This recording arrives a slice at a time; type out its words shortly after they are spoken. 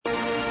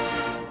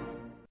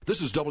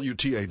This is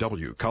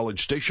WTAW,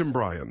 College Station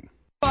Bryan.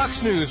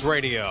 Fox News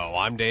Radio,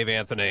 I'm Dave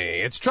Anthony.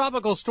 It's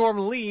Tropical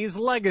Storm Lee's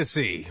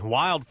legacy.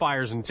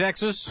 Wildfires in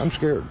Texas. I'm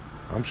scared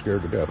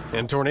to death.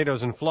 And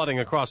tornadoes and flooding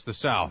across the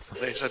South.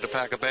 They said to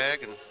pack a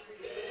bag and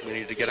we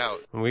need to get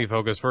out. We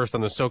focus first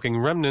on the soaking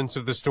remnants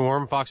of the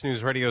storm. Fox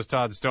News Radio's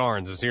Todd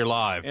Starnes is here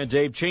live. And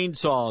Dave,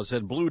 chainsaws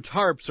and blue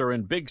tarps are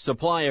in big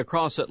supply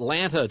across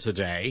Atlanta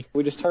today.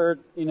 We just heard,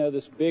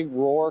 this big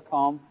roar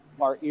come.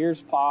 Our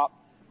ears popped.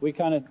 We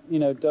kind of,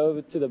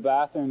 dove to the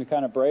bathroom to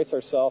kind of brace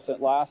ourselves.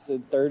 It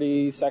lasted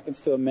 30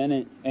 seconds to a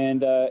minute,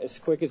 and as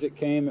quick as it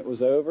came, it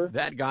was over.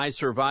 That guy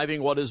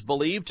surviving what is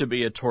believed to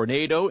be a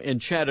tornado in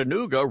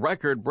Chattanooga,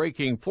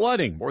 record-breaking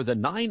flooding. More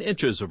than 9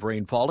 inches of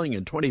rain falling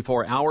in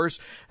 24 hours,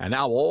 and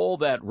now all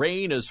that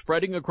rain is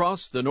spreading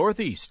across the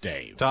Northeast,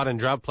 Dave. Todd, in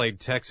drought-plagued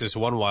Texas,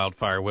 one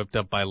wildfire whipped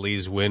up by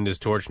Lee's wind has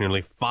torched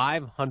nearly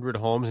 500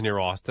 homes near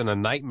Austin, a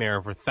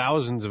nightmare for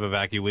thousands of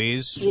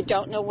evacuees. You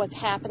don't know what's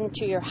happened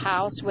to your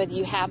house, whether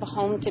you have a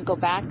home to go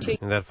back to.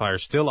 And that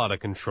fire's still out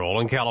of control.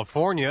 In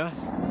California,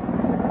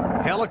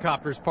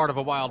 helicopters part of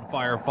a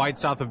wildfire fight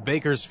south of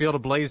Bakersfield. A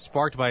blaze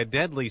sparked by a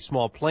deadly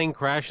small plane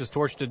crash has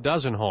torched a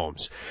dozen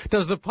homes.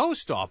 Does the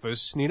post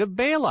office need a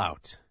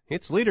bailout?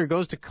 Its leader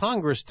goes to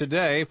Congress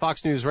today.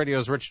 Fox News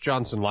Radio's Rich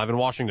Johnson live in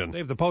Washington.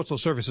 Dave, the Postal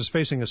Service is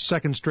facing a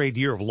second straight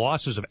year of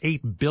losses of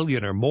 $8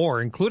 billion or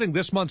more, including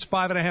this month's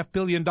 $5.5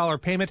 billion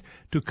payment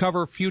to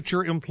cover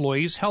future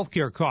employees' health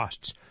care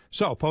costs.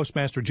 So,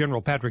 Postmaster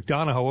General Patrick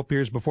Donahoe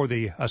appears before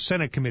the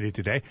Senate committee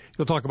today.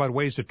 He'll talk about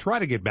ways to try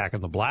to get back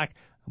in the black.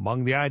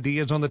 Among the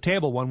ideas on the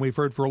table, one we've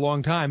heard for a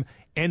long time,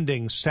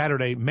 ending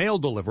Saturday mail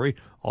delivery,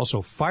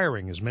 also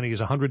firing as many as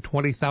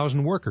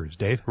 120,000 workers.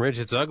 Dave? Rich,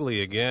 it's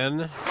ugly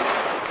again.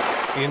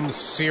 In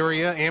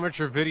Syria,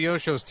 amateur video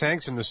shows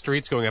tanks in the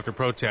streets going after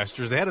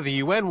protesters. The head of the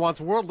UN wants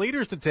world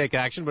leaders to take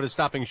action, but is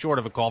stopping short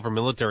of a call for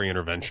military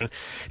intervention.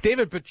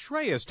 David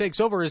Petraeus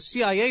takes over as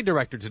CIA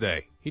director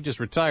today. He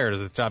just retired as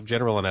the top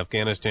general in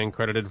Afghanistan,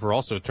 credited for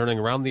also turning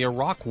around the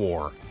Iraq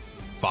War.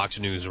 Fox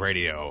News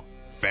Radio,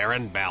 fair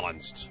and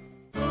balanced.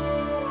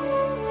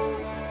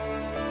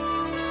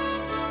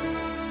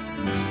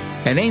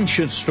 An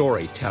ancient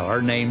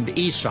storyteller named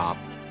Aesop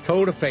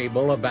told a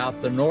fable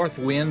about the north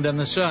wind and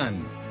the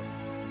sun.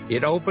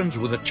 It opens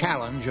with a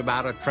challenge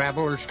about a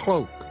traveler's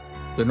cloak.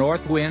 The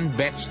north wind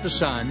bets the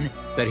sun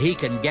that he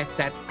can get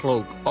that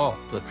cloak off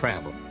the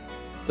traveler.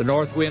 The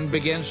north wind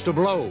begins to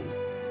blow,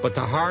 but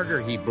the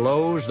harder he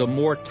blows, the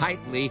more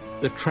tightly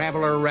the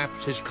traveler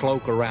wraps his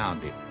cloak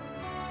around him.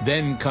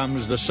 Then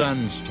comes the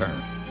sun's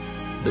turn.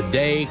 The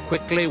day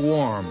quickly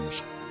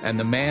warms, and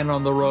the man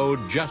on the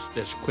road just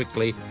as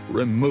quickly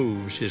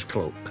removes his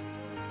cloak.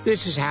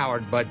 This is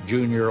Howard Butt,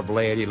 Jr. of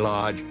Laity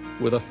Lodge,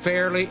 with a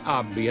fairly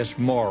obvious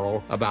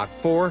moral about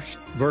force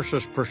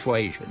versus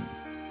persuasion,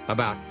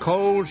 about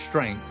cold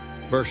strength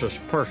versus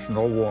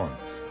personal warmth.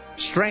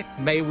 Strength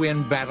may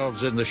win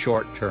battles in the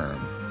short term,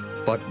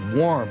 but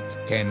warmth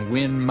can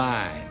win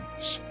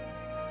minds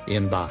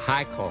in the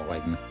high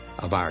calling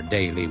of our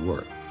daily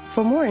work.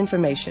 For more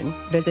information,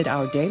 visit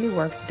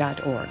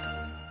ourdailywork.org.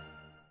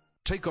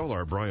 Take all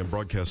our Bryan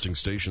Broadcasting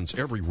stations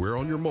everywhere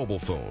on your mobile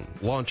phone.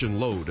 Launch and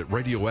load at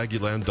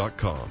radioaggieland.com.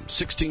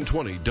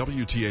 1620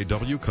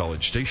 WTAW,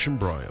 College Station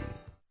Bryan.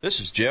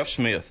 This is Jeff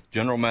Smith,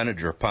 General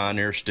Manager of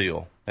Pioneer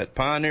Steel. At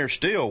Pioneer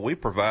Steel, we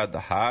provide the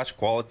highest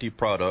quality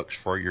products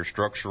for your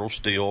structural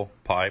steel,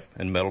 pipe,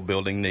 and metal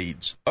building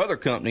needs. Other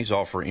companies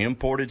offer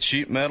imported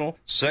sheet metal,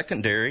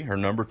 secondary, or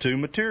number 2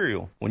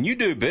 material. When you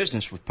do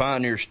business with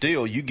Pioneer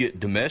Steel, you get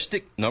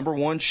domestic, number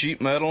 1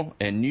 sheet metal,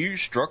 and new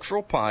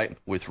structural pipe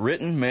with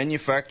written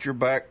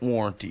manufacturer-backed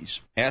warranties.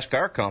 Ask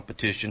our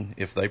competition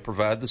if they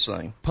provide the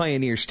same.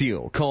 Pioneer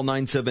Steel. Call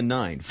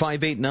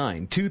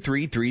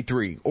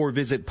 979-589-2333 or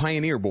visit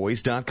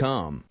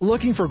pioneerboys.com.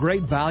 Looking for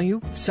great value?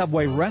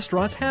 Subway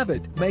restaurants have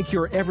it. Make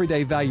your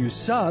everyday value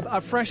sub a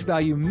fresh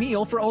value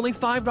meal for only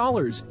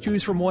 $5.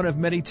 Choose from one of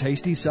many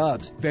tasty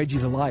subs: Veggie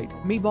Delight,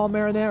 Meatball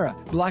Marinara,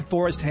 Black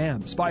Forest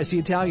Ham, Spicy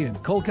Italian,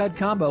 Cold Cut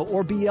Combo,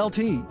 or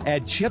BLT.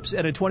 Add chips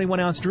and a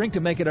 21-ounce drink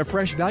to make it a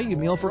fresh value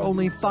meal for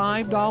only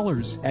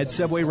 $5. At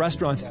Subway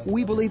restaurants,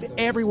 we believe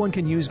everyone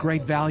can use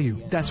great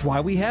value. That's why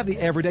we have the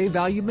everyday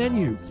value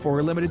menu. For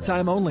a limited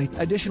time only,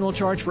 additional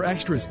charge for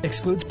extras.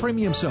 Excludes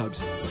premium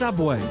subs.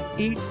 Subway.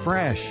 Eat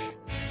fresh.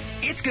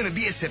 It's going to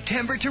be a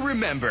September to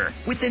remember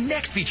with the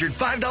next featured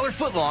 $5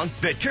 footlong,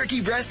 the turkey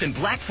breast and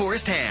Black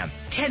Forest ham.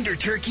 Tender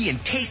turkey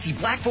and tasty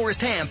Black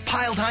Forest ham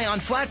piled high on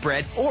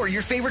flatbread or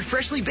your favorite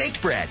freshly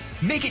baked bread.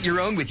 Make it your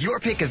own with your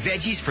pick of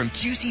veggies from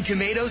juicy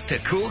tomatoes to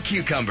cool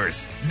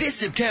cucumbers. This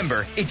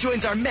September, it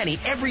joins our many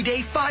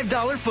everyday $5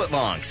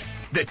 footlongs.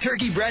 The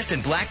turkey breast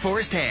and Black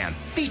Forest ham.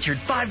 Featured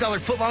 $5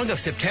 footlong of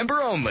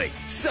September only.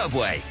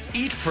 Subway.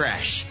 Eat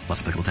fresh.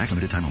 Plus applicable tax,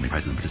 limited time only.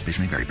 Prices and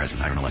participation may vary. Prices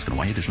higher in Alaska and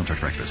Hawaii. Additional charge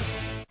for extras.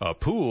 A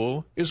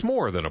pool is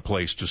more than a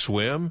place to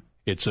swim.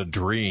 It's a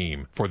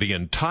dream for the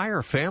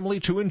entire family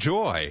to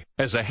enjoy.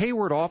 As a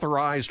Hayward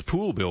authorized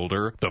pool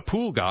builder, the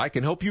Pool Guy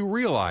can help you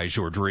realize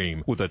your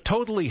dream with a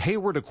totally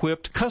Hayward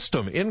equipped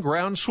custom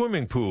in-ground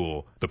swimming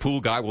pool. The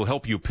Pool Guy will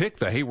help you pick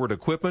the Hayward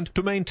equipment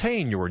to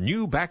maintain your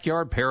new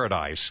backyard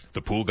paradise.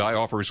 The Pool Guy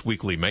offers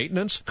weekly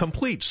maintenance,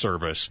 complete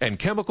service, and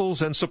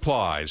chemicals and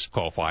supplies.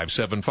 Call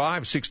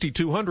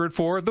 575-6200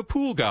 for the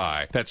Pool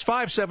Guy. That's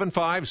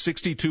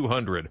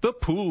 575-6200. The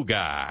Pool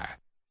Guy.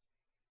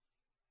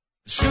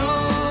 Schulte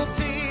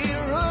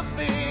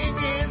Roofing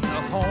is the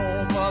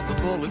home of the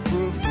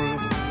bulletproof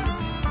roof.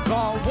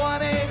 Call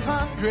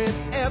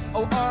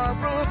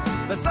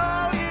 1-800-FOR-ROOF. That's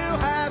all you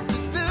have to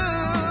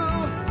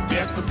do.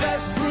 Get the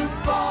best roof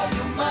for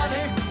your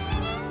money.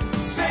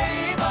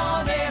 Save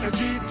on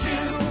energy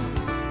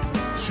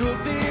too.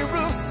 Schulte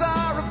roofs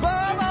are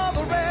above all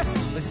the rest.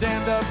 They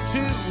stand up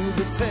to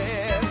the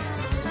test.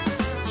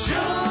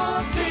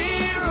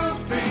 Schulte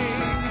Roofing,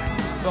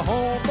 the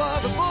home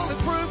of the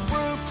bulletproof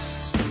roof.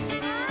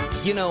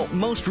 You know,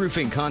 most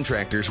roofing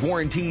contractors'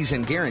 warranties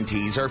and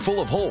guarantees are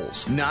full of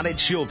holes. Not at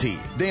Schulte.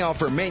 They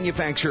offer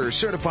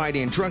manufacturer-certified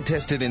and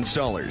drug-tested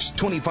installers,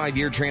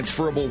 25-year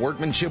transferable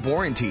workmanship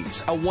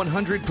warranties, a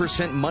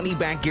 100%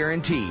 money-back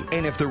guarantee,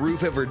 and if the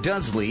roof ever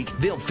does leak,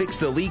 they'll fix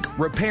the leak,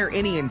 repair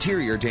any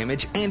interior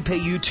damage, and pay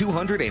you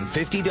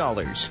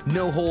 $250.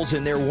 No holes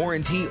in their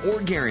warranty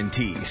or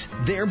guarantees.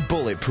 They're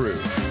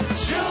bulletproof.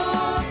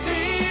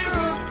 Schulte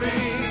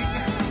Roofing,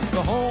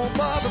 the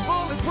home of the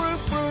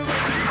bulletproof roof.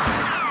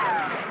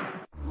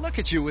 Look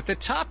at you with the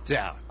top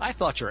down. I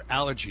thought your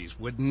allergies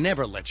would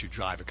never let you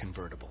drive a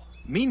convertible.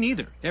 Me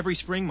neither. Every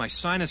spring, my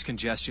sinus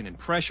congestion and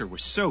pressure were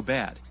so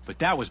bad. But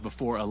that was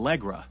before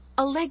Allegra.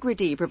 Allegra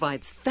D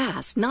provides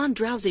fast,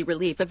 non-drowsy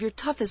relief of your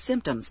toughest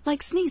symptoms,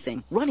 like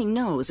sneezing, running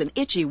nose, and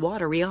itchy,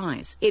 watery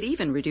eyes. It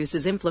even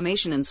reduces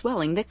inflammation and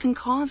swelling that can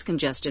cause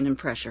congestion and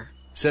pressure.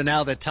 So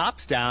now the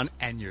top's down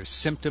and your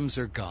symptoms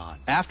are gone.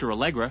 After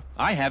Allegra,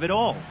 I have it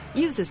all.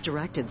 Use as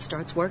directed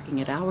starts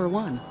working at hour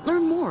 1.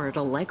 Learn more at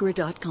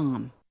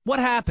Allegra.com. What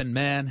happened,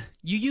 man?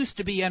 You used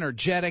to be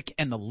energetic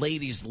and the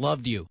ladies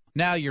loved you.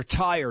 Now you're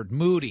tired,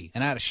 moody,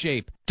 and out of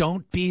shape.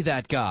 Don't be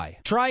that guy.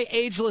 Try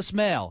Ageless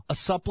Male, a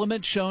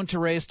supplement shown to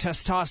raise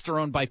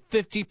testosterone by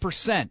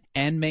 50%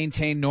 and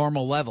maintain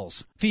normal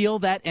levels. Feel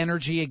that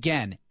energy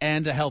again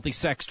and a healthy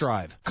sex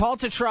drive. Call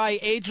to try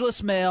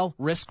Ageless Male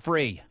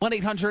risk-free.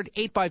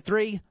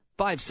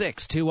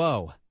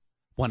 1-800-853-5620.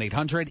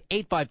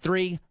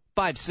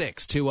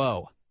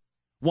 1-800-853-5620.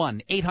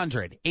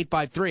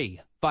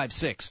 1-800-853-5620.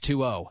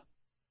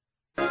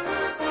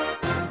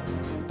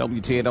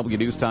 WTAW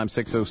News Time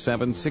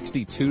 6:07,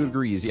 62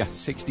 degrees. Yes,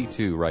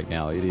 62 right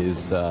now. It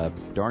is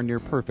darn near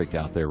perfect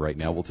out there right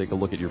now. We'll take a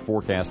look at your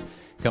forecast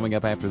coming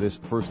up after this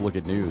first look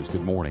at news.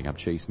 Good morning. I'm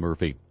Chase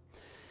Murphy.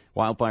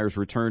 Wildfires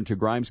returned to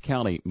Grimes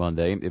County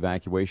Monday.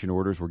 Evacuation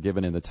orders were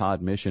given in the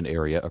Todd Mission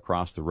area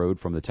across the road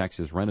from the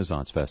Texas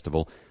Renaissance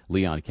Festival.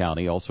 Leon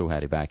County also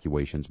had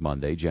evacuations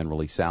Monday,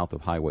 generally south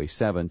of Highway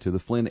 7 to the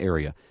Flynn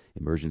area.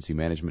 Emergency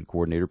Management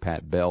Coordinator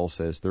Pat Bell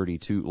says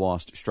 32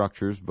 lost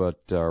structures,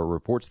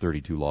 reports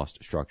 32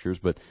 lost structures,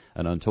 but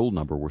an untold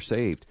number were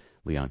saved.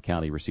 Leon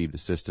County received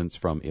assistance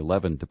from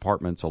 11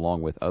 departments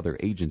along with other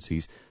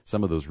agencies.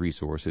 Some of those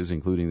resources,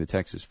 including the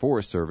Texas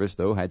Forest Service,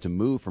 though, had to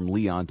move from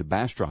Leon to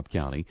Bastrop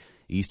County.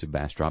 East of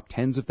Bastrop,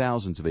 tens of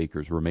thousands of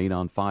acres remain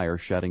on fire,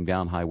 shutting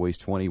down Highways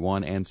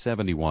 21 and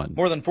 71.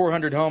 More than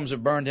 400 homes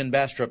have burned in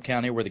Bastrop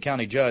County, where the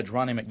county judge,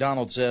 Ronnie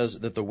McDonald, says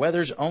that the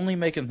weather's only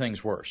making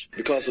things worse.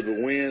 Because of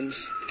the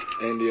winds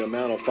and the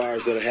amount of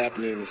fires that are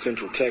happening in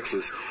central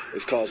Texas,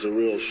 it's caused a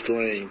real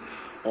strain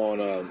on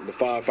the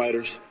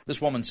firefighters. This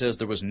woman says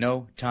there was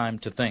no time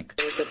to think.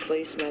 There was a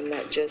policeman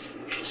that just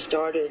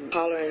started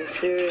hollering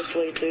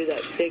seriously through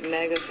that big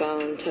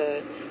megaphone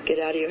to get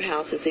out of your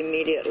houses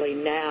immediately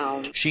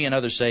now. She and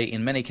others say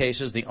in many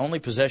cases the only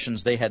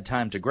possessions they had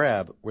time to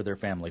grab were their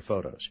family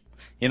photos.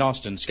 In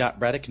Austin, Scott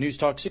Braddock, News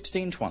Talk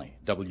 1620,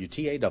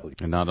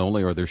 WTAW. And not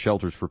only are there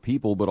shelters for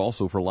people, but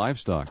also for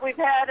livestock. We've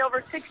had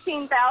over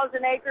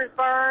 16,000 acres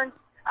burned.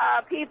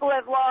 People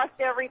have lost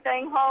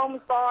everything,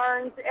 homes,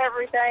 barns,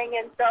 everything,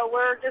 and so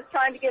we're just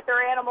trying to get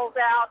their animals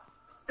out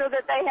so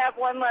that they have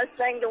one less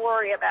thing to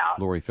worry about.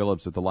 Lori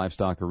Phillips at the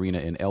Livestock Arena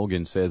in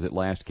Elgin says at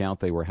last count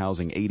they were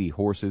housing 80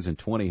 horses and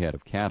 20 head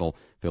of cattle.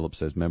 Phillips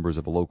says members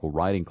of a local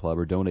riding club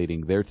are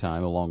donating their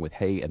time along with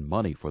hay and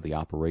money for the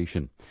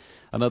operation.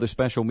 Another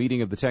special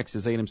meeting of the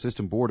Texas A&M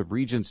System Board of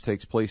Regents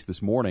takes place this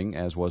morning,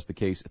 as was the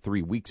case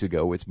 3 weeks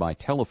ago. It's by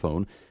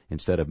telephone.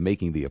 Instead of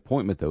making the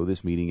appointment, though,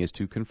 this meeting is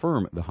to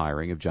confirm the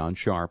hiring of John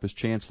Sharp as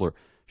chancellor.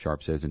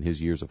 Sharp says in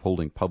his years of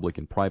holding public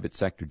and private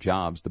sector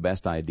jobs, the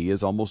best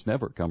ideas almost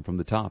never come from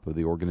the top of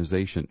the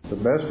organization. The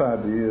best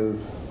ideas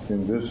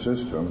in this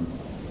system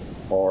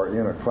are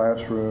in a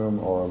classroom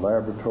or a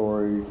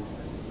laboratory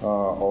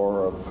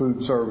or a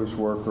food service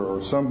worker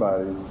or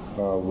somebody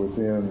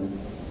within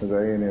the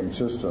A&M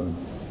system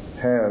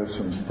has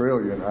some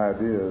brilliant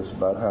ideas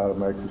about how to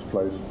make this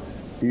place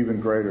even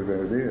greater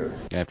than it is.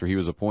 After he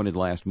was appointed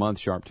last month,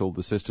 Sharp told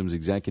the system's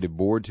executive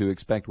board to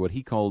expect what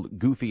he called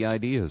goofy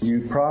ideas.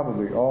 You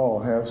probably all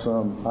have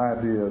some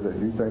idea that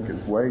you think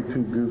is way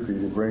too goofy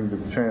to bring to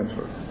the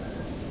chancellor.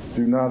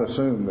 Do not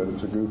assume that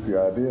it's a goofy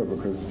idea,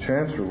 because the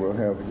chancellor will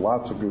have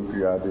lots of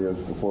goofy ideas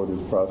before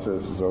this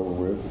process is over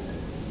with.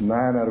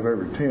 9 out of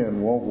every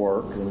 10 won't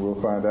work, and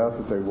we'll find out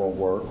that they won't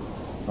work.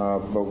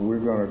 But we're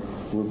going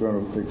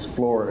to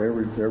explore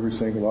every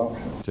single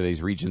option.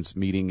 Today's Regents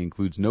meeting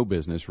includes no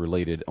business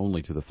related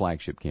only to the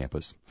flagship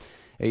campus.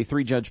 A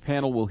 3-judge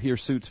panel will hear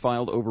suits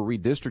filed over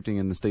redistricting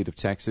in the state of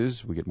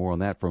Texas. We get more on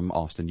that from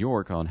Austin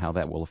York on how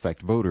that will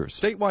affect voters.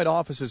 Statewide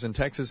offices in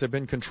Texas have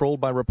been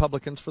controlled by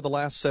Republicans for the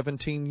last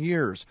 17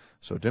 years,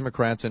 so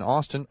Democrats in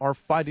Austin are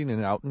fighting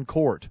it out in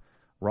court.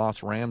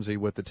 Ross Ramsey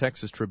with the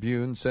Texas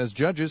Tribune says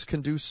judges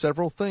can do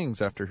several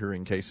things after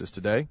hearing cases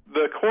today.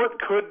 The court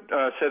could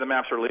say the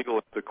maps are legal.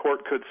 The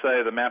court could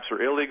say the maps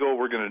are illegal.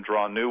 We're going to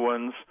draw new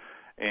ones.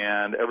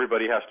 And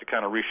everybody has to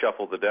kind of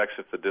reshuffle the decks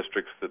if the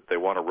districts that they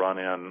want to run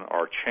in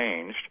are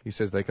changed. He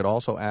says they could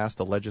also ask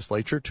the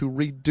legislature to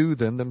redo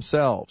them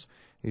themselves.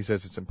 He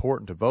says it's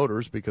important to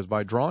voters because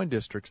by drawing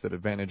districts that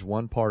advantage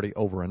one party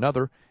over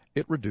another,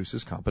 it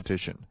reduces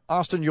competition.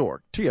 Austin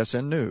York,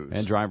 TSN News.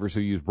 And drivers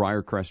who use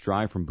Briarcrest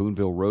Drive from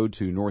Boonville Road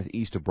to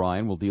northeast of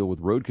Bryan will deal with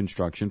road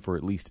construction for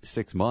at least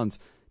 6 months.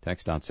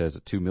 TxDOT says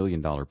a $2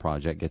 million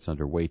project gets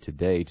underway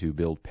today to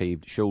build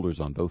paved shoulders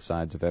on both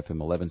sides of FM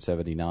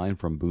 1179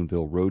 from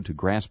Boonville Road to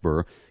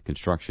Grassburr.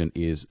 Construction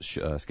is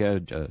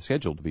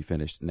scheduled to be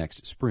finished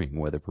next spring,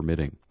 weather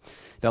permitting.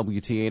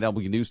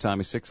 WTAW News Time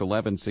is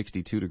 6:11,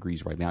 62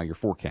 degrees right now. Your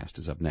forecast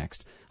is up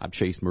next. I'm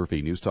Chase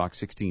Murphy, News Talk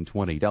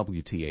 1620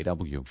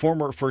 WTAW.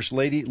 Former First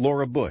Lady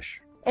Laura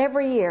Bush.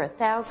 Every year,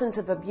 thousands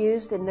of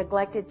abused and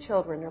neglected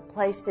children are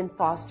placed in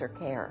foster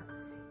care.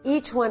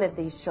 Each one of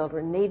these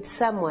children needs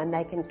someone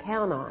they can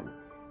count on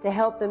to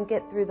help them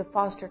get through the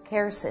foster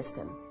care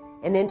system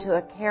and into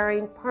a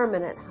caring,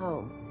 permanent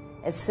home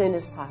as soon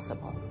as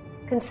possible.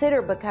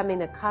 Consider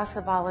becoming a CASA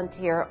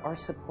volunteer or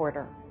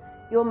supporter.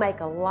 You'll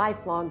make a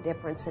lifelong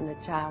difference in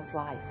a child's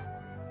life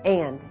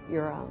and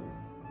your own.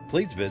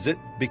 Please visit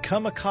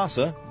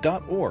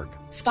becomeacasa.org.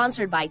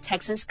 Sponsored by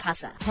Texas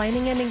CASA.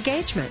 Planning an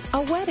engagement, a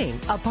wedding,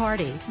 a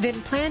party.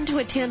 Then plan to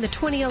attend the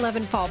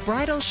 2011 Fall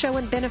Bridal Show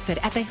and Benefit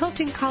at the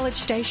Hilton College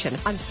Station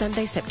on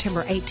Sunday,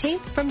 September 18th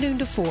from noon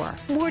to 4.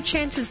 More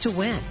chances to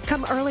win.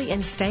 Come early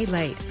and stay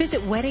late.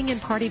 Visit wedding and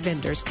party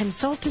vendors,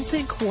 consultants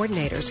and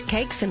coordinators,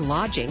 cakes and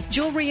lodging,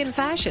 jewelry and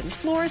fashions,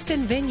 florists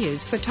and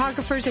venues,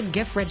 photographers and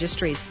gift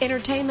registries,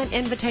 entertainment,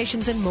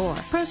 invitations, and more.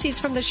 Proceeds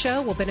from the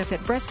show will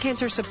benefit breast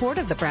cancer support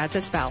of the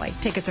Brazos Valley.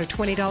 Tickets are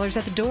 $20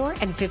 at the door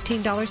and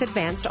 $15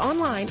 advanced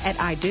online at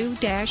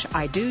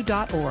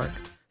ido-ido.org.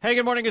 Hey,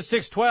 good morning. It's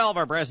 6:12.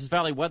 Our Brazos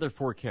Valley weather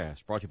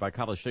forecast brought to you by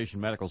College Station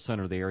Medical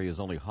Center, the area's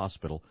only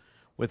hospital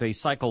with a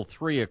Cycle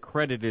 3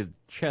 accredited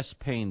chest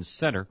pain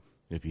center.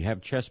 If you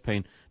have chest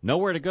pain,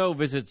 nowhere to go.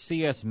 Visit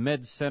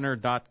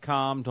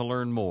csmedcenter.com to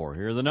learn more.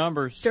 Here are the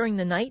numbers. During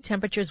the night,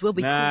 temperatures will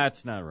be cool.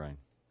 That's not right.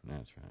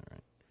 That's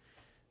right.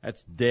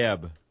 That's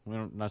Deb.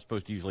 We're not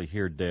supposed to usually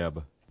hear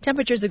Deb.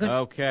 Temperatures are going.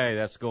 Okay,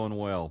 that's going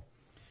well.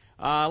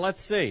 Let's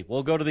see.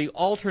 We'll go to the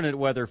alternate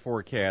weather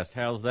forecast.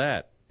 How's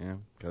that? Yeah,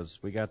 because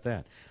we got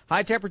that.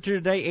 High temperature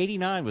today,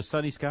 89 with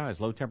sunny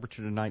skies. Low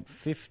temperature tonight,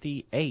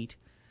 58.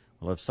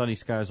 We'll have sunny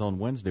skies on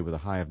Wednesday with a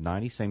high of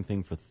 90. Same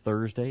thing for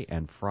Thursday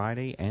and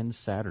Friday and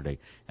Saturday.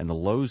 And the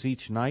lows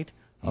each night,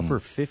 upper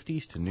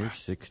 50s to near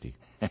 60.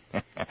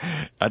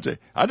 I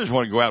just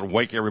want to go out and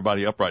wake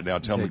everybody up right now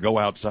and tell them to go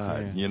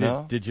outside, you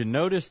know? Did you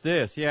notice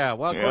this? Yeah,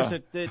 well, of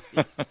course,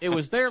 it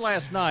was there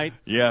last night.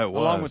 Yeah, it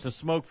was. Along with the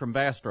smoke from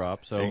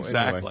Bastrop. So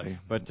exactly. Anyway.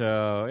 But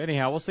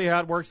anyhow, we'll see how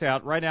it works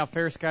out. Right now,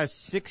 fair skies,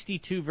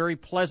 62 very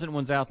pleasant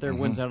ones out there,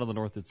 winds out of the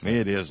north at 7.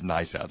 It is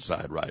nice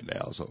outside right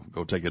now, so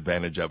go take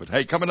advantage of it.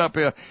 Hey, coming up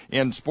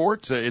in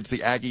sports, it's the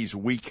Aggies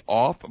week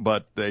off,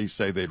 but they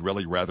say they'd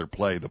really rather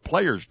play. The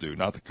players do,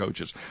 not the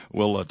coaches.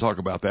 We'll talk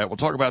about that. We'll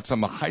talk about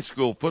some high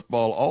school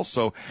football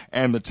also,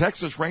 and the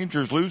Texas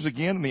Rangers lose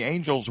again and the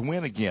Angels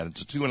win again.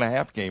 It's a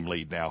 2.5 game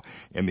lead now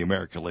in the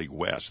American League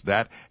West.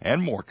 That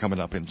and more coming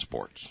up in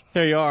sports.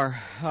 There you are.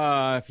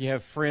 If you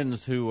have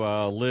friends who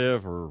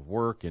live or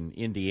work in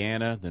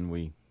Indiana, then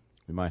we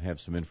might have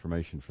some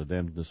information for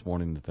them this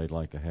morning that they'd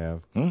like to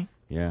have.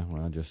 Yeah,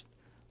 well,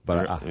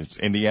 it's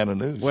Indiana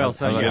news. Well,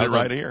 so you get it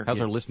right here.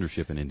 How's our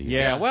listenership in Indiana?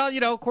 Yeah,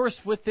 well, of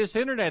course, with this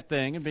internet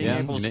thing and being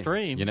able to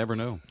stream. You never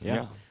know.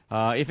 Yeah.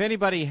 If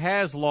anybody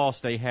has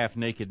lost a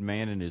half-naked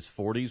man in his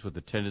 40s with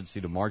a tendency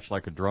to march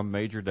like a drum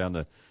major down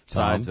the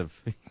sides of...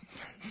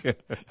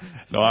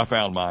 No, I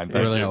found mine.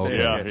 Really? Okay.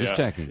 Yeah, just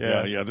checking.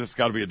 Yeah, this has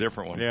got to be a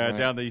different one. Yeah,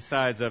 down the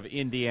sides of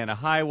Indiana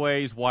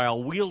highways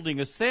while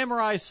wielding a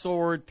samurai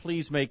sword,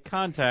 please make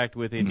contact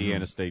with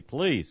Indiana State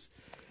Police.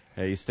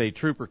 A state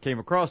trooper came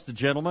across the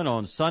gentleman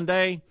on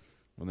Sunday.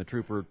 When the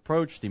trooper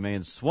approached, the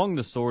man swung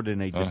the sword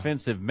in a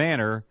defensive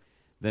manner,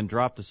 then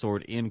dropped the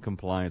sword in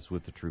compliance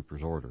with the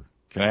trooper's order.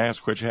 Can I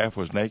ask which half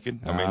was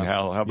naked? I mean,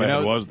 how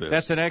bad was this?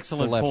 That's an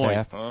excellent the left point.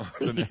 half.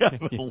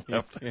 The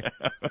left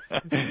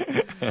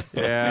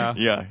half.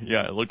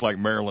 Yeah. It looked like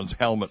Maryland's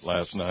helmet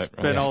last night.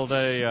 Spent all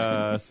day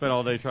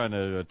trying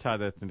to tie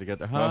that thing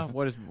together. Huh?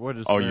 What is?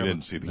 Oh, you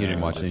didn't see the game. You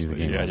didn't watch any of the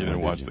game. Yeah, you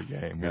didn't watch the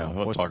game. Yeah,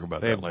 we'll talk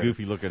about they that have later.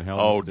 Goofy looking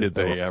helmets. Oh, did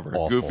they ever?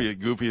 Awful.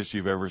 Goofiest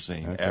you've ever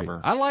seen,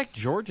 ever. I like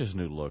Georgia's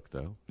new look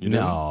though.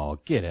 No,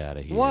 get out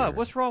of here. What?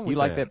 What's wrong with you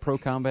like that pro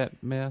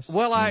combat mess?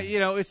 Well,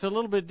 it's a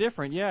little bit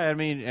different. Yeah, I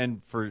mean,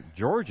 and for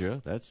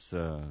Georgia, that's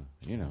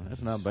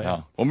that's not bad.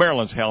 No. Well,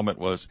 Maryland's helmet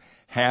was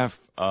half,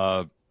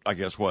 I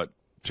guess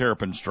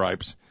terrapin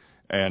stripes,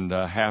 and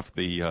half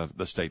the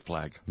state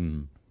flag.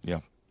 Mm. Yeah.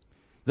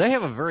 They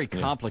have a very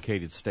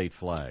complicated state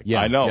flag.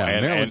 Yeah, I know, yeah,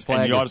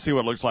 and you ought to see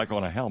what it looks like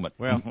on a helmet.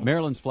 Well,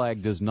 Maryland's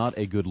flag does not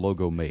a good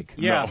logo make.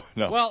 Yeah.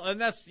 No. Well,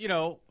 and that's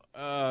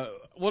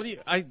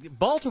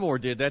Baltimore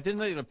did that, didn't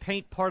they? To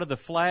paint part of the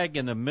flag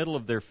in the middle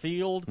of their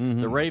field,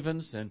 the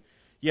Ravens, and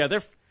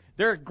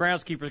their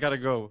groundskeepers got to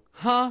go,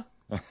 huh?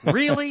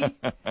 Really?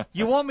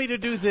 You want me to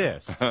do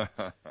this?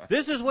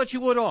 This is what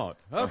you would want.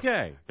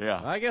 Okay.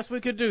 Yeah. I guess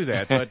we could do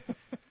that, but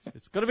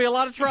it's going to be a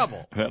lot of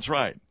trouble. That's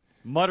right.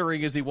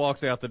 Muttering as he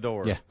walks out the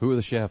door. Yeah. Who are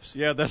the chefs?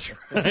 Yeah, that's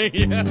right.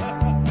 Yeah.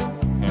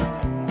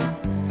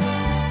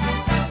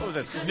 What was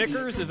that,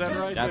 Snickers? Is that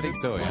right? I think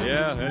so, yeah.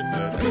 Yeah.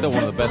 That's still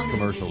one of the best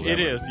commercials It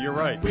ever. is. You're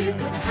right. We're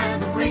gonna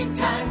have a great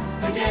time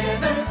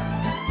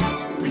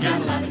together. We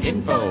got a lot of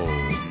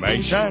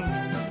Information.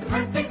 the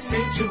perfect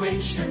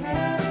situation.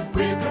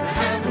 We're gonna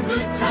have a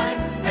good time,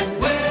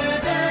 and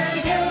whether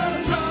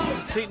you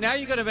drove. See, now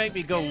you're going to make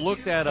me go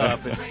look that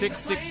up at 6:16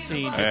 just so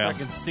I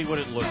can see what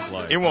it looks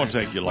like. It won't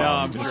take you long. No,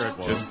 I'm sure it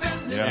won't.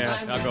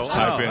 Yeah. I'll go,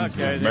 Type in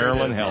okay, there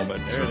Maryland it is. helmet.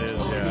 There it is,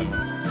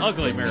 yeah.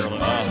 Ugly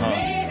Maryland.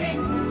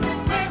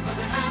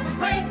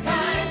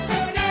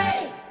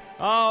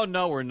 Oh,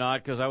 no, we're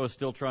not, because I was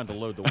still trying to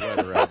load the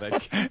weather out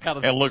of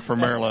that. And look for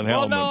Maryland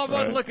Well, helmets. no, I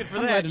wasn't looking for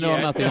I'm that glad to know yet.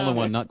 I'm not the only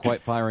one not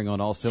quite firing on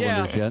all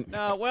cylinders yet.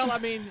 No, well, I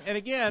mean, and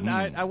again,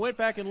 I went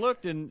back and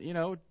looked, and,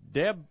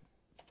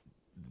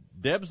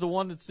 Deb's the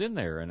one that's in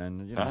there, and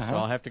then, so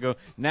I'll have to go.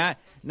 Now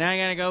I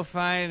got to go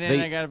find it,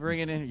 and I got to bring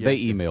it in. Yeah. They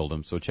emailed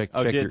him, so check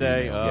did your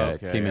they? email. Oh, Yeah,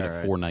 okay, it came in all at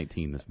right.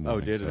 4:19 this morning. Oh,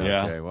 did it? So.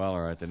 Yeah. Okay, well,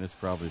 all right, then it's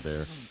probably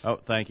there. Oh,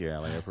 thank you,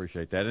 Allie. I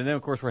appreciate that. And then,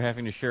 of course, we're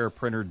having to share a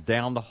printer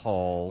down the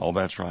hall. Oh,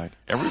 that's right.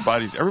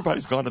 Everybody's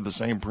gone to the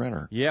same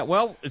printer. Yeah,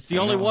 well, it's the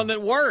only one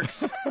that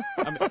works.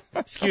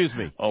 Excuse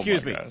me. Oh,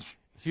 Excuse my me. gosh.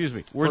 Excuse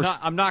me.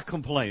 I'm not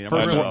complaining.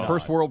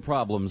 First world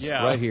problems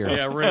right here.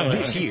 Yeah, really.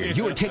 This year,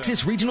 your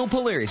Texas Regional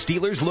Polaris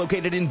dealers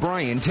located in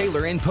Bryan,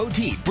 Taylor, and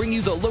Poteet bring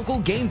you the local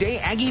Game Day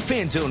Aggie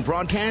Fan Zone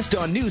broadcast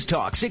on News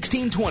Talk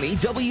 1620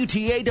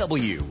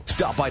 WTAW.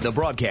 Stop by the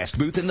broadcast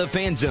booth in the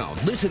Fan Zone,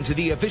 listen to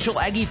the official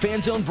Aggie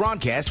Fan Zone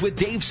broadcast with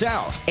Dave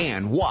South,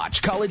 and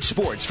watch college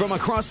sports from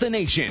across the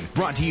nation.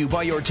 Brought to you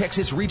by your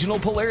Texas Regional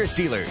Polaris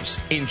dealers.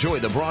 Enjoy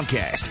the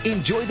broadcast,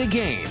 enjoy the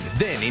game,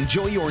 then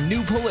enjoy your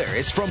new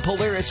Polaris from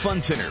Polaris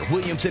Fun Center,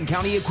 Williamson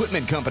County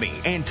Equipment Company,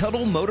 and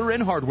Tuttle Motor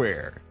and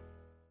Hardware.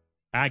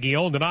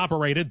 Aggie-owned and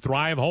operated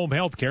Thrive Home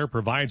Healthcare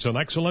provides an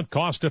excellent,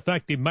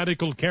 cost-effective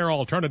medical care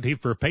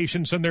alternative for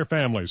patients and their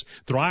families.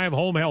 Thrive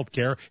Home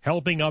Healthcare,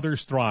 helping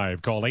others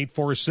thrive. Call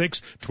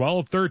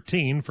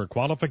 846-1213 for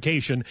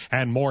qualification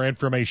and more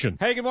information.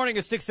 Hey, good morning.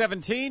 It's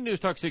 6:17,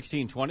 News Talk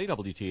 1620,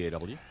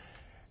 WTAW.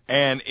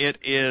 And it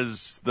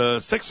is the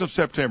 6th of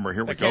September.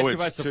 Here we go. Catch you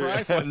by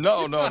surprise?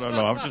 No.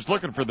 I was just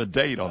looking for the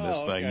date on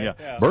this thing. Okay.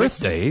 Yeah.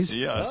 Birthdays?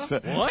 Yes. Huh?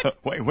 What?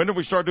 Wait, when did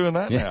we start doing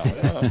that now?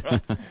 Yeah.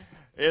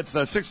 It's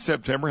 6th of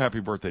September.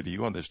 Happy birthday to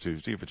you on this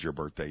Tuesday, if it's your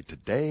birthday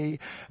today.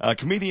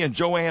 Comedian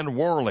Joanne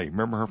Worley,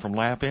 remember her from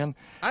Laugh-In?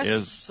 I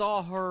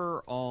saw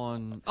her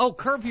on,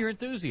 Curb Your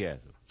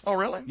Enthusiasm. Oh,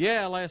 really?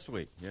 Yeah, last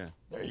week. Yeah.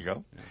 There you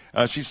go.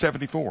 She's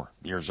 74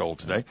 years old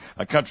today.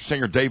 Country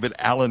singer David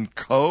Allan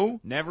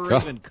Coe. Never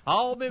even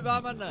called me by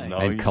my name. No,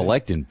 And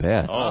collecting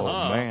bets.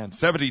 Oh, man.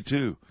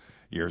 72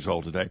 years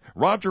old today.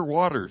 Roger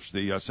Waters,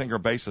 the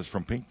singer-bassist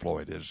from Pink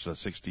Floyd, is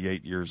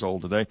 68 years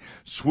old today.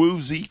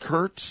 Swoozie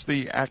Kurtz,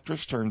 the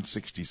actress, turned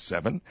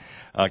 67.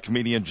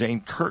 Comedian Jane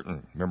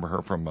Curtin, remember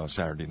her from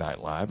Saturday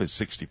Night Live, is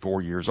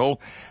 64 years old.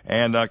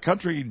 And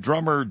country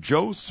drummer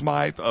Joe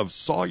Smythe of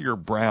Sawyer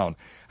Brown.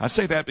 I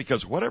say that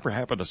because whatever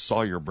happened to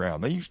Sawyer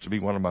Brown? They used to be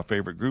one of my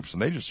favorite groups,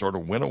 and they just sort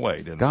of went away,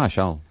 didn't they? Gosh,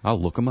 I'll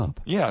look them up.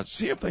 Yeah,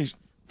 see if they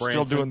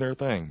still doing their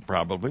thing.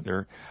 Probably.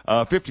 They're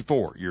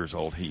 54 years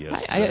old, he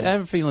is. I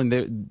have a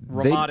feeling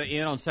Ramada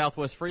Inn on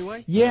Southwest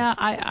Freeway? Yeah,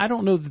 I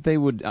don't know that they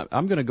would.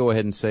 I'm going to go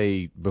ahead and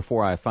say,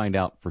 before I find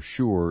out for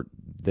sure,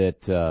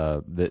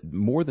 that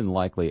more than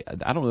likely,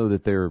 I don't know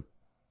that they're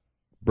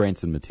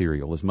Branson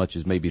material as much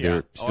as maybe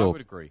they're still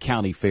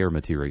county fair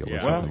material or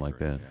something like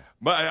that. Yeah.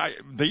 But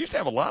they used to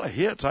have a lot of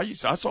hits. I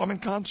saw them in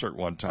concert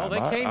one time. Oh,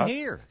 they came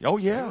here. Oh,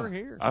 yeah. They were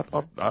here. I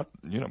thought, but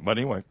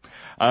anyway.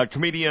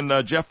 Comedian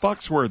Jeff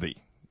Foxworthy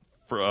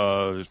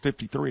is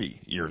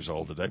 53 years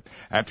old today.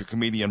 Actor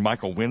comedian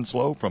Michael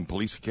Winslow from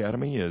Police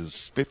Academy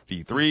is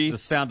 53. The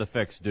sound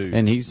effects dude.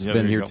 And he's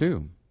been here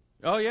too.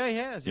 Oh, yeah, he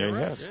has. Yeah, You're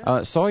he right. has.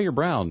 Yeah. Sawyer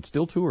Brown,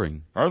 still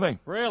touring. Are they?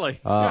 Really?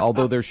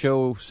 Although their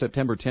show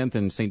September 10th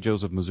in St.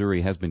 Joseph,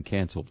 Missouri has been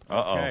canceled.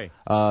 Okay.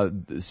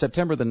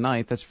 September the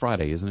 9th, that's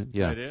Friday, isn't it?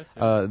 Yeah. It is,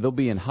 They'll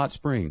be in Hot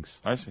Springs,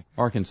 I see.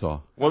 Arkansas.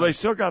 Well, they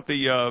still got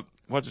the,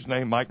 what's his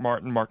name? Mark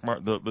Martin,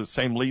 the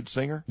same lead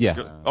singer? Yeah.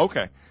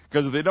 Okay.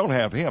 Because if they don't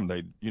have him,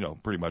 they,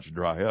 pretty much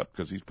dry up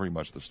because he's pretty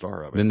much the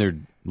star of it.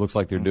 Then looks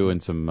like they're doing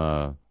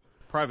some,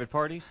 Private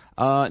parties?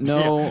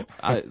 No.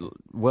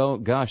 Well,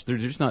 gosh, they're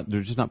just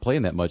not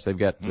playing that much. They've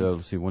got,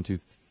 let's see, 1, 2,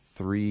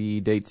 3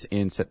 dates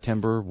in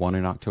September, 1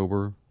 in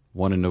October,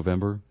 1 in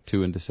November,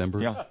 2 in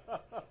December. Yeah.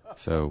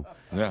 So.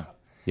 Yeah.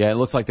 Yeah, it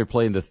looks like they're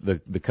playing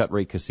the cut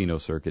rate casino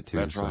circuit too.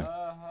 That's right.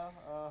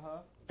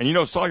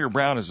 And Sawyer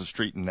Brown is a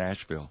street in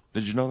Nashville.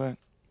 Did you know that?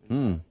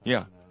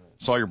 Yeah.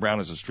 Sawyer Brown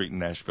is a street in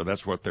Nashville.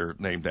 That's what they're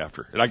named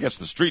after. And I guess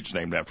the street's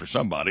named after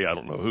somebody. I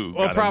don't know who.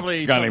 Well,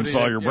 probably a guy named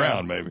Sawyer yeah.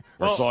 Brown, maybe,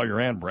 or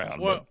Sawyer and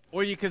Brown. Well,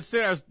 you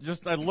consider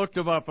I looked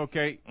them up.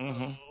 Okay,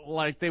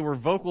 like they were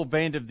vocal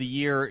band of the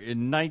year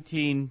in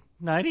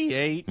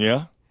 1998.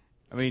 Yeah.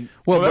 I mean,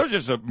 well, that was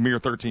just a mere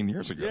 13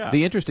 years ago. Yeah.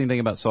 The interesting thing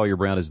about Sawyer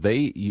Brown is do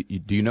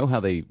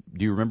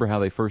you remember how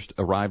they first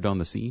arrived on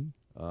the scene?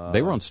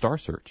 They were on Star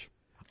Search.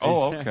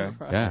 Oh, okay.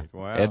 Right. Yeah.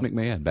 Wow. Ed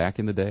McMahon back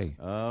in the day.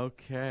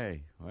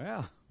 Okay.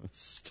 Well,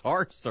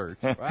 Star Search.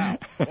 Wow.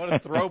 What a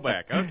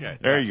throwback. Okay.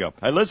 There you go.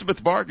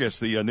 Elizabeth Vargas,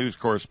 the news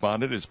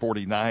correspondent, is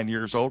 49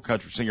 years old.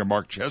 Country singer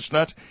Mark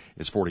Chestnut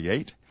is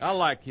 48. I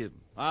like him.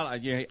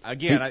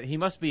 He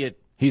must be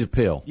he's a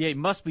pill. Yeah, he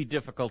must be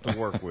difficult to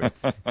work with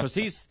because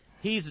he's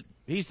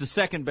the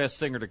second best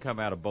singer to come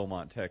out of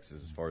Beaumont,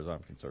 Texas, as far as I'm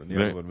concerned. The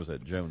other one was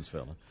that Jones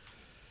fella.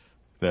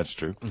 That's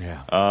true.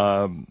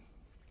 Yeah.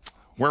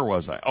 Where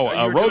was I?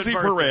 Rosie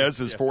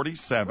Perez is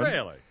 47.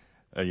 Really?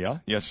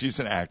 Yes, she's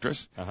an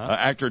actress.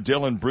 Actor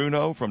Dylan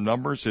Bruno from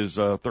Numbers is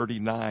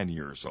 39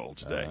 years old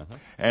today.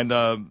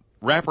 And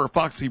rapper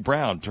Foxy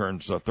Brown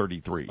turns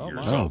 33 years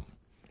old.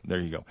 There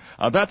you go.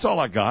 That's all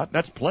I got.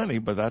 That's plenty,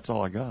 but that's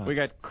all I got. We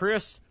got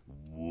Christie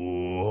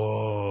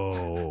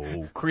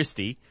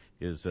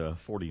is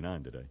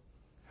 49 today.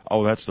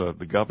 Oh, that's the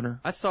governor?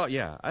 I saw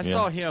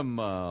him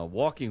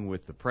walking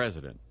with the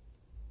president.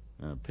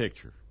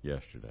 Picture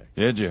yesterday.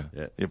 Did you?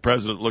 Yeah. The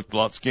president looked a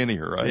lot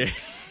skinnier, right?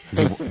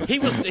 Yeah. He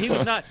was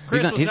not.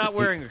 Chris was not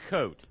wearing a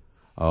coat.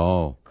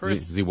 Oh,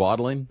 is he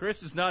waddling?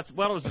 Chris is not.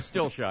 Well, it was a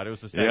still shot. It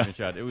was a standing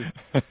shot.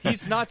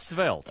 He's not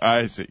svelte.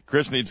 I see.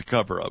 Chris needs a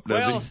cover up,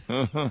 does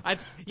he? I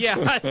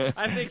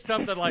think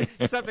something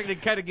that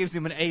kind of gives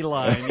him an A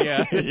line.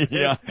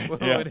 Yeah.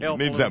 Would help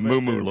needs that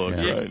moo look,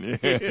 yeah. right?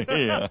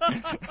 Yeah.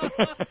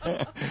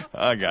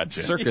 I got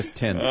you. Circus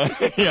tent.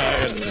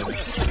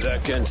 The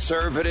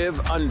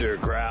conservative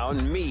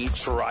underground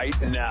meets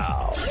right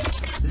now.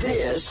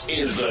 This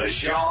is the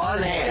Sean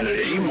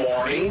Hannity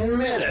Morning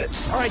Minute.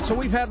 All right, so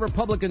we've had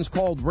Republicans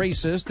called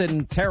racist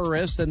and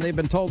terrorist, and they've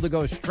been told to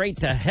go straight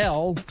to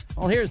hell.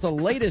 Well, here's the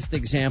latest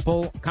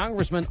example.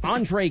 Congressman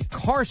Andre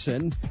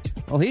Carson,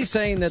 he's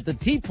saying that the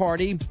Tea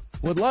Party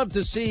would love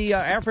to see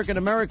African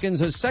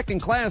Americans as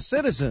second-class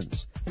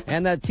citizens,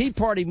 and that Tea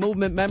Party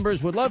movement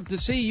members would love to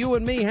see you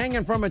and me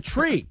hanging from a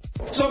tree.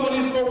 Some of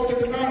these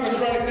folks in Congress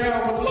right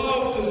now would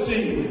love to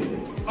see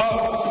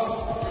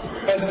us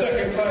as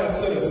second-class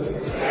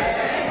citizens.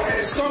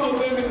 Some of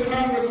them in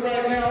Congress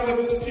right now that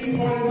this Tea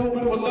Party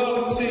movement would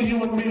love to see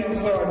you and me,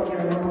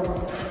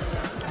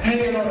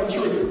 hanging on a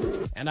tree.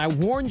 And I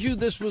warned you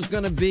this was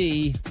going to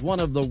be one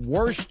of the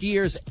worst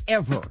years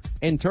ever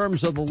in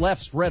terms of the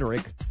left's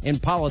rhetoric in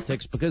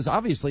politics, because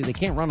obviously they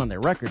can't run on their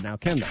record now,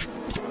 can they?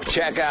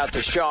 Check out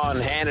the Sean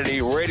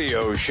Hannity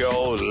radio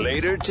show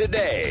later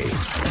today.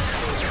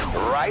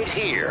 Right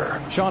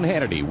here. Sean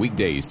Hannity,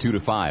 weekdays 2 to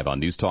 5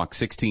 on News Talk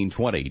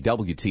 1620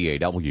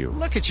 WTAW.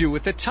 Look at you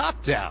with the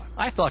top down.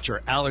 I thought your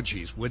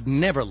allergies would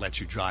never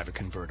let you drive a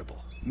convertible.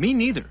 Me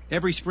neither.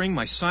 Every spring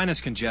my sinus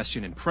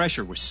congestion and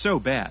pressure were so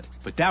bad,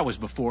 but that was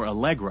before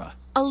Allegra.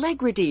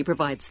 Allegra D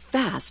provides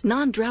fast,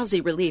 non-drowsy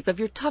relief of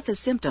your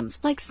toughest symptoms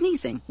like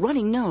sneezing,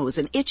 running nose,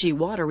 and itchy,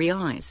 watery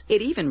eyes.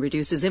 It even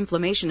reduces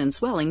inflammation and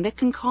swelling that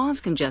can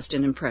cause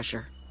congestion and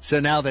pressure. So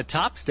now the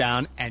top's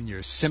down and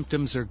your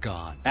symptoms are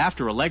gone.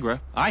 After Allegra,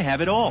 I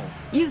have it all.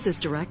 Use as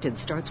directed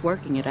starts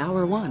working at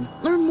hour 1.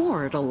 Learn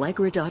more at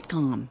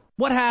Allegra.com.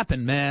 What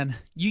happened, man?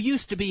 You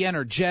used to be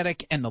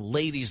energetic and the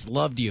ladies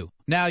loved you.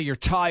 Now you're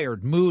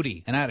tired,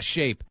 moody, and out of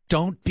shape.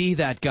 Don't be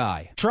that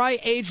guy. Try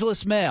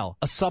Ageless Male,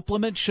 a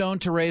supplement shown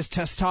to raise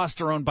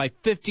testosterone by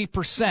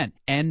 50%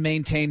 and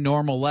maintain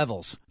normal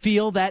levels.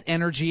 Feel that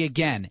energy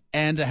again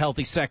and a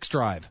healthy sex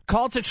drive.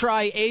 Call to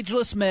try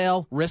Ageless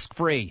Male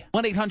risk-free.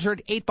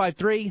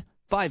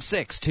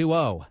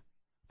 1-800-853-5620.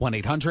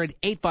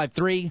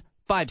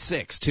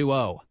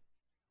 1-800-853-5620.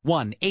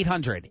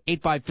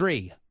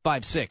 1-800-853-5620.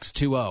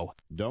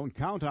 Don't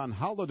count on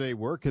holiday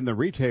work in the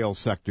retail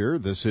sector.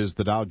 This is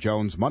the Dow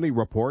Jones Money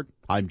Report.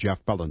 I'm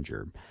Jeff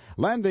Bellinger.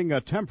 Landing a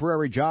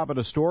temporary job at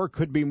a store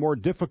could be more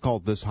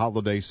difficult this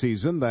holiday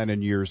season than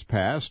in years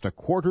past. A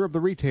quarter of the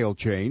retail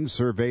chains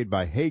surveyed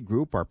by Hay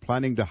Group are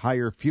planning to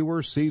hire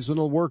fewer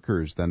seasonal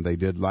workers than they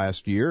did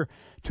last year.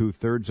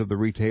 2/3 of the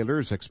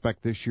retailers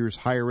expect this year's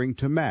hiring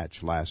to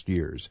match last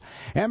year's.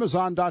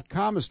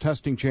 Amazon.com is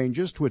testing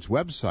changes to its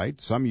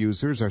website. Some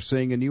users are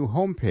seeing a new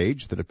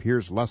homepage that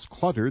appears less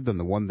cluttered than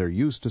the one they're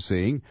used to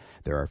seeing.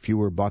 There are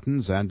fewer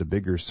buttons and a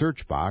bigger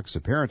search box,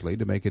 apparently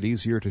to make it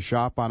easier to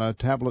shop on a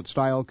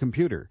tablet-style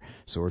computer.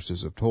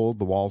 Sources have told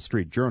the Wall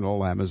Street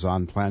Journal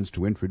Amazon plans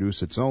to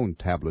introduce its own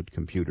tablet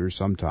computer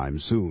sometime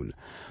soon.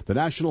 The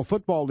National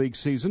Football League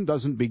season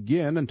doesn't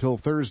begin until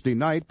Thursday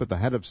night, but the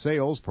head of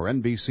sales for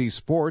NBC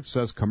Sports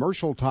says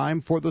commercial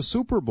time for the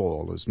Super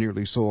Bowl is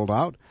nearly sold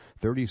out.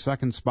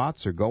 30-second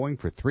spots are going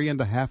for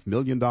 $3.5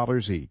 million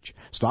each.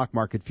 Stock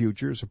market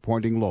futures are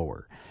pointing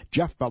lower.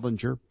 Jeff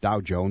Bellinger,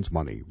 Dow Jones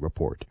Money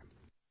Report.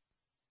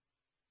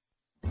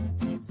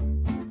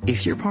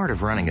 If you're part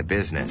of running a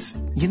business,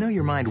 you know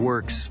your mind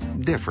works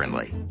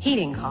differently.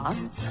 Heating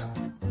costs,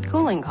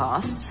 cooling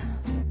costs,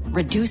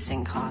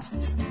 reducing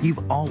costs.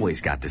 You've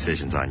always got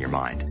decisions on your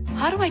mind.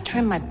 How do I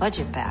trim my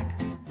budget back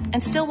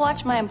and still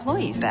watch my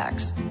employees'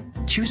 backs?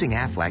 Choosing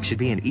Aflac should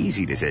be an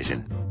easy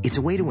decision. It's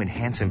a way to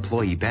enhance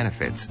employee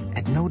benefits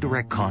at no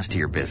direct cost to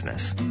your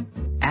business.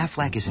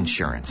 Aflac is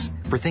insurance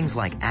for things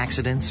like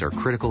accidents or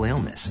critical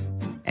illness,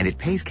 and it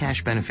pays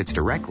cash benefits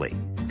directly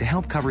to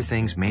help cover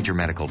things major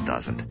medical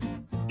doesn't.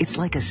 It's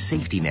like a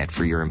safety net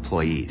for your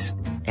employees.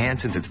 And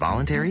since it's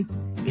voluntary,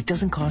 it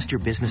doesn't cost your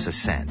business a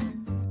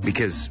cent,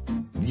 because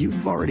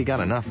you've already got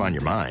enough on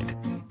your mind.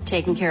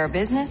 Taking care of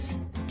business,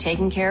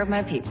 taking care of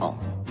my people.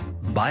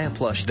 Buy a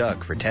plush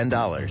duck for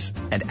 $10,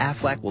 and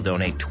Aflac will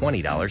donate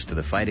 $20 to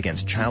the fight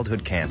against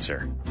childhood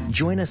cancer.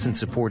 Join us in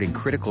supporting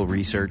critical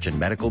research and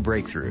medical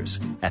breakthroughs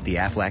at the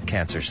Aflac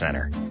Cancer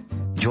Center.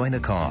 Join the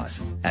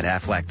cause at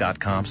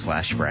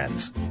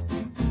aflac.com/friends.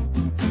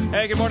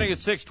 Hey, good morning.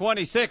 It's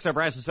 6:26. Our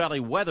Brazos Valley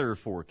weather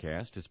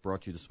forecast is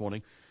brought to you this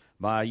morning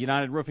by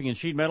United Roofing and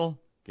Sheet Metal.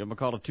 Give them a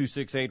call at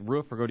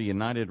 268-ROOF or go to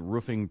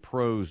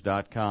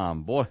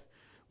UnitedRoofingPros.com. Boy,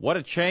 what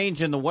a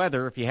change in the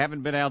weather. If you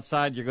haven't been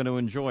outside, you're going to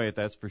enjoy it,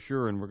 that's for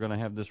sure, and we're going to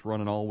have this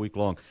running all week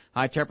long.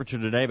 High temperature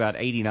today, about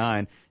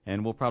 89,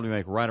 and we'll probably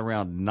make right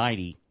around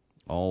 90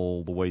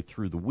 all the way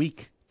through the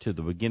week to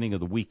the beginning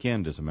of the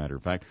weekend, as a matter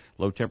of fact.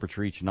 Low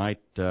temperature each night,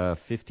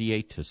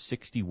 58 to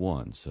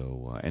 61,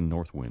 and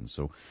north winds.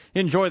 So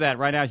enjoy that.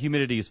 Right now,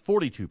 humidity is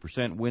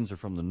 42%. Winds are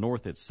from the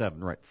north at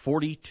 7, right?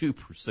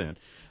 42%.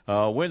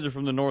 Winds are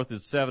from the north at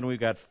 7. We've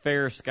got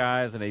fair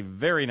skies and a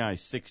very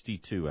nice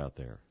 62 out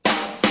there.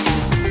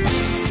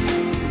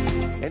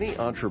 Any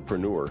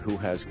entrepreneur who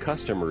has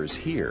customers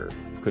here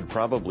could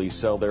probably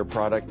sell their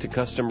product to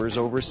customers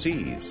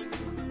overseas.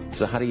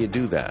 So how do you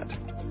do that?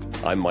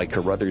 I'm Mike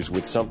Carruthers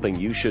with something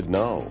you should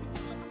know.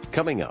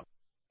 Coming up.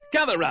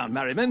 Gather round,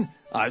 merrymen.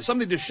 I have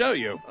something to show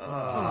you.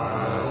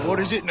 What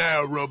is it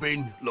now,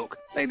 Robin? Look,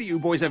 lately you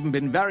boys haven't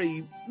been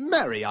very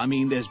merry. I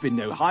mean, there's been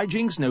no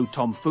hijinks, no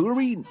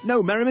tomfoolery,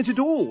 no merriment at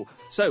all.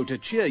 So, to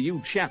cheer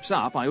you chaps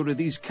up, I ordered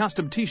these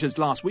custom T-shirts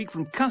last week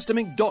from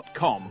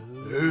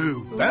CustomInc.com.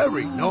 Ooh,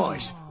 very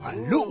nice.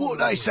 And look what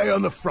they say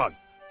on the front.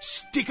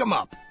 Stick 'em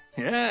up.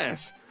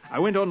 Yes. I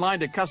went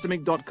online to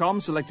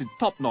CustomInc.com, selected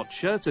top-notch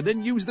shirts, and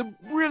then used the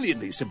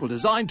brilliantly simple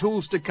design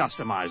tools to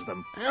customize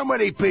them. How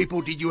many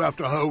people did you have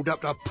to hold up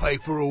to pay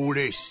for all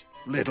this?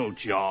 Little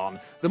John.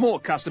 The more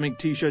Custom Ink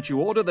T-shirts you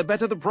order, the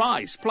better the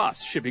price.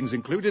 Plus, shipping's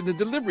included and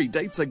delivery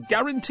dates are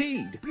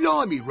guaranteed.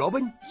 Blimey,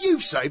 Robin, you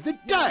saved the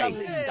day.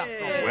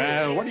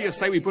 Well, what do you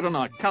say we put on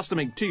our Custom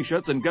Ink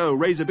T-shirts and go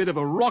raise a bit of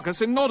a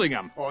ruckus in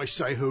Nottingham? I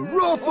say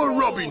hurrah for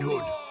Robin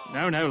Hood.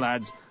 No,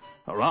 lads.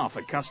 Hurrah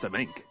for Custom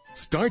Ink.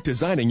 Start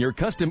designing your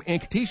custom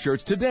ink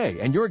T-shirts today,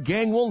 and your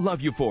gang will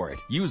love you for it.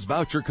 Use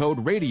voucher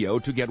code RADIO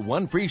to get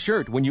one free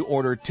shirt when you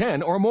order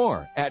 10 or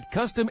more at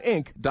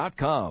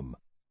CustomInc.com.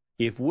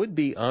 If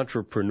would-be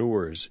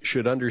entrepreneurs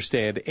should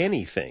understand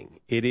anything,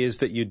 it is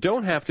that you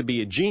don't have to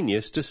be a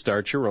genius to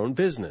start your own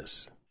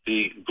business.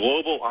 The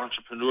Global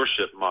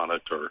Entrepreneurship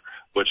Monitor,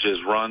 which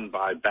is run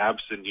by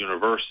Babson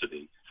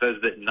University, says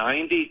that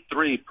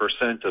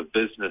 93% of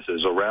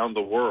businesses around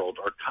the world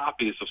are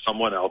copies of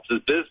someone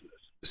else's business.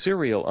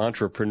 Serial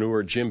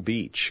entrepreneur Jim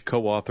Beach,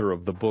 co-author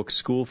of the book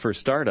School for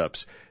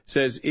Startups,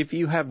 says if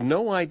you have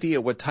no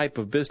idea what type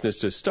of business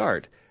to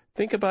start,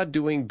 think about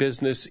doing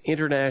business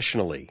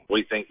internationally.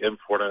 We think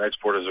import and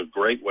export is a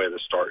great way to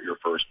start your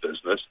first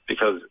business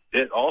because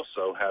it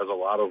also has a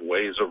lot of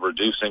ways of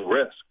reducing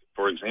risk.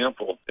 For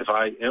example, if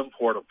I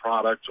import a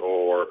product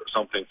or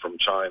something from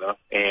China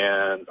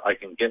and I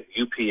can get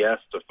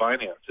UPS to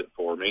finance it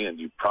for me, and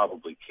you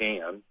probably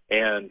can,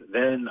 and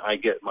then I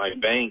get my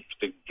bank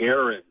to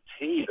guarantee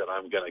that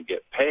I'm going to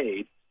get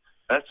paid,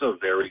 that's a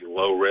very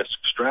low-risk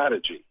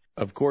strategy.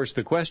 Of course,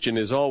 the question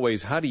is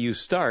always, how do you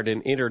start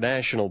an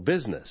international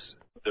business?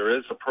 There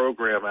is a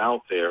program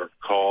out there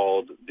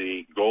called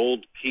the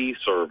Gold Key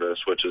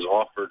Service, which is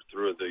offered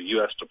through the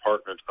U.S.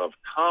 Department of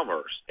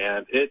Commerce,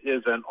 and it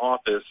is an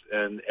office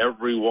in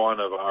every one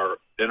of our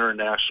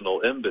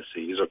international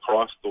embassies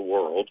across the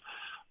world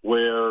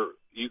where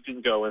you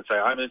can go and say,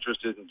 I'm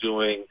interested in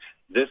doing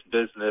this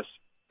business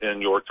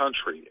in your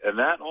country. And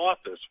that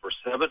office, for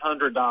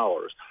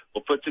 $700,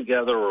 will put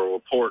together a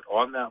report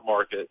on that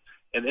market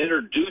and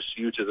introduce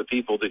you to the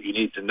people that you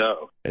need to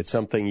know. At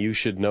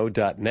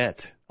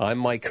SomethingYouShouldKnow.net. I'm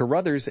Mike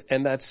Carruthers,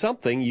 and that's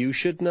something you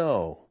should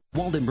know.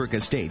 Waldenbrook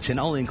Estates, an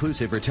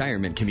all-inclusive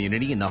retirement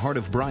community in the heart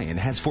of Bryan,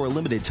 has for a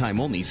limited time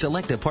only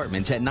select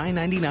apartments at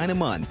 $9.99 a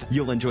month.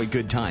 You'll enjoy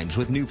good times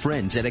with new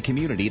friends at a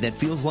community that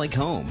feels like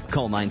home.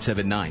 Call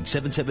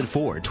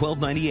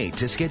 979-774-1298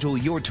 to schedule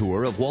your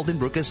tour of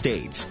Waldenbrook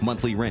Estates.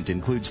 Monthly rent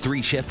includes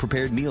 3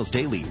 chef-prepared meals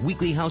daily,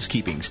 weekly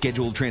housekeeping,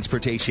 scheduled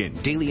transportation,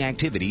 daily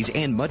activities,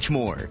 and much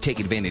more. Take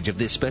advantage of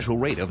this special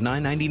rate of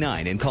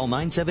 $9.99 and call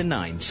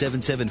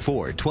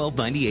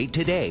 979-774-1298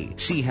 today.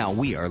 See how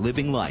we are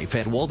living life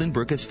at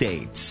Waldenbrook Estates.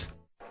 The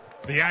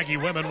Aggie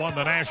women won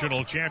the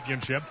national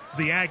championship.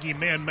 The Aggie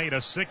men made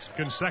a 6th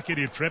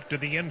consecutive trip to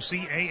the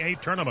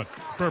NCAA tournament.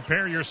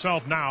 Prepare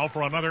yourself now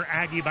for another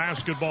Aggie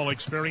basketball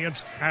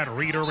experience at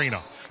Reed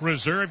Arena.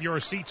 Reserve your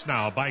seats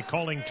now by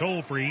calling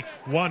toll-free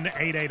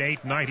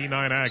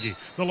 1-888-99-AGGIE.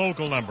 The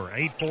local number,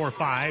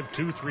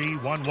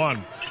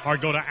 845-2311. Or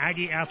go to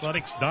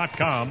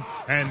AggieAthletics.com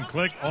and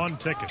click on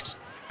tickets.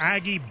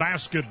 Aggie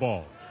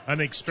basketball,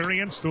 an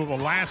experience that will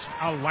last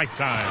a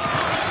lifetime.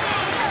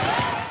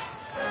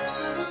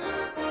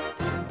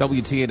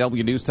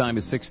 WTAW News Time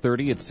is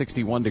 6:30. It's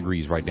 61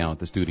 degrees right now at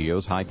the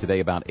studios. High today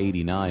about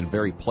 89.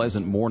 Very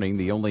pleasant morning.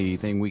 The only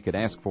thing we could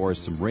ask for is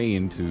some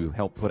rain to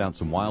help put out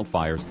some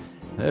wildfires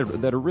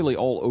that are really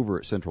all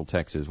over Central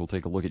Texas. We'll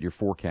take a look at your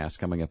forecast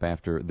coming up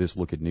after this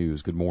look at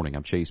news. Good morning.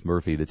 I'm Chase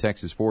Murphy. The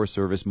Texas Forest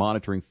Service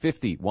monitoring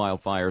 50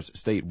 wildfires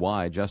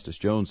statewide. Justice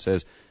Jones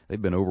says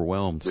they've been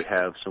overwhelmed. We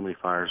have so many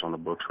fires on the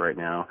books right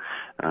now.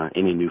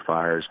 Any new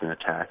fire is going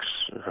to tax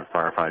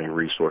firefighting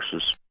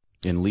resources.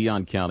 In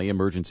Leon County,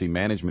 Emergency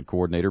Management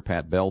Coordinator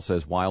Pat Bell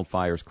says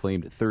wildfires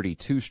claimed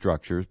 32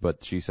 structures,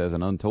 but she says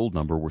an untold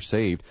number were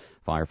saved.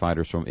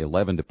 Firefighters from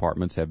 11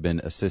 departments have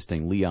been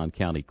assisting Leon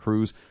County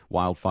crews.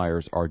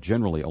 Wildfires are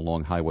generally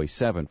along Highway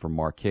 7 from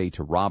Marquez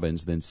to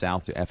Robbins, then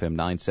south to FM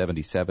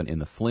 977 in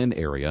the Flynn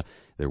area.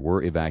 There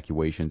were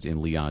evacuations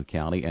in Leon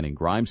County and in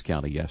Grimes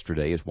County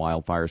yesterday as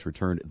wildfires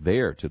returned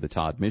there to the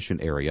Todd Mission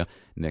area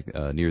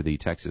near the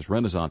Texas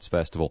Renaissance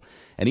Festival.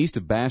 And east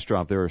of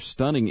Bastrop, there are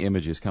stunning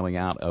images coming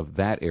out of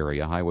that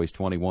area. Highways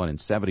 21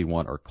 and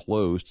 71 are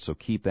closed, so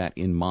keep that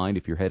in mind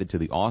if you're headed to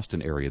the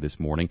Austin area this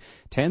morning.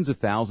 Tens of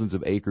thousands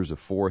of acres of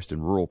forest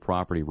and rural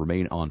property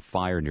remain on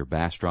fire near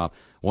Bastrop.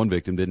 One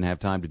victim didn't have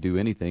time to do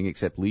anything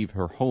except leave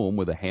her home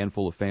with a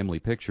handful of family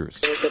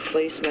pictures. There was a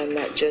policeman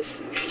that just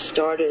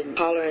started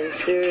hollering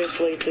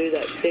seriously through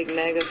that big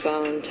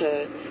megaphone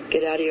to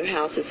get out of your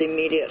houses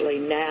immediately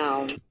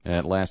now.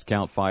 At last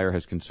count, fire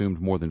has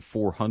consumed more than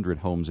 400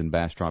 homes in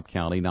Bastrop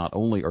County. Not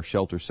only are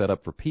shelters set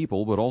up for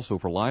people, but also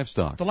for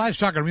livestock. The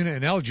livestock arena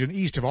in Elgin,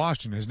 east of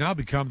Austin, has now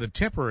become the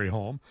temporary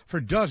home for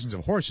dozens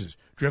of horses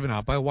driven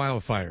out by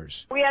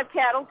wildfires. We have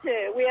cattle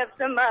too. We have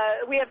some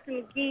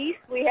geese.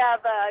 We have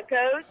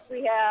goats.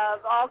 We have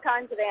all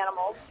kinds of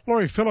animals.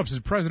 Lori Phillips is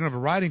president of a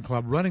riding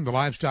club running the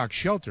livestock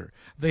shelter.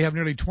 They have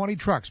nearly 20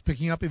 trucks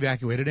picking up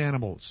evacuated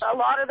animals. A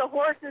lot of the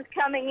horses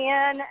coming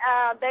in,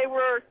 they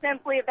were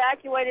simply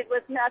evacuated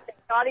with nothing,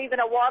 not even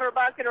a water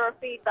bucket or a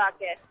feed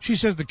bucket. She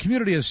says the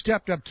community has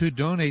stepped up to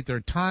donate their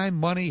time,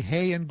 money,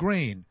 hay, and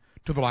grain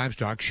to the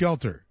livestock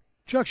shelter.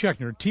 Chuck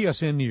Schechner,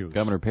 TSN News.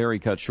 Governor Perry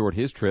cut short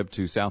his trip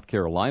to South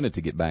Carolina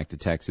to get back to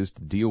Texas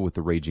to deal with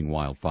the raging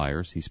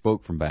wildfires. He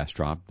spoke from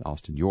Bastrop.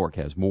 Austin York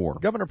has more.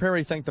 Governor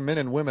Perry thanked the men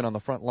and women on the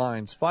front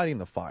lines fighting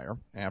the fire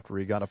after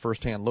he got a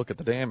first-hand look at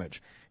the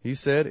damage. He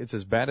said it's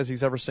as bad as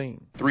he's ever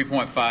seen.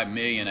 3.5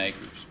 million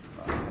acres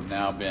have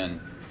now been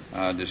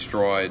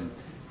destroyed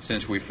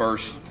since we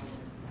first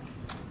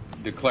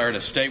declared a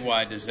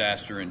statewide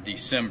disaster in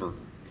December.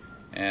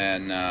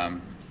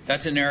 And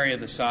that's an area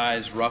the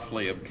size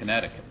roughly of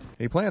Connecticut.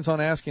 He plans on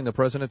asking the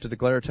president to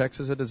declare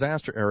Texas a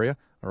disaster area,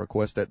 a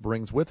request that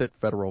brings with it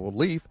federal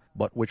relief,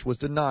 but which was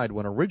denied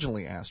when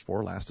originally asked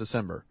for last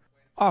December.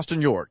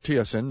 Austin York,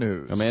 TSN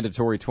News. A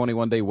mandatory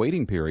 21-day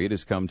waiting period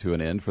has come to an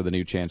end for the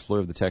new chancellor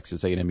of the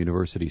Texas A&M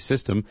University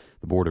system.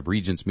 The Board of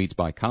Regents meets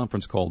by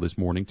conference call this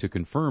morning to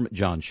confirm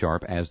John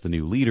Sharp as the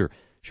new leader.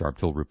 Sharp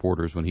told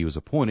reporters when he was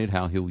appointed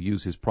how he'll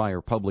use his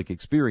prior public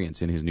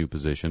experience in his new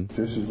position.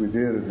 Just as we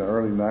did in the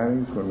early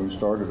 90s when we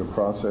started a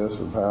process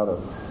of how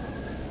to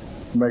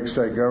make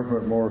state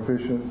government more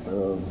efficient,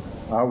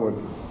 I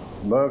would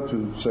love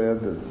to have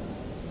said that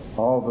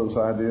all those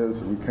ideas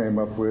that we came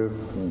up with,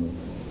 and the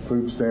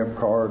food stamp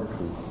card,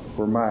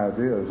 were my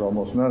ideas.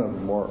 Almost none of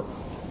them were.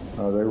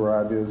 They were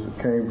ideas that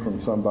came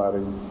from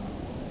somebody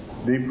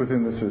deep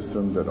within the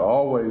system that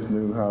always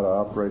knew how to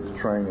operate the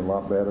train a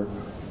lot better,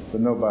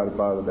 but nobody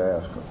bothered to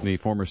ask him. The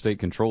former state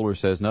controller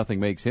says nothing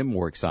makes him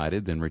more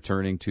excited than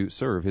returning to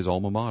serve his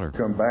alma mater.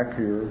 Come back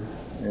here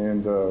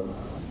and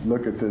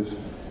look at this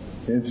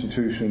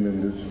institution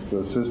and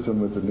this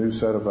system with a new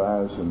set of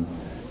eyes, and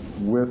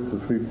with the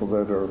people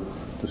that are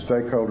the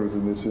stakeholders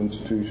in this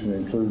institution,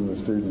 including the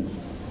students,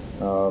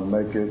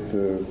 make it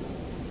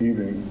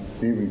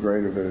even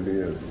greater than it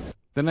is.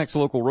 The next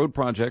local road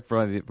project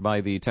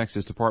by the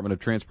Texas Department of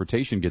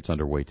Transportation gets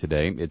underway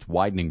today. It's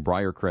widening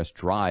Briarcrest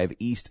Drive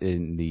east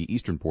in the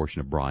eastern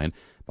portion of Bryan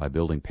by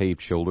building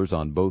paved shoulders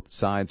on both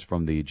sides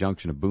from the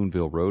junction of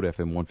Boonville Road,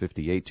 FM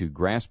 158, to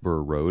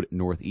Grassburr Road,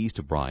 northeast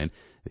of Bryan.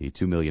 The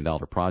 $2 million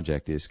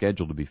project is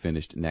scheduled to be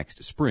finished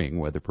next spring,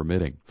 weather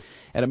permitting.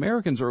 And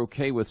Americans are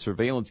okay with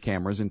surveillance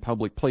cameras in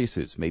public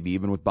places, maybe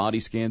even with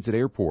body scans at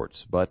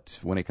airports. But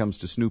when it comes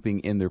to snooping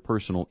in their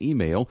personal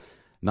email,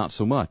 not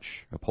so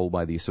much. A poll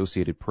by the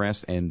Associated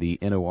Press and the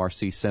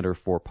NORC Center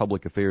for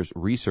Public Affairs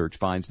Research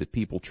finds that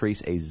people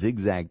trace a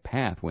zigzag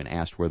path when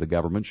asked where the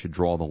government should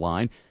draw the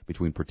line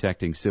between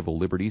protecting civil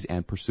liberties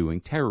and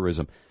pursuing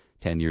terrorism.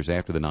 10 years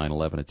after the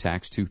 9/11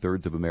 attacks,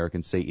 2/3 of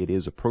Americans say it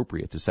is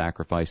appropriate to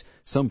sacrifice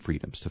some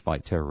freedoms to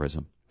fight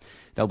terrorism.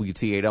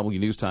 WTAW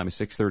News Time is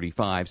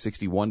 6:35,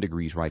 61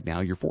 degrees right now.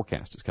 Your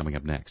forecast is coming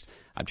up next.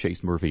 I'm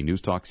Chase Murphy, News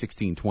Talk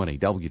 1620,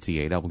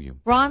 WTAW.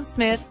 Ron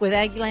Smith with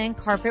Aggieland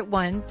Carpet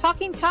One,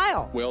 talking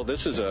tile. Well,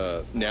 this is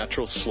a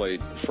natural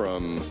slate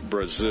from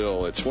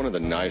Brazil. It's one of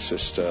the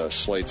nicest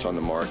slates on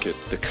the market.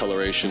 The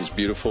coloration's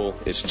beautiful.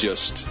 It's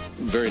just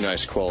very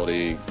nice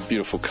quality,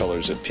 beautiful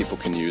colors that people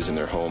can use in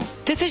their home.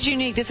 This is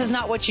unique. This is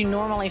not what you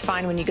normally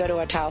find when you go to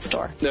a tile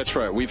store. That's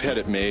right. We've had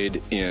it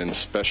made in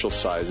special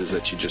sizes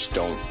that you just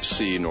don't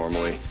see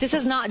normally. This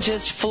is not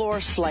just floor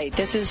slate.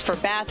 This is for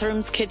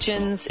bathrooms,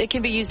 kitchens. It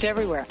can be used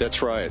everywhere.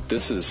 That's right.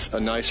 This is a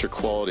nicer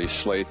quality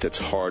slate that's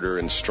harder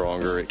and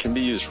stronger. It can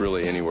be used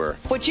really anywhere.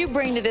 What you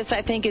bring to this,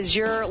 I think, is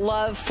your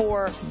love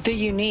for the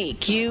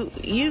unique.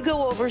 You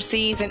go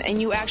overseas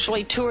and you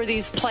actually tour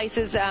these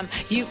places.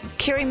 You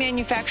carry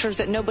manufacturers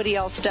that nobody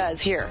else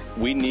does here.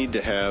 We need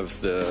to have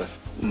the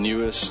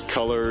newest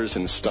colors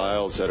and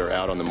styles that are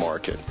out on the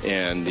market.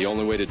 And the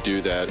only way to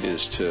do that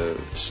is to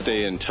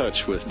stay in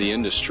touch with the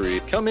industry.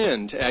 Come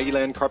in to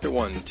Aggieland Carpet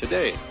One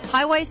today.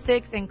 Highway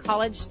 6 and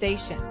College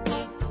Station.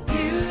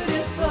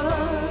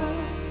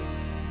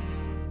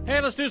 Hey,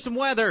 let's do some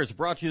weather. It's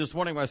brought to you this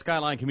morning by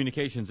Skyline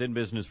Communications, in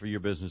business for your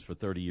business for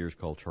 30 years.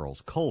 Call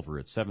Charles Culver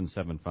at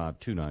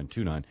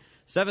 775-2929,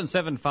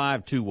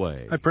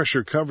 775-2-WAY. High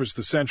pressure covers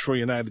the central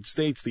United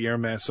States. The air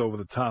mass over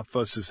the top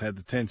of us has had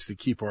the tendency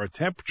to keep our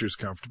temperatures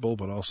comfortable,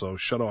 but also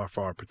shut off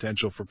our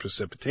potential for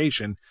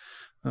precipitation.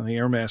 The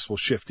air mass will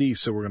shift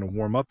east, so we're going to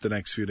warm up the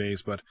next few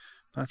days, but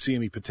not see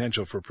any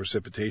potential for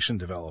precipitation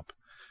develop.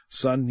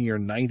 Sun near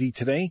 90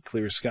 today,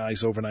 clear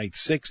skies overnight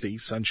 60,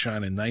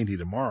 sunshine and 90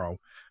 tomorrow.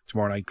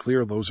 Tomorrow night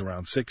clear, lows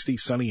around 60,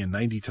 sunny and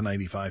 90 to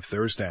 95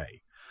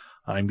 Thursday.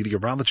 I'm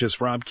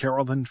meteorologist Rob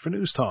Carrollton for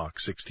News Talk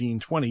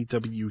 1620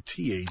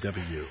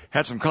 WTAW.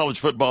 Had some college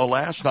football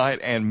last night,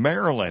 and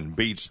Maryland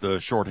beats the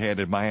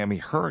shorthanded Miami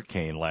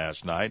Hurricane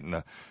last night in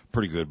a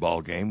pretty good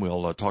ball game.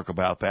 We'll talk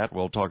about that.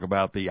 We'll talk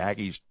about the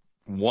Aggies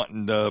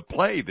wanting to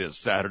play this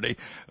Saturday,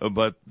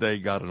 but they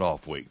got an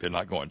off week. They're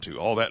not going to.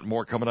 All that and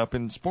more coming up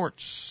in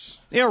sports.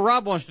 Yeah,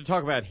 Rob wants to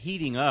talk about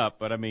heating up,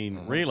 but I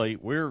mean, really,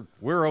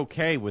 we're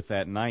okay with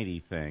that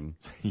 90 thing.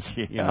 Yeah,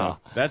 you know,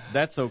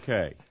 that's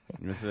okay,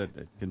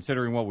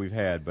 considering what we've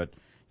had. But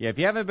yeah, if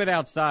you haven't been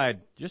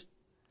outside, just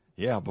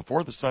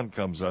before the sun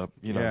comes up,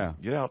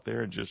 get out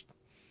there and just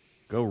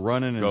go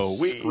running and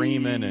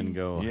screaming and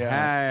go,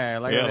 hey,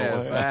 look at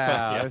this.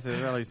 Wow, this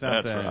is really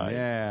something. That's right.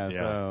 Yeah,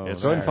 so go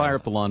ahead and fire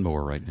up the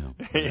lawnmower right now.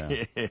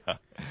 Yeah.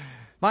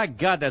 My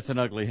God, that's an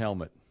ugly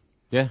helmet.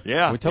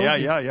 Yeah. We told you.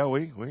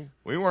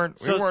 We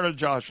weren't a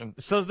joshing.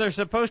 So they're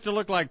supposed to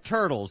look like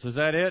turtles. Is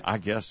that it? I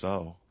guess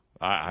so.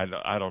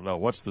 I don't know.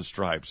 What's the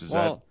stripes?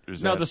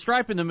 The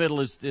stripe in the middle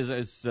is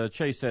as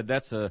Chase said,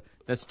 that's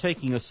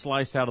taking a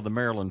slice out of the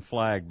Maryland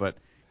flag, but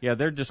yeah,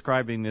 they're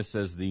describing this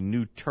as the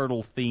new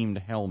turtle-themed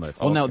helmet.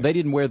 Oh, no, they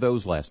didn't wear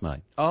those last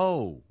night.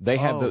 Oh. They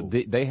have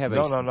they had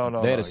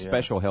a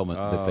special helmet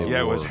that they wore.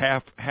 Yeah, it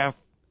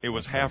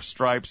was half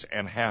stripes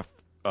and half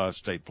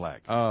state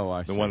flag. Oh,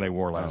 I see. The one they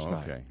wore last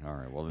night. Okay. All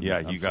right. Well, then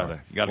you gotta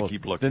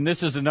keep looking. Then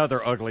this is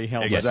another ugly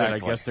helmet that I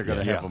guess they're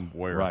going to have them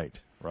wear. Right.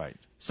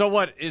 So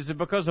what, is it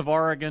because of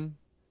Oregon?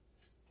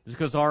 Is it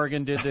because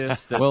Oregon did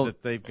this that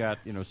they've got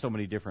so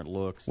many different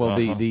looks? Well,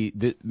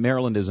 the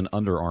Maryland is an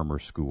Under Armour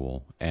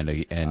school, and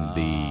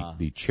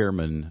the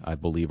chairman, I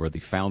believe, or the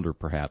founder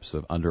perhaps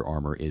of Under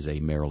Armour is a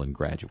Maryland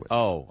graduate.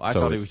 Oh, I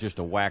thought it was just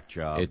a whack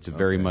job. It's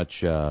very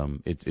much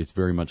it's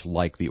very much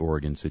like the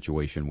Oregon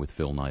situation with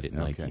Phil Knight at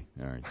Nike. Okay,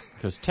 all right.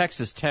 Because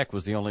Texas Tech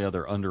was the only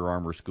other Under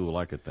Armour school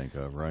I could think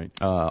of, right?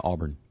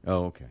 Auburn.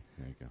 Oh, okay.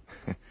 There you go.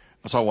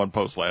 I saw one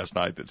post last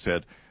night that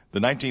said, the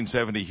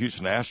 1970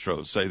 Houston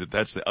Astros say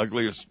that's the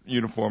ugliest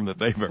uniform that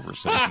they've ever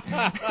seen. Was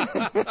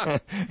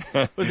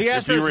the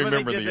Astros when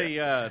they did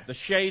the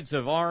shades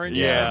of orange?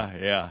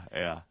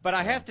 Yeah. But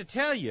I have to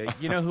tell you,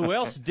 who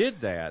else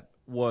did that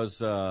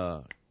was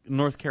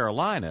North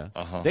Carolina.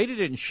 They did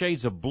it in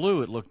shades of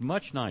blue. It looked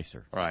much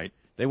nicer. Right.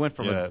 They went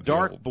from a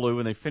dark blue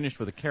and they finished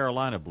with a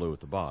Carolina blue at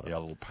the bottom. Yeah, a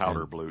little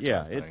powder blue.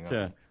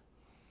 Yeah,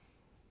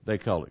 They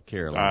call it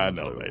Carolina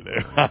blue. I know they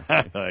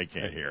do. They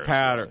can't hear it.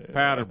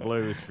 Powder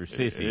blue is for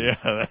sissies.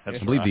 Yeah,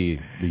 that's I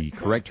believe the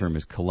correct term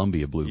is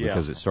Columbia blue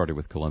because it started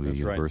with Columbia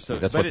University.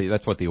 Right. So,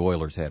 that's what the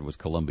Oilers had was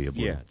Columbia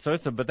blue. Yeah. So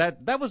but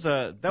that was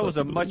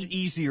a much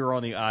easier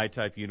on the eye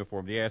type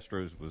uniform. The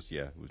Astros was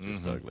just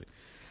ugly.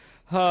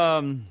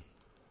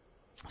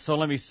 So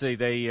let me see.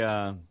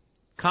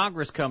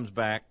 Congress comes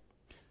back.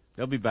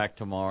 They'll be back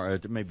tomorrow,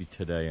 maybe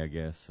today, I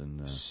guess.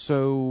 And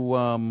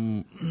So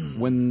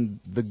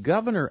when the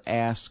governor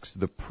asks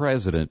the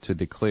president to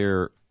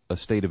declare a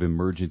state of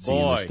emergency in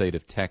the state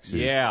of Texas,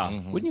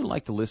 wouldn't you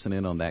like to listen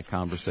in on that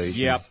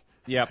conversation? Yep.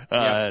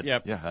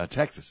 Yeah,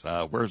 Texas.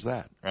 Where's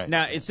that? Right.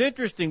 Now, it's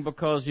interesting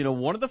because,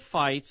 one of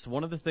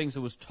the things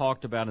that was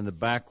talked about in the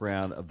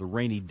background of the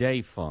rainy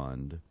day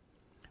fund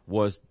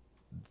was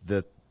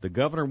that the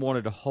governor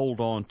wanted to hold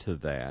on to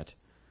that.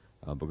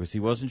 Because he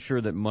wasn't sure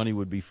that money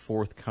would be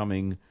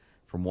forthcoming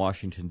from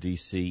Washington,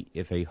 D.C.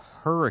 if a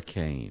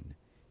hurricane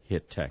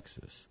hit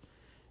Texas.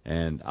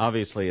 And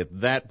obviously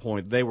at that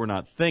point they were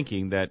not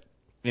thinking that,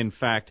 in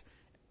fact,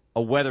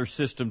 a weather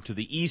system to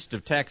the east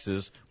of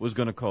Texas was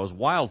going to cause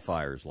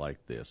wildfires like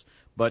this.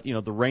 But,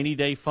 the rainy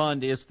day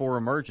fund is for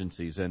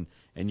emergencies, and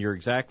you're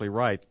exactly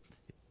right.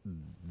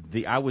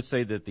 I would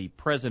say that the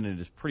president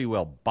is pretty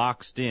well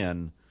boxed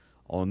in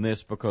on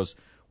this because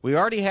we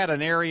already had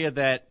an area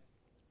that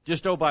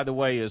just, by the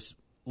way, is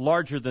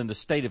larger than the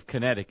state of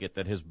Connecticut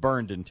that has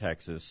burned in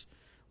Texas,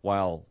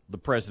 while the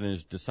president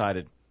has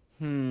decided,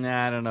 I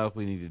don't know if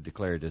we need to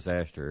declare a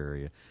disaster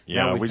area.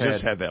 Yeah, we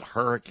just had that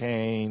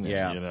hurricane.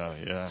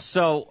 Yeah.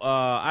 So,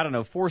 I don't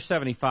know,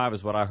 475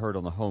 is what I heard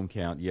on the home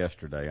count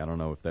yesterday. I don't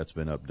know if that's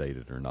been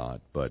updated or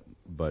not, but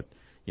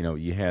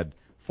you had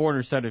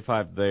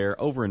 475 there.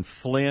 Over in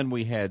Flynn,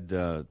 we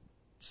had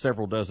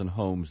several dozen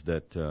homes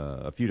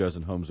a few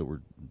dozen homes that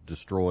were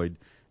destroyed.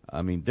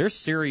 I mean, there's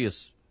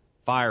serious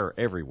fire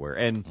everywhere,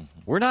 and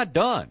we're not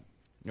done.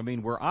 I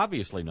mean, we're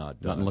obviously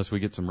not done. Not unless we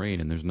get some rain,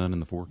 and there's none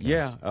in the forecast.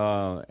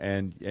 Yeah,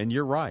 and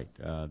you're right.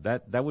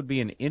 That would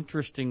be an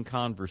interesting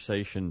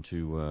conversation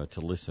to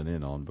listen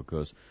in on,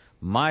 because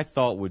my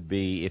thought would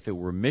be if it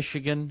were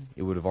Michigan,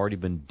 it would have already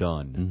been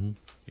done.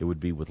 It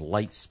would be with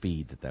light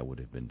speed that would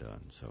have been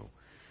done. So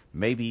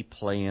maybe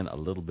playing a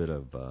little bit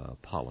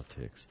of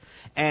politics.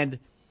 And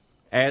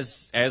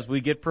as we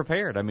get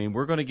prepared, I mean,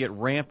 we're going to get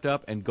ramped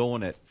up and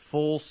going at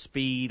full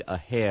speed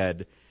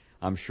ahead,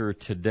 I'm sure,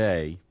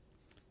 today,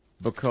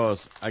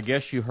 because I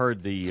guess you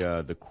heard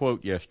the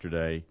quote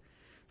yesterday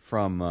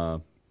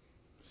from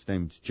his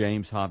name's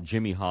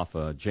Jimmy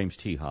Hoffa, James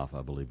T. Hoffa,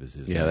 I believe is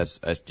his name. Yeah,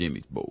 that's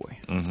Jimmy's boy.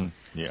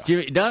 Yeah.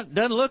 Jimmy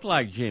doesn't look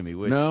like Jimmy,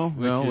 which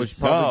is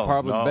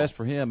probably best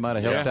for him. Might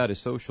have helped out his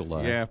social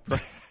life. Yeah.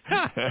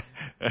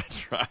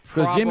 That's right.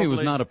 Because Jimmy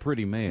was not a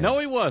pretty man. No,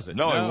 he wasn't.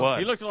 No, he wasn't.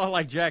 He looked a lot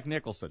like Jack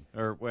Nicholson.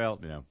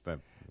 But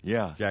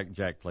yeah.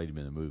 Jack played him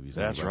in the movies.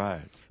 That's anyway.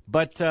 right.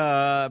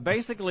 But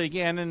basically,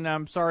 again, and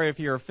I'm sorry if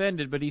you're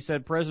offended, but he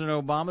said, President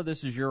Obama,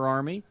 this is your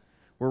army.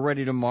 We're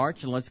ready to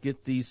march, and let's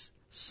get these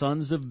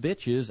sons of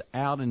bitches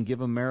out and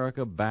give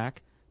America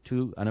back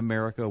to an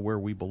America where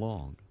we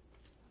belong.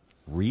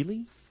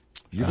 Really?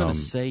 You're going to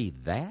say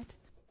that?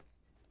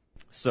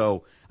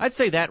 So I'd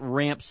say that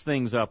ramps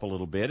things up a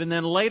little bit, and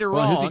then later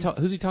on,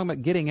 who's he talking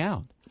about getting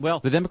out? Well,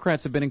 the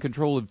Democrats have been in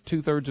control of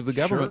 2/3 of the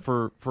government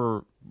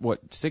for what,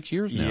 6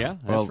 years now? Yeah,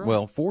 that's right.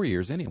 Well, 4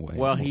 years anyway.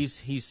 Well,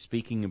 he's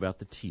speaking about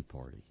the Tea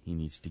Party. He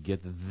needs to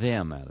get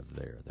them out of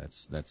there.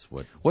 That's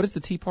what. What has the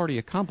Tea Party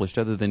accomplished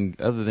other than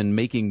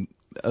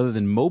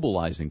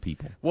mobilizing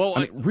people? Well,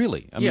 I mean,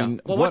 really, I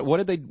mean, what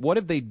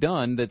have they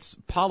done that's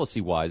policy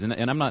wise? And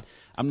I'm not.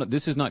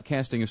 This is not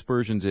casting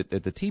aspersions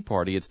at the Tea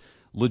Party. It's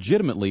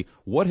legitimately,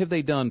 what have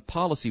they done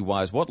policy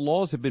wise? What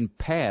laws have been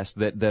passed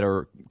that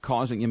are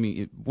causing? I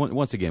mean,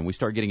 once again, we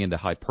start getting into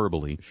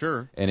hyperbole.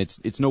 Sure. And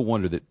it's no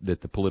wonder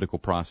that the political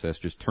process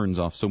just turns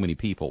off so many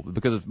people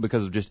because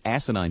of just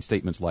asinine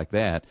statements like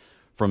that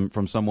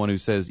from someone who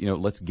says,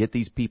 let's get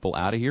these people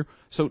out of here.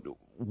 So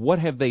what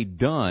have they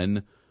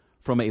done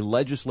from a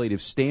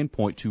legislative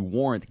standpoint to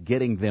warrant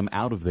getting them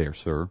out of there,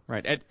 sir?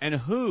 Right. And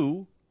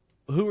who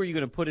are you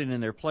going to put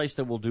in their place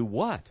that will do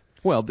what?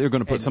 Well, they're going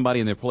to put somebody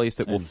in their place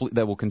that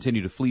will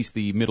continue to fleece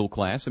the middle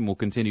class and will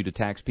continue to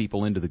tax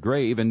people into the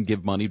grave and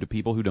give money to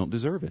people who don't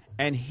deserve it.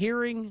 And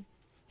hearing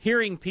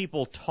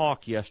people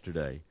talk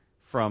yesterday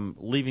from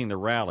leaving the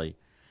rally,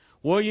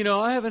 well,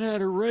 I haven't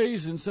had a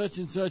raise in such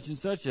and such and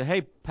such.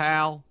 Hey,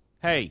 pal,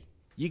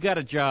 you got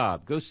a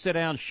job. Go sit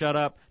down, shut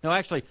up. No,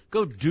 actually,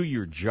 go do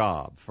your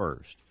job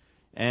first.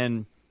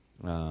 And,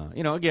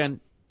 again,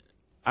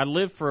 I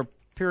lived for a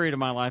period of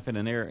my life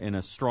in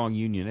a strong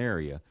union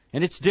area,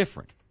 and it's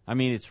different. I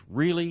mean, it's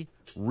really,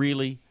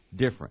 really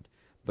different.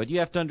 But you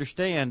have to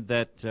understand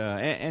that,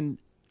 and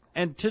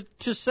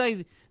to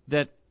say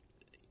that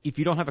if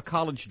you don't have a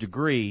college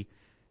degree,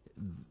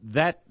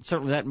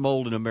 certainly that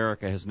mold in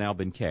America has now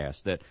been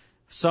cast, that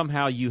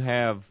somehow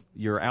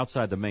you're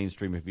outside the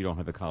mainstream if you don't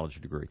have a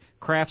college degree.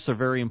 Crafts are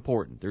very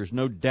important. There's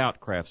no doubt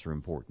crafts are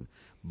important.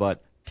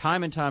 But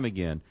time and time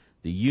again,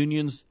 the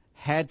unions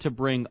had to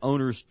bring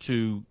owners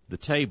to the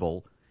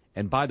table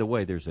And by the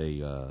way, there's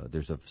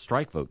a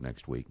strike vote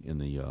next week in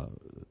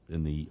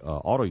the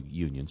auto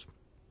unions.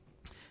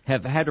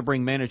 Have had to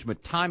bring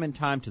management time and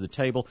time to the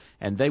table,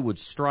 and they would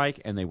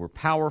strike, and they were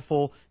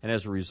powerful, and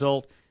as a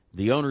result,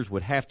 the owners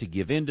would have to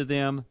give in to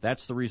them.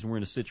 That's the reason we're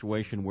in a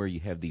situation where you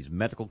have these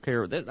medical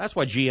care. That's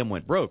why GM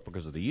went broke,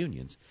 because of the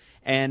unions.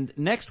 And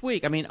next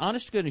week, I mean,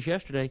 honest to goodness,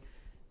 yesterday,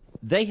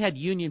 they had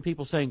union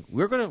people saying,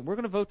 we're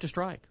gonna vote to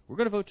strike. We're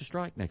gonna vote to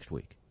strike next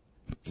week.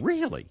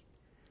 Really?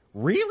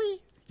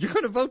 Really? You're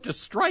gonna vote to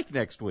strike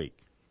next week?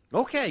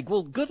 Okay,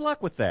 well, good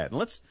luck with that. And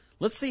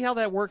let's see how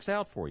that works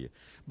out for you.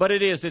 But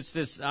it's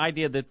this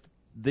idea that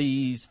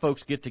these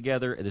folks get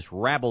together, this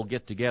rabble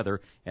get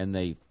together, and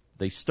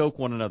they stoke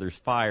one another's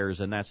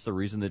fires, and that's the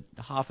reason that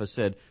Hoffa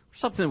said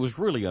something that was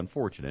really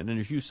unfortunate. And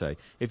as you say,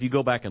 if you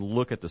go back and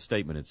look at the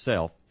statement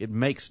itself, it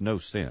makes no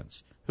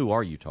sense. Who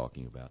are you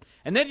talking about?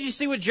 And then did you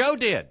see what Joe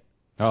did?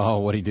 Oh,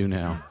 what'd he do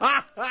now?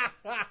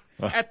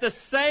 At the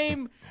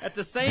same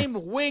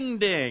wing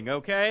ding,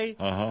 okay?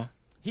 Uh-huh.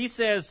 He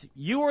says,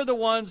 you are the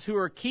ones who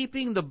are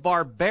keeping the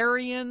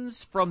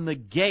barbarians from the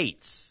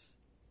gates.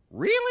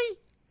 Really?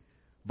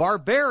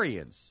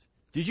 Barbarians.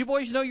 Did you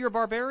boys know you're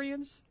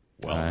barbarians?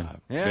 Well,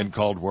 I've been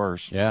called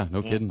worse. Yeah,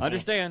 no kidding.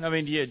 Understand. I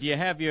mean, do you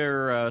have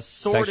your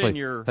sword in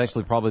your... It's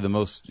actually probably the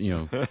most,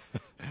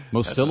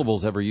 most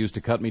syllables ever used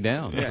to cut me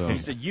down. Yeah, so. He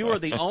said, you are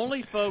the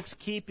only folks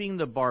keeping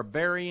the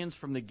barbarians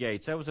from the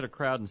gates. That was at a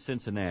crowd in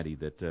Cincinnati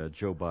that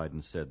Joe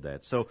Biden said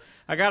that. So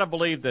I got to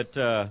believe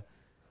that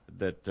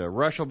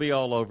Rush will be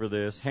all over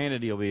this.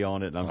 Hannity will be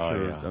on it, and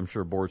I'm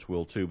sure Bortz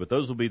will too. But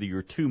those will be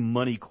your two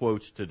money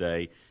quotes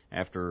today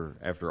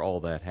after all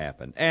that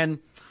happened. And,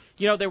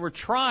 they were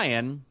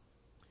trying...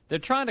 They're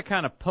trying to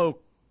kind of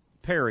poke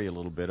Perry a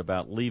little bit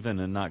about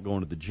leaving and not going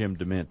to the Jim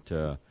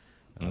DeMint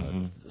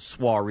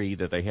soiree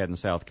that they had in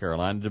South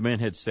Carolina. DeMint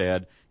had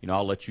said,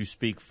 I'll let you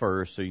speak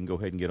first so you can go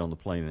ahead and get on the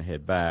plane and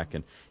head back.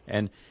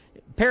 And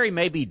Perry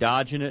may be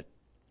dodging it,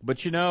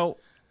 but,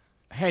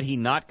 had he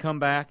not come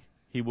back,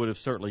 he would have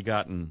certainly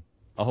gotten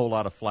a whole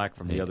lot of flack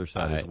from the other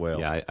side as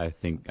well. Yeah, I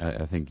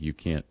think you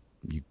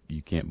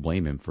can't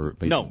blame him for.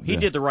 No, he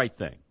did the right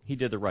thing. He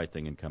did the right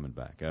thing in coming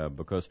back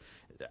because.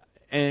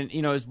 And,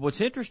 what's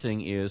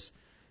interesting is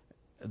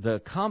the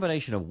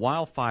combination of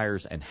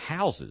wildfires and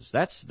houses.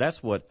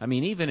 That's what,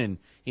 even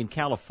in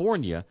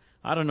California,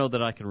 I don't know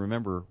that I can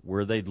remember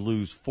where they'd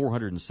lose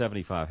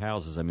 475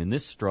 houses.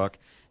 This struck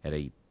at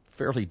a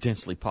fairly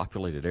densely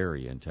populated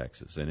area in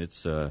Texas, and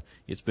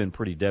it's been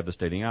pretty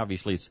devastating.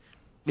 Obviously,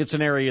 it's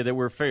an area that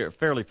we're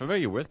fairly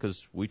familiar with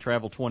because we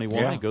travel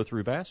 21 and go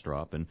through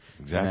Bastrop and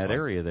that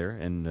area there.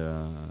 And,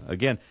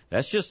 again,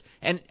 that's just,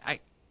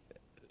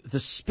 the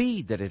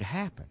speed that it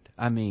happened,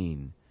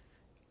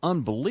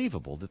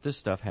 unbelievable that this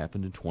stuff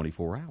happened in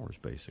 24 hours,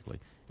 basically.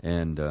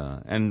 And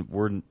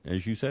we're,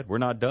 as you said, we're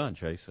not done,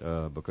 Chase,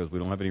 because we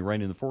don't have any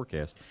rain in the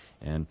forecast.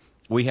 And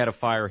we had a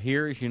fire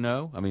here, as you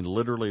know,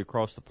 literally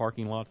across the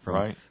parking lot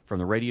from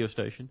the radio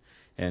station.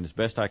 And as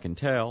best I can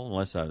tell,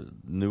 unless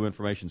new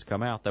information's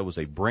come out, that was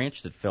a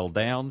branch that fell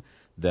down,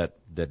 that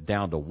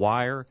downed a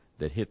wire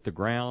that hit the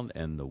ground,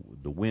 and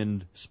the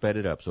wind sped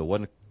it up. So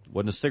it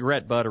wasn't a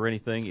cigarette butt or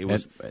anything. It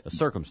was a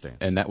circumstance.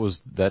 And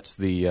that's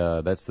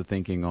the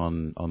thinking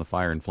on the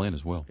fire in Flint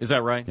as well. Is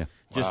that right? Yeah.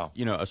 Just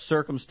wow. A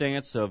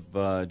circumstance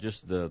of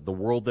just the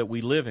world that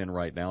we live in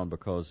right now, and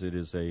because it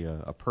is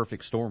a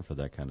perfect storm for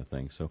that kind of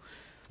thing. So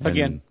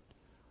again.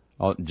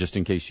 Just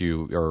in case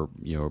you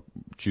are,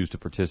 choose to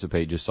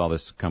participate, just saw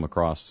this come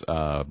across,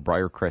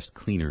 Briarcrest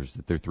Cleaners,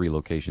 that there are 3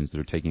 locations that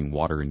are taking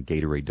water and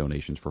Gatorade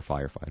donations for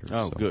firefighters.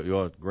 Oh, good.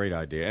 Well, great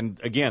idea. And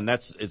again,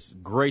 it's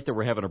great that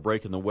we're having a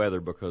break in the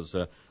weather because,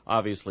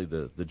 obviously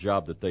the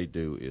job that they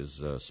do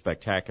is,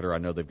 spectacular. I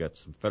know they've got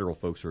some federal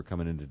folks who are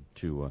coming into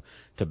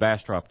to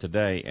Bastrop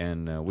today,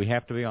 and, we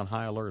have to be on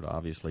high alert,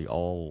 obviously,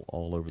 all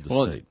over the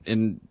state.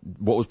 And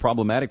what was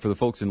problematic for the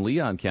folks in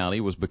Leon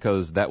County was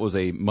because that was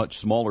a much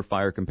smaller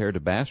fire compared to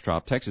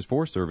Bastrop. Texas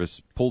Forest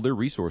Service pulled their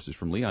resources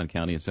from Leon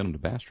County and sent them to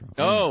Bastrop.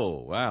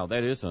 Oh, wow,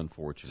 that is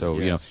unfortunate. So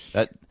yes.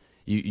 that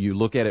you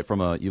look at it from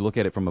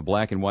a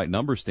black and white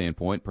number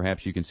standpoint.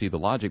 Perhaps you can see the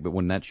logic, but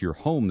when that's your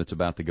home that's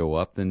about to go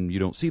up, then you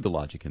don't see the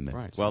logic in there.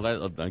 Right. So.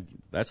 Well,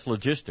 that's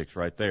logistics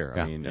right there.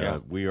 Yeah.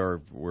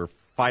 We're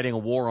fighting a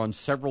war on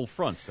several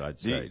fronts, I'd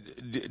say.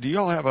 Do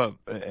y'all have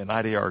an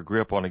idea or a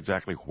grip on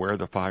exactly where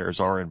the fires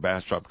are in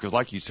Bastrop? Because,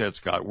 like you said,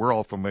 Scott, we're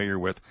all familiar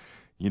with.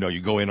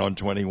 You go in on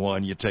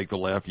 21, you take the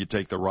left, you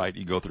take the right,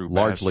 you go through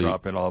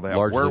Bastrop and all that.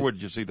 Where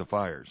would you see the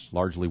fires?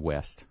 Largely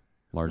west.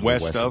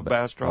 West of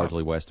Bastrop?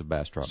 Largely west of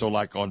Bastrop. So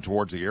like on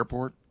towards the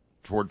airport?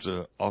 Towards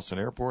the Austin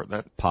Airport?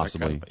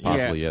 Possibly,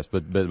 yes.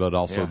 But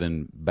also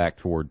then back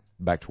toward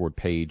back toward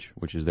Page,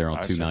 which is there on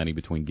 290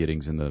 between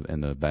Giddings and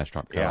the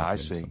Bastrop. Yeah, I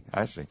see.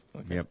 Okay.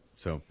 Yep.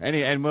 So,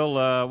 and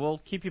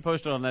we'll keep you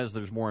posted on that as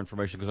there's more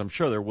information, because I'm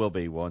sure there will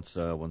be once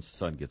the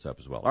sun gets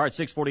up as well. All right,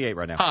 6:48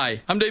 right now.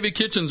 Hi, I'm David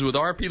Kitchens with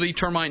RP Lee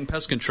Termite and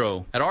Pest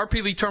Control. At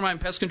RP Lee Termite and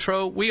Pest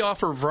Control, we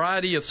offer a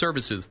variety of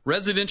services: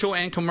 residential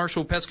and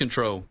commercial pest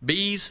control,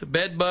 bees,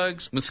 bed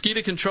bugs,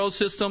 mosquito control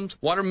systems,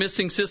 water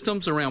misting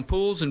systems around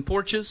pools and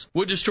porches,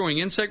 wood destroying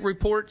insect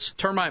reports,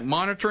 termite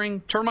monitoring,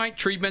 termite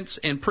treatments,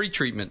 and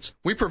pre-treatments.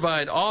 We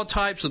provide all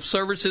types of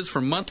services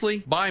from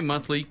monthly,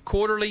 bi-monthly,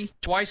 quarterly,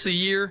 twice a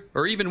year,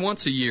 or even once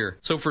a year.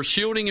 So for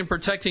shielding and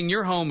protecting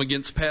your home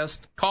against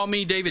pests, call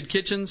me, David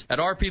Kitchens, at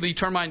RP Lee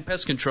Termite and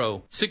Pest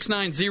Control,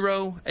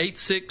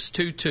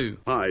 690-8622.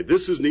 Hi,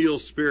 this is Neil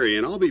Sperry,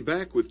 and I'll be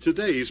back with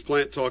today's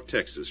Plant Talk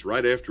Texas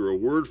right after a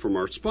word from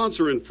our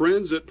sponsor and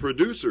friends at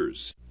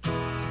Producers.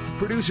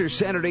 Producers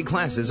Saturday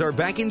classes are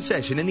back in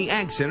session in the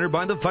Ag Center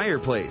by the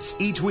fireplace.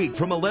 Each week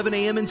from 11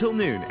 a.m. until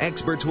noon,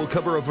 experts will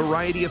cover a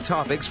variety of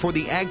topics for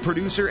the ag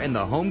producer and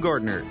the home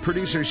gardener.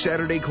 Producers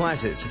Saturday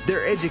classes,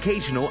 they're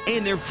educational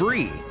and they're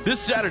free.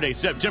 This Saturday,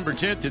 September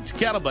 10th, it's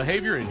cattle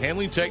behavior and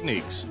handling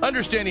techniques.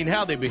 Understanding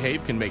how they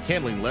behave can make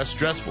handling less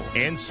stressful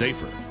and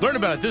safer. Learn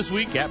about it this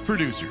week at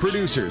Producers.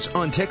 Producers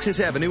on Texas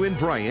Avenue in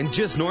Bryan,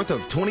 just north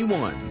of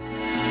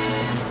 21.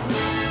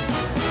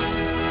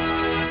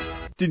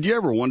 Did you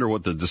ever wonder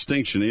what the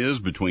distinction is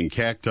between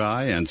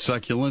cacti and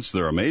succulents?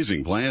 They're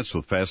amazing plants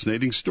with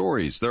fascinating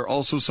stories. They're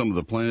also some of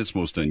the planet's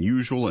most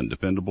unusual and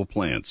dependable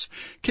plants,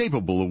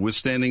 capable of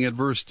withstanding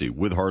adversity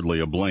with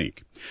hardly a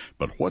blink.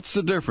 But what's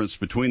the difference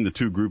between the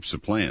two groups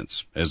of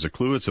plants? As a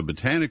clue, it's a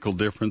botanical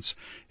difference.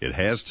 It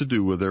has to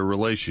do with their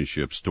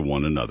relationships to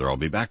one another. I'll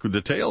be back with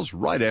details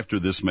right after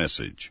this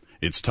message.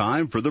 It's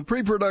time for the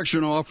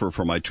pre-production offer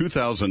for my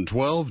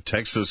 2012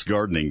 Texas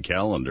Gardening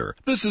Calendar.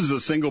 This is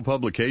a single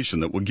publication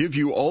that will give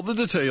you all the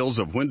details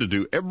of when to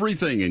do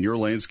everything in your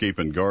landscape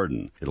and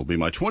garden. It'll be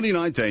my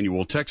 29th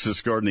annual Texas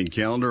Gardening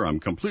Calendar.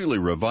 I'm completely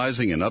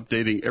revising and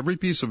updating every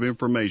piece of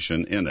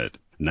information in it.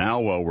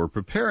 Now, while we're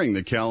preparing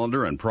the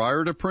calendar and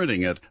prior to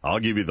printing it, I'll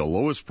give you the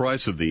lowest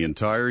price of the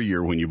entire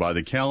year when you buy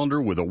the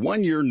calendar with a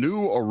 1-year new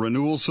or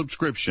renewal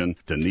subscription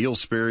to Neil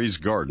Sperry's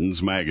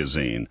Gardens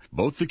magazine.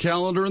 Both the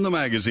calendar and the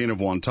magazine have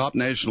won top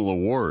national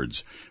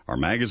awards. Our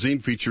magazine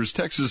features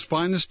Texas'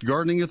 finest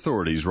gardening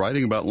authorities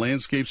writing about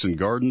landscapes and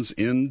gardens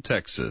in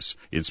Texas.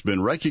 It's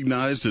been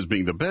recognized as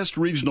being the best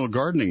regional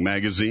gardening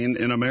magazine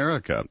in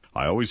America.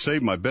 I always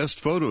save my best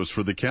photos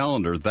for the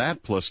calendar,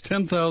 that plus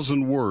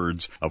 10,000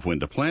 words of when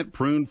to plant,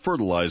 prune,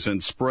 fertilize,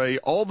 and spray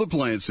all the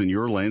plants in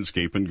your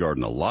landscape and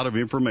garden. A lot of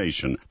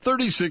information.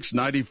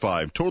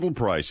 $36.95 total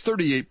price,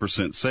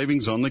 38%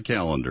 savings on the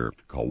calendar.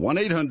 Call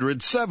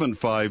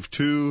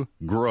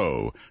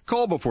 1-800-752-GROW.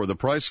 Call before the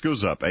price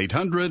goes up.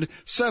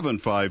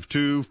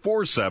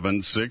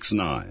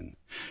 800-752-4769.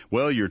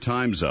 Well, your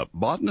time's up.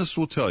 Botanists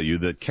will tell you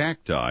that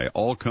cacti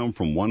all come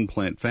from one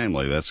plant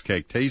family, that's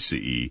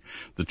Cactaceae.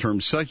 The term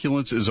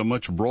succulents is a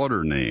much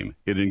broader name.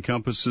 It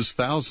encompasses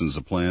thousands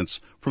of plants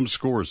from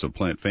scores of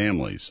plant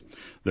families.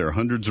 There are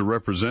hundreds of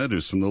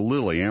representatives from the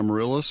lily,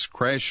 amaryllis,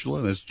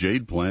 crashula, that's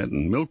jade plant,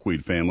 and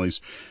milkweed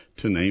families,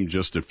 to name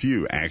just a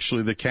few.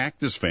 Actually, the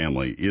cactus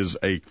family is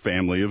a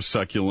family of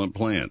succulent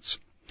plants.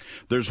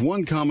 There's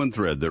one common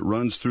thread that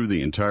runs through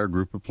the entire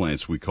group of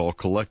plants we call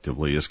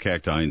collectively as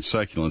cacti and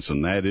succulents,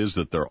 and that is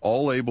that they're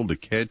all able to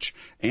catch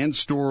and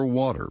store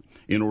water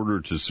in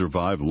order to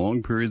survive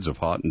long periods of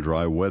hot and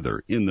dry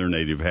weather in their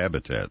native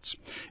habitats.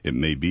 It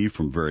may be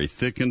from very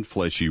thickened,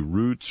 fleshy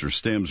roots or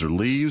stems or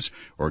leaves,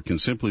 or it can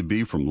simply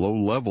be from low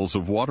levels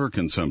of water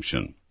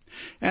consumption.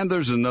 And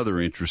there's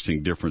another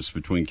interesting difference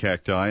between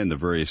cacti and the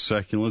various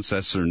succulents.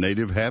 That's their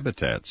native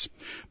habitats.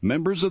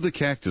 Members of the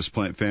cactus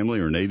plant family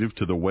are native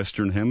to the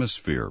Western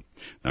Hemisphere.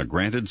 Now,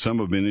 granted, some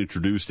have been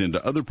introduced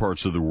into other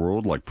parts of the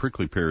world, like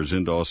prickly pears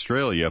into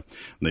Australia.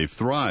 They've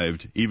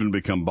thrived, even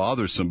become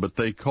bothersome, but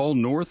they call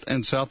North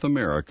and South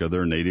America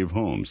their native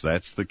homes.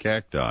 That's the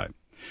cacti.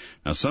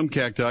 Now, some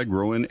cacti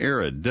grow in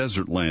arid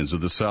desert lands of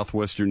the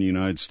southwestern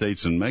United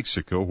States and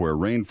Mexico, where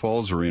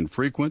rainfalls are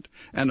infrequent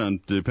and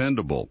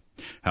undependable.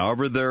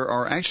 However, there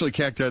are actually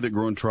cacti that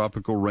grow in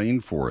tropical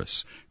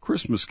rainforests.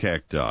 Christmas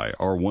cacti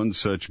are one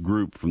such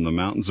group from the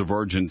mountains of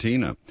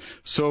Argentina.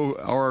 So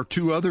are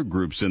two other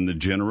groups in the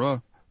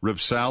genera,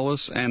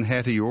 Ripsalis and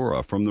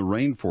Hatiora, from the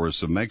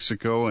rainforests of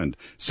Mexico and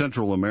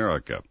Central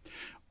America.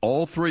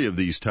 All three of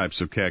these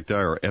types of cacti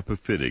are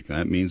epiphytic.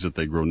 That means that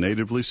they grow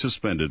natively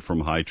suspended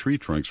from high tree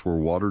trunks where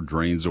water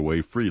drains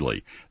away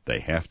freely. They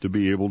have to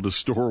be able to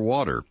store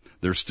water.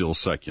 They're still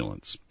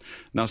succulents.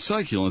 Now,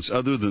 succulents,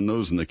 other than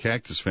those in the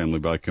cactus family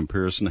by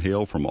comparison,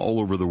 hail from all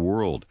over the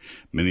world.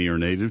 Many are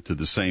native to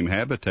the same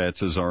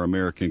habitats as our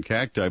American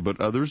cacti, but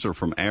others are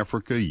from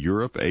Africa,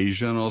 Europe,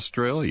 Asia, and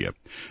Australia.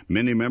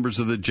 Many members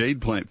of the jade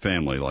plant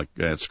family, like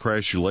that's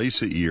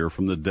Crasulaceae, are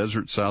from the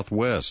desert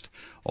southwest,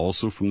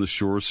 also from the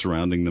shores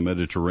surrounding the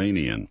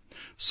Mediterranean.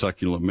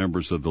 Succulent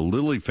members of the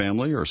lily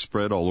family are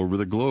spread all over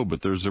the globe,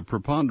 but there's a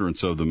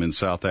preponderance of them in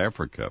South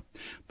Africa.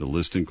 The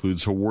list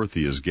includes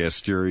haworthias,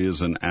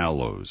 gasterias, and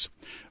aloes.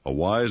 A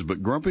wise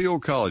but grumpy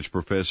old college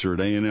professor at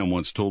A&M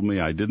once told me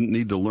I didn't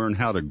need to learn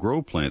how to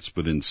grow plants,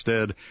 but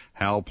instead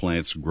how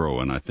plants grow.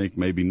 And I think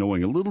maybe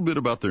knowing a little bit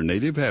about their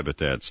native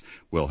habitats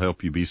will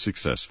help you be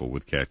successful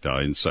with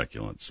cacti and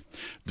succulents.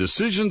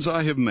 Decisions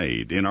I have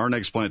made in our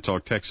next Plant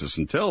Talk Texas.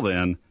 Until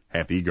then,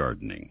 happy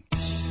gardening.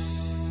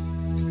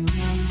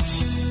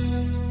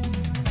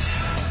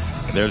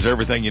 There's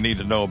everything you need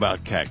to know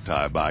about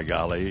cacti, by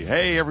golly.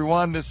 Hey,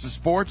 everyone, this is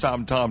Sports.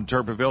 I'm Tom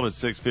Turpinville at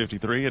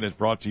 6:53, and it's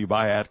brought to you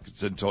by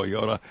Atkinson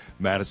Toyota,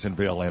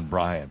 Madisonville, and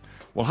Bryan.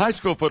 Well, high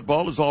school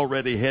football is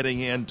already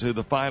heading into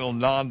the final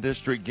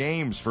non-district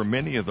games for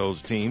many of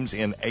those teams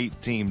in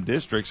 8-team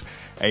districts.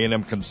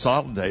 A&M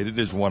Consolidated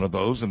is one of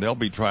those, and they'll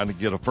be trying to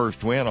get a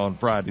first win on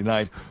Friday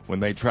night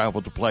when they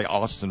travel to play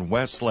Austin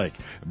Westlake.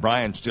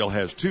 Bryan still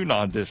has 2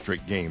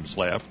 non-district games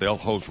left. They'll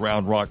host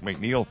Round Rock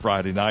McNeil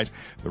Friday night.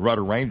 The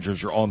Rudder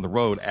Rangers are on the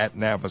road at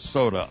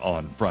Navasota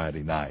on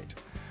Friday night.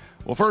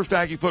 Well, first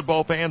Aggie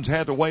football fans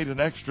had to wait an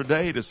extra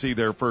day to see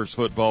their first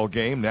football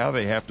game. Now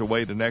they have to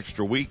wait an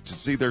extra week to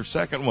see their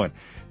second one.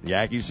 The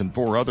Aggies and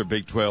 4 other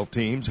Big 12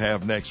 teams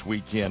have next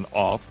weekend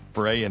off.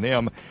 For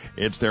A&M,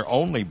 it's their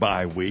only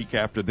bye week.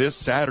 After this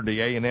Saturday,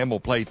 A&M will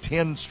play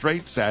 10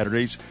 straight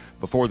Saturdays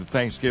before the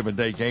Thanksgiving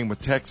Day game with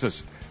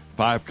Texas.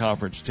 5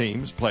 conference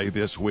teams play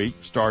this week,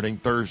 starting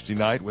Thursday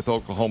night with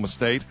Oklahoma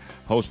State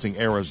hosting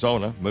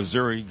Arizona.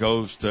 Missouri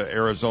goes to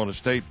Arizona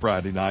State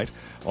Friday night.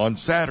 On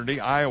Saturday,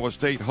 Iowa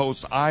State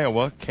hosts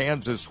Iowa,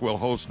 Kansas will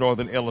host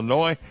Northern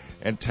Illinois,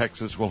 and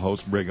Texas will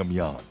host Brigham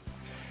Young.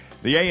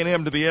 The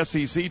A&M to the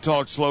SEC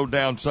talk slowed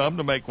down some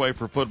to make way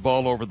for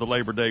football over the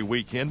Labor Day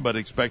weekend, but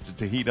expected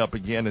to heat up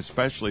again,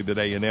 especially that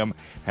A&M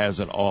has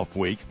an off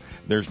week.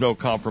 There's no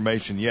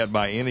confirmation yet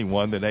by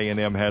anyone that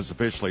A&M has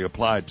officially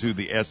applied to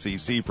the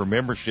SEC for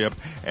membership,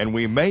 and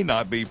we may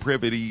not be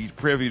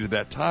privy to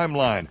that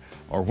timeline,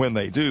 or when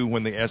they do,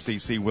 when the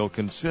SEC will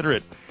consider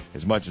it.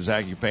 As much as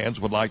Aggie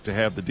fans would like to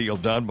have the deal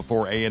done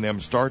before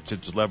A&M starts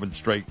its 11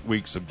 straight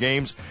weeks of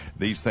games,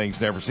 these things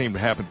never seem to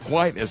happen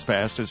quite as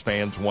fast as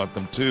fans want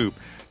them to.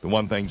 The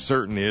one thing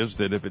certain is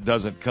that if it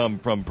doesn't come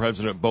from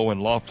President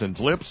Bowen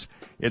Lofton's lips,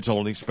 it's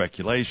only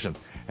speculation.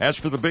 As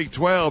for the Big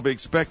 12,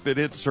 expect that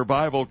its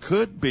survival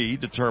could be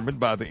determined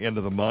by the end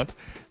of the month.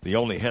 The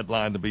only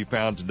headline to be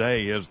found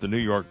today is the New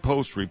York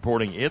Post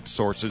reporting its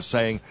sources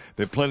saying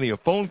that plenty of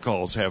phone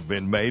calls have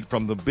been made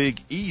from the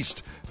Big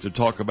East to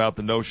talk about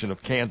the notion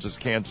of Kansas,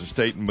 Kansas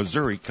State, and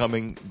Missouri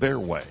coming their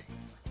way.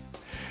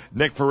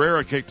 Nick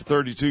Ferreira kicked a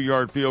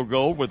 32-yard field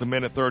goal with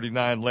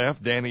 1:39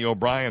 left. Danny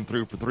O'Brien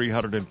threw for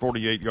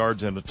 348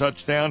 yards and a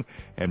touchdown.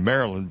 And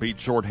Maryland beat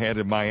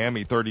shorthanded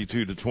Miami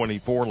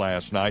 32-24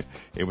 last night.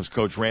 It was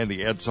Coach Randy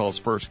Edsall's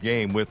first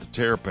game with the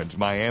Terrapins.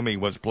 Miami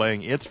was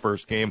playing its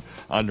first game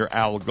under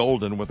Al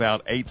Golden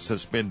without 8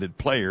 suspended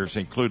players,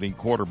 including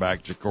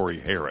quarterback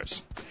Ja'Cory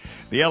Harris.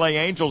 The LA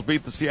Angels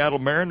beat the Seattle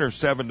Mariners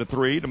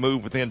 7-3 to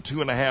move within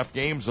 2.5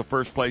 games of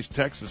first-place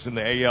Texas in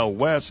the AL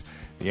West.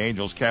 The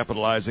Angels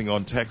capitalizing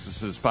on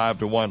Texas's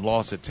 5-1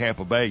 loss at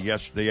Tampa Bay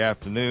yesterday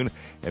afternoon,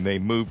 and they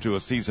moved to a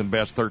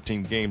season-best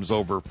 13 games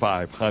over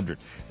 500.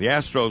 The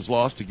Astros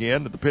lost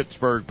again to the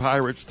Pittsburgh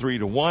Pirates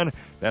 3-1.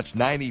 That's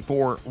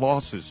 94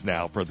 losses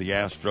now for the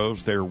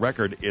Astros. Their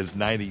record is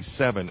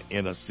 97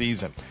 in a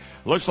season.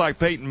 Looks like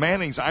Peyton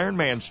Manning's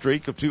Ironman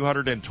streak of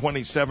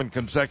 227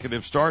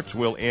 consecutive starts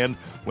will end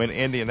when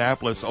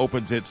Indianapolis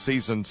opens its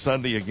season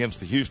Sunday against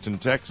the Houston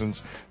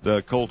Texans.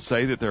 The Colts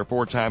say that their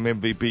 4-time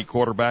MVP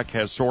quarterback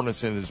has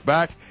soreness in his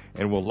back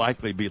and will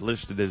likely be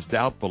listed as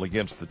doubtful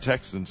against the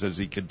Texans as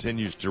he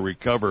continues to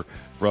recover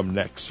from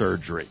neck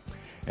surgery.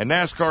 And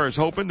NASCAR is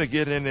hoping to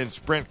get in its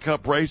Sprint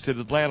Cup race at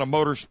Atlanta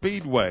Motor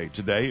Speedway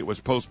today. It was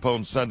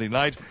postponed Sunday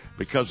night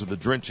because of the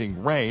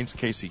drenching rains.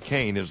 Casey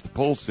Kane is the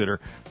pole sitter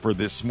for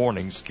this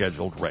morning's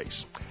scheduled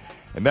race.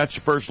 And that's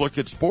your first look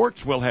at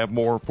sports. We'll have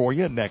more for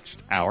you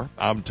next hour.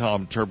 I'm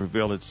Tom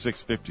Turpinville at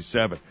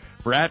 6:57.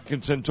 For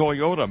Atkinson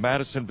Toyota,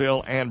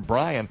 Madisonville, and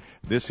Bryan,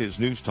 this is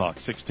News Talk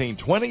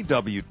 1620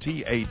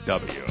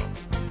 WTAW.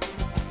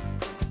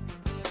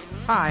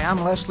 Hi,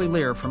 I'm Leslie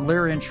Lear from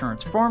Lear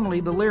Insurance, formerly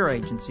the Lear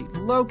Agency,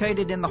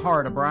 located in the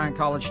heart of Bryan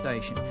College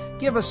Station.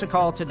 Give us a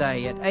call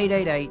today at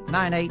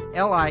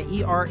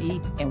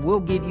 888-98-LIERE and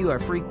we'll give you a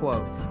free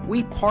quote.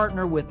 We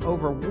partner with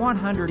over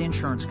 100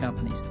 insurance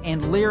companies,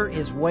 and Lear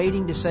is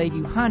waiting to save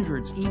you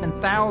hundreds, even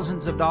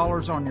thousands of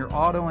dollars on your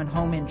auto and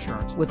home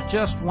insurance with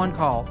just one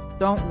call.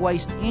 Don't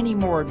waste any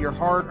more of your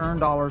hard-earned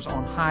dollars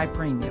on high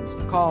premiums.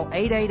 Call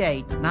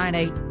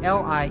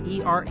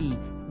 888-98-LIERE.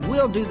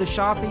 We'll do the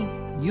shopping.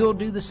 You'll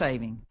do the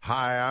saving.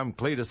 Hi, I'm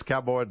Cletus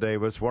Cowboy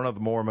Davis, one of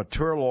the more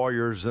mature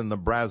lawyers in the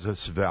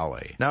Brazos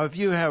Valley. Now, if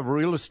you have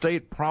real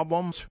estate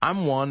problems,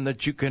 I'm one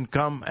that you can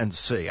come and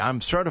see.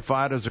 I'm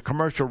certified as a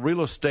commercial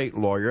real estate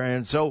lawyer,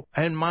 and so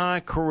in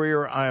my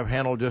career, I have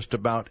handled just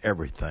about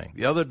everything.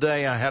 The other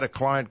day, I had a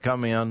client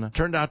come in,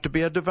 turned out to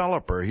be a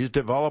developer. He's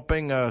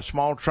developing a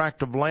small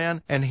tract of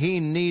land, and he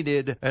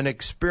needed an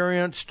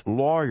experienced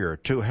lawyer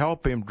to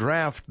help him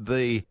draft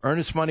the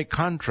earnest money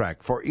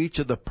contract for each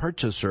of the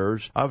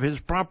purchasers of his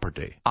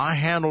property. I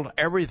handled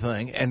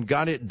everything and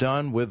got it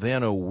done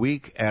within a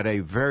week at a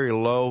very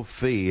low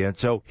fee. And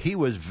so he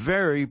was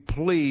very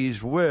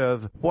pleased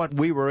with what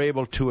we were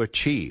able to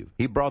achieve.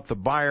 He brought the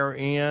buyer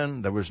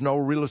in. There was no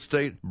real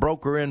estate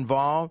broker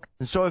involved.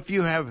 And so if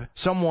you have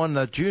someone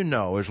that you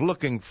know is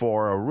looking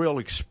for a real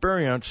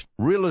experienced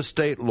real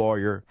estate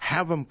lawyer,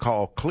 have them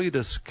call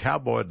Cletus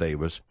Cowboy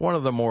Davis, one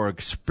of the more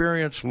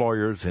experienced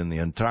lawyers in the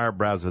entire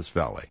Brazos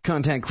Valley.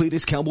 Contact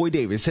Cletus Cowboy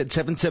Davis at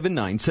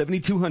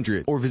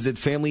 779-7200 or visit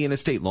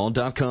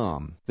familyandestatelaw.com.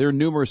 There are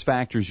numerous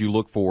factors you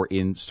look for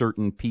in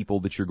certain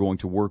people that you're going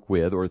to work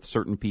with or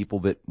certain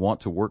people that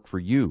want to work for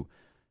you.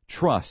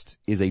 Trust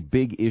is a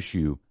big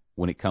issue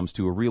when it comes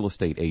to a real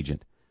estate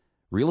agent.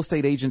 Real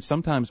estate agents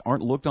sometimes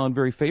aren't looked on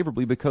very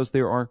favorably because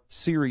there are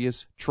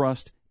serious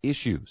trust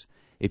issues.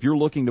 If you're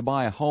looking to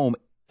buy a home,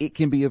 it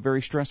can be a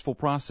very stressful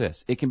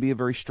process. It can be a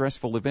very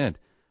stressful event.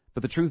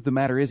 But the truth of the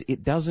matter is,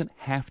 it doesn't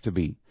have to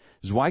be.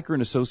 Zwiker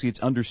 & Associates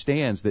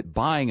understands that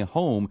buying a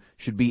home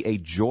should be a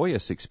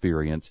joyous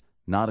experience,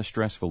 not a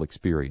stressful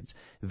experience.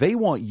 They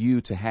want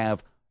you to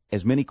have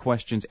as many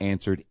questions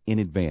answered in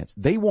advance.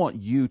 They want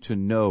you to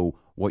know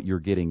what you're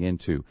getting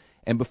into.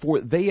 And before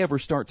they ever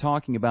start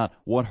talking about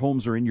what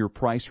homes are in your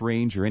price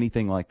range or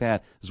anything like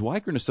that,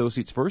 Zwiker &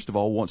 Associates, first of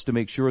all, wants to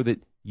make sure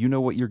that you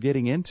know what you're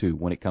getting into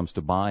when it comes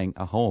to buying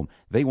a home.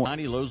 They want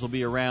 90 lows will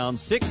be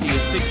around 60 and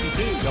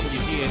 62.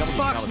 WTAW.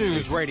 Fox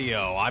News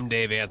Radio. I'm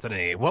Dave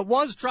Anthony. What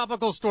was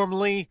Tropical Storm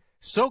Lee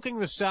soaking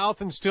the south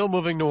and still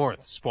moving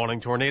north, spawning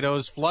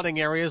tornadoes,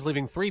 flooding areas,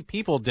 leaving 3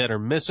 people dead or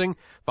missing.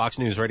 Fox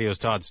News Radio's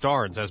Todd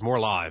Starnes has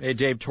more live. Hey,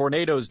 Dave,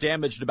 tornadoes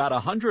damaged about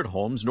 100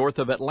 homes north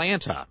of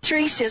Atlanta.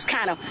 Trees just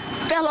kind of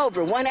fell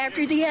over one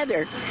after the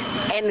other,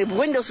 and the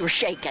windows were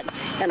shaking,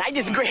 and I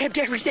just grabbed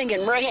everything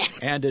and ran.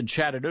 And in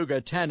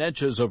Chattanooga, 10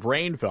 inches of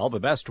rain fell, the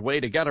best way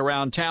to get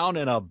around town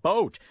in a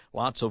boat.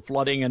 Lots of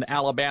flooding in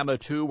Alabama,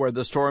 too, where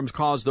the storms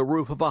caused the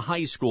roof of a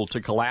high school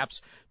to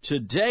collapse.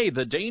 Today,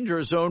 the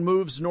danger zone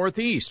moves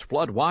northeast.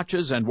 Flood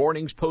watches and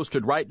warnings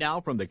posted right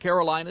now from the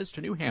Carolinas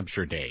to New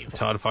Hampshire, Dave.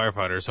 Todd,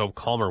 firefighters hope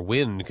calmer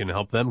wind can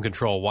help them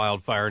control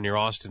wildfire near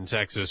Austin,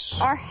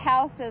 Texas. Our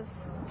house is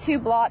 2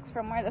 blocks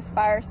from where this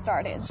fire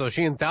started. So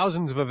she and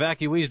thousands of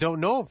evacuees don't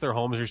know if their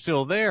homes are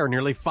still there.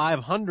 Nearly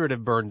 500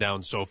 have burned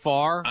down so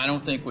far. I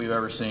don't think we've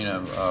ever seen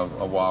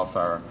a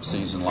wildfire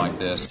season like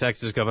this.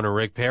 Texas Governor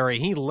Rick Perry,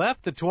 he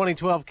left the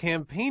 2012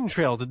 campaign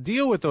trail to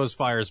deal with those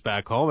fires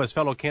back home as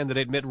fellow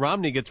candidate Mitt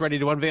Romney gets ready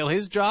to unveil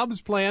his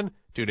jobs plan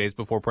 2 days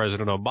before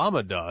President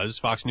Obama does.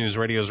 Fox News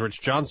Radio's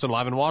Rich Johnson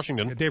live in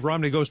Washington. Dave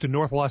Romney goes to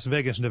North Las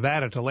Vegas,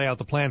 Nevada to lay out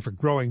the plan for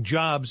growing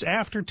jobs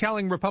after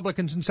telling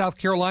Republicans in South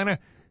Carolina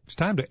it's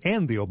time to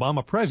end the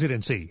Obama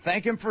presidency.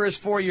 Thank him for his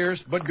 4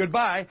 years, but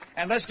goodbye,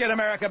 and let's get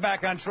America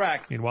back on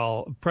track.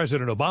 Meanwhile,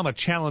 President Obama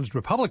challenged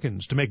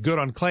Republicans to make good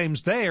on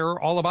claims they're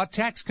all about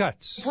tax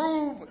cuts.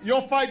 Prove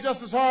you'll fight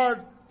just as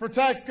hard for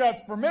tax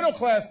cuts for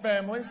middle-class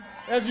families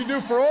as you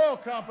do for oil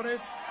companies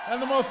and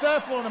the most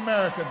affluent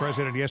Americans.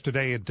 President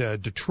yesterday at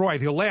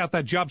Detroit. He'll lay out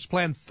that jobs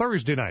plan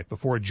Thursday night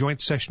before a joint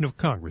session of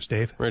Congress,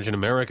 Dave. An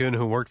American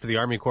who worked for the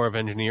Army Corps of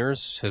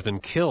Engineers has been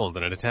killed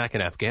in an attack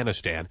in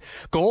Afghanistan.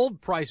 Gold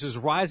prices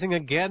rising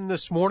again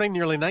this morning,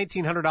 nearly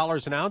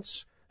 $1,900 an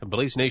ounce. And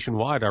police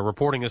nationwide are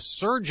reporting a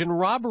surge in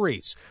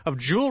robberies of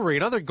jewelry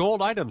and other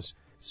gold items.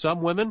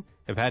 Some women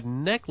have had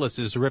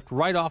necklaces ripped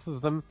right off of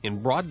them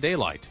in broad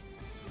daylight.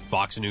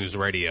 Fox News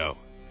Radio.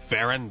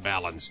 Fair and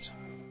balanced.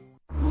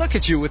 Look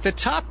at you with the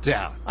top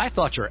down. I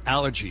thought your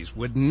allergies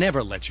would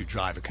never let you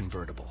drive a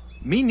convertible.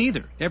 Me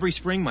neither. Every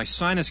spring my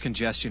sinus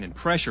congestion and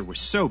pressure were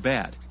so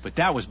bad. But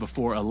that was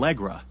before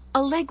Allegra.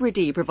 Allegra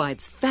D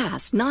provides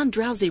fast,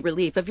 non-drowsy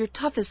relief of your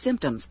toughest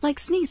symptoms like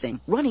sneezing,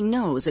 running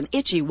nose, and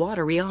itchy,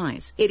 watery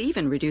eyes. It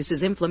even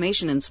reduces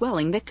inflammation and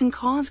swelling that can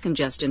cause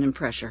congestion and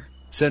pressure.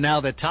 So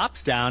now the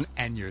top's down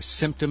and your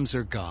symptoms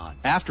are gone.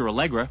 After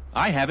Allegra,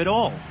 I have it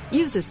all.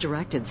 Use as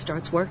directed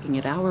starts working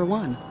at hour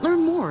 1.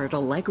 Learn more at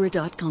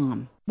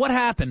Allegra.com. What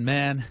happened,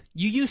 man?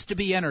 You used to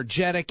be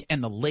energetic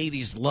and the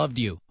ladies loved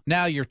you.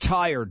 Now you're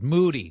tired,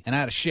 moody, and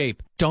out of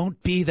shape.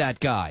 Don't be that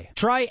guy.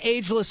 Try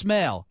Ageless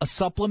Male, a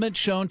supplement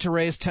shown to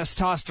raise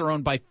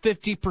testosterone by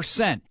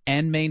 50%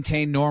 and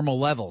maintain normal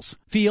levels.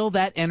 Feel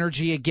that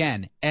energy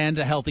again and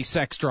a healthy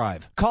sex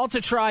drive. Call to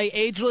try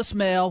Ageless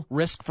Male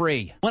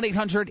risk-free.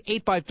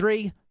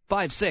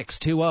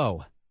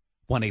 1-800-853-5620.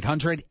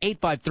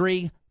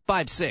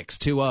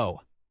 1-800-853-5620.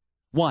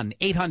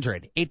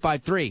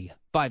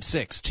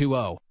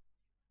 1-800-853-5620.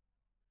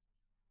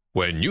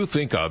 When you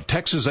think of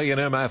Texas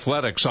A&M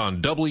athletics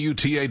on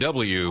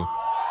WTAW,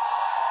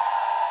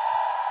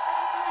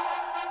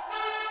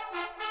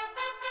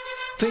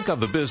 Think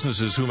of the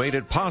businesses who made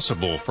it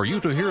possible for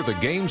you to hear the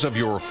games of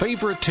your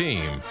favorite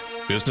team.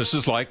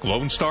 Businesses like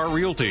Lone Star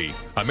Realty,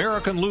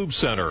 American Lube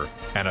Center,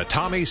 and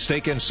Atami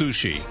Steak and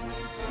Sushi.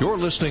 You're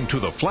listening to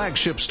the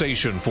flagship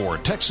station for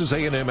Texas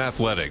A&M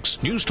Athletics,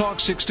 News Talk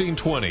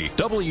 1620,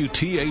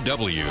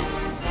 WTAW.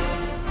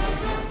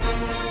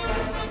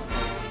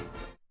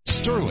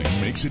 Sterling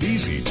makes it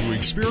easy to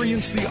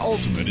experience the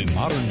ultimate in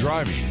modern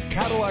driving.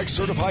 Cadillac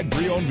certified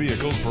pre-owned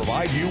vehicles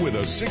provide you with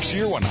a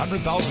 6-year,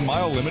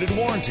 100,000-mile limited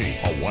warranty,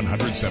 a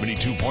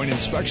 172-point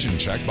inspection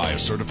check by a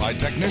certified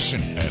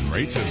technician, and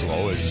rates as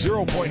low as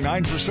 0.9%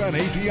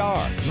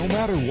 APR. No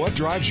matter what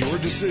drives your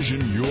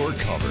decision, you're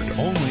covered.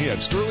 Only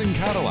at Sterling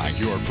Cadillac,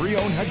 your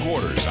pre-owned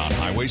headquarters on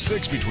Highway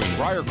 6 between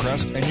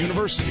Briarcrest and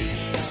University.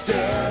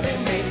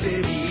 Sterling makes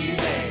it easy.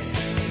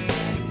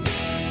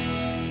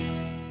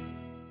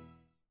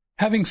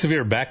 Having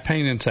severe back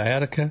pain and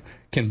sciatica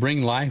can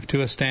bring life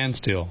to a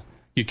standstill.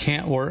 You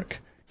can't work,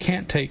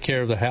 can't take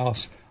care of the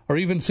house, or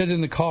even sit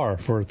in the car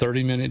for a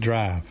 30-minute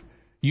drive.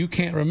 You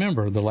can't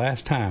remember the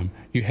last time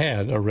you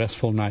had a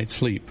restful night's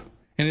sleep.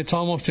 And it's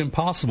almost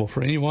impossible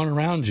for anyone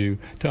around you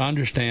to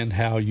understand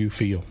how you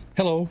feel.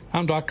 Hello,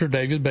 I'm Dr.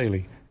 David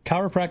Bailey,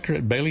 chiropractor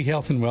at Bailey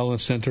Health and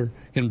Wellness Center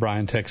in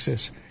Bryan,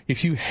 Texas.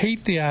 If you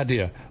hate the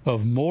idea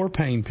of more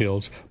pain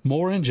pills,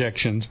 more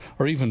injections,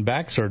 or even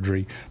back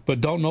surgery,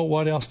 but don't know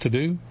what else to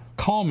do,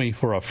 call me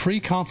for a free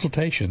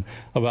consultation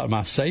about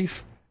my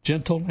safe,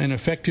 gentle, and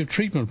effective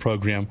treatment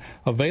program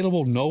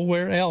available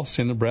nowhere else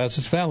in the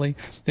Brazos Valley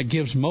that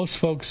gives most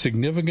folks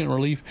significant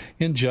relief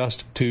in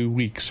just 2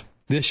 weeks.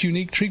 This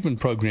unique treatment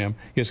program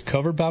is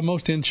covered by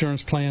most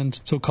insurance plans,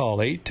 so call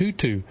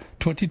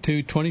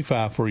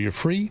 822-2225 for your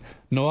free,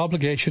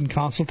 no-obligation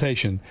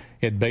consultation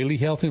at Bailey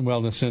Health and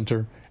Wellness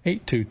Center,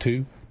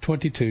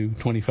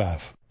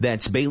 822-2225.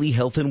 That's Bailey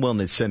Health and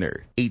Wellness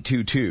Center,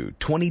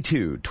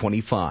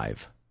 822-2225.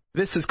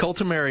 This is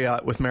Colton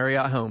Marriott with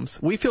Marriott Homes.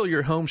 We feel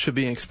your home should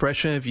be an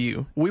expression of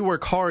you. We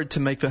work hard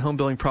to make the home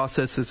building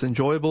process as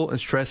enjoyable and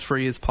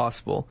stress-free as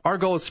possible. Our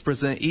goal is to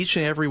present each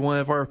and every one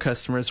of our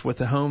customers with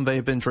the home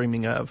they've been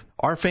dreaming of.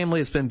 Our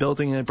family has been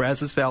building in the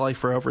Brazos Valley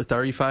for over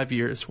 35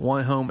 years,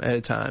 one home at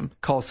a time.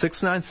 Call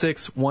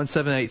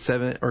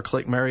 696-1787 or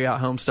click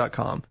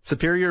MarriottHomes.com.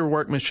 Superior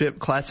workmanship,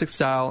 classic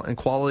style, and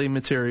quality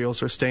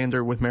materials are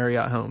standard with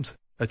Marriott Homes,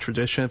 a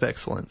tradition of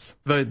excellence.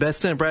 Voted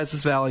best in the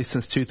Brazos Valley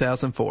since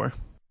 2004.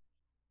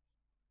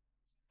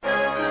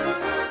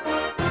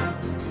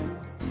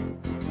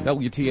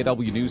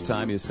 WTAW News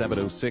Time is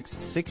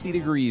 7:06, 60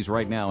 degrees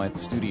right now at the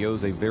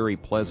studios. A very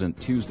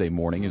pleasant Tuesday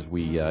morning as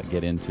we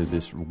get into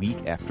this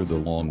week after the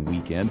long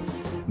weekend.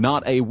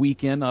 Not a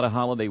weekend, not a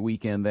holiday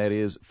weekend, that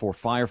is, for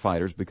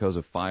firefighters because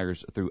of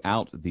fires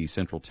throughout the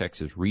Central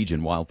Texas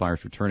region.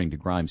 Wildfires returning to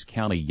Grimes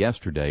County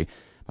yesterday.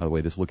 By the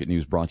way, this Look at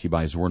News brought to you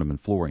by Zorneman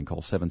Flooring.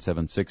 Call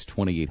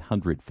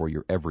 776-2800 for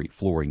your every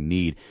flooring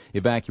need.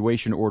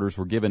 Evacuation orders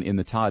were given in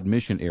the Todd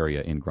Mission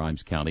area in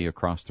Grimes County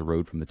across the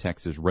road from the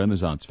Texas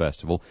Renaissance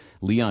Festival.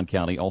 Leon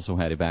County also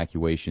had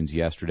evacuations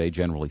yesterday,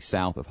 generally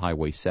south of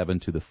Highway 7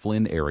 to the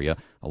Flynn area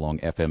along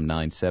FM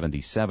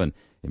 977.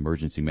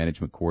 Emergency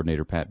Management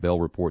Coordinator Pat Bell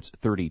reports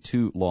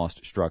 32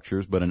 lost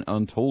structures, but an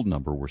untold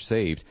number were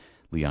saved.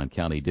 Leon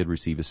County did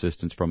receive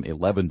assistance from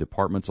 11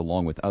 departments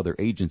along with other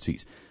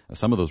agencies.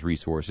 Some of those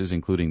resources,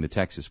 including the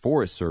Texas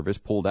Forest Service,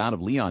 pulled out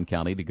of Leon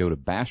County to go to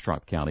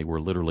Bastrop County, where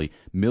literally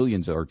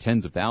millions or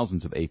tens of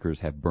thousands of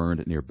acres have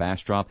burned near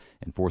Bastrop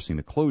and forcing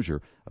the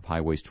closure of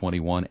Highways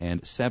 21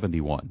 and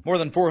 71. More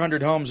than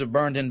 400 homes have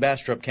burned in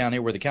Bastrop County,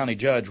 where the county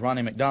judge,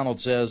 Ronnie McDonald,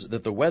 says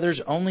that the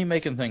weather's only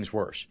making things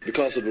worse.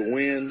 Because of the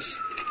winds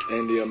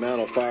and the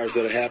amount of fires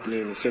that are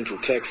happening in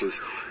Central Texas,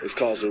 it's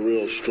caused a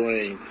real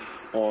strain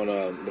on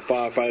the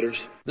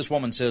firefighters. This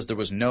woman says there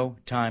was no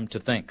time to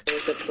think. There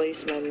was a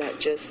policeman that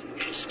just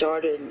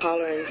started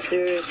hollering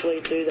seriously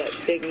through that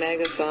big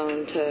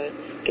megaphone to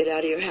get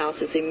out of your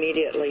houses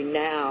immediately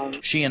now.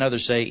 She and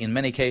others say in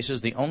many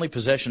cases the only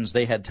possessions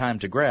they had time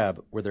to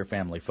grab were their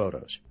family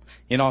photos.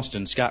 In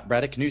Austin, Scott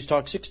Braddock, News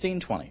Talk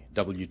 1620,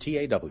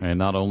 WTAW. And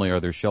not only are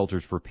there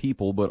shelters for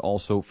people, but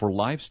also for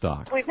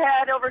livestock. We've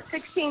had over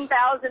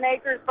 16,000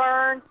 acres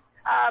burned.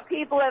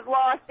 People have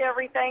lost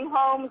everything,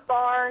 homes,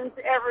 barns,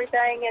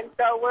 everything, and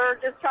so we're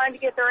just trying to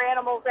get their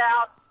animals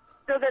out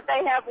so that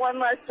they have one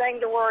less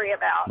thing to worry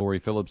about. Lori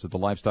Phillips at the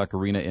Livestock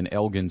Arena in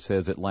Elgin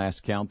says at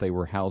last count they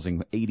were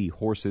housing 80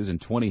 horses and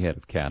 20 head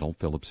of cattle.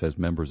 Phillips says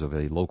members of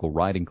a local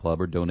riding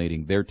club are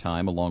donating their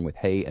time along with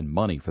hay and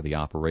money for the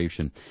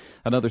operation.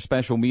 Another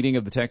special meeting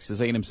of the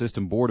Texas A&M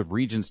System Board of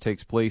Regents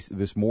takes place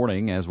this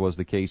morning, as was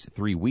the case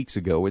 3 weeks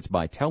ago. It's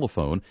by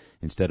telephone.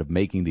 Instead of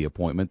making the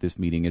appointment, this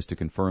meeting is to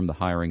confirm the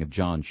hiring of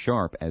John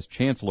Sharp as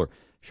chancellor.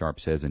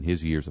 Sharp says in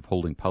his years of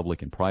holding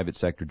public and private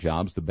sector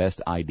jobs, the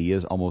best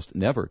ideas almost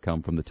never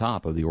come from the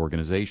top of the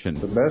organization.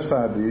 The best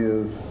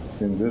ideas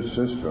in this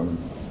system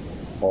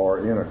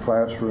are in a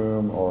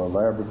classroom or a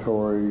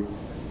laboratory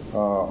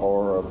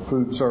or a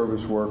food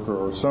service worker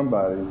or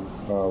somebody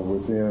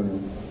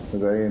within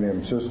the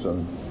A&M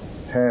system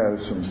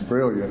has some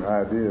brilliant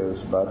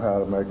ideas about how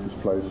to make this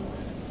place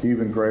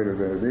even greater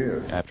than it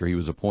is. After he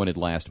was appointed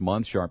last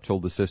month, Sharp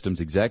told the system's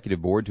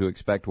executive board to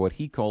expect what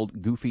he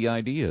called goofy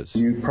ideas.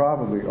 You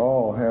probably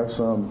all have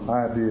some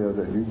idea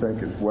that you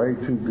think is way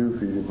too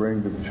goofy to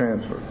bring to the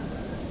chancellor.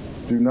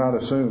 Do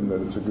not assume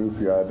that it's a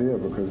goofy idea,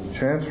 because the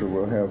chancellor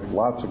will have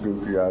lots of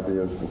goofy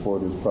ideas before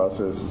this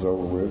process is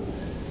over with.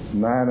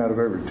 9 out of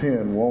every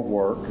 10 won't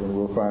work, and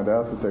we'll find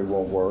out that they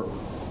won't work.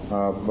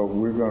 But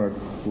we're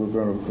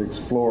going to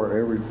explore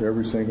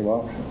every single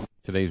option.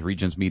 Today's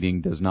Regents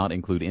meeting does not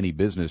include any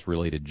business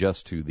related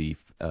just to the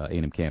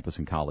A&M campus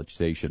and College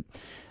Station.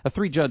 A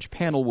 3-judge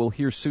panel will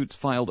hear suits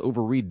filed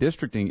over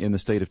redistricting in the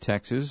state of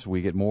Texas.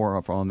 We get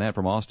more on that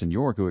from Austin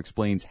York, who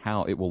explains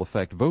how it will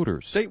affect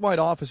voters. Statewide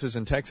offices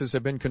in Texas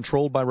have been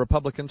controlled by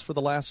Republicans for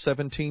the last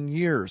 17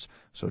 years,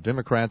 so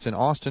Democrats in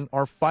Austin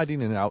are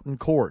fighting it out in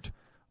court.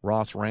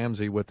 Ross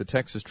Ramsey with the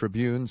Texas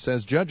Tribune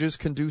says judges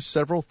can do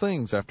several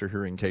things after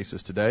hearing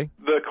cases today.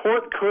 The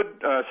court could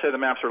say the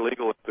maps are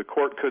legal. The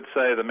court could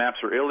say the maps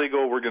are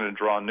illegal. We're going to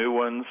draw new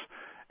ones,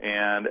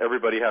 and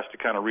everybody has to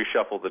kind of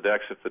reshuffle the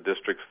decks if the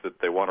districts that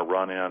they want to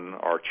run in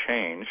are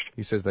changed.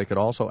 He says they could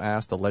also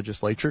ask the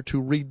legislature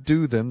to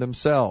redo them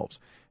themselves.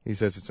 He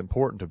says it's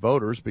important to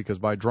voters because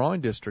by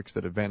drawing districts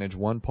that advantage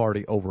one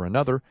party over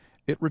another,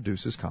 it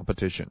reduces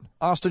competition.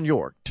 Austin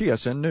York,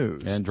 TSN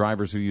News. And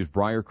drivers who use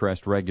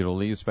Briarcrest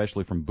regularly,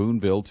 especially from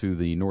Boonville to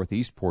the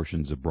northeast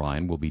portions of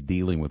Bryan, will be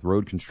dealing with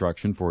road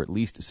construction for at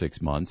least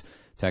 6 months.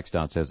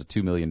 TxDOT says a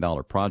 $2 million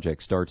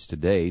project starts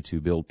today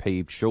to build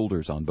paved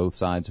shoulders on both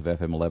sides of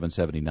FM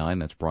 1179.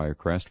 That's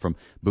Briarcrest from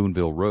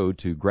Boonville Road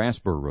to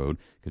Grasspur Road.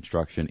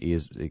 Construction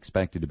is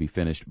expected to be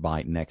finished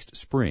by next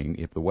spring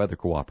if the weather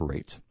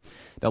cooperates.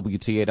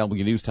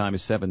 WTAW News Time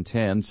is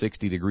 7:10,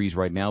 60 degrees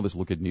right now. This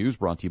look at news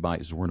brought to you by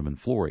Zorneman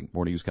Flooring.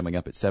 More news coming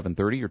up at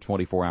 7:30 or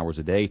 24 hours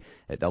a day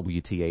at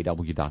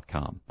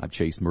WTAW.com. I'm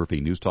Chase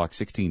Murphy, News Talk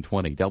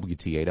 1620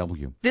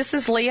 WTAW. This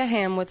is Leah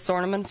Ham with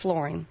Zorneman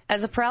Flooring.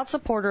 As a proud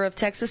supporter of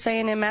Texas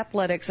A&M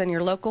athletics and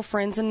your local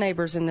friends and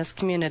neighbors in this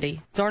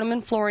community,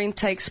 Zorneman Flooring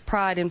takes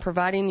pride in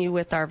providing you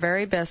with our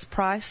very best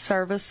price,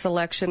 service,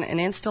 selection, and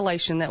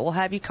installation that will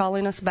have you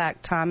calling us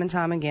back time and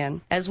time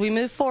again. As we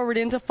move forward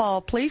into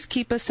fall, please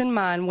keep us in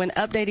mind when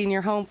updating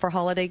your home for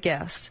holiday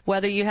guests.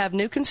 Whether you have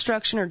new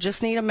construction or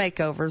just need a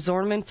makeover,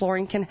 Zorneman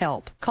Flooring can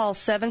help. Call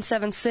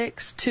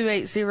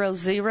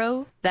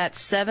 776-2800.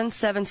 That's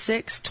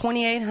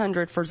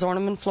 776-2800 for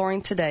Zorneman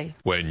Flooring today.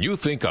 When you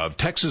think of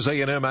Texas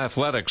A&M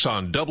athletics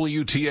on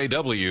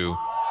WTAW,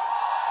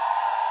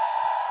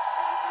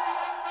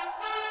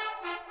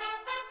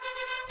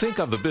 think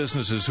of the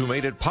businesses who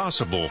made it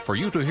possible for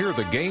you to hear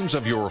the games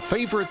of your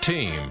favorite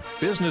team.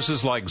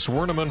 Businesses like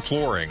Zorneman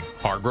Flooring,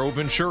 Hargrove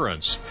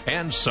Insurance,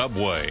 and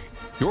Subway.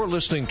 You're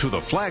listening to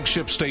the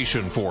flagship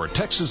station for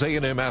Texas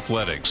A&M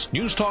Athletics.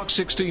 News Talk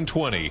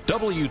 1620,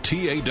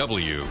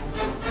 WTAW.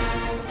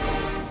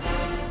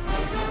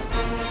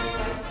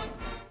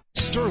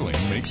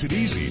 Sterling makes it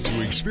easy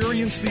to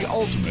experience the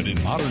ultimate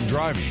in modern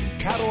driving.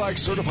 Cadillac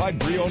certified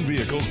pre-owned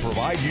vehicles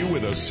provide you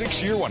with a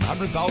 6-year,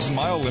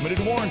 100,000-mile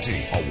limited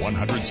warranty, a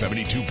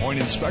 172-point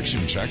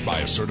inspection check by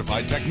a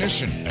certified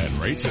technician,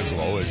 and rates as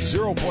low as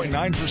 0.9%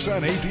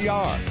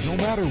 APR. No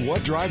matter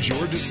what drives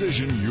your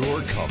decision,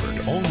 you're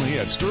covered. Only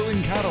at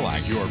Sterling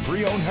Cadillac, your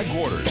pre-owned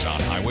headquarters on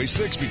Highway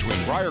 6 between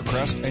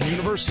Briarcrest and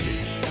University.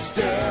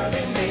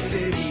 Sterling makes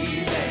it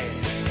easy.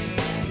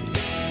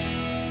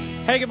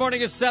 Hey, good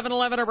morning. It's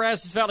 7:11. Our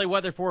Brazos Valley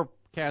weather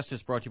forecast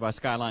is brought to you by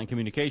Skyline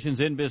Communications.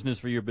 In business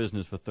for your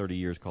business for 30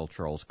 years. Call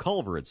Charles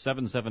Culver at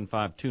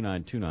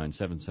 775-2929,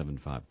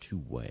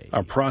 775-2-WAY.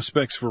 Our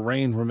prospects for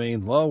rain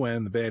remain low,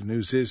 and the bad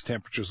news is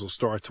temperatures will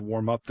start to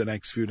warm up the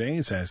next few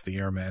days as the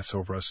air mass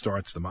over us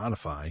starts to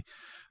modify.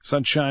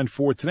 Sunshine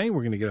for today,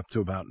 we're going to get up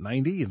to about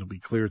 90. It'll be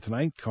clear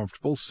tonight,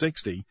 comfortable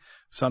 60.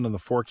 Sun in the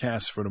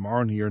forecast for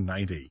tomorrow near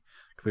 90.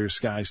 Clear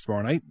skies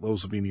tomorrow night,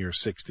 lows will be near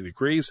 60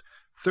 degrees.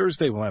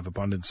 Thursday we'll have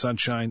abundant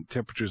sunshine.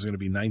 Temperatures are going to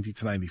be 90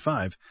 to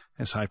 95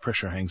 as high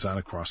pressure hangs on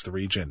across the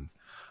region.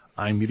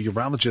 I'm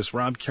meteorologist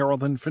Rob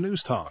Carrollton for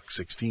News Talk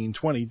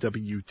 1620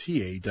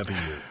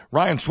 WTAW.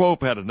 Ryan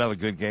Swope had another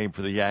good game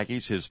for the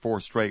Yankees, his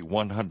fourth straight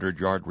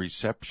 100-yard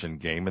reception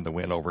game in the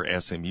win over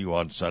SMU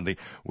on Sunday.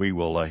 We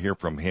will hear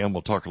from him.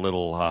 We'll talk a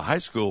little high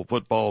school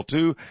football,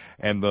 too,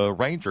 and the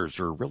Rangers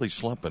are really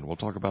slumping. We'll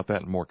talk about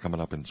that and more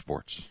coming up in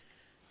sports.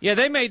 Yeah,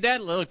 they made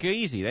that look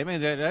easy. They made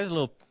that's a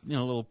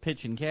little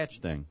pitch and catch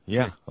thing.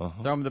 Yeah. Here,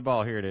 throw him the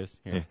ball. Here it is.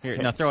 Here.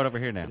 Now throw it over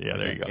here now. Yeah,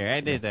 there you go. Yeah, I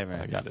did that.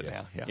 Right. I got it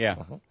now. Yeah.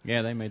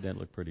 Yeah, they made that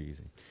look pretty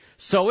easy.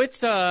 So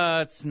it's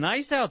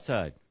nice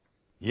outside.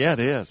 Yeah,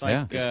 it is.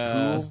 Like, it's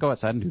cool. Let's go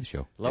outside and do the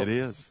show. It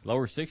is.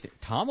 Lower 60.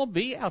 Tom will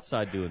be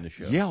outside doing the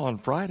show. Yeah, on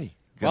Friday.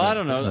 Well, I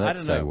don't know. I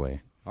don't know. Segue.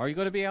 Are you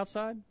going to be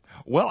outside?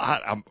 Well,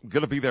 I'm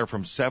going to be there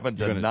from 7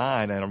 to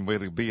 9, and I'm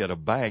going to be at a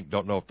bank.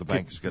 Don't know if the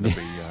bank's going to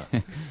be.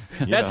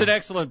 That's an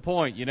excellent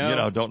point.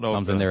 Don't know.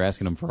 Comes in there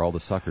asking them for all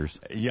the suckers.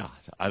 Yeah,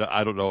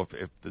 I don't know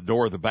if the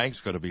door of the bank's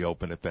going to be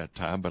open at that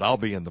time, but I'll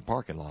be in the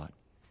parking lot,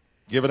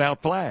 giving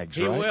out flags.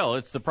 He right? will.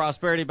 It's the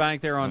Prosperity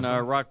Bank there on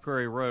Rock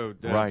Prairie Road.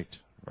 Right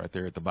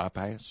there at the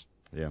bypass.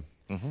 Yeah.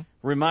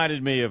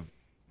 reminded me of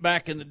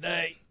back in the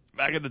day.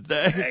 Back in the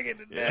day. Back in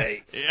the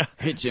day. Yeah.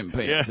 Hitch them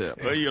pants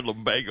up. Well, your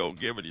lumbago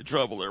giving you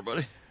trouble there,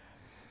 buddy.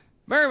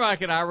 Mary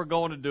Mike and I were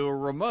going to do a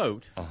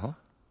remote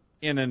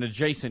in an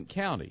adjacent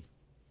county.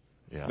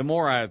 Yeah. The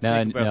more I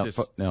think about this.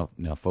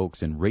 Now,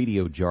 folks, in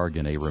radio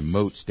jargon, a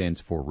remote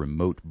stands for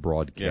remote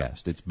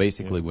broadcast. It's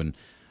basically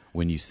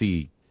when you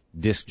see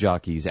disc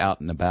jockeys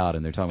out and about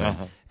and they're talking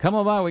about, come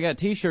on by, we got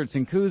T-shirts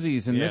and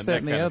koozies and this, that,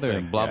 and the other,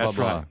 and blah, blah,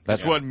 blah. Right.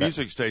 That's what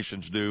music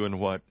stations do, and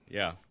what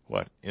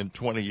in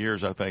 20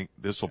 years, I think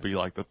this will be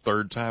like the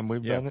third time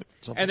we've done it.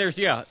 And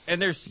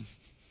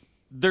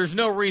there's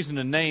no reason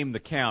to name the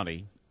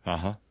county.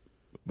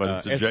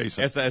 But it's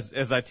adjacent.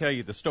 As I tell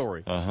you the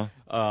story.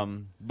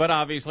 But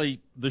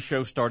obviously, the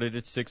show started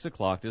at 6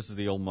 o'clock. This is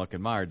the old Muck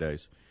and Meyer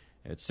days.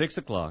 At 6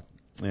 o'clock.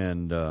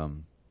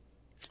 And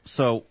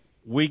so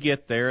we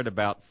get there at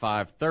about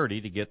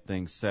 5:30 to get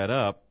things set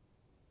up.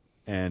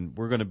 And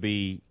we're going to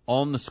be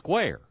on the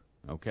square,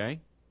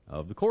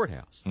 of the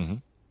courthouse.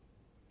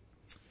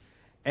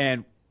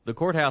 And the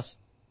courthouse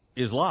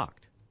is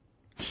locked.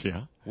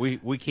 Yeah.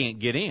 We can't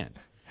get in.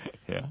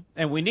 Yeah.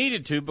 And we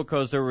needed to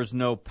because there was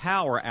no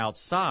power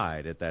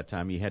outside at that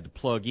time. You had to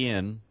plug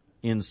in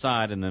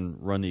inside and then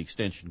run the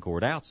extension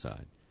cord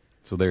outside.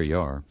 So there you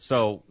are.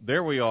 So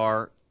there we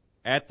are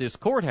at this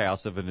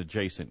courthouse of an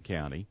adjacent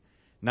county,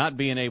 not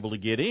being able to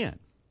get in.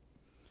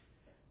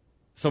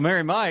 So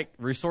Mary Mike,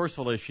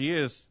 resourceful as she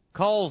is,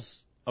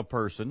 calls a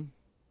person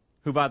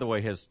who, by the way,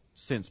 has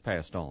since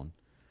passed on,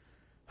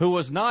 who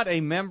was not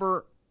a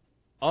member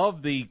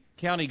of the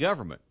county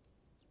government,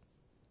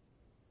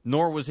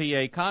 nor was he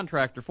a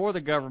contractor for the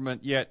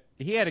government, yet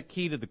he had a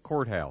key to the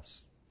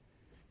courthouse,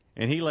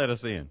 and he let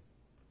us in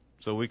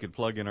so we could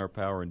plug in our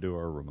power and do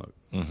our remote.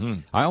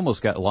 I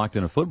almost got locked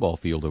in a football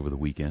field over the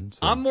weekend. So.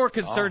 I'm more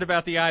concerned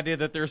about the idea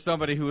that there's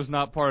somebody who was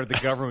not part of the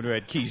government who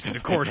had keys to the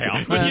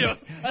courthouse. But,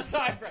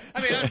 aside from,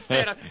 I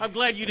understand. I'm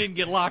glad you didn't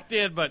get locked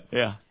in, but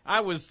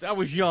I was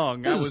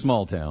young. It was a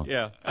small town.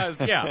 I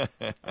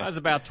was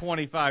about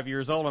 25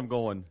 years old. I'm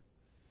going,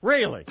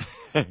 really?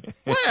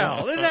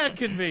 Well, isn't that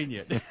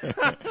convenient?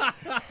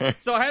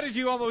 So how did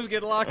you almost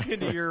get locked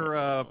into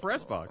your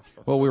press box?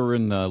 Well, we were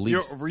in League.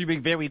 Were you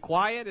being very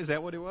quiet? Is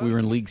that what it was? We were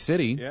in League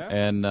City,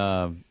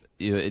 and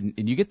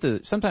you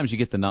get sometimes you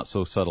get the not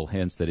so subtle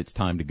hints that it's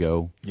time to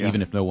go,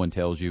 even if no one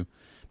tells you.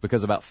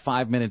 Because about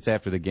 5 minutes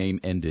after the game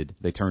ended,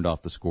 they turned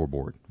off the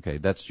scoreboard. Okay,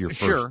 that's your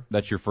first.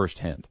 That's your first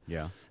hint.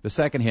 Yeah. The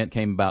second hint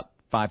came about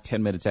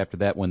 5-10 minutes after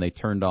that when they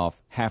turned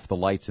off half the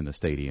lights in the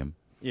stadium.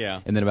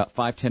 Yeah. And then about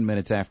 5-10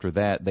 minutes after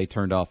that, they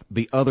turned off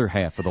the other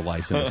half of the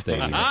lights in the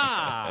stadium.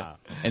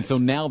 And so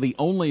now the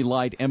only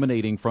light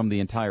emanating from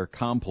the entire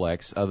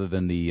complex, other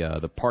than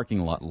the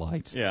parking lot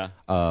lights,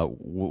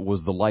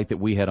 was the light that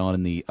we had on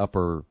in the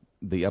upper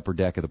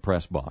deck of the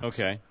press box.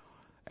 Okay.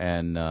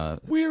 And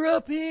we're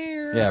up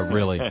here. Yeah,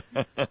 really.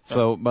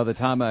 So by the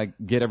time I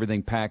get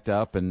everything packed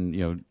up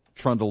and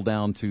trundle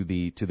down to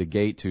the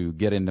gate to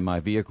get into my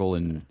vehicle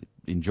and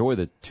enjoy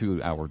the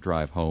 2-hour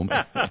drive home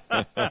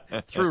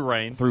through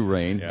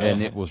rain,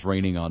 and it was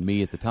raining on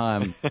me at the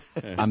time.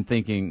 I'm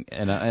thinking,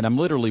 and I'm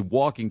literally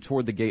walking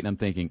toward the gate, and I'm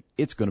thinking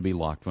it's going to be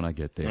locked when I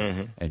get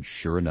there. And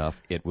sure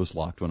enough, it was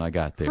locked when I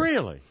got there.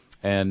 Really?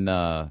 And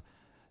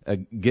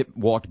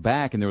walked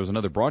back, and there was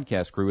another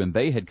broadcast crew, and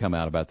they had come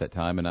out about that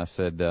time. And I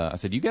said,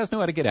 you guys know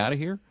how to get out of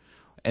here?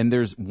 And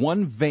there's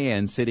one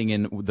van sitting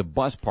in the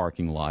bus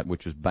parking lot,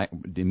 which was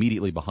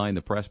immediately behind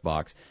the press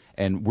box,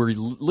 and we're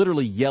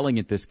literally yelling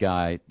at this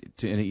guy,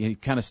 and he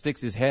kind of sticks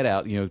his head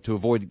out, to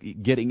avoid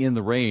getting in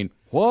the rain.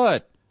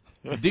 What?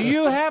 Do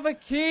you have a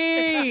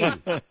key?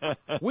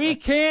 We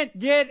can't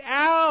get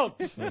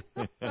out.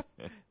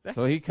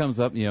 So he comes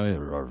up,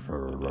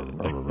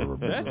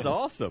 That's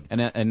awesome.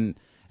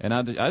 And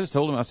I just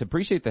told him, I said,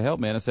 appreciate the help,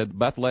 man. I said,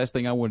 about the last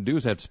thing I want to do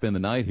is have to spend the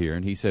night here.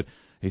 And he said,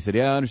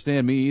 yeah, I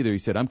understand, me either. He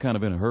said, I'm kind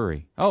of in a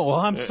hurry. Oh, well,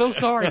 I'm so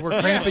sorry.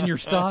 We're cramping your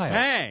style.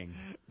 Dang.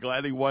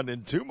 Glad he wasn't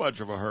in too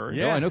much of a hurry.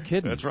 Yeah, no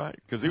kidding. That's right,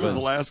 because he was the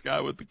last guy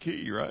with the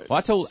key, right?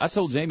 Well, I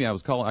told Jamie I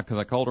was calling because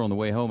I called her on the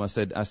way home. I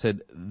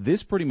said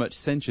this pretty much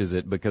cinches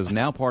it, because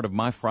now part of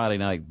my Friday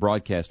night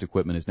broadcast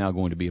equipment is now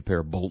going to be a pair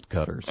of bolt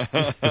cutters,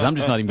 because I'm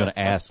just not even going to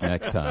ask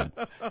next time.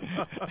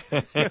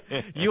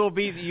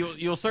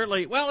 You'll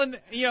certainly and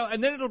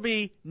then it'll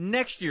be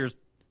next year's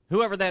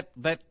whoever that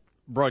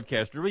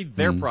broadcaster will be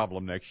their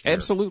problem next year.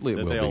 Absolutely,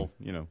 it will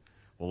be.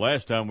 Well,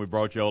 last time we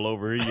brought y'all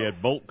over here, you had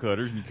bolt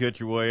cutters and you cut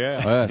your way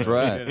out. That's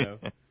right.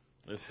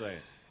 Just saying.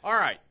 All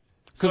right.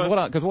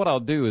 Because what I'll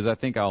do is I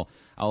think I'll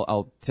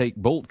take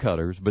bolt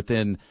cutters, but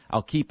then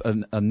I'll keep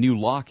a new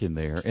lock in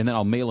there, and then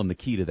I'll mail them the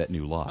key to that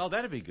new lock. Oh,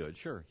 that'd be good.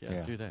 Sure.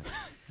 Yeah. Do that.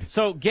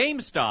 So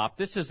GameStop,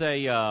 this is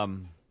a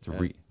it's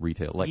a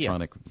retail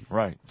electronic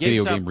GameStop,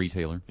 video game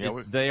retailer.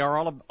 They are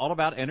all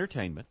about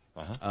entertainment.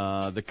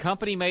 The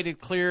company made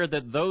it clear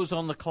that those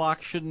on the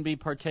clock shouldn't be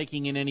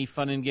partaking in any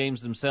fun and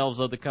games themselves,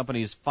 though the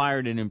company has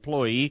fired an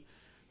employee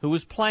who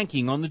was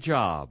planking on the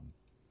job,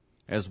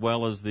 as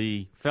well as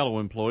the fellow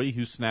employee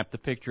who snapped a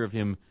picture of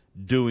him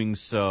doing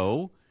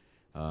so.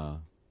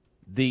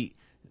 The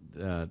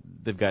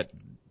they've got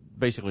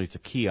basically it's a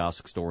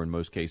kiosk store in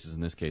most cases.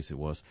 In this case, it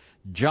was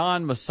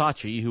John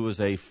Masachi, who was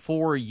a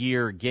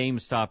 4-year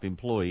GameStop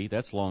employee.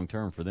 That's long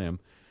term for them.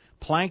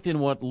 Planked in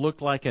what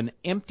looked like an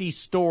empty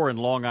store in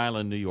Long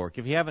Island, New York.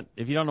 If you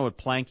don't know what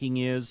planking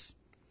is,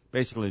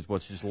 basically it's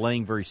what's just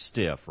laying very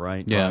stiff,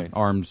 right? Yeah, right.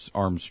 arms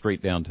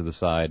straight down to the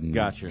side and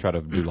Gotcha. Try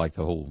to do like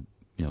the whole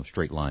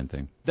straight line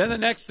thing. Then the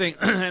next thing,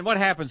 and what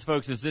happens,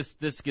 folks, is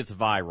this gets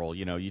viral.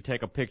 You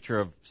take a picture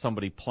of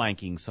somebody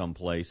planking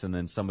someplace, and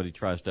then somebody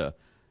tries to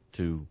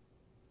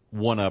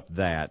one up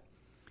that.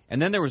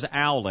 And then there was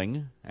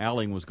owling.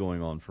 Owling was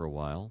going on for a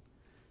while.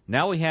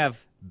 Now we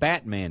have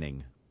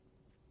Batmanning.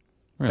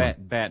 Really?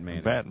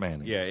 Batmanning.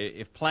 Batmanning. Yeah,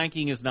 if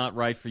planking is not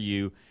right for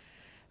you,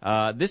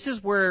 this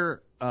is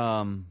where,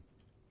 and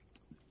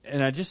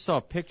I just saw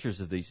pictures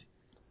of these.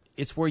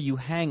 It's where you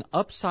hang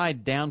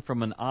upside down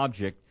from an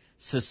object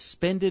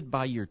suspended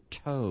by your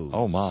toes.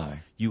 Oh, my.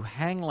 You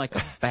hang like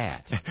a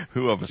bat.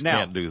 Who of us Now,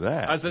 can't do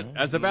that?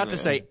 I was about to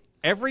say,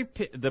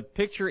 the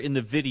picture in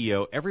the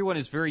video, everyone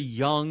is very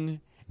young,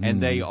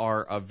 and they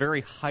are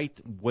very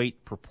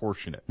height-weight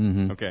proportionate.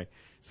 Mm-hmm. Okay?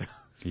 So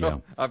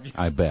yeah,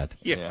 I bet.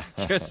 Yeah,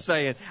 just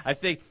saying. I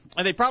think,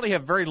 and they probably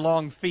have very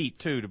long feet,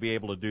 too, to be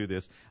able to do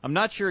this. I'm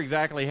not sure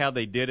exactly how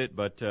they did it,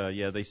 but,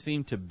 they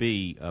seem to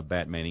be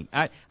Batmaning.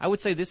 I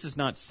would say this is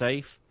not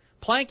safe.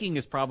 Planking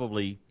is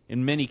probably,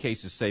 in many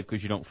cases, safe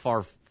because you don't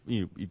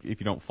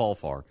if you don't fall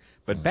far.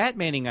 But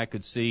Batmaning, I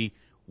could see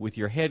with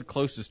your head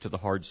closest to the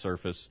hard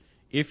surface.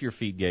 If your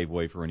feet gave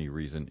way for any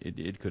reason,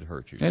 it could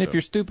hurt you. And if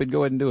you're stupid,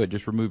 go ahead and do it.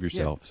 Just remove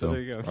yourself. Yeah, so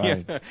there you go.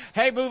 Right. Yeah.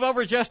 Hey, move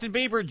over, Justin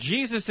Bieber.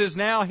 Jesus is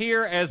now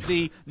here as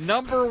the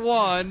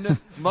 #1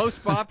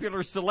 most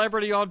popular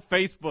celebrity on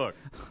Facebook.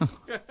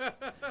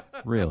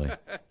 Really?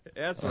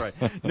 That's right.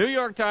 New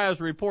York Times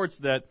reports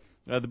that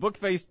the book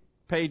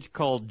page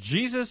called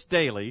Jesus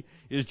Daily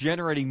is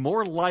generating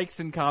more likes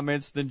and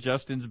comments than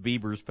Justin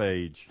Bieber's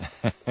page.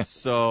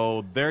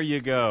 So there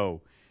you go.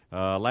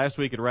 Last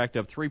week it racked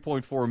up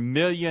 3.4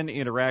 million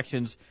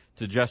interactions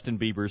to Justin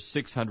Bieber's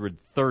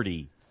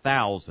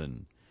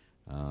 630,000.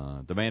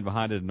 The man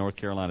behind it, a North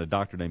Carolina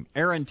doctor named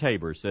Aaron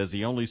Tabor, says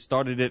he only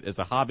started it as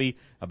a hobby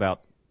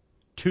about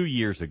 2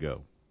 years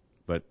ago.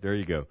 But there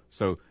you go.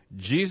 So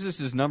Jesus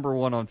is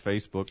 #1 on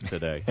Facebook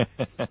today.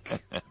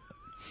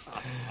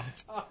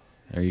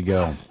 There you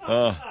go.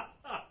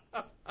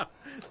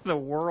 The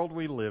world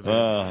we live in.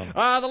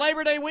 The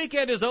Labor Day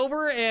weekend is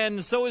over,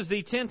 and so is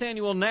the 10th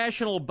Annual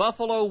National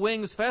Buffalo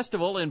Wings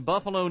Festival in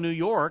Buffalo, New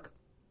York.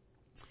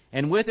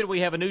 And with it, we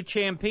have a new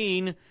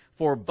champion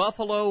for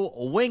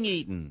Buffalo wing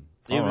eating.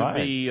 It would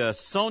be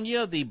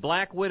Sonia the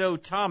Black Widow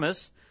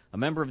Thomas, a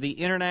member of the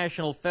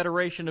International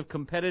Federation of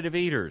Competitive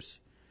Eaters.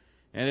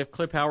 And if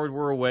Clip Howard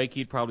were awake,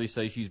 he'd probably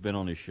say she's been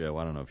on his show.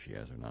 I don't know if she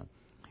has or not.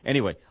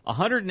 Anyway,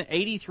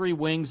 183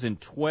 wings in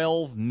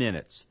 12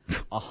 minutes.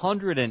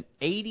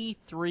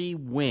 183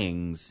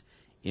 wings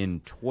in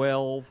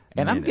 12 minutes.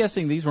 And I'm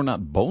guessing these were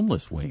not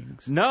boneless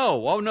wings.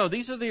 No. Oh, no.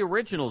 These are the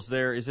originals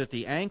there. Is it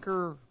the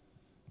Anchor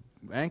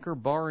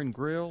Bar and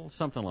Grill?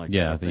 Something like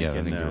that. I think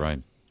you're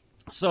right.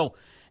 So,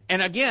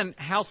 and again,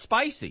 how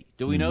spicy?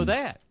 Do we know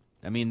that?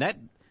 I mean, that...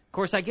 Of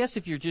course, I guess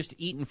if you're just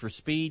eating for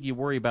speed, you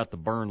worry about the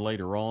burn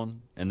later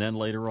on, and then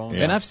later on.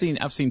 Yeah. And I've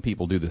seen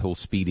people do the whole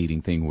speed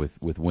eating thing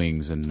with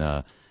wings, and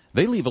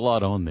they leave a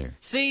lot on there.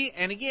 See,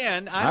 and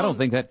again, I don't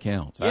think that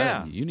counts.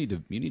 Yeah. You need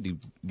to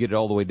get it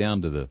all the way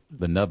down to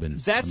the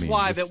nubbins. That's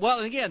why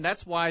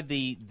that's why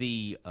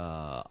the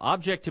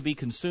object to be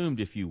consumed,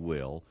 if you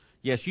will,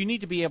 yes, you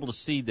need to be able to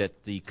see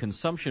that the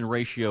consumption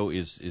ratio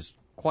is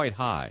quite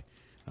high.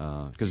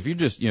 Because if you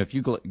just, if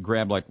you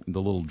grab like the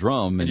little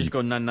drum and just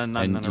go none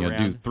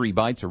around, do 3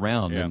 bites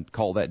around and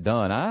call that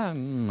done, I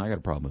got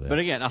a problem with that. But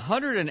again,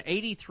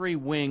 183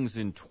 wings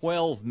in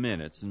 12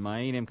 minutes, and my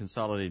A&M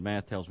consolidated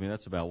math tells me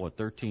that's about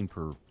 13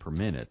 per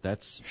minute.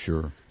 That's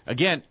sure.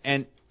 Again,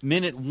 and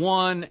minute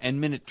 1 and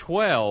minute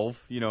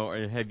 12,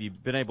 have you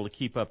been able to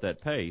keep up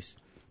that pace?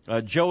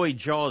 Joey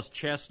Jaws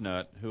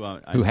Chestnut, who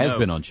has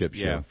been on Chip's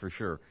show, yeah, for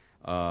sure.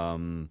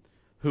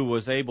 Who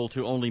was able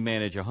to only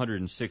manage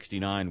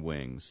 169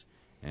 wings,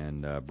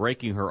 and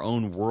breaking her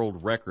own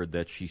world record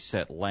that she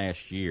set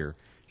last year.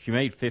 She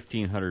made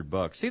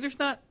 $1,500. See, there's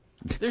not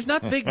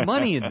big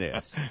money in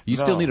this. You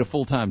still need a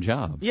full-time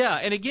job. Yeah,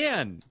 and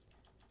again,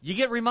 you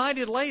get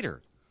reminded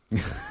later.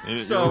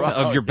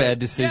 Of your bad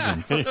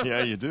decisions.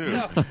 Yeah, you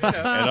do.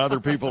 And other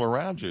people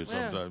around you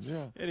sometimes,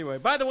 Anyway,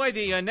 by the way,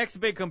 the next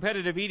big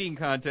competitive eating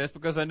contest,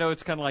 because I know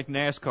it's kind of like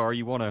NASCAR,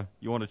 you want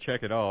to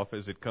check it off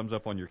as it comes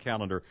up on your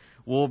calendar,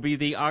 will be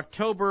the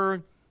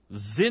October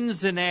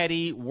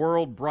Cincinnati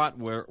World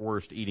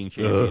Bratwurst Eating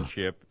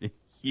Championship.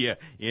 Yeah,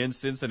 in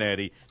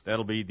Cincinnati.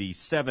 That'll be the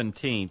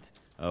 17th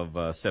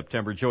of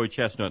September. Joey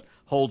Chestnut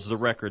holds the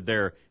record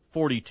there,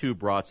 42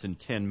 brats in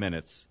 10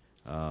 minutes.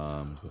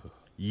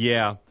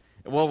 Yeah.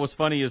 Well, what's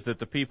funny is that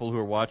the people who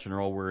are watching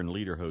are all wearing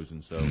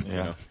lederhosen, so,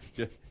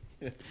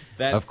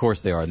 that, of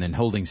course they are, and then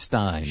holding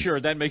steins. Sure,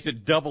 that makes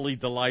it doubly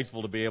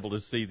delightful to be able to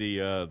see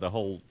the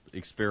whole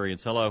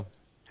experience. Hello.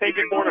 Hey,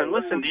 good morning.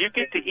 Listen, do you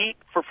get to eat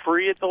for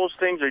free at those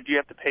things, or do you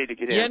have to pay to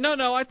get in? Yeah,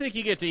 no, I think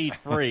you get to eat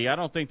free. I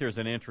don't think there's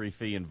an entry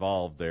fee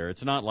involved there.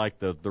 It's not like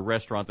the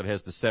restaurant that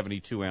has the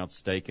 72-ounce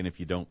steak, and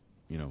if you don't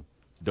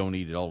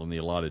eat it all in the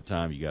allotted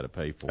time, you got to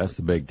pay for it. That's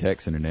the big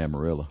Texan in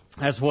Amarillo.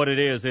 That's what it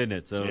is, isn't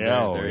it? So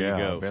there you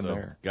go. Been so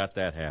there. Got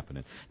that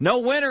happening. No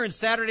winner in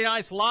Saturday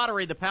night's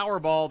lottery, the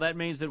Powerball. That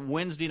means that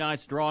Wednesday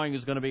night's drawing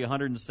is going to be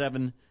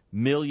 $107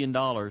 million.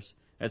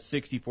 That's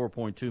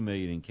 $64.2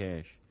 million in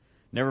cash.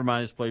 Never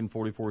mind, it's played in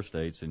 44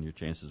 states, and your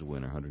chances of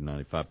winning are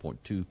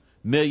 $195.2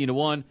 million to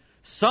 1.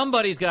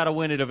 Somebody's got to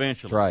win it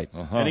eventually. That's right.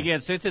 And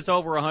again, since it's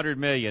over $100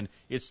 million,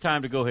 it's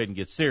time to go ahead and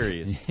get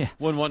serious. Yeah.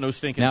 Wouldn't want no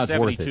stinking Now it's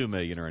worth $72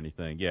 million or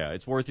anything. Yeah,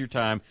 it's worth your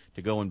time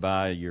to go and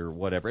buy your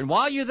whatever. And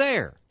while you're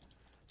there,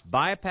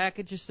 buy a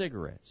package of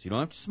cigarettes. You don't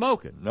have to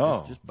smoke it.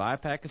 No. Just buy a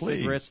pack of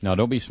Please. cigarettes. Now,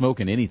 don't be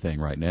smoking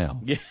anything right now.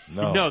 Yeah.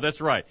 No. No,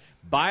 that's right.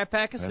 Buy a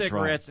pack of That's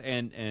cigarettes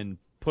and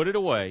put it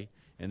away.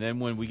 And then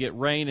when we get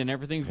rain and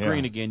everything's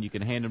green again, you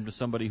can hand them to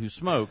somebody who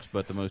smokes.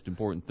 But the most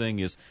important thing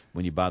is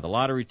when you buy the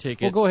lottery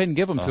ticket. Well, go ahead and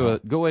give them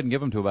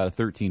to about a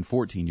 13,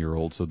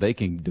 14-year-old so they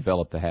can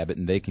develop the habit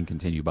and they can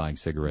continue buying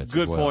cigarettes.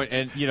 Good as well. point.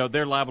 And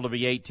they're liable to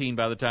be 18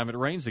 by the time it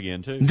rains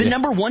again too. The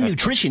number one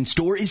nutrition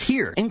store is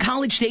here in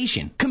College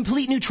Station.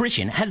 Complete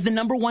Nutrition has the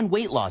number one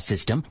weight loss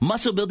system,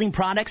 muscle building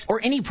products,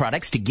 or any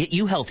products to get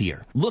you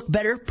healthier. Look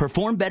better,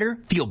 perform better,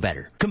 feel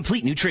better.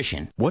 Complete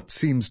Nutrition. What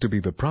seems to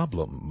be the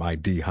problem, my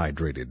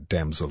dehydrated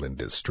damsel in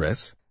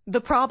distress?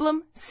 The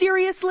problem?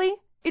 Seriously?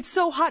 It's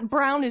so hot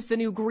brown is the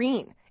new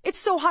green. It's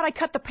so hot I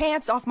cut the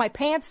pants off my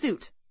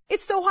pantsuit.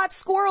 It's so hot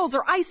squirrels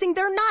are icing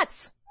their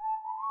nuts.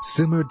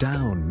 Simmer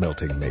down,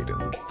 melting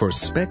maiden, for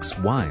Specs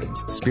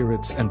wines,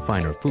 spirits, and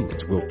finer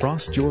foods will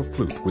frost your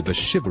flute with a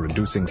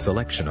shiver-inducing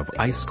selection of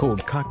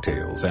ice-cold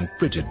cocktails and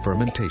frigid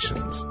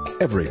fermentations.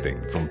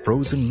 Everything from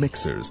frozen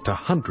mixers to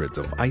hundreds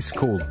of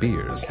ice-cold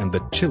beers and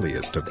the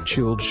chilliest of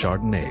chilled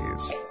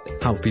Chardonnays.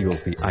 How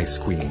feels the Ice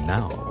Queen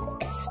now?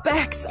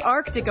 Specs'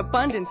 Arctic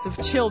abundance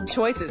of chilled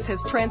choices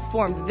has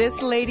transformed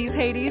this lady's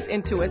Hades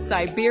into a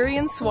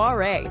Siberian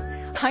soiree.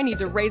 I need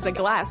to raise a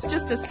glass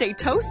just to stay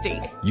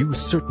toasty. You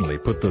certainly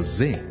put the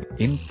zing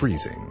in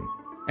freezing.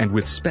 And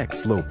with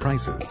Specs low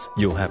prices,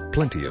 you'll have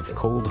plenty of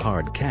cold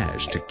hard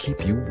cash to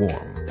keep you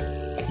warm.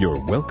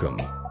 You're welcome.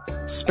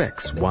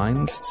 Specs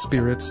wines,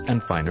 spirits,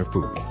 and finer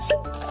foods.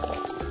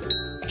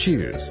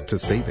 Cheers to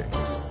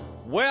savings.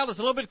 Well, it's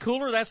a little bit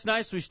cooler. That's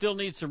nice. We still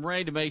need some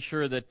rain to make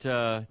sure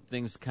that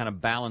things kind of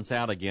balance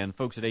out again.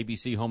 Folks at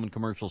ABC Home and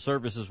Commercial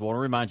Services want to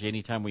remind you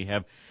anytime we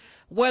have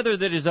weather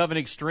that is of an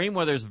extreme,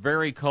 whether it's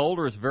very cold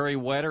or it's very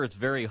wet or it's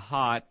very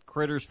hot,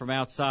 critters from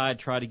outside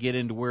try to get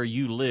into where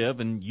you live,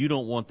 and you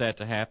don't want that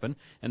to happen.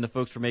 And the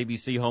folks from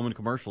ABC Home and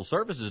Commercial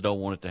Services don't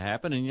want it to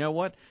happen. And you know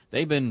what?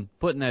 They've been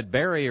putting that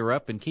barrier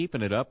up and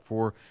keeping it up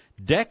for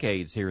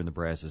decades here in the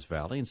Brazos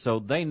Valley. And so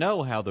they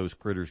know how those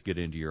critters get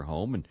into your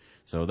home, and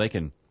so they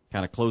can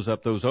kind of close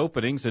up those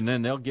openings, and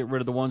then they'll get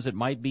rid of the ones that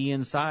might be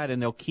inside,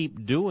 and they'll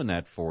keep doing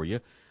that for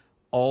you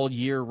all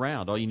year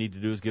round. All you need to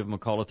do is give them a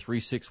call at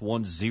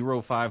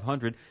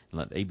 361-0500 and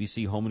let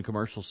ABC Home and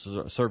Commercial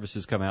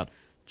Services come out,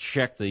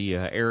 check the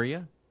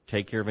area,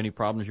 take care of any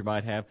problems you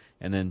might have,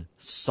 and then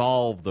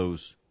solve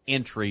those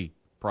entry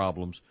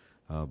problems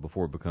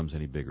before it becomes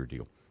any bigger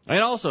deal.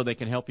 And also they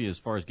can help you as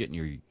far as getting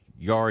your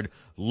yard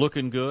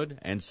looking good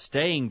and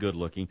staying good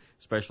looking,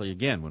 especially,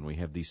 again, when we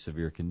have these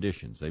severe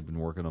conditions. They've been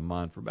working on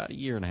mine for about a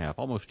year and a half,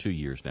 almost 2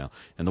 years now.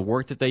 And the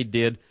work that they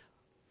did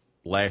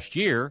last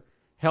year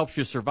helps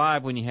you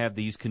survive when you have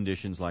these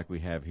conditions like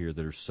we have here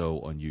that are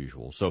so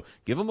unusual. So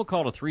give them a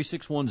call at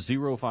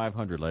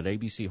 361-0500. Let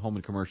ABC Home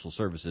and Commercial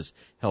Services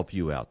help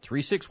you out.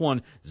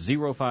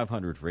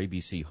 361-0500 for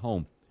ABC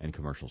Home and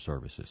Commercial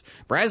Services.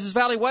 Brazos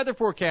Valley weather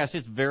forecast.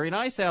 It's very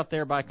nice out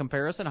there by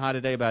comparison. High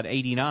today about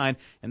 89,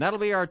 and that'll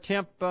be our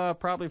temp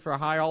probably for a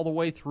high all the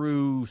way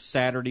through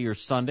Saturday or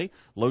Sunday.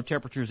 Low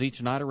temperatures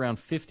each night around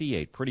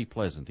 58. Pretty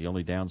pleasant. The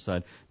only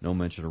downside, no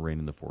mention of rain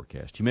in the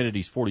forecast.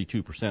 Humidity's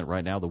 42%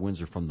 right now. The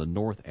winds are from the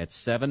north at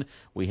 7.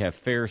 We have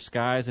fair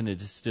skies, and it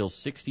is still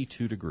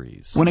 62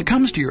 degrees. When it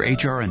comes to your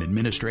HR and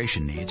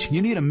administration needs,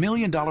 you need $1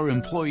 million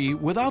employee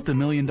without the $1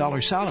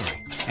 million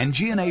salary. And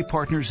G&A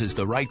Partners is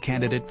the right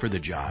candidate for the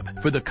job.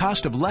 For the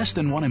cost of less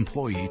than one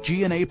employee,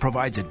 G&A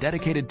provides a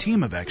dedicated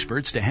team of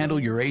experts to handle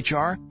your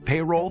HR,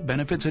 payroll,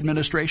 benefits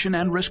administration,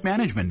 and risk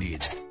management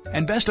needs.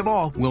 And best of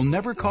all, we'll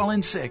never call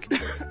in sick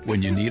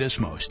when you need us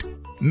most.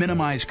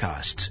 Minimize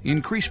costs,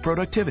 increase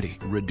productivity,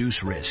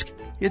 reduce risk.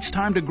 It's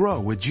time to grow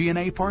with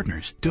G&A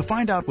Partners. To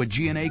find out what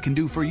G&A can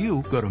do for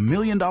you, go to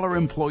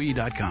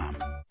 $1MillionEmployee.com.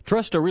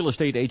 Trust a real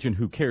estate agent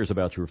who cares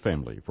about your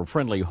family. For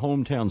friendly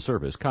hometown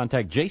service,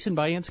 contact Jason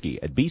Bainski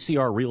at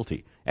BCR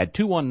Realty at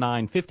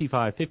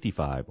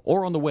 219-5555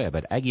 or on the web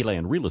at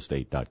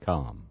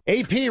AggielandRealEstate.com.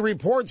 AP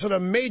reports that a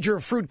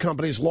major fruit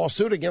company's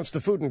lawsuit against the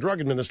Food and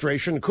Drug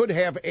Administration could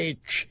have a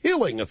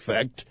chilling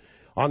effect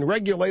on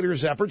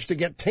regulators' efforts to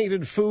get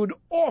tainted food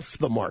off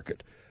the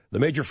market. The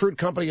major fruit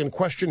company in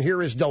question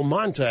here is Del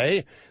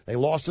Monte. They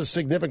lost a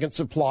significant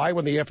supply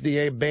when the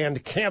FDA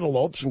banned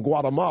cantaloupes in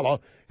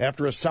Guatemala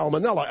after a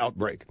salmonella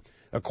outbreak.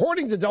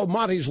 According to Del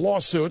Monte's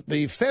lawsuit,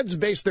 the feds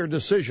based their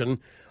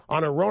decision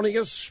on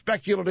erroneous,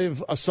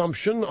 speculative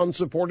assumption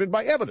unsupported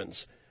by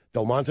evidence.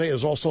 Del Monte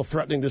is also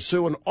threatening to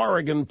sue an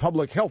Oregon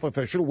public health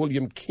official,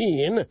 William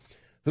Keene,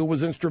 who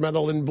was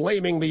instrumental in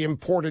blaming the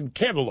imported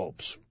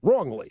cantaloupes.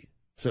 Wrongly,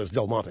 says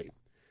Del Monte.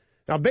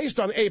 Now, based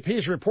on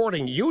AP's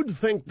reporting, you'd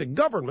think the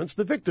government's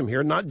the victim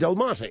here, not Del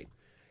Monte.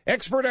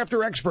 Expert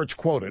after expert's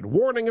quoted,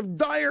 warning of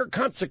dire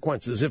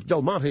consequences if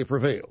Del Monte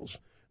prevails.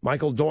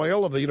 Michael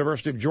Doyle of the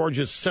University of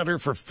Georgia's Center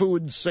for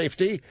Food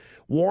Safety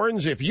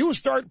warns if you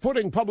start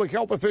putting public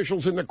health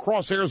officials in the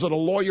crosshairs of the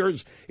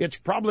lawyers, it's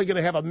probably going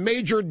to have a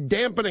major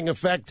dampening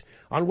effect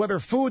on whether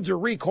foods are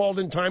recalled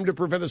in time to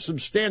prevent a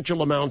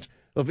substantial amount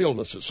of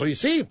illnesses. So you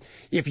see,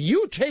 if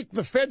you take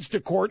the feds to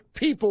court,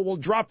 people will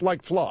drop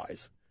like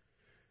flies.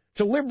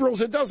 To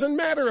liberals, it doesn't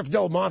matter if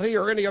Del Monte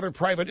or any other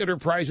private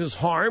enterprise is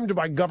harmed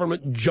by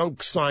government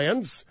junk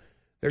science.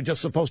 They're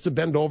just supposed to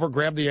bend over,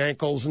 grab the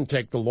ankles, and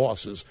take the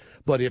losses.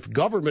 But if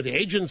government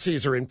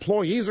agencies or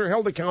employees are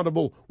held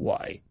accountable,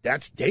 why,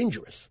 that's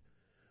dangerous.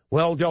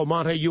 Well, Del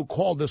Monte, you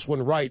called this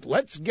one right.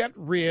 Let's get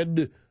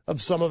rid of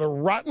some of the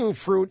rotten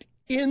fruit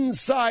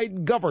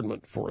inside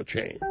government for a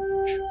change.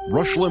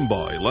 Rush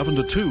Limbaugh, 11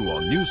 to 2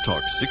 on News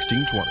Talk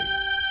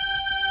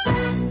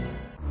 1620.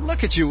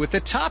 Look at you with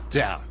the top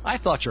down. I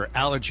thought your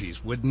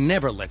allergies would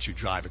never let you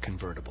drive a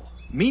convertible.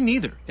 Me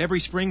neither. Every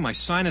spring, my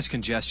sinus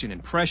congestion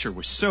and pressure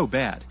were so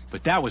bad.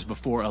 But that was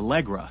before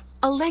Allegra.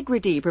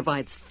 Allegra D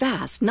provides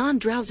fast,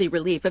 non-drowsy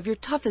relief of your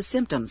toughest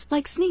symptoms,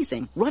 like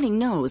sneezing, running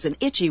nose, and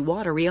itchy,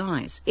 watery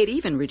eyes. It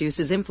even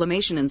reduces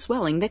inflammation and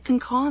swelling that can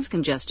cause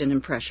congestion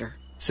and pressure.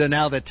 So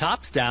now the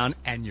top's down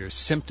and your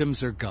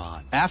symptoms are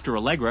gone. After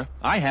Allegra,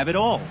 I have it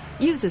all.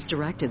 Use as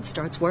directed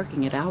starts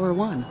working at hour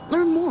 1.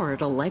 Learn more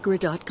at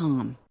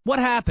Allegra.com. What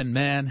happened,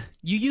 man?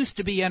 You used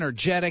to be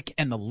energetic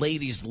and the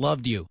ladies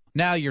loved you.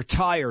 Now you're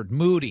tired,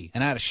 moody,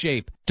 and out of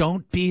shape.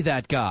 Don't be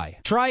that guy.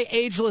 Try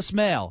Ageless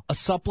Male, a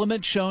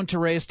supplement shown to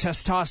raise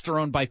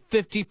testosterone by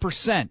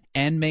 50%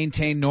 and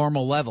maintain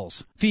normal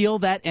levels. Feel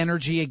that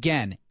energy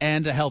again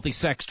and a healthy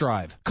sex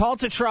drive. Call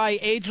to try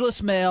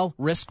Ageless Male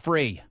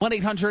risk-free.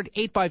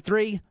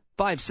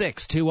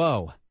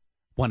 1-800-853-5620.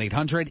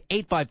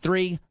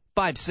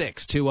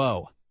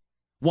 1-800-853-5620.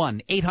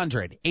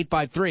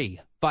 1-800-853-5620.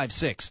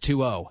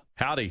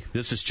 Howdy,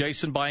 this is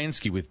Jason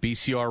Bianski with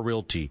BCR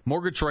Realty.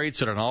 Mortgage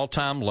rates are at an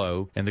all-time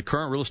low, and the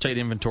current real estate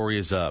inventory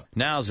is up.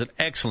 Now is an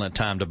excellent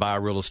time to buy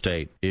real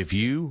estate. If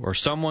you or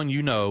someone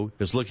you know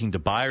is looking to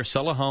buy or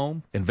sell a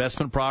home,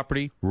 investment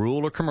property,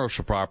 rural or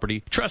commercial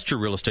property, trust your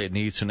real estate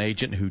needs to an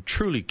agent who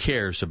truly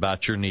cares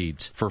about your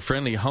needs. For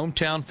friendly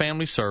hometown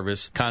family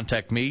service,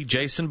 contact me,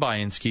 Jason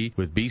Bianski,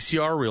 with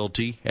BCR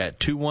Realty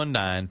at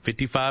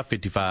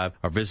 219-5555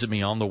 or visit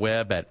me on the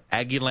web at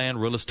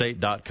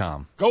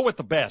AggieLandRealEstate.com. Go with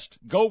the best.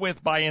 Go with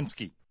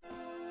Bianski.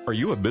 Are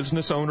you a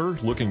business owner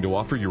looking to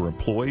offer your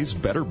employees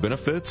better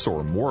benefits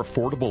or more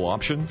affordable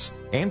options?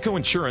 Anco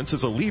Insurance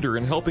is a leader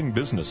in helping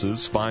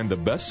businesses find the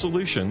best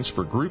solutions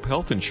for group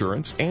health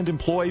insurance and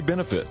employee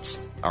benefits.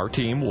 Our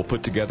team will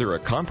put together a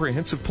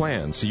comprehensive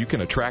plan so you can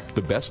attract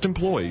the best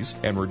employees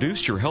and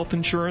reduce your health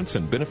insurance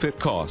and benefit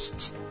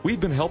costs. We've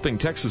been helping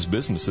Texas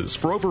businesses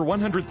for over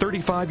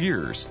 135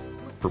 years.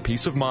 For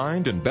peace of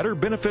mind and better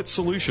benefit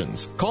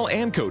solutions, call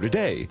ANCO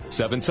today,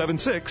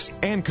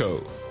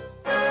 776-ANCO.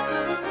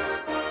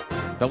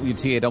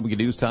 WTAW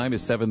News Time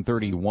is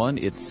 7:31.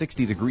 It's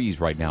 60 degrees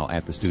right now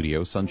at the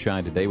studio.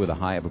 Sunshine today with a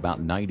high of about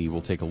 90.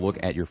 We'll take a look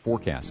at your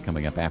forecast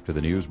coming up after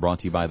the news. Brought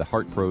to you by the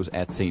Heart Pros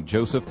at St.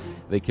 Joseph.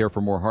 They care for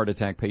more heart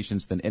attack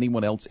patients than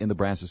anyone else in the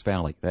Brazos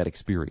Valley. That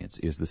experience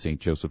is the St.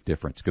 Joseph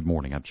difference. Good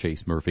morning. I'm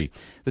Chase Murphy.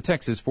 The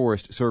Texas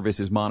Forest Service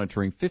is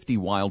monitoring 50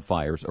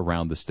 wildfires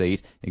around the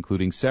state,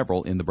 including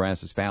several in the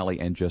Brazos Valley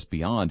and just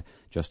beyond.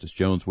 Justice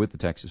Jones with the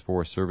Texas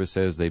Forest Service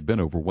says they've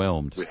been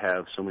overwhelmed. We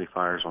have so many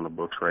fires on the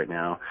books right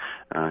now.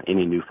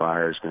 Any new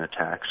fire is going to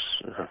tax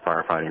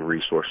firefighting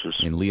resources.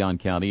 In Leon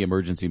County,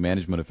 emergency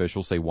management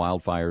officials say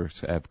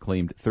wildfires have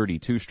claimed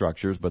 32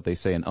 structures, but they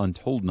say an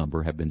untold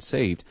number have been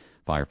saved.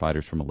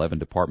 Firefighters from 11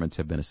 departments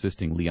have been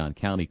assisting Leon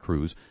County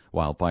crews.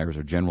 Wildfires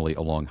are generally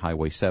along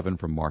Highway 7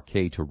 from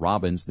Marquez to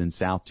Robbins, then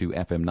south to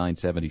FM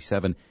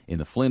 977 in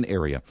the Flynn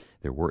area.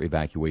 There were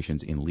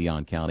evacuations in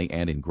Leon County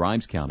and in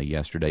Grimes County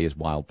yesterday as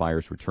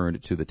wildfires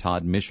returned to the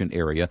Todd Mission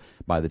area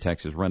by the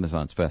Texas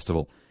Renaissance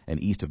Festival.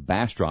 And east of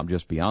Bastrop,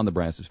 just beyond the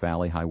Brazos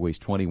Valley, highways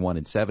 21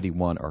 and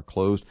 71 are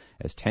closed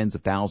as tens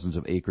of thousands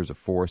of acres of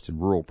forest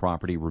and rural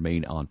property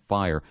remain on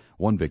fire.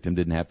 One victim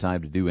didn't have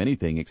time to do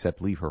anything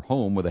except leave her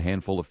home with a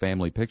handful of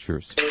family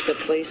pictures. There's a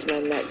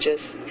policeman that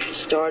just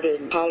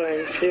started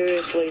hollering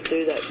seriously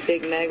through that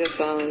big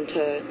megaphone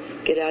to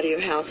get out of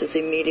your houses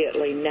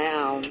immediately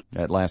now.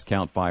 At last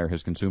count, fire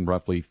has consumed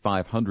roughly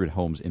 500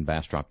 homes in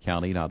Bastrop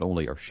County. Not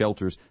only are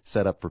shelters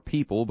set up for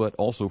people, but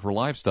also for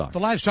livestock. The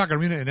livestock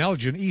arena in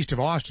Elgin, east of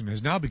Austin, Austin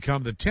has now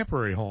become the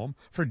temporary home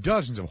for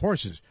dozens of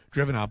horses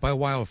driven out by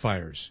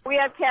wildfires. We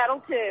have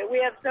cattle too. We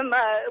have some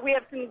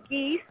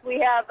geese.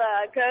 We have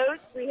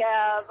goats. We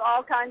have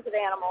all kinds of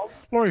animals.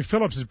 Lori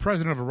Phillips is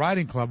president of a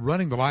riding club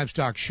running the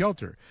livestock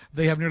shelter.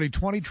 They have nearly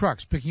 20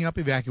 trucks picking up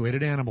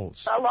evacuated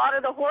animals. A lot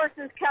of the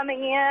horses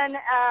coming in,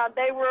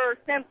 they were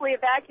simply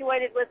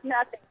evacuated with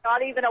nothing,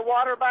 not even a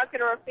water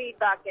bucket or a feed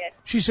bucket.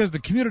 She says the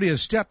community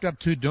has stepped up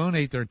to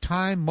donate their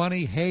time,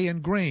 money, hay,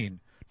 and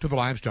grain to the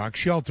livestock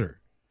shelter.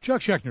 Chuck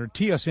Schechner,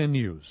 TSN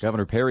News.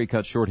 Governor Perry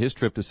cut short his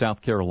trip to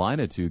South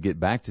Carolina to get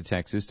back to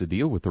Texas to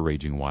deal with the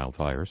raging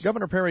wildfires.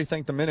 Governor Perry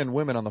thanked the men and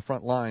women on the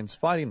front lines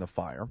fighting the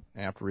fire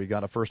after he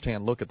got a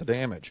first-hand look at the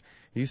damage.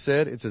 He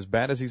said it's as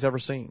bad as he's ever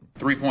seen.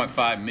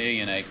 3.5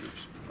 million acres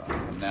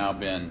have now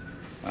been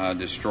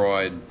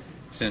destroyed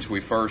since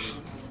we first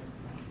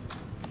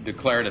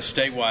declared a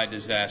statewide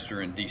disaster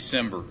in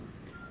December.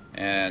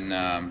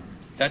 And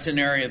that's an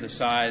area the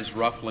size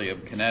roughly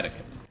of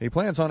Connecticut. He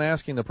plans on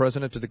asking the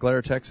president to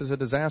declare Texas a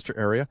disaster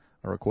area,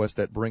 a request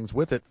that brings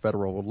with it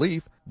federal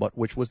relief, but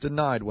which was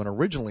denied when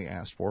originally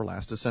asked for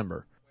last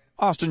December.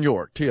 Austin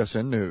York,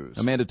 TSN News.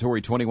 A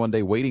mandatory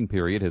 21-day waiting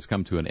period has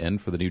come to an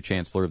end for the new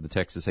chancellor of the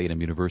Texas A&M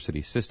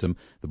University system.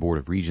 The Board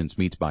of Regents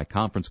meets by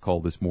conference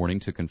call this morning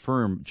to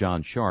confirm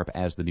John Sharp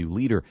as the new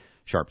leader.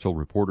 Sharp told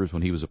reporters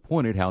when he was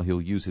appointed how he'll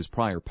use his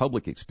prior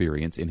public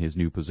experience in his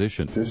new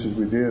position. Just as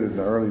we did in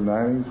the early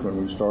 90s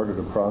when we started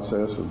a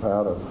process of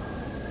how to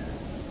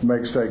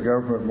make state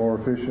government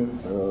more efficient,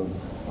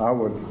 I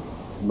would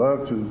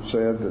love to have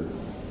said that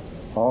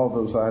all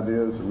those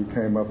ideas that we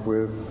came up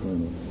with,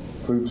 and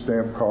the food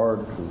stamp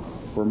card,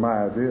 were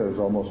my ideas.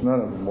 Almost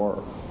none of them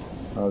were.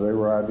 They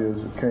were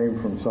ideas that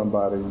came from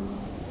somebody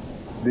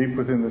deep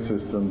within the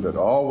system that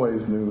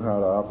always knew how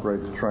to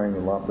operate the train a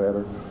lot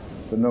better,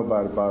 but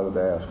nobody bothered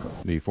to ask him.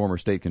 The former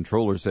state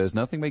controller says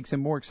nothing makes him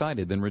more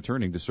excited than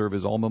returning to serve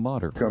his alma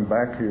mater. Come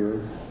back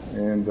here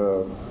and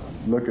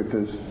look at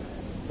this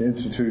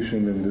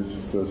institution and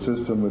this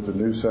system with a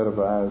new set of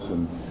eyes,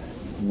 and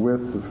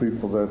with the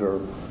people that are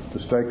the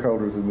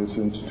stakeholders in this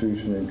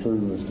institution,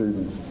 including the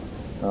students,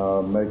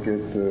 make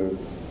it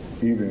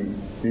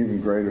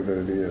even greater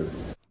than it is.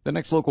 The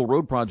next local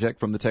road project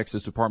from the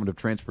Texas Department of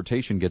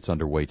Transportation gets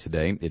underway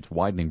today. It's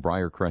widening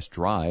Briarcrest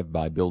Drive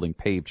by building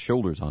paved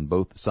shoulders on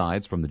both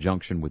sides from the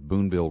junction with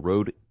Boonville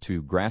Road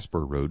to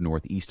Grasper Road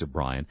northeast of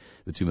Bryan.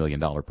 The $2 million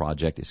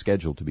project is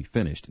scheduled to be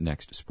finished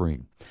next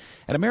spring.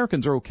 And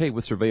Americans are okay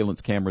with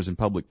surveillance cameras in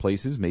public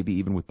places, maybe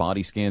even with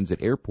body scans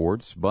at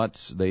airports,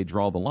 but they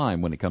draw the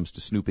line when it comes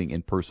to snooping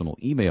in personal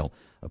email.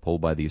 A poll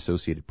by the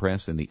Associated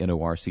Press and the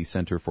NORC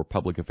Center for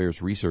Public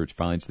Affairs Research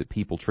finds that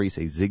people trace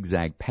a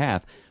zigzag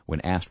path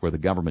when asked where the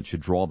government should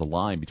draw the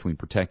line between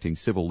protecting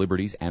civil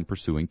liberties and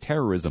pursuing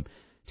terrorism.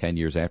 10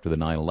 years after the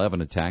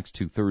 9/11 attacks,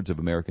 2/3 of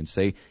Americans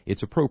say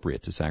it's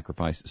appropriate to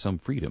sacrifice some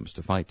freedoms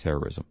to fight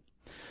terrorism.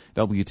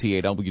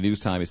 WTAW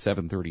News Time is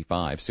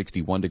 7:35,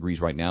 61 degrees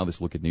right now.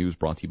 This look at news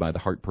brought to you by the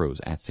Heart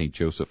Pros at St.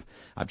 Joseph.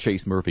 I'm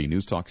Chase Murphy,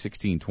 News Talk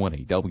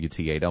 1620,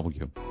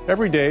 WTAW.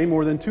 Every day,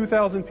 more than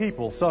 2,000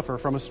 people suffer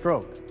from a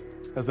stroke.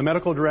 As the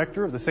medical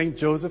director of the St.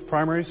 Joseph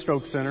Primary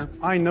Stroke Center,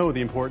 I know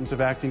the importance of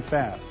acting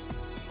fast.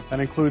 That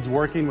includes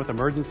working with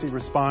emergency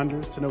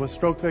responders to know a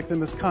stroke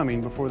victim is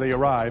coming before they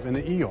arrive in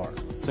the ER.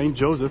 St.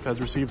 Joseph has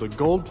received the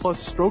Gold Plus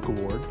Stroke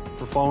Award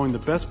for following the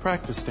best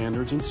practice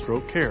standards in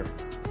stroke care.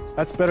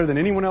 That's better than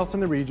anyone else in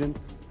the region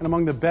and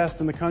among the best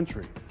in the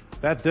country.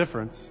 That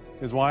difference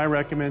is why I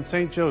recommend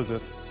St.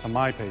 Joseph to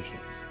my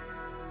patients.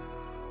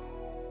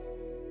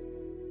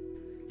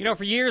 You know,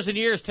 for years and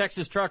years,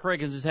 Texas Truck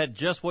Racing has had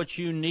just what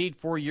you need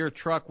for your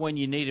truck when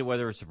you need it,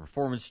 whether it's a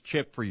performance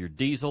chip for your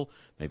diesel,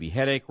 maybe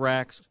headache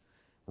racks,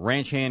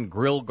 ranch hand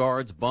grill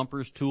guards,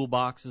 bumpers,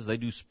 toolboxes. They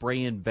do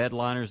spray-in bed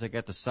liners. They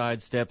got the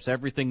side steps,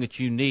 everything that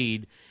you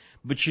need.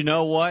 But you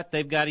know what?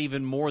 They've got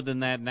even more than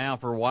that now.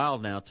 For a while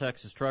now,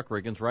 Texas Truck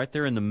Riggins, right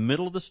there in the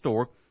middle of the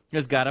store,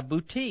 has got a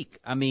boutique.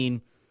 I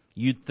mean,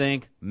 you'd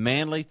think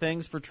manly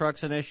things for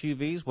trucks and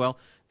SUVs. Well,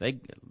 a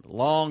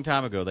long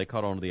time ago, they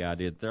caught on to the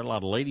idea that there are a lot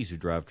of ladies who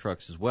drive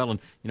trucks as well.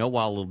 And, you know,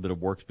 while a little bit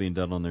of work's being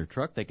done on their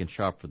truck, they can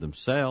shop for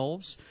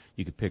themselves.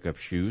 You could pick up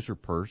shoes or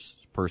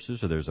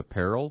purses, or there's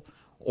apparel,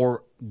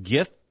 or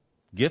gift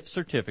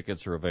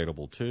certificates are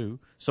available too.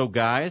 So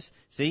guys,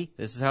 see,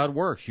 this is how it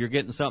works. You're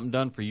getting something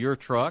done for your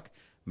truck.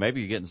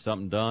 Maybe you're getting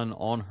something done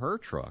on her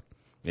truck.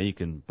 And you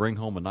can bring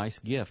home a nice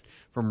gift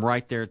from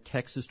right there at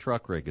Texas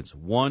Truck Riggins.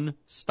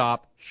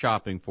 One-stop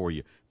shopping for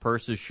you.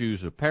 Purses,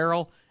 shoes,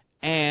 apparel,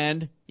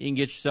 and you can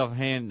get yourself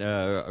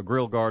a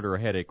grill guard or a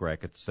headache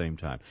rack at the same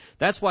time.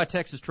 That's why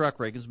Texas Truck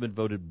Riggins has been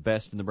voted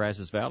best in the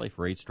Brazos Valley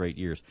for 8 straight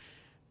years.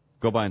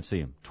 Go by and see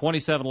him.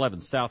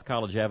 2711 South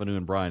College Avenue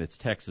in Bryan. It's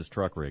Texas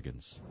Truck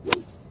Riggins.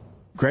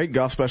 Great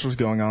golf specials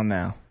going on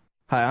now.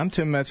 Hi, I'm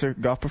Tim Metzer,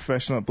 golf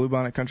professional at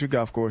Bluebonnet Country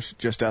Golf Course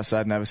just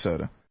outside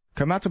Navasota.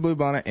 Come out to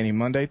Bluebonnet any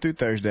Monday through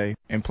Thursday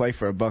and play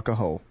for $1 a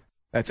hole.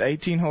 That's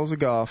 18 holes of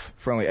golf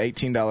for only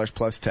 $18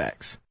 plus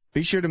tax.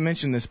 Be sure to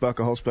mention this $1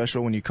 a hole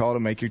special when you call to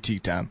make your tee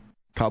time.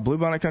 Call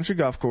Bluebonnet Country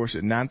Golf Course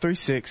at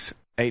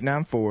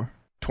 936-894-5500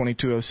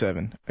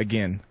 936-894-2207.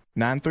 Again,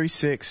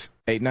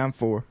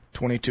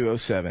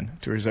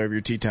 936-894-2207 to reserve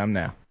your tee time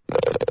now.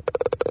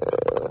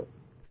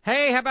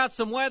 Hey, how about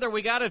some weather?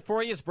 We got it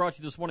for you. It's brought to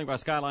you this morning by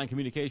Skyline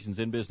Communications,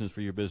 in business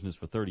for your business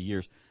for 30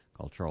 years.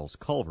 Call Charles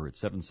Culver at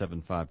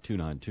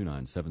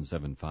 775-2929,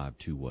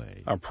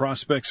 775-2-WAY. Our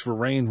prospects for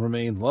rain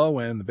remain low,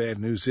 and the bad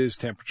news is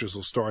temperatures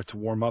will start to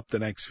warm up the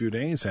next few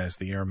days as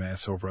the air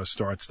mass over us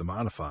starts to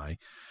modify.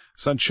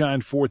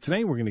 Sunshine for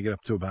today, we're going to get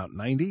up to about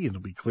 90. It'll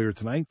be clear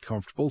tonight,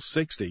 comfortable,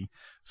 60.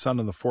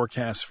 Sun in the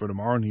forecast for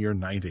tomorrow, near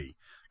 90.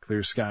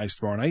 Clear skies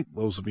tomorrow night,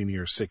 lows will be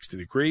near 60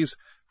 degrees.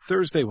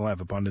 Thursday we'll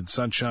have abundant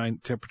sunshine.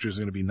 Temperatures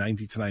are going to be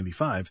 90 to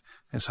 95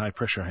 as high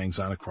pressure hangs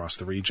on across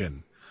the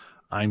region.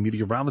 I'm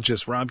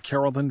meteorologist Rob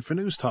Carrollton for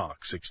News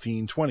Talk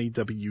 1620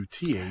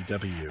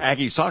 WTAW.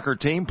 Aggie soccer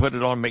team put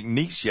it on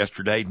McNeese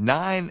yesterday.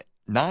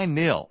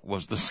 9-0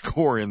 was the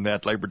score in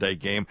that Labor Day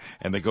game,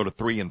 and they go to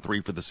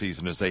 3-3 for the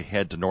season as they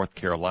head to North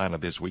Carolina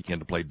this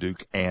weekend to play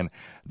Duke and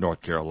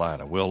North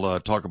Carolina. We'll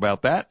talk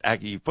about that,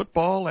 Aggie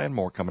football, and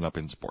more coming up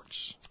in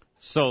sports.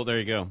 So there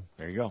you go.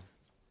 There you go.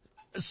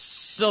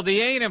 So the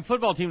A&M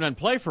football team doesn't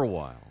play for a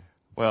while.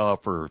 Well,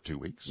 for 2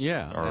 weeks.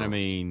 Yeah, and I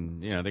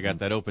mean, they got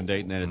that open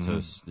date, and then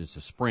it's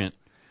a sprint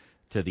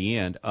to the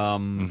end.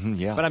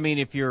 Yeah. But I mean,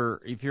 if you're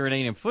an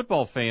A&M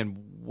football fan,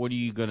 what are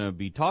you going to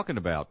be talking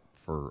about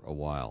for a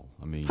while?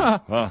 I mean,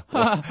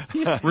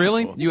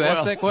 really? You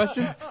asked that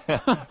question?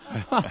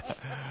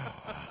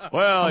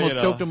 Well, almost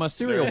choked on my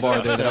cereal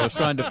bar there that I was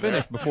trying to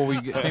finish before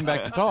we came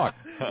back to talk.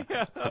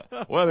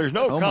 Well, there's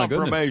no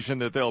confirmation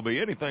that there'll be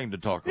anything to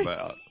talk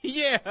about.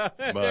 Yeah,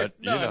 but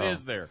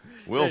is there?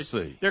 We'll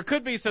see. There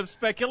could be some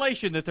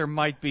speculation that there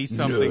might be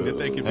something that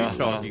they could be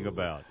talking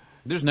about.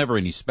 There's never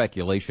any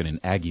speculation in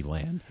Aggie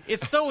land.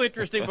 It's so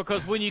interesting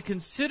because when you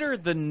consider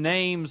the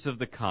names of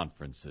the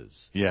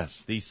conferences,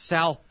 yes, the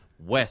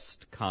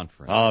Southwest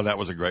Conference. Oh, that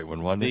was a great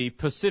one, wasn't it? The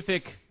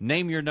Pacific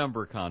Name Your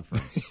Number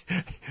Conference.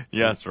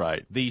 Yeah, that's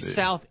right. The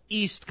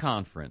Southeast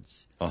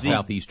Conference.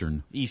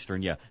 Southeastern.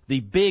 Eastern, yeah. The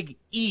Big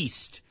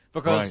East.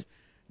 Because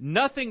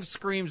nothing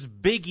screams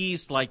Big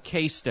East like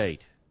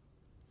K-State.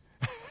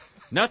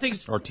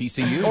 Nothing's or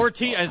TCU.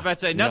 I was about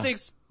to say, nothing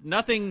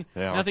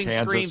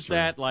screams or,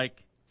 that like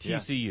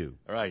TCU.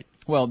 Yeah. Right.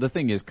 Well, the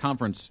thing is,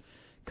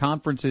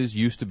 conferences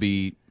used to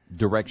be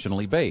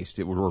directionally based,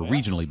 or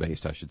regionally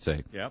based, I should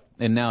say. Yep.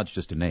 And now it's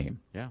just a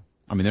name. Yeah.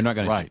 I mean, they're not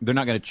going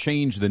to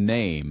change the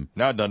name.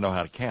 Now it doesn't know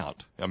how to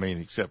count. I mean,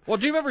 except. Well,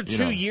 do you remember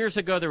 2 years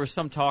ago there was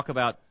some talk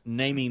about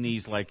naming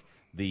these like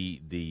the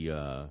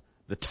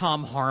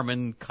Tom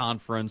Harmon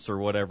Conference or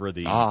whatever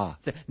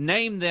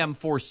name them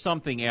for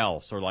something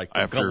else, or like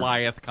the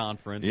Goliath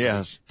Conference,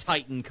 or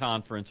Titan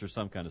Conference, or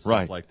some kind of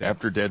stuff like that.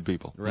 After dead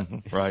people. Right.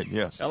 Right.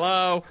 Yes.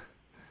 Hello.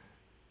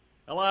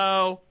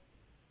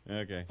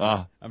 Okay.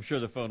 I'm sure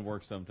the phone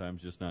works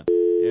sometimes, just not.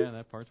 Yeah,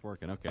 that part's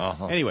working. Okay.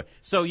 Anyway,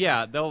 so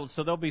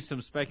there'll be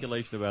some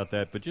speculation about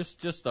that, but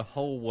just the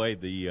whole way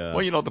the.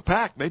 Well, the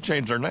Pac, they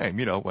changed their name.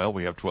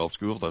 We have 12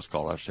 schools. Let's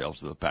call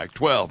ourselves the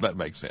Pac-12. That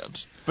makes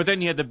sense. But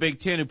then you had the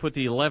Big Ten who put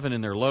the 11 in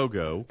their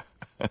logo.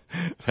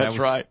 That's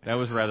right. That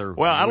was rather.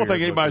 Well, I don't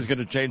think anybody's going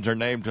to change their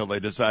name till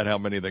they decide how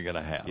many they're going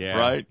to have. Yeah.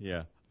 Right.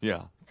 Yeah.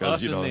 Yeah.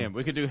 Us and them.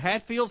 We could do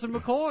Hatfields and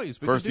McCoys.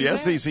 First, the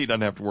SEC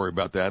doesn't have to worry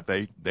about that.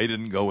 They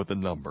didn't go with the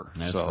number.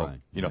 That's so,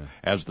 right.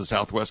 As the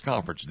Southwest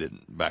Conference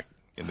didn't back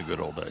in the good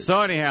old days.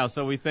 So anyhow,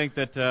 we think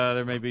that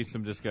there may be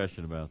some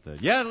discussion about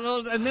that. Yeah,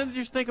 and then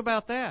just think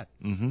about that.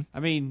 Mm-hmm. I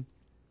mean,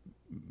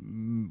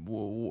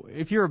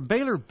 if you're a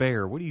Baylor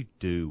Bear, what do you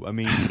do? I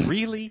mean,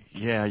 really?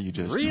 Yeah, you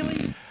just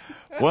really.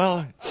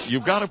 Well,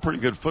 you've got a pretty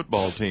good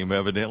football team,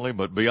 evidently,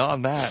 but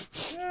beyond that,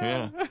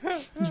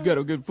 you got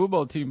a good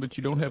football team, but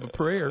you don't have a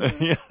prayer.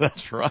 Yeah,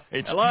 that's right.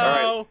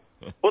 Hello.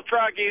 Right. We'll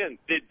try again.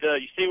 Did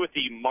you see with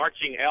the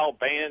marching owl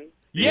band?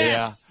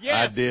 Yes,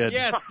 I did.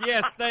 Yes,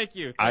 thank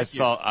you. I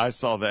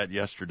saw that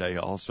yesterday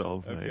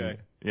also. Okay.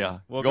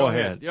 Well, go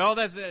ahead. Oh,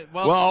 that's it.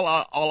 Well,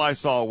 all I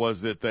saw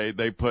was that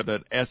they put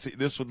an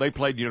they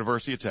played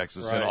University of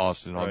Texas in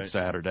Austin on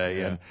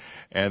Saturday,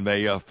 and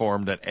they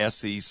formed an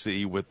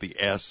SEC with the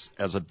S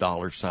as a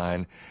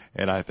 $sign,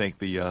 and I think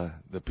the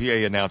PA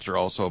announcer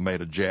also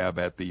made a jab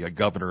at the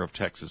governor of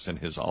Texas and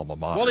his alma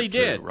mater. Well, he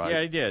did. Too, right?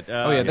 Yeah, he did.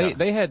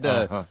 They had.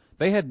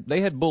 They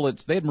had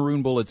bullets. They had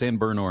maroon bullets and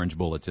burnt orange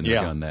bullets in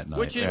their gun that night.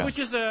 Which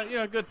is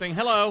a good thing.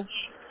 Hello.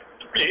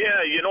 Yeah,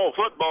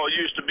 football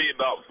used to be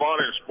about fun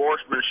and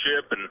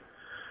sportsmanship, and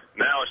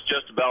now it's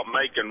just about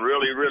making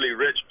really, really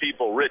rich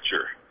people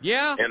richer.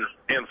 Yeah. And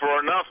for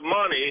enough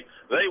money,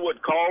 they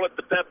would call it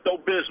the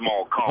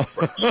Pepto-Bismol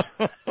Conference.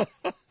 You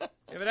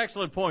have an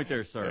excellent point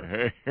there,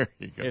 sir. There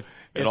you go.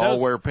 If all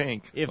wear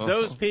pink. If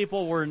those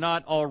people were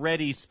not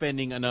already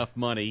spending enough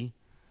money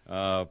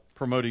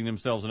promoting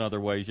themselves in other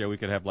ways, we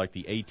could have like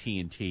the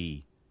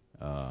AT&T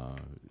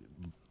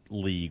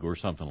league or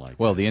something like that.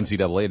 Well, the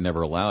NCAA would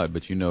never allow it,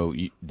 but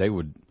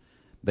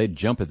they'd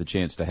jump at the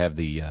chance to have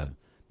the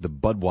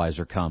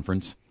Budweiser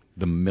Conference.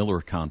 The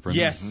Miller Conference.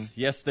 Yes,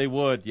 yes, they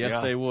would.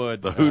 Yes, they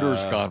would. The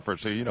Hooters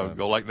Conference,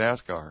 go like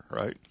NASCAR,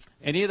 right?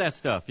 Any of that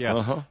stuff, yeah.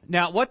 Uh-huh.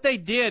 Now, what you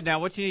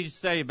need to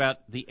say about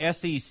the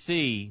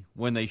SEC,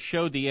 when they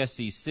showed the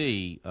SEC,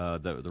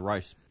 the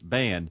Rice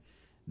band,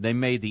 they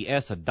made the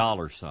S a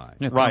dollar sign.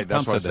 Yeah, right,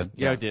 that's Tom what I said said.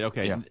 Yeah, it did,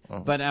 okay. Yeah. Uh-huh.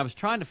 But I was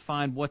trying to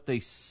find what they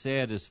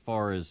said as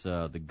far as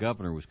the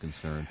governor was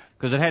concerned,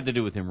 because it had to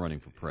do with him running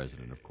for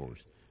president, of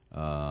course.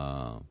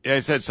 Yeah,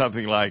 he said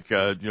something like,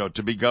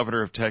 to be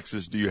governor of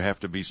Texas, do you have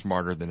to be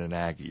smarter than an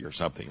Aggie or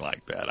something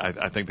like that?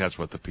 I think that's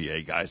what the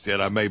PA guy said.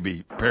 I may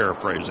be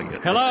paraphrasing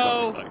it.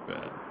 Hello? Something like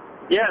that.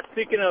 Yeah,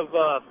 speaking of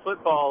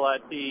football,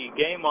 at the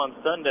game on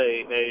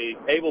Sunday,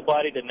 a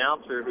able-bodied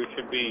announcer who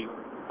should be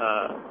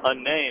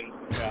unnamed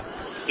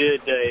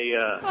did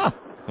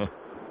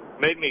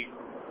made me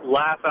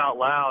laugh out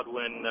loud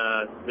when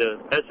the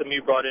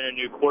SMU brought in a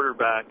new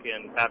quarterback,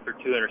 and after 2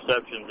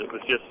 interceptions, it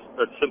was just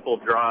a simple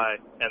dry,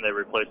 and they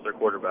replaced their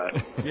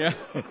quarterback. Yeah.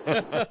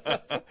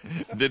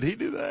 Did he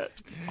do that?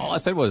 All I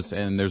said was,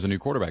 and there's a new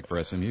quarterback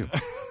for SMU.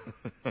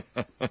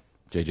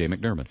 J.J.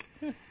 McDermott.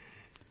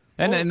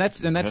 And that's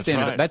standard.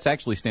 Right. That's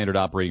actually standard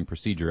operating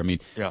procedure. I mean,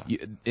 yeah.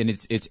 And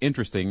it's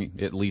interesting,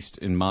 at least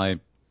in my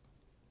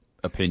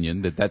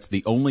opinion, that's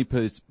the only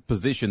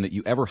position that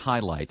you ever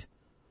highlight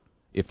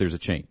if there's a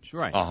change.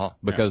 Right.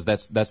 Because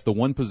that's the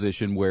one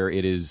position where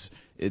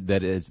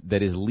that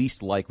is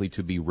least likely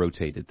to be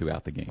rotated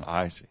throughout the game.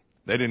 I see.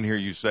 They didn't hear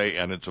you say,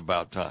 and it's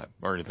about time,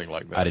 or anything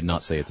like that. I did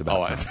not say it's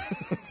about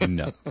time.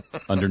 No.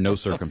 Under no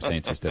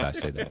circumstances did I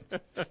say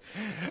that.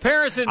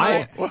 Parents in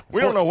we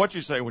don't know what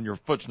you say when your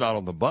foot's not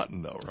on the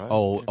button, though, right?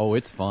 Oh,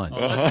 it's fun.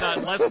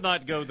 Let's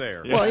not go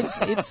there. Well,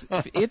 it's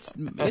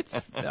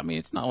I mean,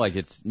 it's not like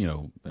it's,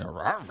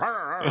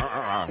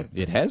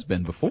 it has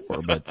been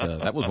before, but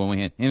that was when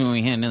we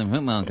had another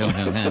football coach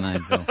on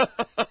hand, so.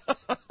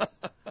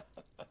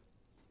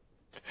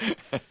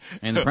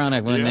 And the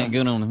product wasn't that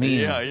good on the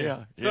field.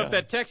 Yeah. So if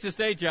that Texas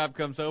State job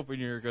comes open,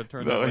 you're going to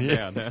turn that one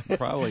down.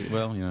 Probably.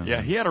 Well,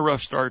 Yeah, he had a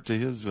rough start to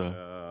his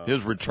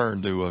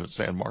return to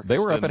San Marcos. They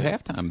were up at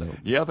halftime, though.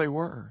 Yeah, they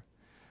were.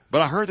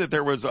 But I heard that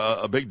there was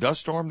a big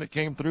dust storm that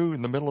came through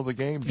in the middle of the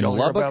game. In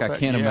Lubbock, I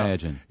can't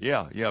imagine.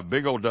 Yeah,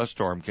 big old dust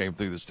storm came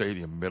through the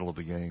stadium in the middle of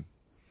the game.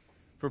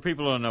 For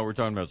people who don't know, we're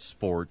talking about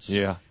sports.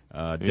 Yeah.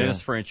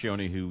 Dennis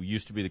Franchione, who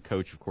used to be the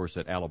coach, of course,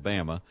 at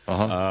Alabama,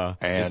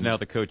 and is now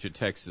the coach at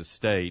Texas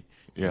State.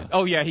 Yeah.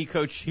 Oh, yeah, he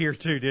coached here,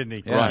 too, didn't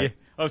he? Yeah. Right. Yeah.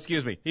 Oh,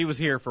 excuse me. He was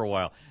here for a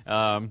while.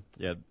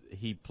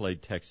 He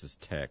played Texas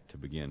Tech to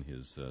begin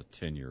his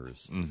tenure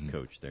as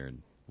coach there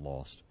and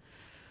lost.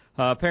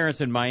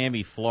 Parents in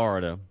Miami,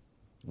 Florida,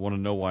 want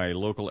to know why a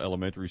local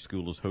elementary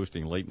school is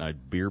hosting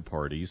late-night beer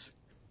parties.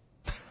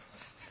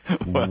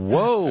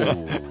 Whoa.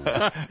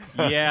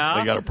 Yeah.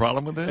 They got a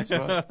problem with this?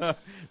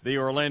 The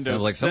Orlando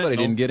Sounds like somebody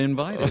didn't get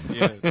invited.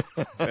 Yeah,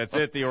 that's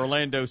it. The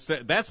Orlando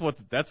that's what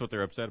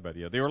they're upset about.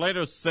 Yeah. The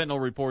Orlando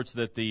Sentinel reports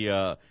that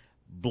the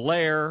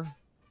Blair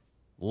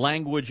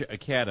Language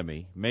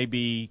Academy may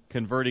be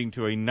converting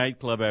to a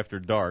nightclub after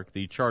dark.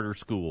 The charter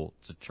school,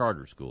 it's a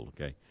charter school,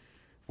 okay,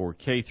 for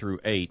K through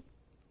 8,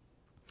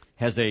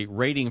 has a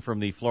rating from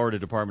the Florida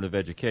Department of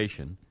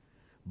Education.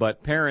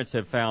 But parents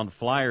have found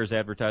flyers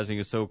advertising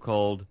a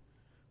so-called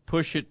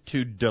push it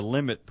to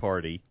delimit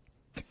party.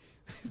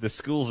 The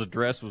school's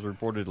address was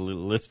reportedly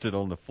listed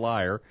on the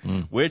flyer,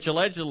 which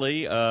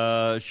allegedly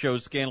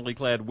shows scantily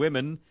clad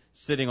women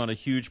sitting on a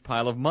huge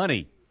pile of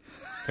money.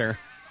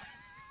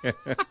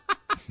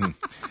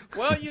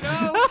 Well,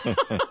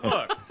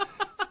 look.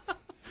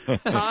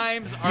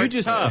 Times are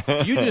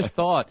tough. You just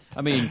thought.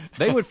 I mean,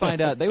 they would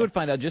find out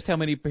just how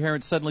many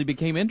parents suddenly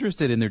became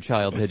interested in their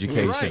child's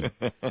education.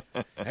 Right.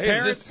 Hey,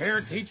 is this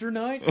parent-teacher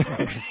night?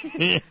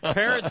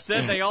 Parents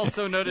said they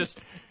also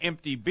noticed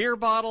empty beer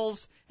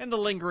bottles and the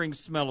lingering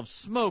smell of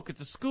smoke at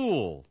the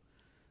school.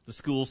 The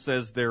school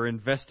says they're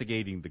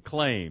investigating the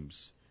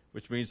claims,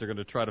 which means they're going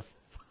to try to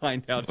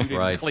find out who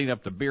didn't clean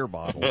up the beer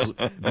bottles.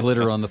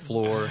 Glitter on the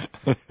floor.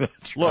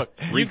 Look,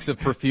 reeks of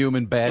perfume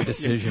and bad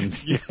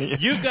decisions.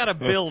 You've got a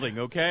building,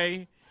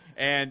 okay?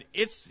 And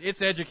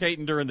it's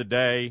educating during the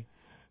day.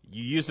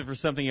 You use it for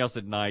something else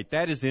at night.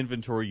 That is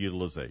inventory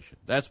utilization.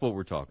 That's what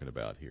we're talking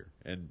about here.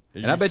 And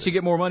I bet you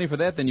get more money for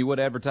that than you would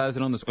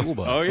advertising on the school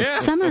bus. Oh, yeah.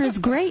 Summer is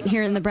great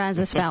here in the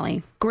Brazos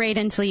Valley. Great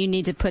until you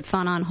need to put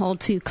fun on hold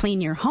to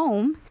clean your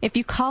home. If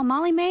you call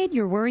Molly Maid,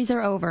 your worries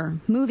are over.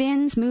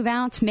 Move-ins,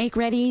 move-outs,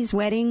 make-readies,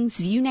 weddings,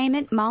 you name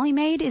it, Molly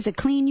Maid is a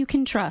clean you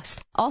can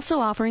trust. Also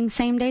offering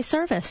same-day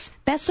service.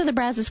 Best of the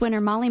Brazos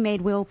winter, Molly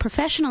Maid will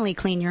professionally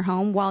clean your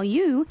home while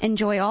you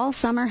enjoy all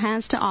summer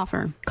has to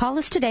offer. Call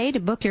us today to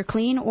book your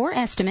clean or or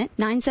estimate,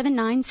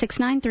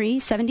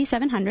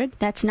 979-693-7700.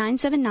 That's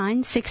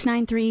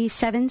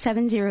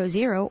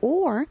 979-693-7700.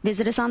 Or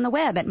visit us on the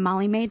web at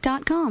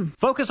mollymaid.com.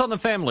 Focus on the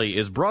Family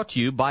is brought to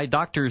you by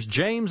Doctors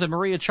James and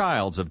Maria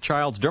Childs of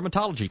Childs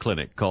Dermatology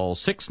Clinic. Call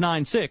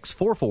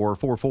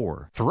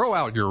 696-4444. Throw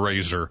out your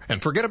razor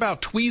and forget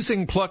about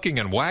tweezing, plucking,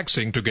 and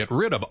waxing to get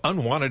rid of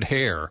unwanted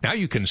hair. Now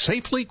you can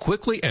safely,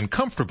 quickly, and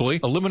comfortably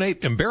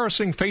eliminate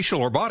embarrassing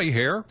facial or body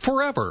hair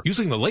forever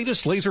using the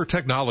latest laser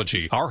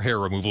technology. Our hair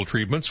removal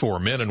treatments for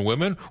men and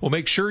women will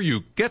make sure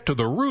you get to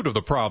the root of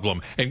the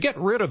problem and get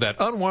rid of that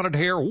unwanted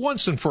hair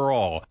once and for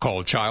all.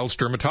 Call Child's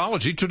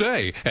Dermatology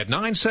today at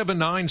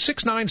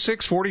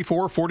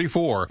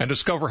 979-696-4444 and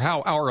discover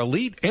how our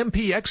elite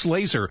MPX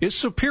laser is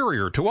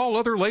superior to all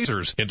other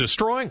lasers in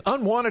destroying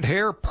unwanted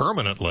hair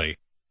permanently.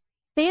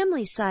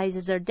 Family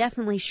sizes are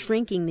definitely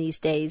shrinking these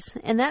days,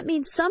 and that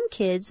means some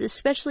kids,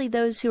 especially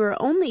those who are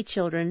only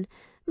children,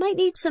 might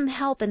need some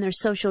help in their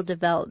social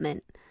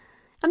development.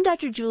 I'm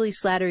Dr. Julie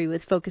Slattery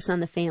with Focus on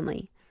the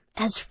Family.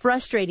 As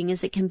frustrating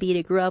as it can be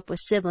to grow up with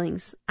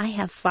siblings, I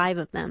have 5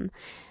 of them.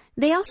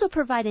 They also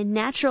provide a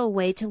natural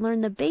way to learn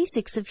the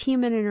basics of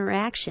human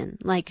interaction,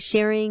 like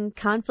sharing,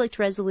 conflict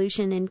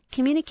resolution, and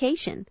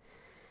communication.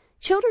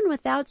 Children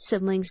without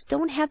siblings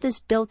don't have this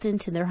built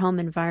into their home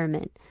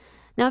environment.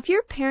 Now, if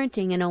you're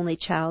parenting an only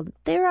child,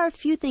 there are a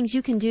few things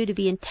you can do to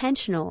be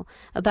intentional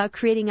about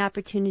creating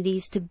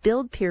opportunities to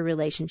build peer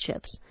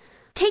relationships.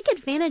 Take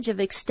advantage of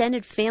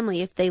extended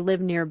family if they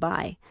live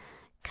nearby.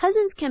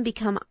 Cousins can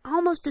become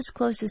almost as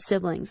close as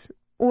siblings.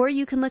 Or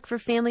you can look for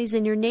families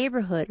in your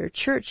neighborhood or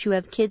church who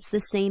have kids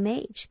the same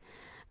age.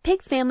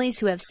 Pick families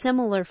who have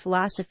similar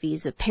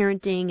philosophies of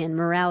parenting and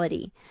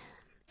morality.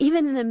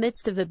 Even in the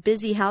midst of a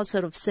busy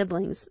household of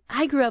siblings,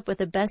 I grew up with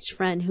a best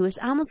friend who was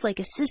almost like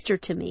a sister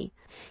to me.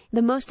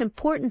 The most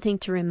important thing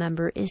to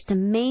remember is to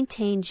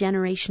maintain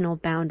generational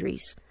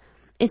boundaries.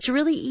 It's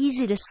really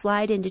easy to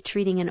slide into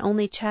treating an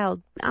only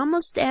child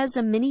almost as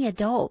a mini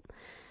adult.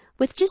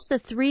 With just the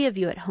 3 of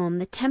you at home,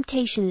 the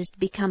temptation is to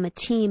become a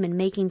team in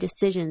making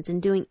decisions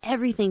and doing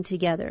everything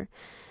together.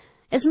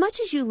 As much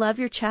as you love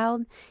your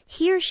child,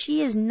 he or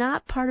she is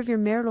not part of your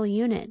marital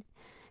unit.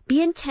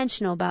 Be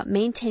intentional about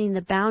maintaining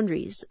the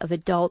boundaries of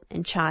adult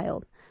and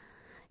child.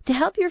 To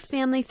help your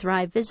family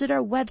thrive, visit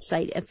our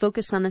website at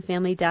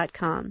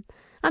FocusOnTheFamily.com.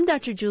 I'm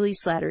Dr. Julie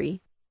Slattery.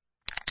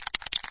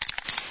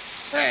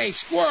 Hey,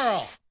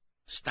 squirrel!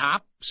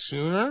 Stop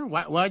sooner?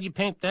 Why'd you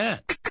paint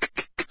that?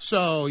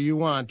 So you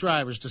want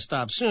drivers to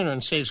stop sooner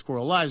and save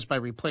squirrel lives by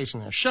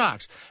replacing their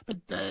shocks. But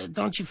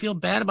don't you feel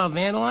bad about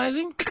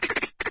vandalizing?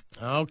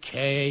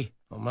 Okay,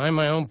 I'll mind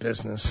my own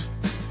business.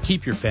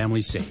 Keep your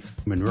family safe.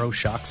 Monroe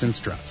Shocks and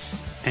Struts.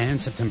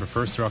 And September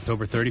 1st through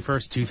October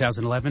 31st,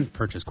 2011,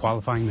 purchase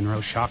qualifying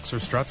Monroe Shocks or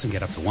Struts and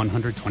get up to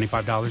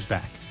 $125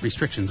 back.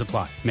 Restrictions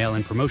apply.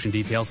 Mail-in promotion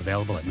details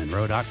available at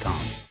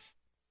Monroe.com.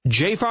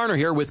 Jay Farner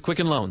here with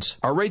Quicken Loans.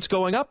 Are rates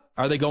going up?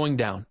 Are they going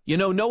down? You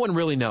know, no one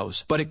really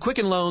knows. But at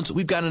Quicken Loans,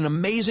 we've got an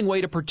amazing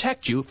way to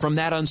protect you from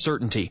that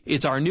uncertainty.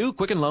 It's our new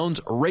Quicken Loans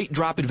Rate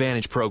Drop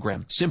Advantage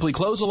program. Simply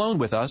close a loan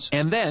with us,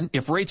 and then,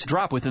 if rates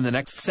drop within the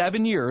next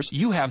 7 years,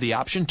 you have the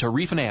option to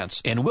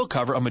refinance, and we'll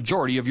cover a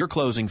majority of your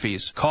closing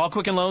fees. Call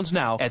Quicken Loans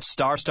now at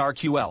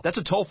 **QL. That's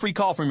a toll-free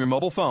call from your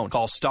mobile phone.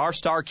 Call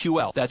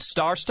 **QL. That's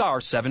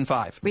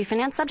 **75.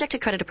 Refinance subject to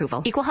credit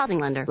approval. Equal housing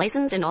lender.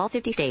 Licensed in all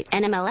 50 states.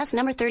 NMLS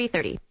number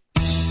 3030.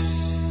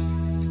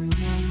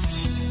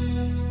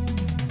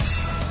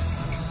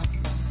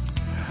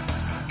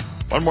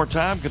 One more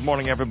time, good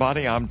morning,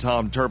 everybody. I'm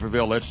Tom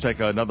Turpeville. Let's take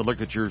another look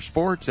at your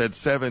sports at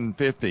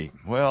 7:50.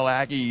 Well,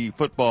 Aggie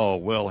football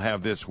will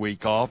have this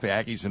week off. The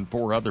Aggies and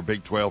 4 other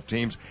Big 12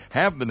 teams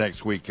have the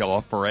next week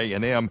off. For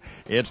A&M,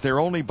 it's their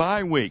only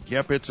bye week.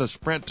 Yep, it's a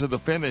sprint to the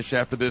finish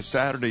after this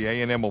Saturday.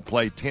 A&M will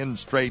play 10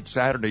 straight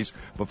Saturdays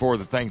before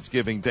the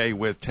Thanksgiving day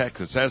with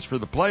Texas. As for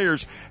the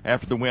players,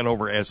 after the win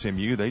over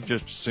SMU, they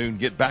just soon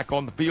get back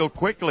on the field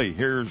quickly.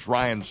 Here's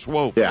Ryan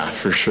Swope. Yeah,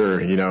 for sure.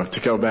 You know,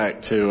 to go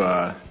back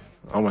to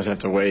almost have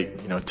to wait,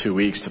 2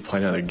 weeks to play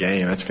another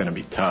game. That's going to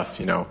be tough,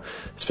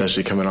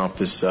 especially coming off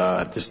this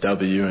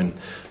W. And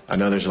I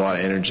know there's a lot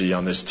of energy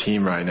on this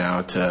team right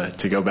now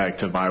to go back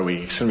to bye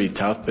week. It's going to be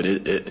tough, but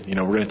we're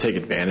going to take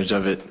advantage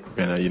of it.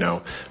 We're going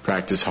to,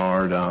 practice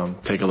hard,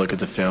 take a look at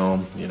the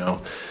film,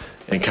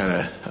 and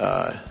kind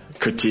of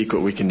critique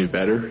what we can do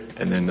better.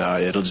 And then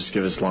it'll just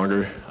give us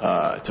longer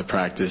to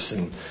practice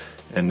and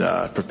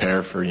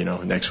prepare for,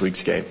 next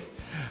week's game.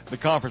 The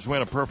conference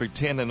went a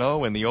perfect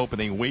 10-0 in the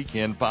opening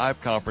weekend.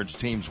 5 conference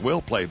teams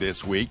will play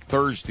this week.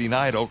 Thursday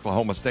night,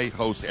 Oklahoma State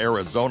hosts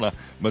Arizona.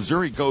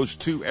 Missouri goes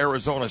to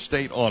Arizona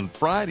State on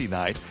Friday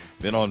night.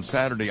 Then on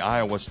Saturday,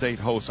 Iowa State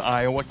hosts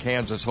Iowa,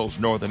 Kansas hosts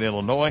Northern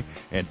Illinois,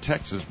 and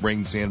Texas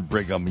brings in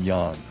Brigham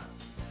Young.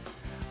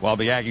 While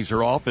the Aggies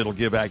are off, it'll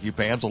give Aggie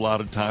fans a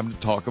lot of time to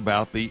talk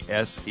about the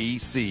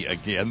SEC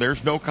again.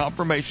 There's no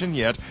confirmation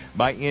yet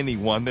by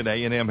anyone that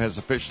A&M has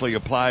officially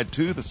applied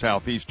to the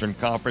Southeastern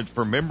Conference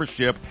for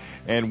membership,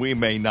 and we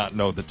may not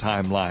know the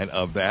timeline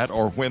of that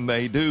or when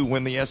they do,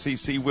 when the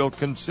SEC will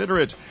consider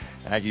it.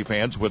 Aggie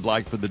fans would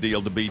like for the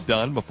deal to be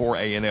done before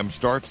A&M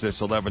starts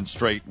this 11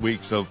 straight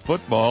weeks of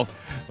football.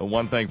 The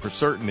one thing for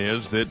certain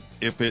is that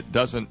if it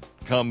doesn't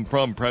come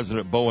from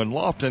President Bowen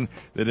Lofton,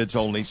 that it's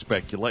only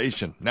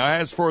speculation. Now,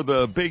 as for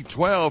the Big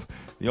 12,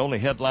 the only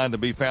headline to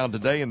be found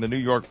today in the New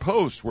York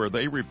Post, where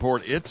they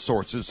report its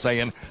sources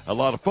saying a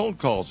lot of phone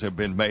calls have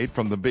been made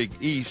from the Big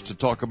East to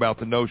talk about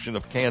the notion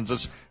of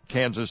Kansas,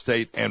 Kansas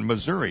State, and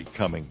Missouri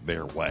coming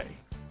their way.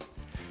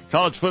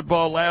 College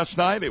football last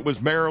night, it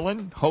was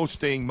Maryland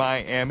hosting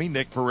Miami.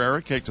 Nick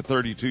Ferreira kicked a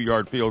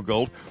 32-yard field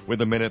goal with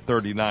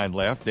 1:39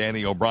 left.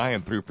 Danny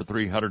O'Brien threw for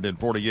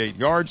 348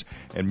 yards,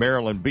 and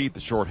Maryland beat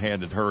the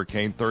shorthanded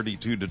Hurricane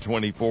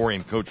 32-24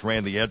 in Coach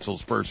Randy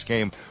Edsall's first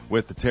game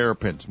with the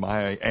Terrapins.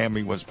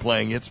 Miami was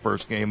playing its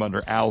first game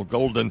under Al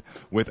Golden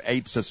with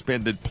 8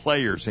 suspended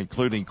players,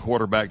 including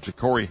quarterback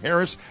Ja'Cory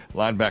Harris,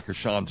 linebacker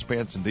Sean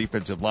Spence, and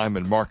defensive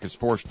lineman Marcus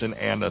Forston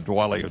and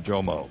Adwale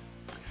Ojomo.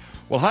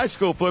 Well, high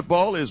school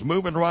football is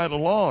moving right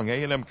along.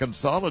 A&M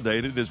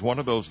Consolidated is one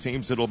of those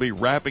teams that will be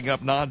wrapping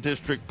up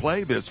non-district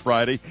play this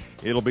Friday.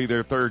 It'll be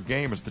their third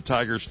game as the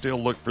Tigers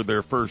still look for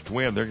their first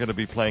win. They're going to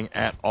be playing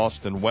at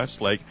Austin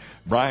Westlake.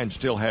 Bryan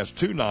still has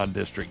 2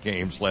 non-district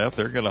games left.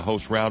 They're going to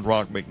host Round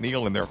Rock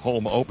McNeil in their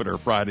home opener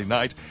Friday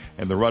night,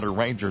 and the Rudder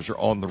Rangers are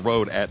on the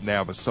road at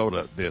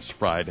Navasota this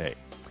Friday.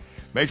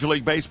 Major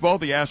League Baseball,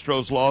 the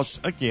Astros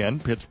lost again.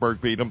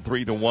 Pittsburgh beat them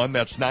 3-1.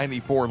 That's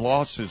 94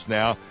 losses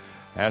now.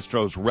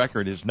 Astros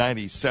record is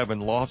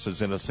 97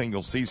 losses in a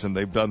single season.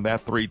 They've done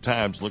that 3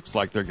 times. Looks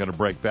like they're going to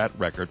break that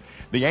record.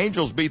 The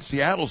Angels beat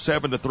Seattle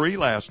 7-3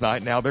 last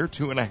night. Now they're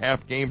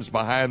 2.5 games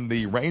behind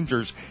the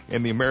Rangers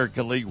in the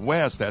American League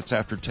West. That's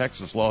after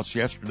Texas lost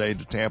yesterday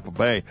to Tampa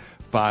Bay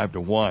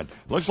 5-1.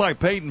 Looks like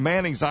Peyton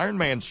Manning's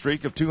Ironman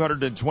streak of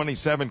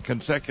 227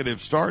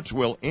 consecutive starts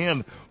will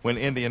end when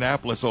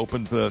Indianapolis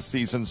opens the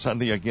season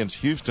Sunday against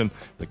Houston.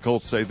 The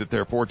Colts say that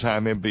their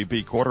 4-time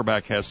MVP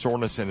quarterback has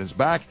soreness in his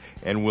back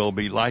and will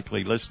be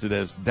likely listed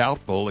as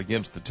doubtful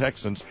against the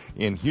Texans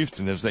in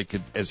Houston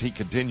as he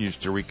continues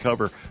to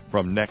recover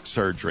from neck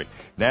surgery.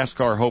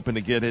 NASCAR hoping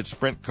to get its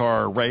sprint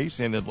car race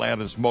in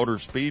Atlanta's Motor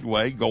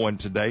Speedway going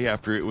today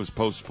after it was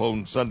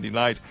postponed Sunday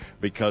night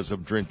because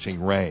of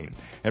drenching rain.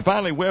 And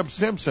finally, Webb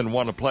Simpson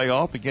won a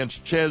playoff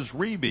against Ches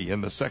Reavie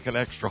in the second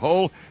extra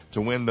hole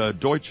to win the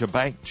Deutsche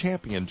Bank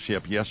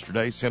Championship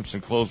yesterday.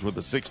 Simpson closed with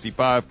a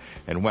 65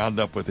 and wound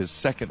up with his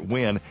second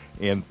win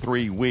in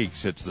 3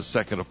 weeks. It's the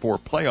second of 4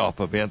 playoff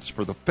events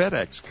for the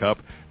FedEx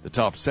Cup. The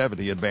top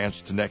 70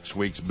 advanced to next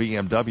week's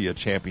BMW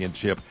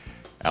Championship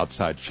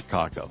outside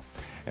Chicago.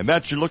 And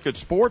that's your look at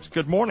sports.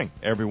 Good morning,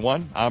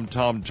 everyone. I'm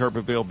Tom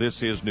Tuberville.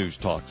 This is News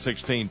Talk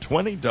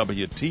 1620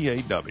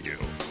 WTAW.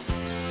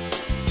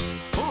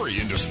 Hurry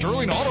into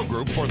Sterling Auto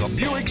Group for the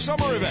Buick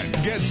Summer Event.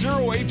 Get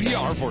 0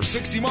 APR for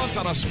 60 months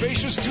on a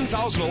spacious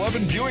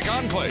 2011 Buick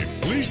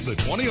Enclave. Lease the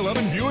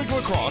 2011 Buick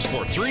LaCrosse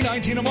for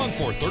 $319 a month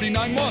for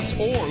 39 months.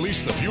 Or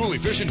lease the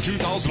fuel-efficient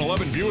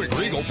 2011 Buick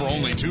Regal for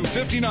only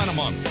 $259 a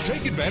month.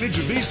 Take advantage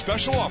of these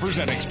special offers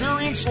and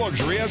experience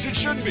luxury as it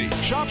should be.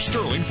 Shop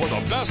Sterling for the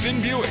best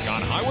in Buick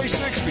on Highway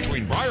 6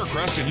 between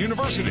Briarcrest and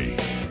University.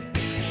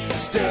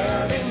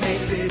 Sterling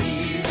makes it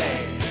easy.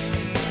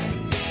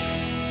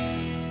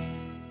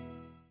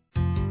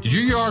 Did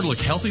your yard look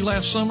healthy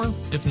last summer?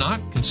 If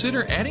not,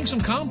 consider adding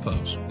some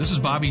compost. This is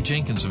Bobby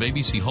Jenkins of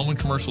ABC Home and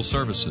Commercial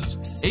Services.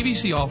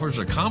 ABC offers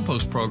a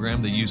compost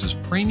program that uses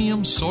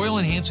premium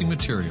soil-enhancing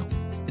material.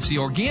 It's the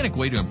organic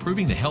way to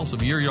improving the health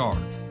of your yard.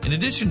 In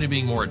addition to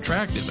being more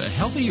attractive, a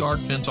healthy yard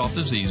fends off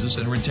diseases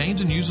and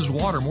retains and uses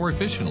water more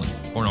efficiently.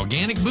 For an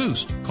organic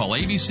boost, call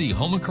ABC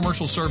Home and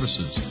Commercial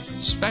Services,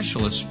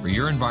 specialists for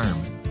your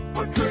environment.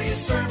 For courier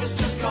service,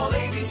 just call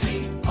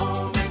ABC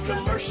Home and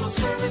Commercial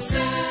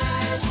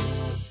Services.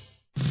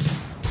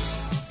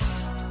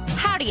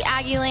 Howdy,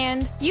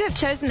 Aggieland. You have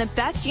chosen the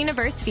best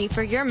university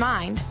for your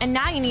mind, and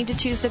now you need to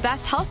choose the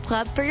best health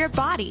club for your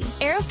body.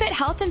 AeroFit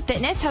Health and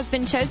Fitness has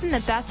been chosen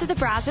the best of the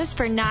Brazos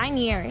for 9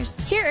 years.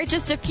 Here are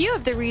just a few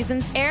of the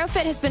reasons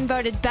AeroFit has been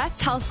voted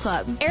best health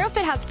club.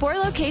 AeroFit has 4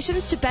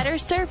 locations to better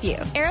serve you.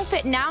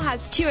 AeroFit now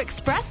has 2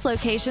 express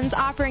locations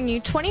offering you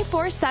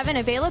 24/7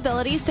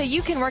 availability so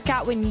you can work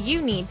out when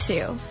you need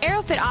to.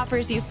 AeroFit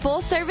offers you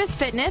full-service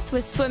fitness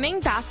with swimming,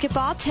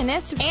 basketball,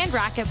 tennis, and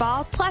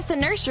racquetball, plus a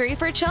nursery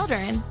for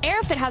children.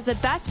 AeroFit has the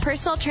best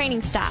personal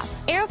training staff.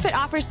 AeroFit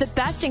offers the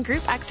best in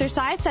group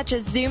exercise such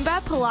as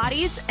Zumba,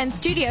 Pilates, and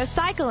studio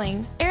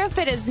cycling.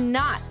 AeroFit is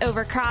not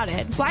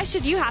overcrowded. Why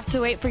should you have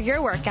to wait for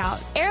your workout?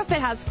 AeroFit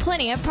has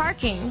plenty of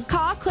parking.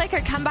 Call, click,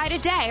 or come by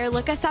today or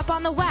look us up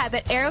on the web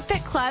at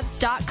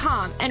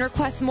aerofitclubs.com and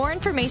request more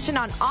information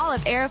on all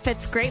of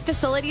AeroFit's great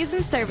facilities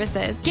and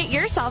services. Get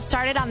yourself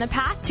started on the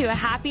path to a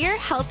happier,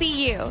 healthy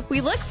you.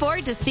 We look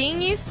forward to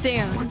seeing you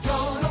soon.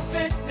 Total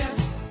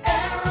Fitness,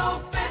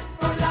 AeroFit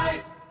for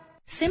life.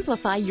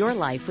 Simplify your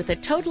life with a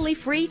totally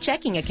free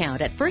checking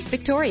account at First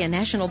Victoria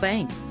National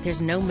Bank.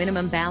 There's no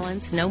minimum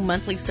balance, no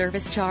monthly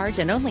service charge,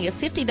 and only a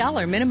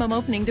 $50 minimum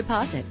opening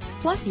deposit.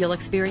 Plus, you'll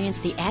experience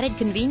the added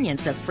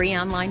convenience of free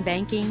online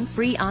banking,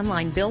 free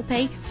online bill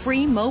pay,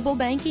 free mobile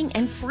banking,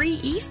 and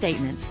free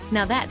e-statements.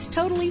 Now that's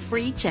totally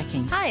free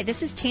checking. Hi,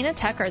 this is Tina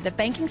Tucker, the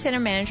Banking Center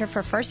Manager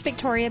for First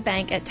Victoria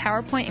Bank at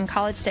Tower Point and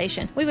College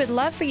Station. We would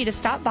love for you to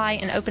stop by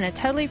and open a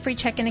totally free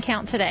checking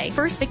account today.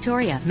 First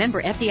Victoria,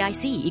 member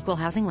FDIC, equal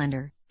housing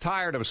lender.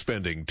 Tired of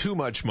spending too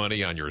much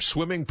money on your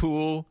swimming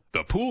pool?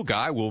 The Pool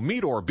Guy will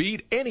meet or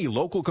beat any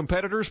local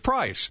competitor's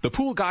price. The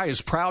Pool Guy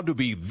is proud to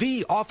be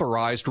the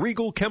authorized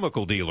Regal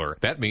chemical dealer.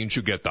 That means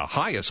you get the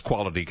highest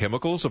quality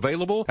chemicals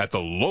available at the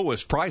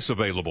lowest price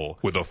available.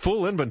 With a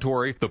full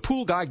inventory, the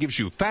Pool Guy gives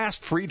you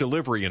fast, free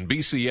delivery in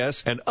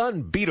BCS and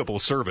unbeatable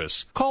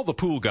service. Call the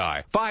Pool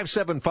Guy,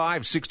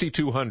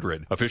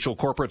 575-6200. Official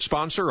corporate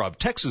sponsor of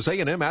Texas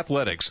A&M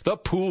Athletics, the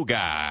Pool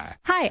Guy.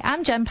 Hi,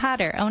 I'm Jen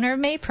Potter, owner of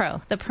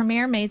MaidPro, the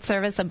premier maid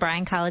service of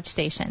Bryan College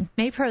Station.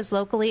 MaidPro is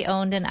locally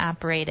owned and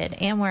operated,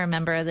 and we're a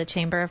member of the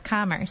Chamber of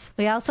Commerce.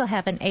 We also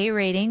have an A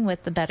rating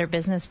with the Better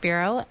Business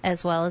Bureau,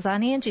 as well as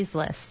on Angie's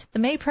List. The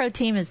MaidPro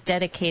team is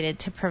dedicated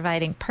to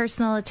providing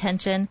personal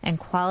attention and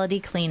quality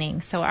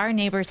cleaning, so our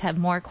neighbors have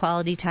more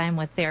quality time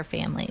with their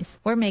families.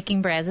 We're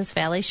making Brazos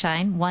Valley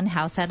shine one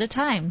house at a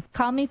time.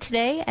 Call me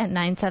today at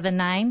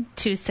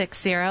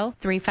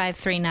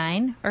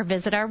 979-260-3539 or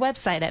visit our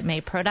website at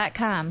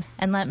maidpro.com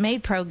and let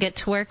MaidPro get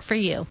to work for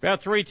you.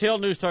 About 3 till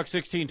News Talk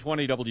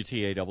 1620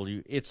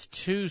 WTAW. It's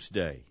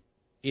Tuesday.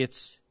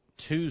 It's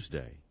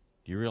Tuesday.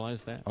 Do you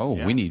realize that? Oh,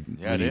 yeah. we need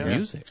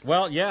music.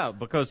 Well, yeah,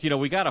 because,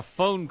 we got a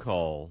phone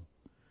call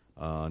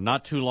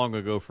not too long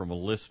ago from a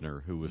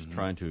listener who was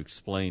trying to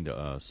explain to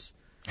us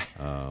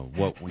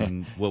what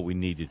we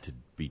needed to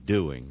be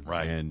doing.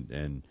 Right.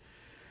 And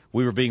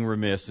we were being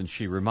remiss, and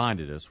she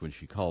reminded us when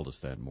she called us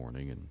that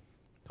morning and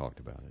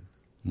talked about it.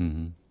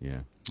 Mm-hmm.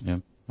 Yeah. Yeah.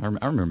 I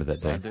remember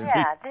that day.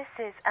 Yeah, this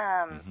is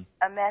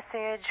a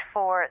message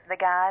for the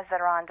guys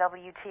that are on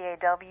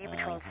WTAW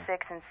between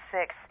 6 and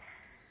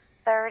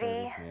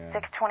 6:30,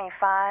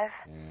 6:25.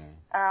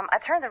 I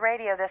turned the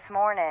radio this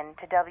morning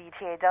to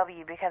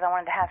WTAW because I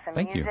wanted to have some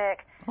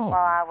music while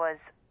I was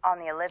on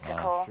the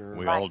elliptical,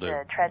 like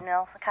the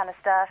treadmill kind of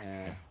stuff.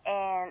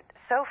 And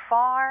so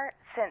far,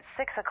 since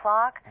 6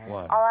 o'clock,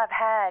 all I've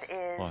had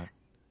is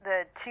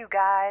the two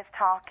guys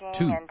talking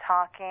and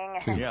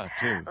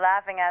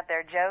laughing at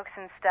their jokes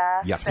and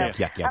stuff.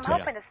 I'm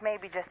hoping it's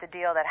maybe just a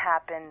deal that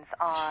happens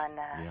on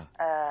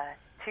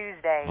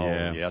Tuesday.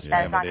 That's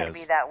not going to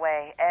be that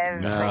way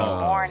every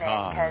morning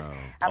because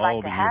I'd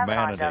like to have it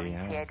on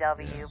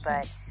WTAW,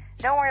 but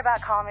don't worry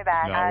about calling me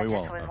back. I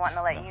just was wanting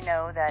to let you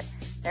know that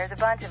there's a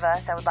bunch of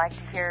us that would like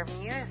to hear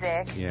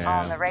music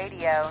on the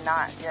radio,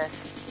 not just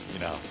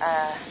stuff.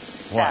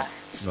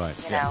 Right.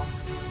 You know,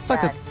 it's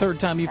like the third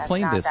time you've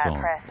played this song.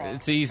 Pressing.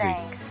 It's easy.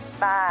 Thanks.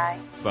 Bye.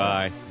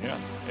 Bye. Yeah,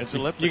 it's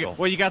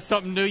elliptical. You got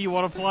something new you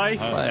want to play?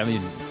 I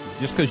mean,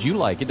 just because you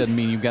like it doesn't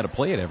mean you've got to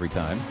play it every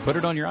time. Put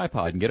it on your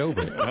iPod and get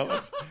over it.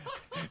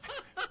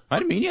 I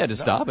didn't mean you had to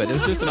stop it. It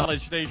was just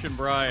College Station,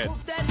 Brian.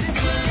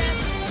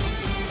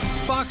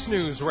 Fox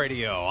News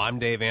Radio, I'm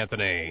Dave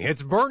Anthony.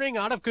 It's burning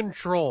out of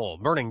control,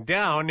 burning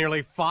down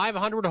nearly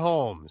 500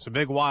 homes. A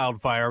big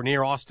wildfire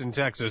near Austin,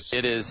 Texas.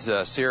 It is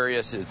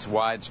serious, it's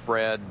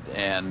widespread,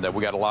 and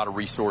we got a lot of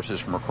resources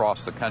from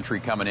across the country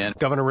coming in.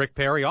 Governor Rick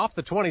Perry off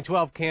the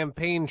 2012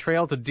 campaign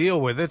trail to deal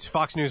with it.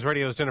 Fox News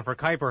Radio's Jennifer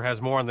Kuiper has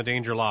more on the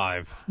Danger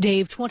Live.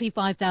 Dave,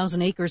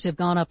 25,000 acres have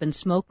gone up in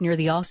smoke near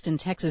the Austin,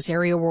 Texas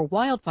area where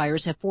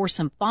wildfires have forced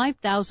some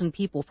 5,000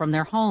 people from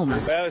their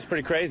homes. Well, it was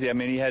pretty crazy. I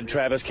mean, you had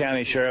Travis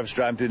County sheriffs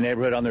driving through the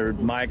neighborhood on their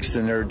mics,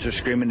 and they're just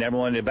screaming to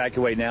everyone,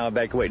 evacuate now,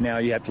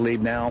 you have to leave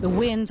now. The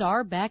winds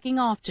are backing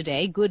off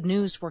today. Good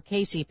news for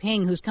Casey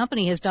Ping, whose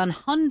company has done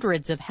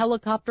hundreds of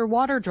helicopter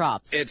water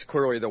drops. It's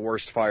clearly the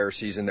worst fire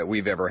season that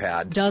we've ever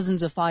had.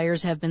 Dozens of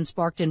fires have been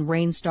sparked in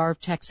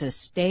rain-starved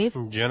Texas. Dave?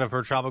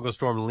 Jennifer, Tropical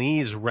Storm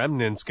Lee's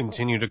remnants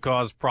continue to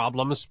cause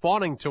problems,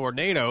 spawning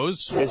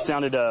tornadoes. It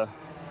sounded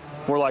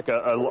more like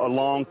a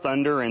long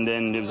thunder, and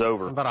then it was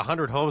over. About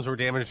 100 homes were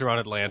damaged around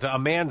Atlanta. A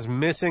man's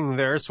missing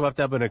there, swept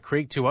up in a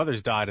creek. 2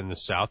 others died in the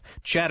south.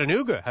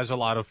 Chattanooga has a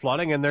lot of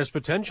flooding, and there's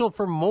potential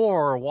for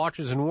more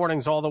watches and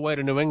warnings all the way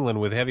to New England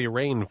with heavy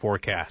rain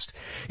forecast.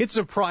 It's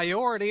a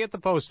priority at the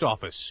post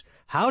office.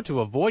 How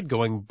to avoid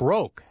going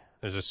broke.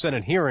 There's a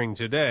Senate hearing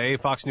today.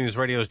 Fox News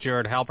Radio's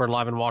Jared Halpern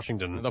live in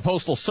Washington. The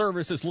Postal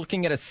Service is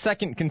looking at a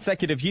second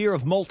consecutive year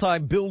of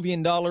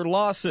multi-billion-dollar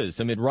losses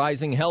amid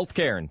rising health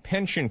care and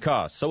pension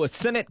costs. So a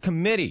Senate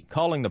committee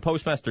calling the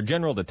Postmaster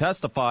General to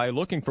testify,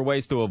 looking for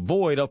ways to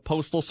avoid a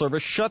Postal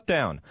Service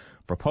shutdown.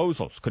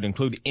 Proposals could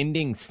include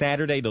ending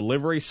Saturday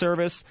delivery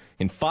service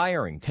and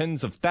firing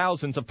tens of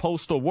thousands of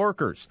postal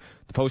workers.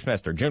 The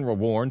Postmaster General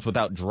warns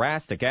without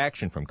drastic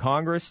action from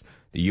Congress,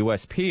 the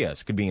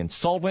USPS could be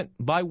insolvent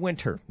by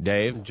winter.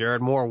 Dave?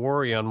 Jared, more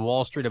worry on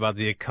Wall Street about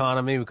the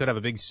economy. We could have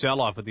a big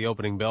sell-off at the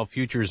opening bell.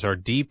 Futures are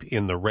deep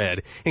in the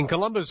red. In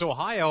Columbus,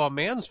 Ohio, a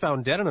man's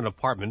found dead in an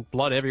apartment,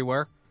 blood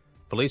everywhere.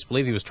 Police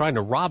believe he was trying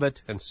to rob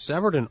it and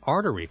severed an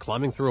artery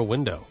climbing through a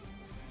window.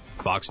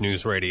 Fox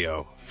News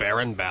Radio,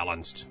 fair and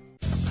balanced.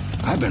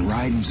 I've been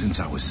riding since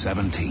I was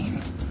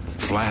 17.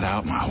 Flat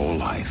out my whole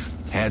life.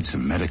 Had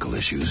some medical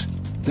issues.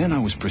 Then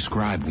I was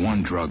prescribed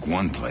one drug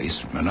one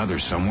place, another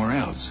somewhere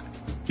else.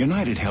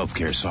 United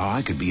Healthcare saw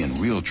I could be in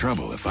real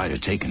trouble if I'd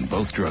have taken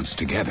both drugs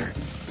together.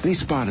 They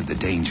spotted the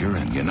danger,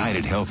 and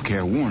United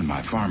Healthcare warned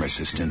my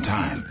pharmacist in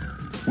time.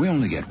 We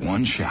only get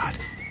one shot,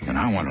 and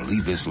I want to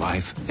leave this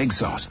life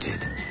exhausted.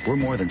 We're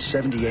more than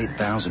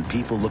 78,000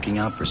 people looking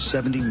out for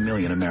 70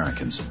 million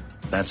Americans.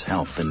 That's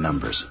health in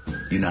numbers.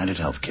 United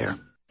Healthcare.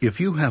 If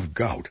you have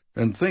gout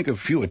and think a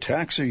few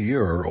attacks a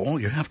year are all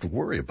you have to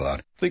worry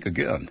about, think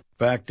again.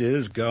 Fact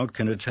is, gout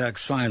can attack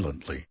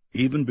silently,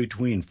 even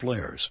between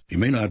flares. You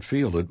may not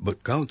feel it,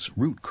 but gout's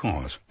root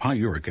cause, high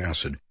uric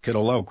acid, can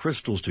allow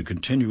crystals to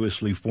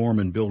continuously form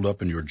and build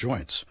up in your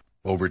joints.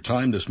 Over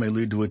time, this may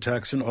lead to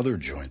attacks in other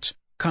joints,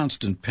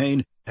 constant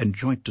pain, and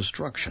joint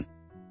destruction.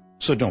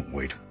 So don't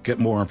wait. Get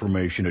more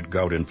information at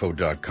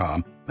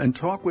goutinfo.com and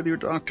talk with your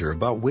doctor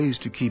about ways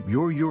to keep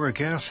your uric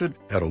acid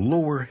at a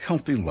lower,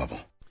 healthy level.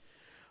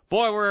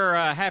 Boy, we're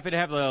happy to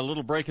have a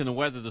little break in the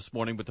weather this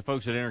morning, but the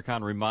folks at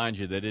Intercon remind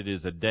you that it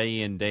is a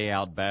day-in,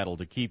 day-out battle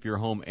to keep your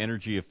home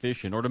energy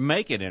efficient, or to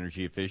make it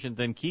energy efficient,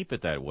 then keep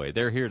it that way.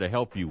 They're here to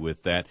help you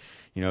with that.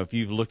 You know, if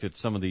you've looked at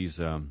some of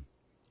these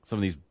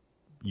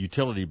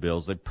utility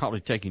bills, they've probably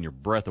taken your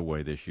breath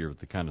away this year with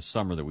the kind of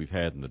summer that we've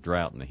had and the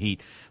drought and the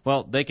heat.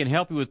 Well, they can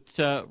help you with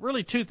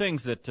really two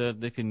things that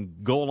they can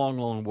go a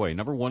long way.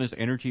 Number one is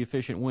energy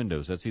efficient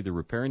windows. That's either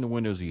repairing the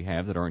windows you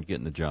have that aren't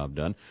getting the job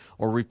done,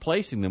 or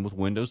replacing them with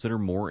windows that are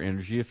more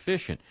energy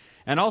efficient.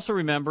 And also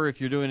remember, if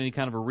you're doing any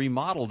kind of a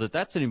remodel,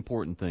 that's an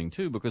important thing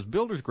too, because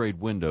builder's grade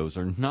windows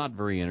are not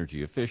very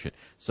energy efficient.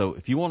 So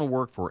if you want to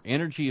work for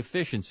energy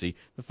efficiency,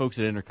 the folks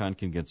at Intercon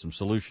can get some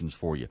solutions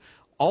for you.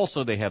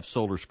 Also, they have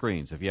solar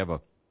screens. If you have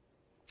a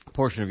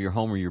portion of your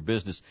home or your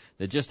business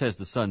that just has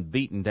the sun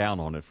beating down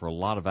on it for a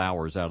lot of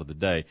hours out of the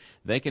day,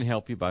 they can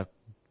help you by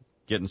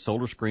getting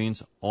solar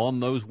screens on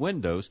those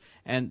windows,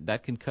 and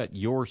that can cut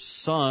your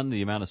sun,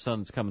 the amount of sun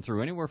that's coming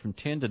through, anywhere from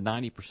 10 to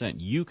 90%.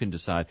 You can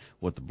decide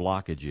what the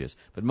blockage is.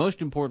 But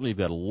most importantly, you've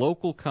got a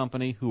local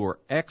company who are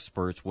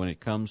experts when it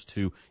comes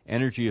to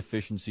energy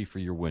efficiency for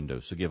your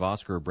windows. So give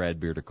Oscar or Brad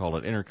Beard a call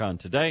at Intercon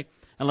today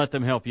and let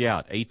them help you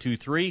out.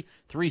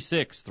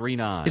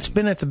 823-3639. It's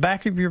been at the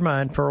back of your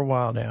mind for a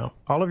while now.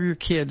 All of your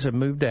kids have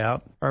moved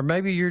out, or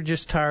maybe you're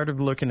just tired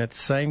of looking at the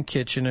same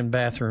kitchen and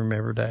bathroom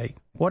every day.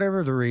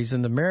 Whatever the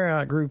reason, the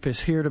Marriott Group is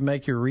here to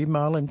make your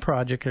remodeling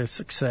project a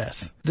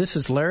success. This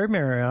is Larry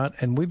Marriott,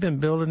 and we've been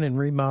building and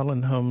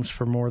remodeling homes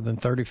for more than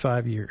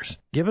 35 years.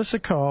 Give us a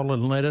call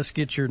and let us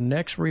get your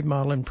next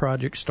remodeling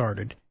project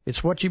started.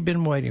 It's what you've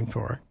been waiting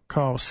for.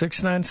 Call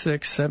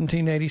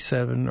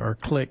 696-1787 or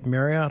click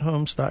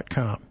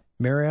MarriottHomes.com.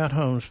 Marriott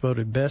Homes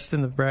voted best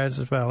in the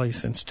Brazos Valley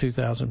since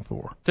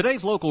 2004.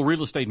 Today's local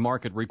real estate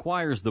market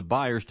requires the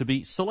buyers to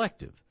be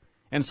selective,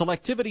 and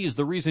selectivity is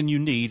the reason you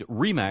need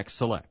RE/MAX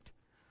Select.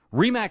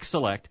 RE/MAX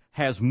Select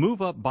has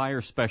move-up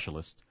buyer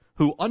specialists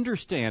who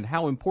understand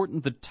how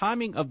important the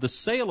timing of the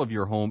sale of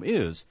your home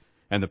is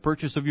and the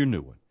purchase of your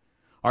new one.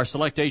 Our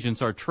Select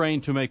agents are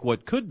trained to make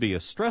what could be a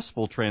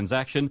stressful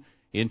transaction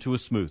into a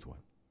smooth one.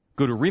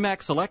 Go to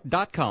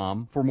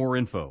RE/MAXSelect.com for more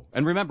info.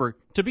 And remember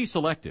to be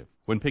selective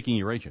when picking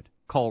your agent.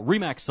 Call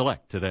RE/MAX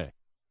Select today.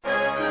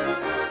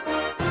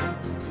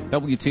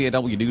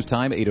 WTAW News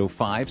Time,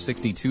 8:05,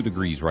 62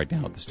 degrees right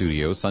now at the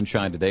studio.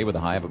 Sunshine today with a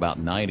high of about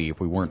 90.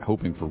 If we weren't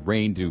hoping for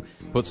rain to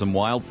put some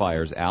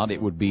wildfires out, it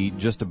would be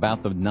just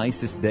about the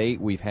nicest day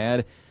we've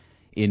had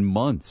in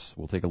months.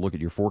 We'll take a look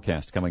at your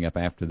forecast coming up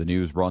after the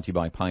news, brought to you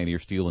by Pioneer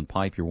Steel and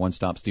Pipe, your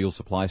one-stop steel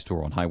supply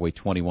store on Highway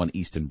 21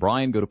 East in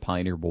Bryan. Go to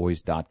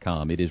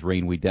pioneerboys.com. It is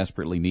rain we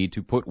desperately need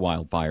to put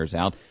wildfires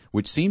out,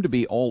 which seem to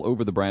be all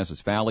over the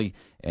Brazos Valley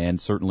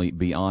and certainly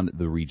beyond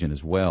the region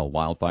as well.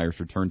 Wildfires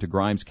returned to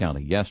Grimes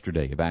County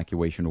yesterday.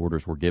 Evacuation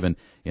orders were given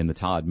in the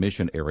Todd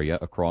Mission area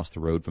across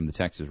the road from the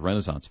Texas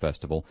Renaissance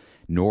Festival.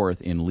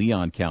 North in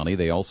Leon County,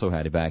 they also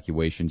had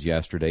evacuations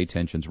yesterday.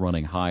 Tensions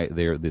running high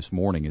there this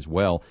morning as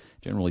well.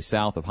 Generally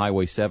south of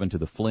Highway 7 to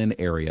the Flynn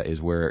area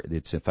is where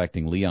it's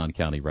affecting Leon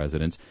County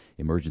residents.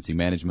 Emergency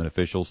management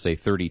officials say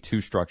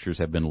 32 structures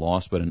have been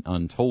lost, but an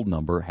untold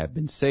number have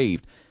been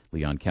saved.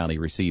 Leon County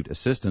received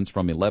assistance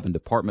from 11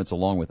 departments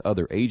along with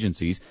other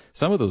agencies.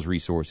 Some of those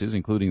resources,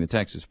 including the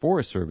Texas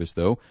Forest Service,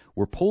 though,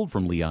 were pulled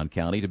from Leon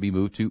County to be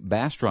moved to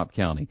Bastrop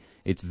County.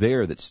 It's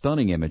there that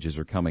stunning images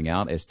are coming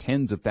out as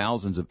tens of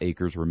thousands of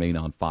acres remain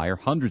on fire.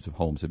 Hundreds of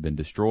homes have been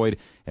destroyed,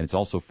 and it's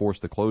also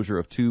forced the closure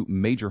of two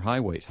major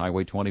highways,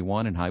 Highway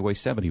 21 and Highway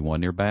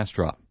 71 near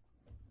Bastrop.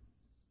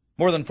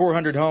 More than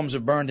 400 homes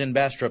have burned in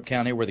Bastrop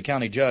County, where the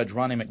county judge,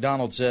 Ronnie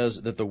McDonald,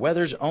 says that the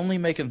weather's only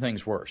making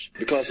things worse.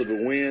 Because of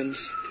the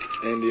winds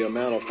and the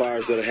amount of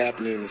fires that are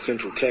happening in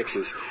central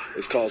Texas,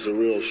 it's caused a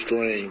real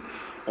strain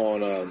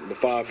on the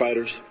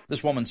firefighters.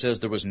 This woman says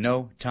there was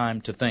no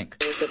time to think.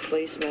 There was a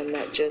policeman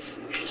that just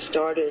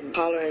started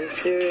hollering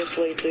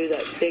seriously through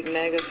that big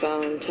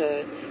megaphone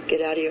to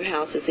get out of your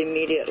houses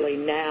immediately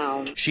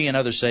now. She and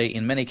others say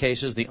in many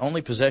cases the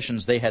only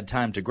possessions they had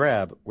time to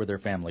grab were their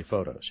family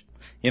photos.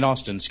 In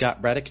Austin,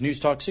 Scott Braddock, News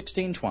Talk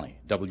 1620,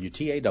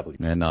 WTAW.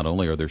 And not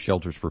only are there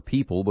shelters for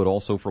people, but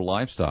also for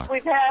livestock.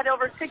 We've had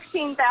over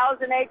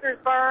 16,000 acres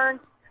burned.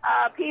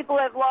 People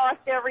have lost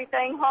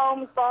everything,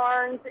 homes,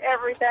 barns,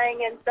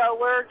 everything, and so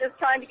we're just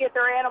trying to get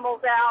their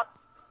animals out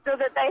so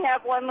that they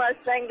have one less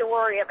thing to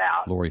worry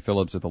about. Lori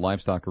Phillips at the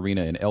Livestock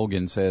Arena in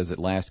Elgin says at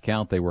last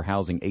count they were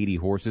housing 80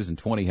 horses and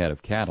 20 head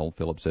of cattle.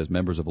 Phillips says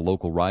members of a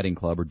local riding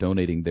club are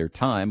donating their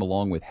time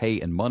along with hay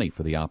and money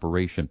for the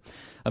operation.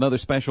 Another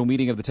special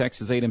meeting of the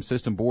Texas A&M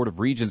System Board of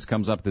Regents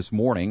comes up this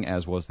morning,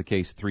 as was the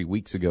case 3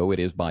 weeks ago. It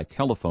is by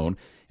telephone.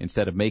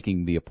 Instead of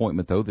making the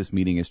appointment, though, this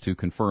meeting is to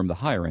confirm the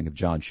hiring of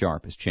John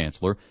Sharp as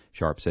chancellor.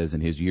 Sharp says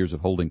in his years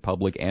of holding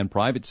public and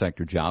private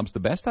sector jobs, the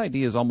best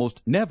ideas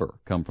almost never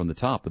come from the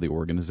top of the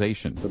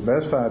organization. The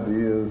best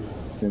ideas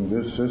in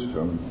this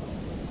system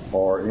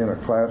are in a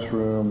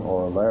classroom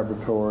or a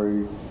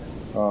laboratory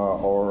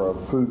or a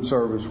food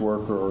service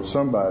worker or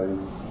somebody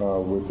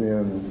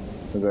within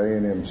the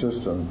A&M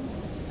system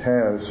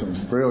has some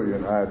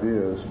brilliant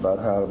ideas about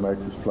how to make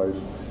this place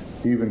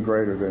even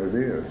greater than it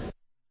is.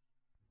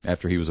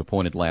 After he was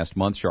appointed last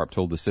month, Sharp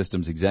told the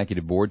system's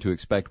executive board to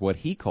expect what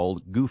he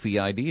called goofy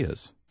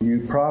ideas.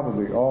 You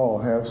probably all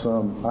have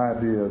some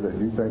idea that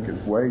you think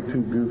is way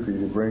too goofy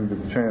to bring to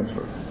the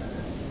chancellor.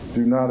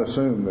 Do not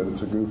assume that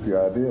it's a goofy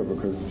idea,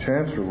 because the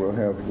chancellor will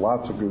have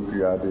lots of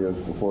goofy ideas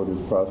before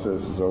this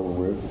process is over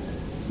with.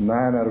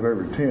 9 out of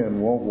every 10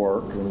 won't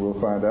work, and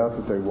we'll find out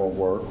that they won't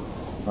work.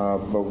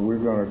 But we're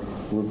going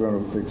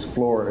to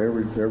explore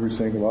every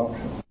single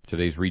option.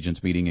 Today's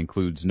Regents meeting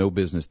includes no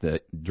business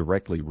that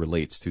directly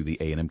relates to the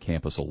A&M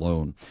campus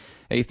alone.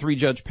 A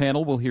 3-judge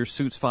panel will hear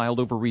suits filed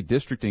over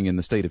redistricting in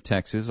the state of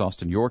Texas.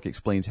 Austin York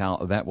explains how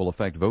that will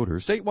affect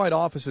voters. Statewide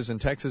offices in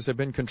Texas have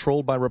been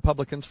controlled by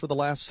Republicans for the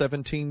last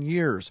 17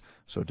 years,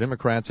 so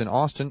Democrats in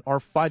Austin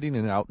are fighting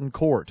it out in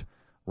court.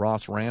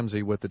 Ross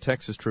Ramsey with the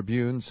Texas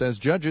Tribune says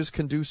judges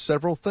can do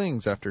several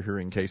things after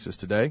hearing cases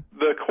today.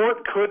 The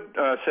court could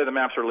say the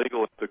maps are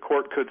legal. The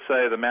court could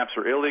say the maps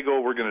are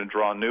illegal. We're going to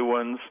draw new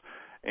ones.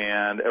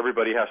 And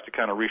everybody has to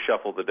kind of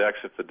reshuffle the decks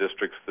if the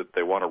districts that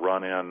they want to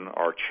run in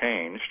are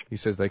changed. He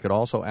says they could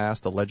also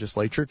ask the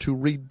legislature to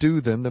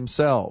redo them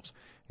themselves.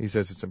 He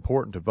says it's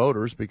important to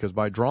voters because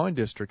by drawing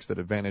districts that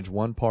advantage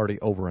one party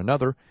over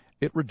another,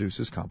 it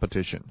reduces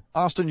competition.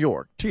 Austin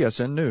York,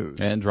 TSN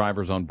News. And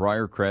drivers on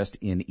Briarcrest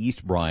in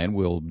East Bryan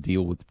will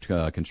deal with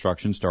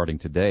construction starting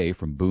today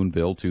from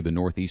Boonville to the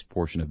northeast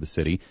portion of the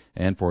city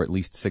and for at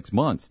least 6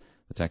 months.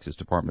 The Texas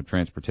Department of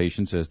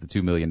Transportation says the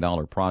 $2 million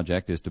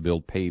project is to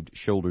build paved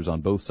shoulders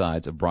on both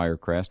sides of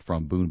Briarcrest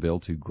from Boonville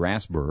to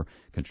Grassburr.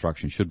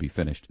 Construction should be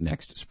finished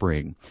next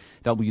spring.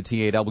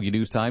 WTAW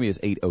News Time is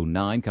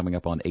 8:09, coming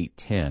up on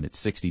 8:10. It's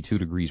 62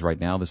 degrees right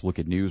now. This look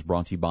at news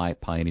brought to you by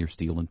Pioneer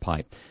Steel and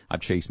Pipe.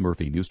 I'm Chase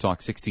Murphy, News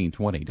Talk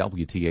 1620,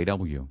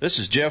 WTAW. This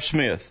is Jeff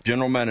Smith,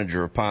 General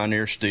Manager of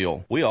Pioneer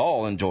Steel. We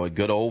all enjoy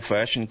good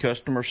old-fashioned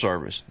customer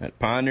service. At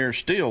Pioneer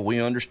Steel, we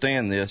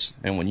understand this,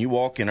 and when you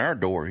walk in our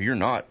door, you're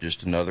not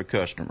just another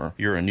customer.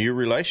 You're a new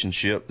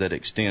relationship that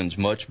extends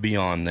much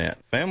beyond that.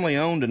 Family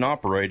owned and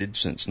operated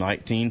since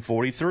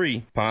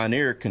 1943,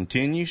 Pioneer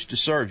continues to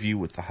serve you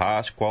with the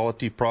highest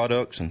quality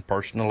products and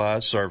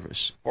personalized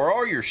service. For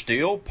all your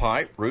steel,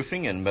 pipe,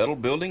 roofing, and metal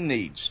building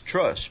needs,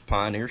 trust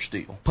Pioneer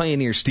Steel.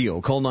 Pioneer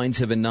Steel. Call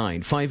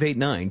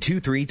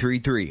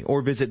 979-589-2333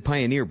 or visit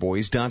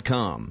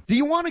pioneerboys.com. Do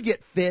you want to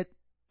get fit?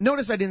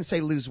 Notice I didn't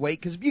say lose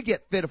weight, because if you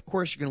get fit, of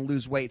course you're going to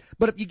lose weight.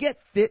 But if you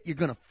get fit, you're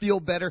going to feel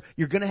better,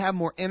 you're going to have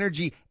more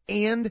energy,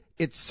 and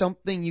it's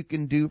something you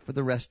can do for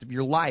the rest of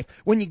your life.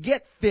 When you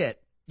get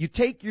fit, you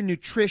take your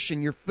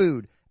nutrition, your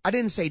food. I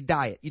didn't say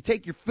diet. You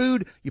take your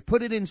food, you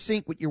put it in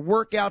sync with your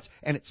workouts,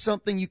 and it's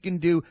something you can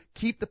do.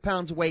 Keep the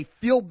pounds away,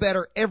 feel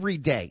better every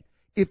day.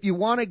 If you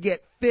want to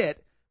get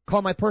fit,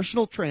 call my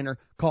personal trainer.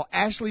 Call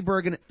Ashley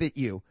Bergen at Fit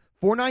You.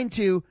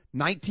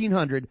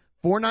 492-1900,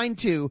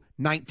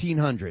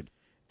 492-1900.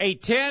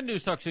 8:10,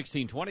 News Talk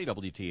 1620,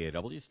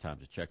 WTAW. It's time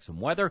to check some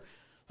weather.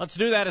 Let's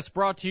do that. It's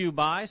brought to you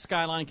by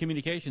Skyline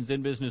Communications,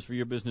 in business for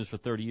your business for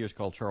 30 years.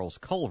 Call Charles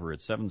Culver at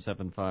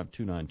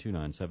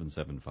 775-2929,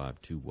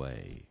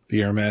 775-2-WAY.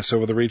 The air mass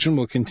over the region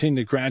will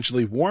continue to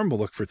gradually warm. We'll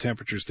look for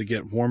temperatures to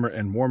get warmer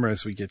and warmer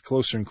as we get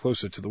closer and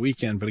closer to the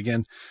weekend. But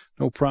again,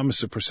 no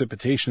promise of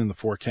precipitation in the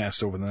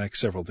forecast over the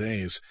next several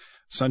days.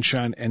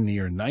 Sunshine and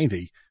near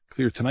 90.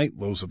 Clear tonight,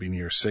 lows will be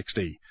near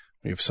 60.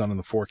 We have sun in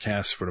the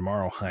forecast for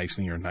tomorrow, highs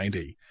near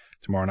 90.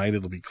 Tomorrow night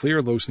it'll be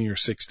clear, lows near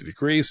 60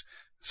 degrees.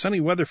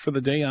 Sunny weather for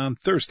the day on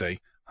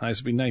Thursday,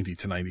 highs will be 90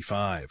 to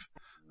 95.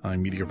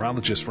 I'm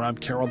meteorologist Rob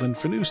Carrollton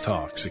for News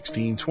Talk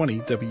 1620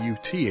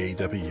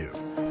 WTAW.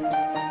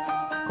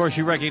 Of course,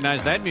 you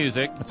recognize that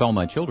music. That's All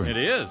My Children. It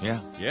is. Yeah.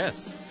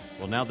 Yes.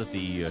 Well, now that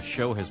the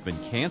show has been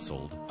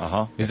canceled,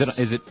 Is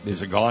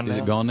it gone now? Is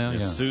it gone now?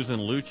 Yeah. Susan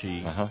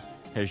Lucci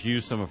has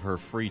used some of her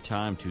free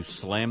time to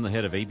slam the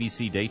head of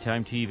ABC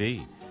daytime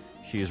TV.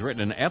 She has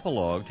written an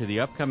epilogue to the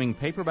upcoming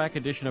paperback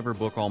edition of her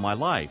book, All My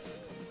Life,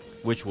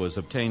 which was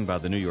obtained by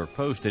the New York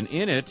Post. And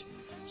in it,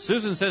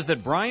 Susan says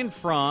that Brian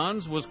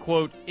Franz was,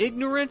 quote,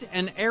 ignorant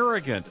and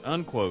arrogant,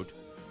 unquote.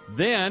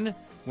 Then,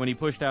 when he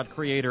pushed out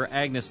creator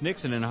Agnes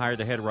Nixon and hired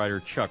the head writer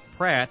Chuck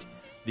Pratt,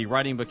 the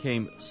writing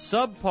became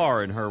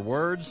subpar, in her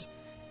words,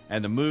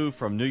 and the move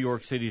from New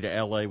York City to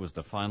L.A. was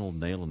the final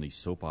nail in the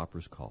soap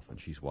opera's coffin.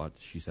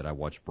 She said, I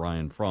watched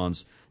Brian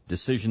Franz's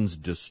decisions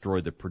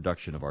destroy the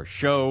production of our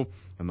show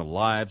and the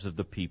lives of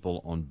the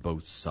people on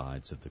both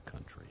sides of the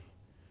country.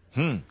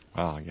 Well,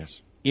 I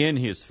guess. In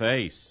his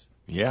face.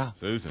 Yeah.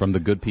 Susan. From the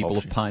good people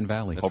of Pine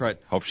Valley. That's right.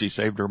 Hope she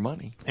saved her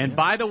money. And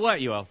by the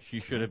way, well,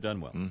 she should have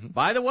done well.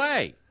 By the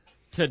way,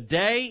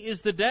 today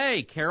is the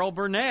day Carol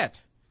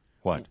Burnett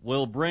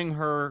will bring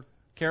her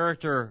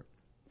character.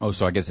 Oh,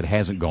 so I guess it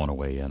hasn't gone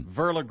away yet.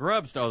 Verla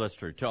Grubbs, that's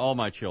true, to All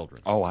My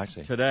Children. Oh, I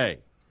see. Today.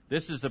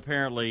 This is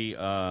apparently,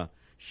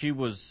 she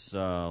was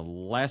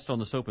last on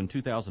the soap in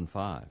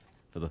 2005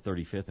 for the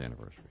 35th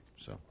anniversary.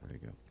 So, there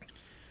you go.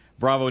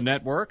 Bravo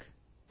Network.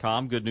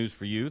 Tom, good news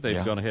for you.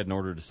 They've gone ahead and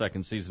ordered a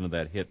second season of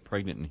that hit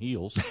Pregnant in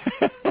Heels.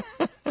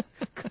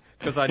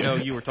 Because I know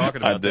you were talking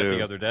about that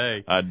the other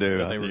day. I do.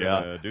 They were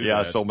gonna do I that,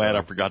 was so mad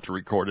I forgot to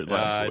record it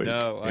last week.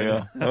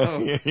 I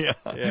know.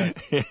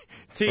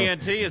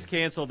 TNT has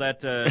canceled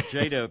that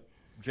Jada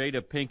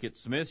Pinkett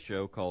Smith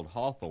show called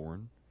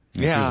Hawthorne.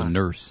 Yeah. She was a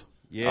nurse.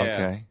 Yeah.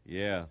 Okay.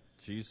 Yeah.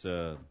 She's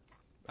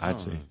I'd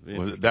see.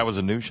 That was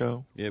a new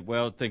show?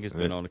 Well, I think it's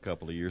been on a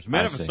couple of years.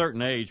 Men of a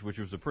Certain Age, which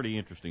was a pretty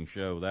interesting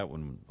show. That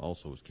one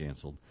also was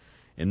canceled.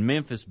 And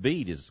Memphis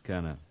Beat is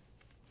kind of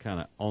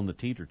on the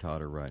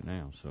teeter-totter right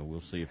now, so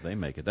we'll see if they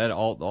make it. That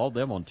all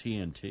them on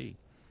TNT,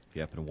 if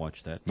you happen to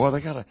watch that. Well,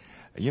 they got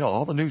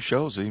all the new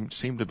shows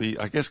seem to be,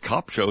 I guess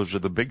cop shows are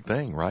the big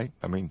thing, right?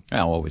 I mean.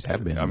 Always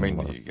have been. I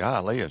mean,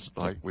 golly, it's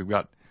like we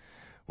got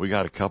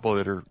a couple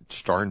that are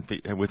starring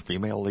with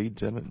female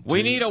leads in it.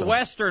 We need a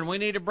Western. We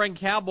need to bring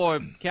cowboy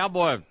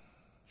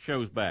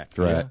shows back. That's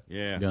right.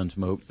 Yeah.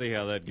 Gunsmoke. See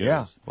how that goes.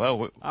 Yeah.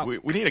 Well,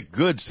 we need a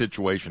good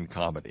situation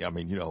comedy. I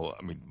mean,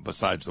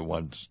 besides the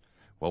ones.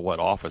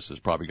 Well, Office is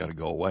probably going to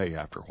go away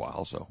after a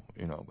while, so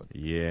but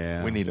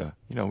yeah, we need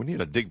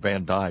a Dick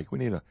Van Dyke, we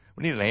need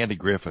an Andy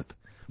Griffith.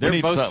 They're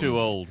both too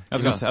old. I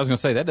was going to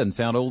say that doesn't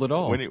sound old at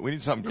all. We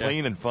need something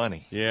clean and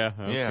funny. Yeah.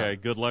 Okay. Yeah.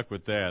 Good luck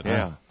with that.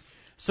 Yeah. Huh?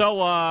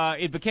 So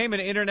it became an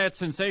internet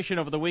sensation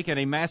over the weekend.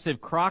 A massive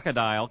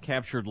crocodile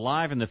captured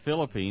live in the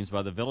Philippines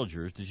by the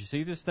villagers. Did you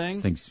see this thing? This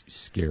thing's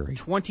scary.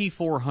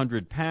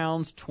 2,400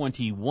 pounds,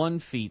 21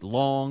 feet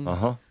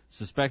long.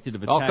 Suspected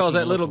of attacking. All because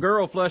that little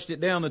girl flushed it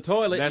down the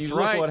toilet. That's and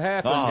right. Look what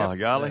happened. Oh,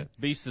 golly.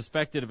 Be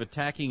suspected of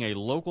attacking a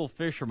local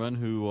fisherman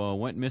who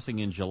went missing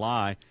in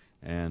July,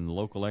 and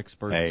local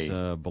experts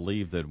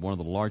believe that one of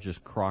the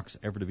largest crocs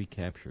ever to be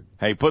captured.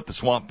 Hey, put the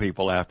swamp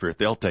people after it.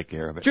 They'll take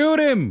care of it. Shoot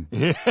him!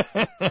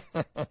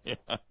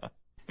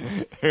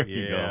 There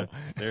you go.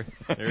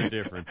 They're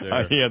different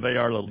there. Yeah, they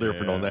are a little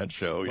different on that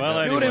show. Well,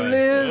 anyway. Shoot him,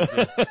 Liz!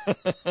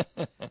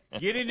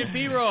 Get into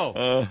B-roll.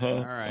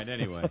 All right,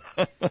 anyway.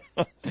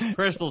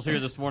 Crystal's here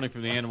this morning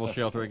from the animal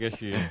shelter. I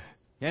guess you had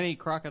any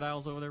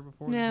crocodiles over there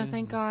before? No,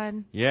 thank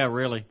God. Yeah,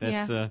 really.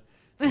 That's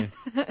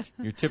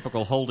your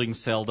typical holding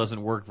cell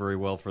doesn't work very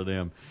well for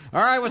them.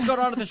 All right, what's going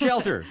on at the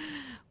shelter?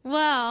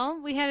 Well,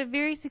 we had a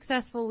very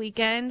successful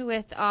weekend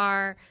with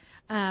our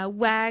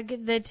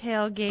Wag the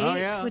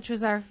Tailgate, which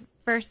was our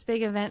first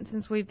big event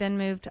since we've been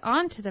moved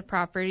onto the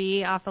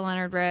property off of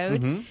Leonard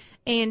Road. Mm-hmm.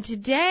 And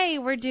today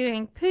we're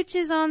doing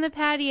Pooches on the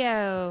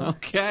Patio.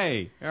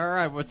 Okay. All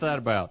right. What's that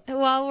about?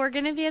 Well, we're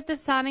going to be at the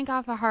Sonic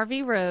off of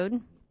Harvey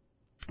Road.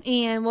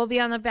 And we'll be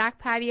on the back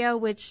patio,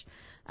 which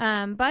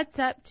butts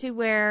up to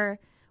where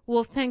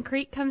Wolfpen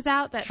Creek comes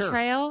out, that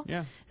trail.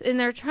 Yeah. And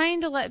they're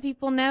trying to let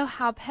people know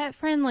how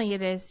pet-friendly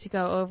it is to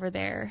go over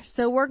there.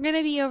 So we're going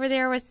to be over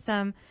there with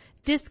some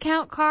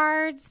discount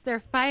cards.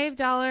 They're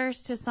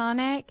 $5 to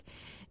Sonic,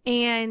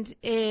 and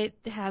it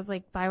has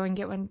like buy one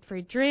get one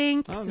free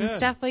drinks and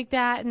stuff like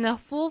that. And the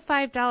full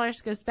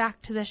 $5 goes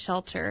back to the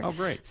shelter. Oh,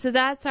 great! So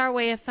that's our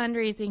way of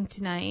fundraising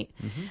tonight.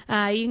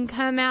 Mm-hmm. You can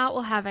come out.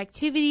 We'll have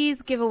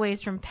activities,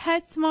 giveaways from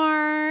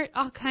PetSmart,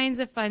 all kinds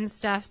of fun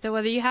stuff. So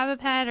whether you have a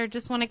pet or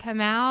just want to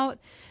come out,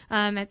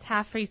 it's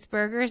Half Price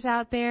Burgers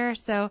out there.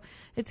 So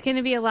it's going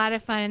to be a lot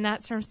of fun, and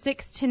that's from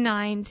 6 to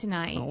 9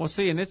 tonight. Oh, well,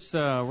 see, and it's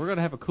we're going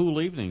to have a cool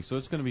evening, so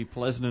it's going to be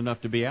pleasant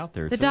enough to be out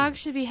there. The dogs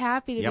should be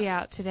happy to be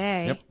out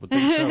today. Yep.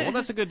 Well,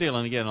 that's a good deal,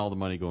 and again, all the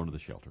money going to the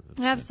shelter.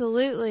 That's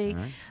absolutely.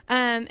 Right.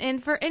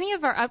 And for any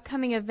of our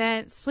upcoming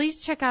events,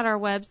 please check out our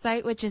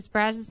website, which is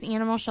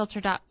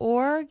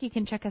brazosanimalshelter.org. You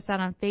can check us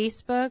out on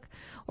Facebook,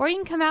 or you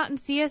can come out and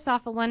see us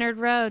off of Leonard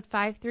Road,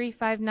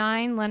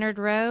 5359 Leonard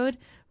Road,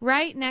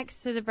 right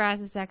next to the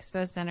Brazos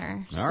Expo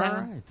Center. All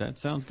right, that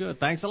sounds good.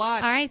 Thanks a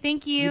lot. All right,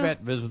 thank you. You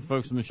bet. Visit with the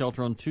folks from the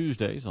shelter on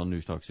Tuesdays on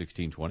News Talk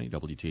 1620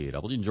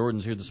 WTAW. And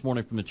Jordan's here this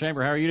morning from the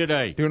Chamber. How are you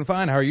today? Doing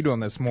fine. How are you doing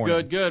this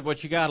morning? Good.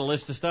 What you got? A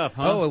list of stuff,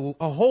 huh? Oh,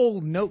 a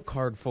whole note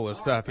card full of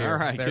stuff here. All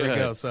right, there good. we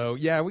go. So,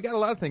 yeah, we got a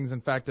lot of things.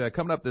 In fact,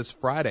 coming up this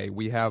Friday,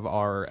 we have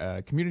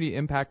our Community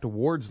Impact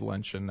Awards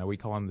luncheon. We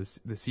call them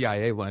the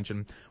CIA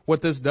luncheon.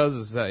 What this does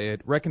is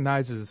it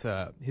recognizes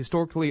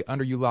historically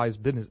underutilized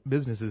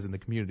businesses in the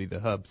community, the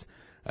hubs.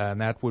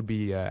 And that would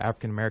be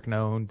African American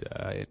owned,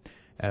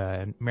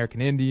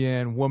 American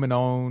Indian, woman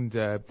owned,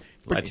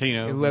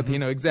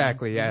 Latino,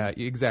 exactly, yeah,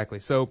 exactly.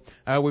 So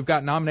we've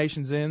got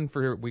nominations in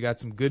we got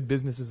some good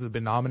businesses that have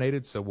been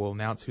nominated, so we'll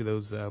announce who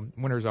those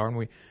winners are.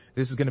 And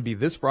this is going to be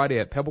this Friday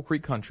at Pebble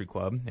Creek Country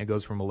Club. It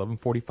goes from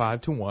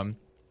 11:45 to 1,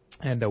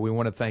 and we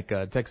want to thank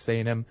Texas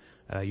A&M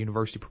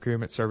University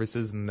Procurement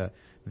Services and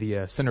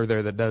the center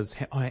there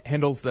that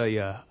handles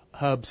the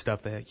hub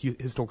stuff, the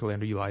historically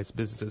underutilized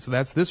businesses. So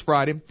that's this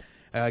Friday.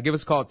 Give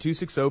us a call at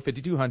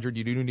 260-5200.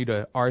 You do need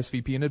a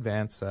RSVP in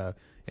advance.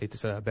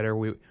 It's better.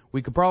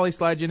 We could probably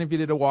slide you in if you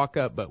did a walk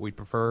up, but we'd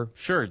prefer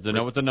to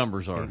know what the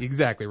numbers are.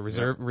 Exactly.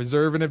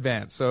 Reserve in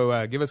advance.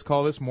 So give us a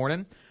call this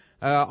morning.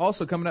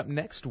 Also coming up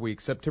next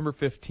week, September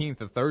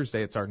 15th, a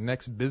Thursday, it's our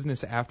next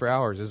business after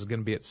hours. This is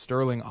going to be at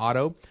Sterling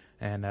Auto,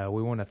 and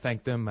we want to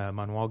thank them,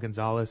 Manuel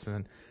Gonzalez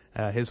and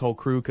his whole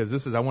crew, because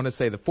this is, I want to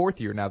say, the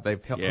fourth year now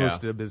they've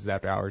hosted a business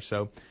after hours.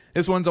 So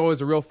this one's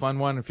always a real fun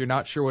one. If you're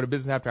not sure what a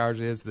business after hours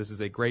is, this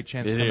is a great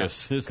chance to come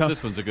out.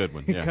 This one's a good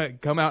one. Yeah.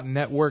 Come out and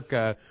network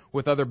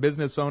with other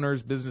business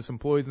owners, business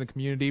employees in the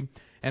community,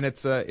 and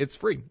it's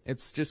free.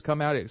 It's just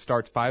come out. It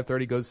starts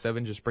 5:30, goes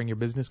 7. Just bring your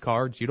business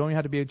cards. You don't even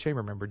have to be a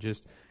chamber member.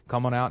 Just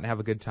come on out and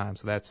have a good time.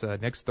 So that's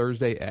next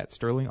Thursday at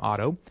Sterling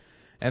Auto,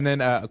 and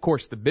then of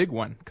course the big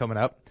one coming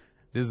up.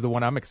 This is the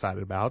one I'm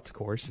excited about, of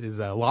course, is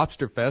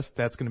Lobster Fest.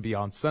 That's going to be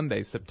on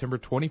Sunday, September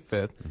 25th.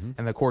 Mm-hmm.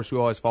 And, of course, we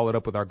always follow it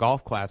up with our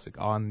golf classic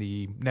on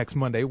the next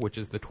Monday, which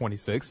is the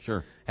 26th.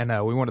 Sure. And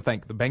we want to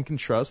thank the Bank and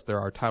Trust.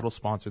 They're our title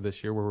sponsor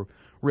this year. We're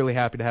really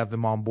happy to have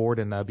them on board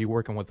and be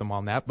working with them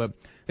on that. But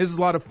this is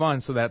a lot of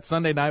fun. So that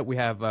Sunday night we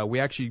have we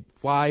actually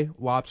fly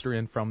lobster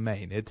in from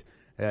Maine.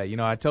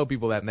 I tell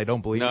people that and they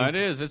don't believe me. No, it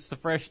is. It's the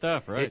fresh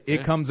stuff, right?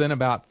 It comes in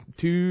about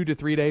 2 to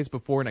 3 days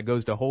before, and it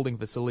goes to a holding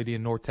facility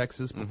in North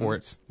Texas before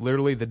it's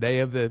literally the day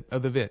of the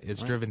event.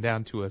 It's driven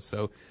down to us.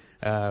 So,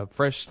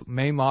 fresh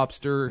Maine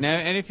lobster. Now,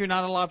 and if you're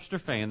not a lobster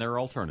fan, there are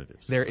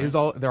alternatives. There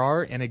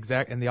are, and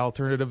the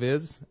alternative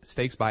is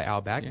steaks by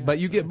Outback. Yeah, but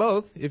you get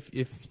both if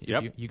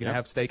you can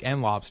have steak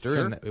and lobster.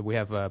 Sure. And we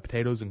have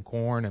potatoes and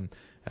corn and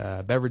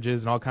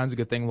beverages and all kinds of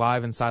good things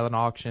live and silent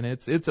auction.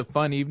 It's a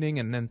fun evening,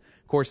 and then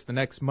of course the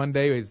next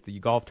Monday is the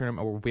golf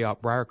tournament. We'll be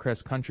out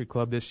Briarcrest Country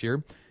Club this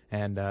year,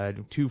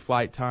 and 2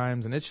 flight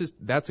times, and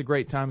that's a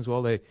great time as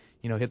well. They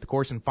hit the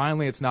course, and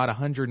finally it's not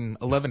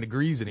 111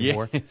 degrees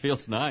anymore. Yeah, it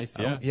feels nice.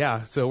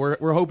 Yeah. So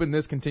we're hoping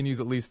this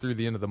continues at least through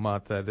the end of the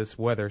month. This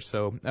weather.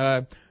 So.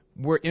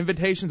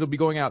 Invitations will be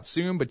going out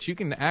soon, but you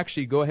can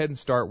actually go ahead and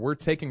start. We're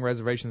taking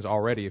reservations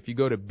already. If you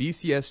go to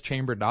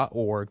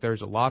bcschamber.org,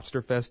 there's a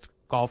Lobster Fest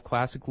Golf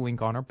Classic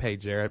link on our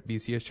page there at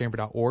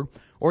bcschamber.org,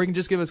 or you can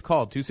just give us a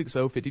call,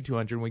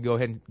 260-5200, and we go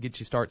ahead and get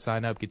you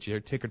sign up, get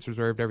your tickets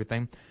reserved,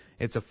 everything.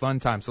 It's a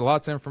fun time. So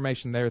lots of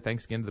information there.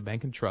 Thanks again to the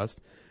Bank and Trust.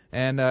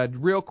 And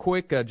real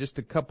quick, just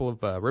a couple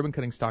of ribbon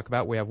cuttings to talk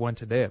about. We have one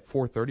today at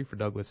 4:30 for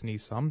Douglas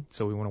Nissan,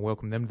 so we want to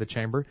welcome them to the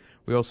chamber.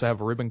 We also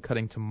have a ribbon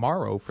cutting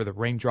tomorrow for the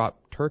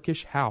Raindrop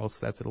Turkish House.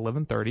 That's at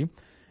 11:30.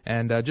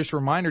 And just a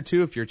reminder,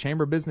 too, if you're a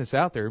chamber business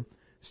out there,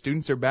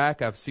 students are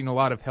back. I've seen a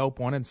lot of help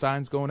wanted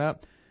signs going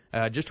up.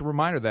 Just a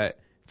reminder that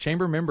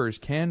chamber members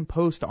can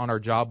post on our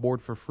job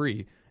board for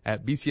free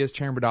at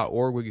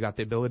bcschamber.org. We got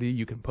the ability.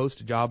 You can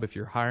post a job if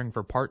you're hiring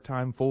for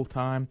part-time,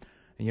 full-time.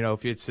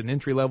 If it's an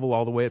entry level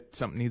all the way up,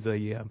 something needs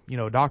a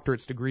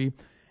doctorate's degree,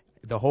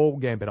 the whole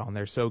gambit on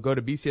there. So go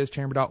to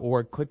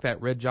bcschamber.org, click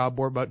that red job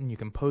board button. You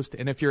can post.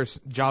 And if you're a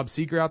job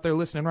seeker out there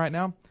listening right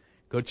now,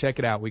 go check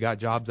it out. We got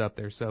jobs up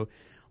there. So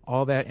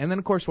all that. And then,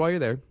 of course, while you're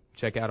there,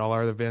 check out all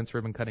our other events,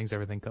 ribbon cuttings,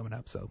 everything coming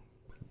up. So.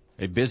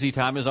 A busy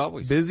time as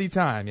always. Busy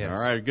time, yes.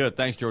 All right, good.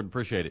 Thanks, Jordan.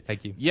 Appreciate it.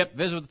 Thank you. Yep,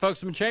 visit with the folks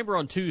from the Chamber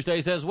on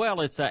Tuesdays as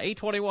well. It's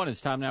 8:21.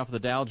 It's time now for the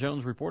Dow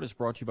Jones Report. It's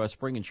brought to you by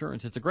Spring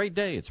Insurance. It's a great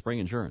day at Spring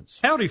Insurance.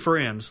 Howdy,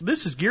 friends.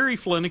 This is Gary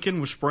Flanagan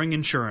with Spring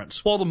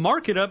Insurance. While the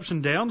market ups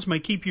and downs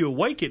may keep you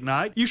awake at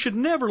night, you should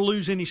never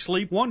lose any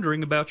sleep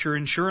wondering about your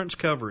insurance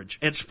coverage.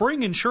 At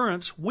Spring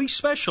Insurance, we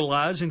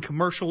specialize in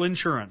commercial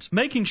insurance,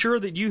 making sure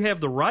that you have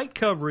the right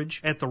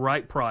coverage at the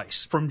right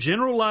price. From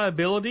general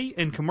liability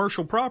and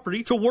commercial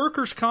property to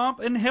workers' comp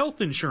and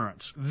health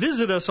insurance.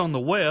 Visit us on the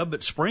web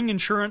at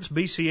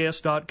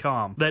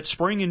springinsurancebcs.com. That's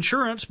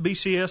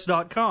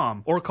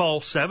springinsurancebcs.com, or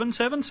call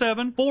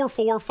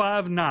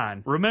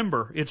 777-4459.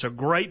 Remember, it's a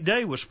great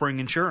day with Spring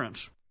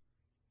Insurance.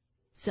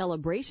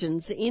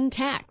 Celebrations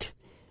intact.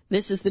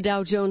 This is the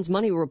Dow Jones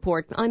Money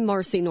Report. I'm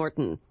Marcy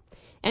Norton.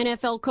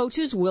 NFL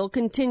coaches will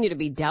continue to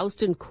be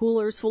doused in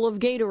coolers full of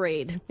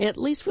Gatorade, at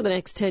least for the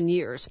next 10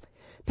 years.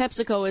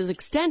 PepsiCo has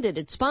extended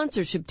its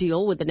sponsorship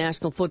deal with the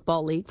National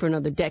Football League for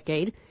another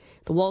decade.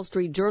 The Wall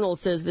Street Journal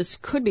says this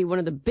could be one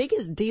of the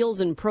biggest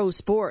deals in pro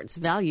sports,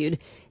 valued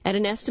at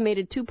an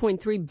estimated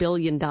 $2.3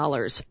 billion.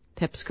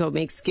 PepsiCo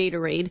makes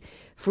Gatorade,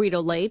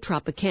 Frito-Lay,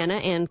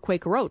 Tropicana, and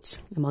Quaker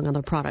Oats, among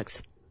other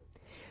products.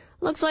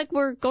 Looks like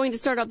we're going to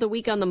start off the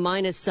week on the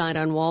minus side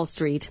on Wall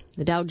Street.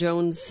 The Dow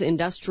Jones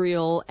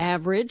Industrial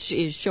Average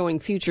is showing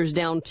futures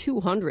down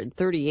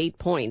 238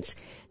 points.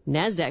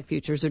 NASDAQ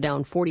futures are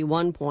down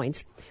 41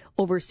 points.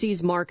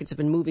 Overseas markets have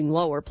been moving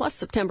lower, plus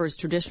September is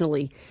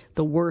traditionally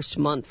the worst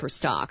month for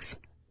stocks.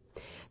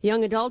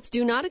 Young adults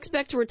do not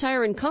expect to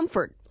retire in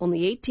comfort.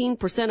 Only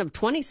 18% of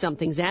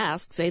 20-somethings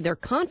asked say they're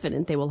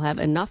confident they will have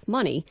enough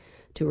money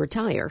to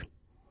retire.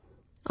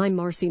 I'm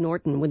Marcy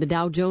Norton with the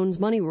Dow Jones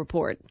Money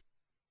Report.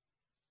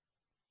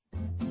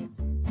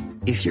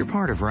 If you're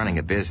part of running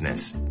a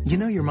business, you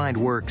know your mind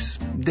works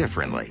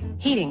differently.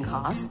 Heating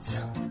costs,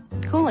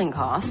 cooling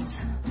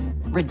costs,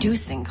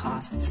 reducing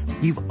costs.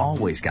 You've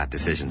always got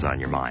decisions on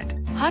your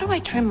mind. How do I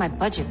trim my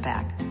budget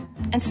back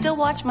and still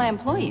watch my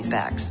employees'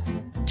 backs?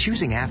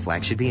 Choosing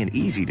Aflac should be an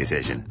easy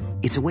decision.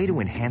 It's a way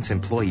to enhance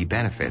employee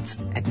benefits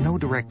at no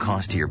direct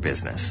cost to your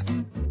business.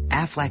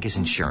 Aflac is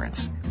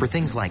insurance for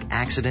things like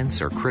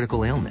accidents or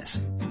critical illness,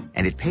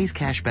 and it pays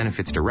cash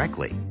benefits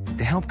directly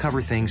to help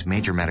cover things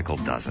major medical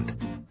doesn't.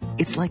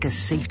 It's like a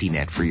safety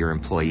net for your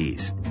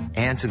employees.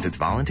 And since it's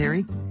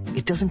voluntary,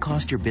 it doesn't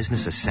cost your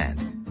business a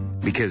cent,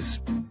 because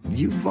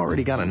you've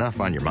already got enough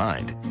on your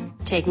mind.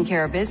 Taking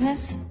care of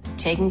business,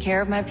 taking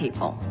care of my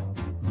people.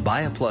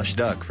 Buy a plush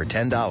duck for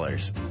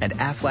 $10, and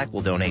Aflac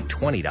will donate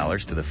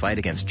 $20 to the fight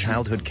against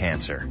childhood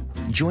cancer.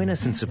 Join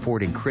us in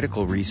supporting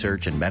critical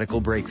research and medical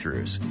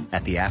breakthroughs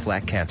at the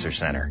Aflac Cancer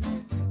Center.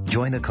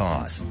 Join the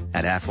cause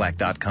at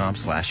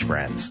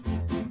aflac.com/friends.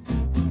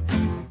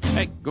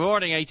 Hey, good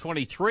morning,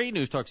 823,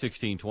 News Talk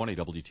 1620,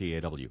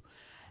 WTAW.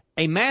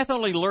 A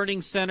math-only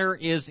learning center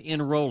is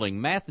enrolling.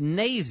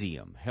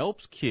 Mathnasium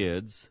helps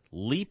kids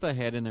leap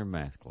ahead in their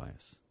math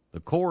class.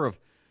 The core of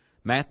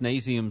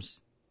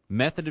Mathnasium's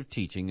method of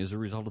teaching is a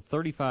result of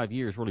 35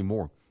 years, really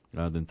more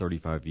than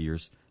 35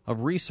 years of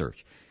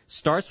research.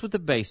 Starts with the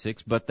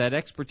basics, but that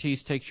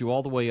expertise takes you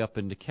all the way up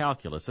into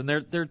calculus. And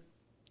they're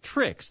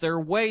tricks. There are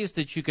ways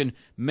that you can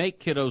make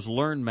kiddos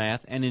learn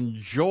math and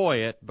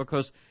enjoy it,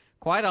 because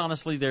quite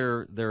honestly,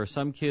 there are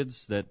some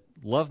kids that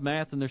love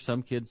math and there's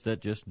some kids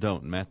that just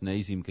don't.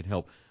 Mathnasium can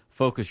help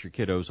focus your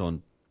kiddos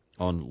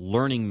on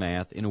learning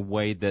math in a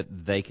way that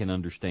they can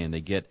understand. They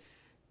get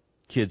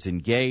kids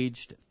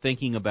engaged,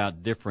 thinking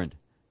about different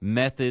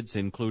methods,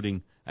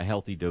 including a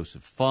healthy dose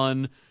of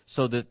fun,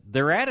 so that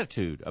their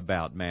attitude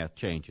about math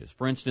changes.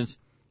 For instance,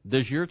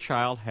 does your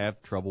child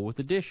have trouble with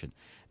addition?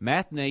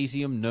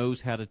 Mathnasium knows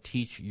how to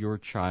teach your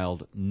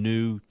child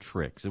new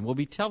tricks, and we'll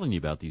be telling you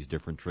about these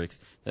different tricks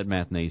that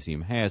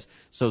Mathnasium has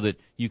so that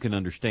you can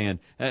understand.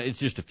 It's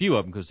just a few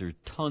of them, because there's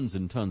tons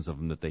and tons of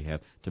them that they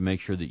have to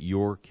make sure that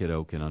your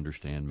kiddo can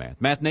understand math.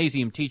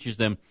 Mathnasium teaches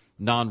them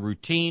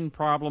non-routine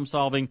problem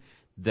solving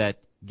that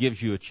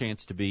gives you a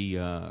chance to be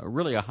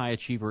really a high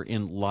achiever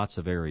in lots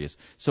of areas.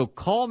 So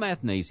call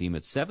Mathnasium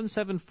at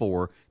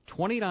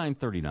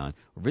 774-2939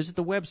 or visit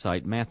the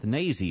website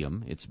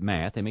Mathnasium, it's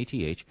math,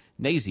 M-A-T-H,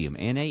 Nasium,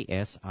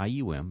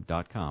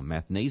 N-A-S-I-U-M.com,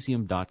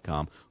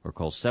 Mathnasium.com, or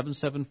call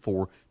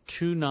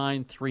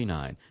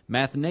 774-2939.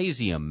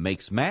 Mathnasium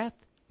makes math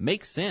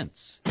make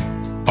sense.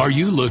 Are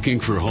you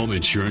looking for home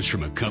insurance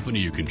from a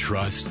company you can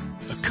trust?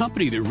 A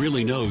company that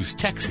really knows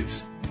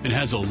Texas and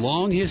has a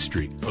long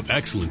history of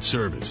excellent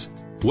service?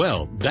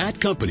 Well, that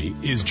company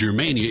is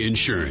Germania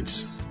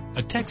Insurance,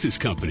 a Texas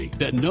company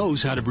that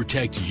knows how to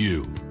protect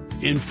you.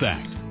 In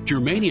fact,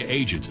 Germania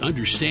agents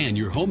understand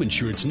your home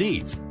insurance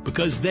needs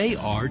because they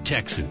are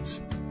Texans.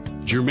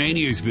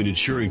 Germania has been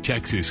insuring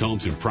Texas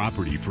homes and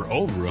property for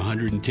over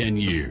 110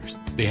 years.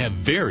 They have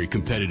very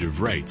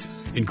competitive rates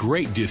and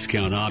great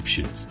discount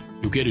options.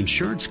 You'll get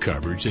insurance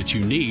coverage that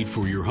you need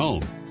for your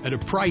home at a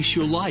price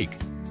you'll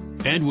like.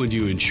 And when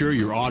you insure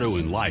your auto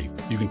and life,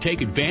 you can take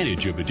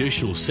advantage of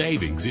additional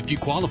savings if you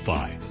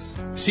qualify.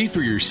 See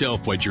for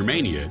yourself why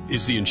Germania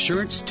is the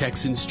insurance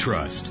Texans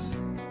trust.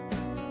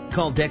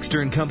 Call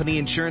Dexter & Company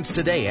Insurance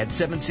today at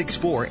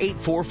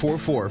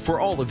 764-8444 for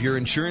all of your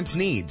insurance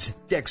needs.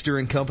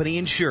 Dexter & Company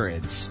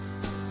Insurance.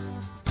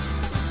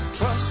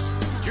 Trust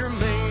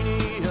Germania.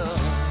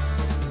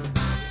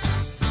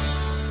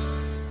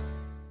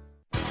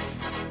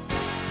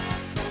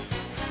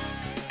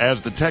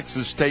 As the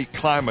Texas State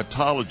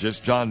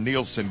climatologist John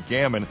Nielsen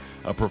Gammon,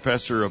 a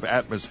professor of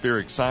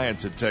atmospheric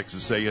science at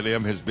Texas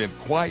A&M, has been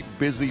quite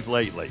busy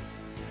lately.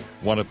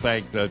 Want to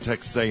thank the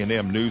Texas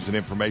A&M News and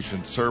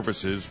Information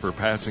Services for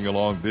passing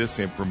along this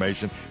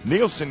information.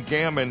 Nielsen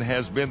Gammon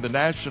has been the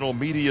national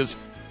media's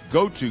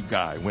go-to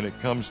guy when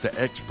it comes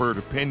to expert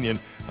opinion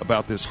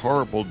about this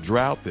horrible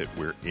drought that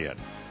we're in.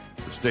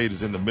 The state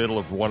is in the middle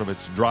of one of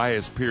its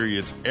driest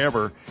periods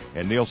ever,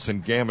 and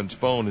Nielsen Gammon's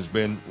phone has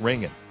been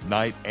ringing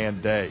night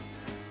and day.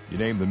 You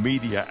name the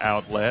media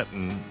outlet,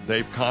 and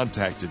they've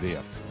contacted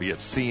him, be it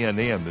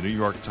CNN, the New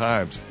York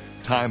Times,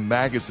 Time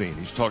Magazine.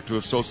 He's talked to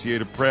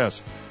Associated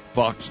Press,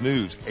 Fox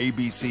News,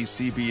 ABC,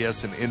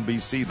 CBS, and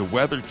NBC, the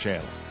Weather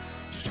Channel.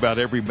 Just about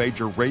every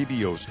major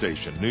radio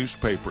station,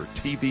 newspaper,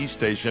 TV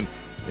station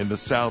in the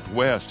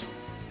Southwest.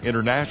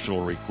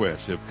 International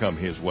requests have come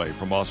his way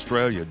from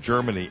Australia,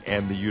 Germany,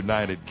 and the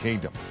United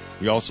Kingdom.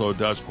 He also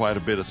does quite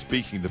a bit of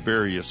speaking to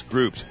various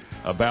groups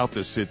about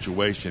this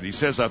situation. He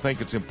says, I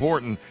think it's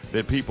important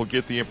that people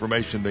get the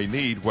information they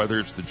need, whether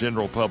it's the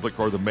general public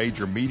or the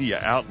major media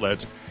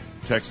outlets.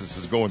 Texas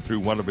is going through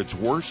one of its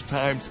worst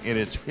times in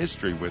its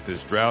history with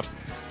this drought,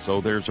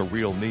 so there's a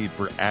real need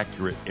for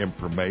accurate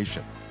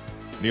information.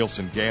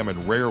 Nielsen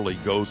Gammon rarely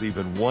goes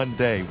even one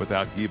day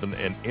without giving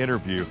an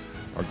interview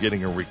or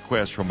getting a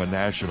request from a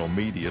national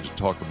media to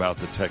talk about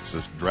the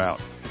Texas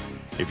drought.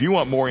 If you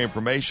want more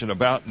information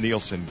about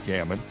Nielsen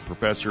Gammon,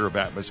 professor of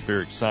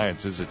atmospheric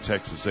sciences at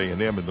Texas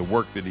A&M, and the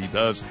work that he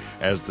does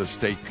as the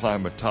state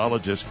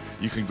climatologist,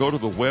 you can go to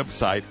the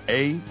website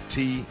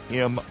atmo.tamu.edu.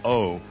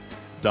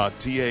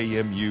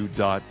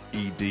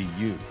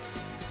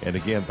 And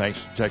again,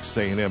 thanks to Texas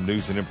A&M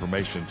News and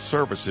Information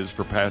Services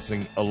for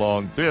passing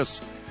along this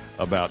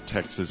about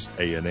Texas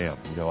A&M. You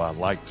know, I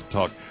like to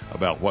talk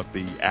about what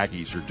the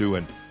Aggies are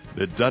doing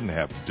that doesn't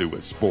have to do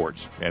with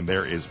sports, and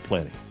there is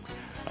plenty.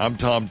 I'm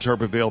Tom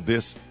Tuberville.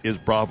 This is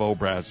Bravo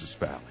Brazos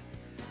Valley,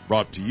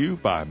 brought to you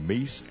by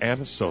Meese &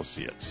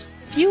 Associates.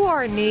 If you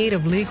are in need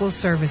of legal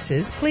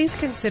services, please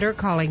consider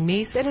calling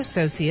Meese &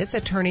 Associates,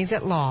 attorneys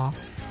at law.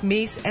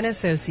 Meese &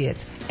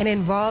 Associates, an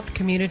involved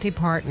community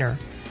partner.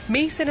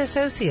 Meese &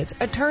 Associates,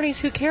 attorneys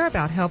who care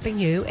about helping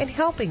you and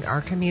helping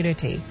our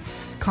community.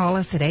 Call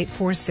us at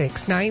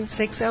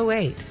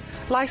 846-9608.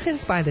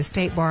 Licensed by the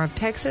State Bar of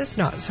Texas,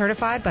 not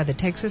certified by the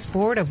Texas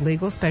Board of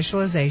Legal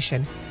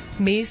Specialization.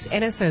 Meese &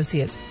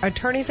 Associates,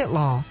 attorneys at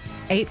law.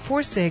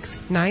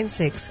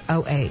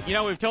 846-9608. You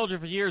know, we've told you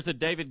for years that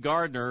David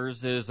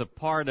Gardner's is a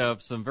part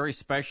of some very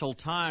special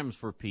times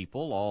for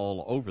people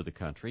all over the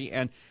country.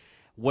 And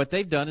what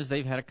they've done is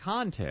they've had a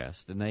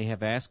contest, and they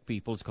have asked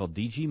people, it's called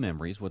DG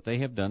Memories. What they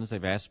have done is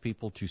they've asked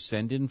people to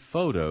send in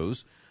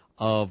photos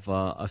of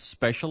a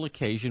special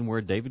occasion where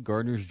David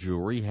Gardner's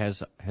jewelry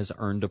has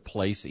earned a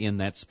place in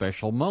that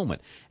special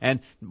moment. And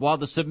while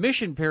the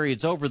submission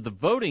period's over, the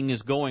voting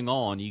is going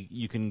on.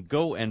 You can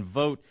go and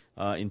vote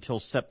until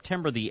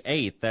September the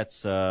 8th.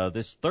 That's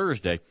this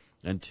Thursday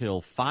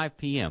until 5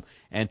 p.m.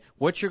 And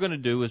what you're going to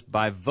do is,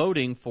 by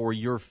voting for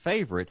your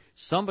favorite,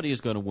 somebody is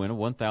going to win a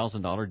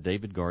 $1,000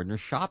 David Gardner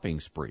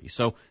shopping spree.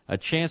 So a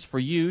chance for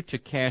you to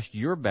cast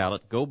your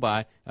ballot. Go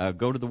to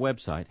the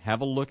website,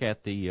 have a look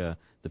at the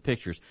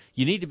pictures.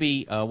 You need to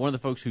be one of the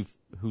folks who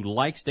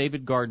likes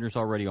David Gardner's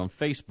already on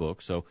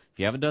Facebook. So if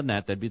you haven't done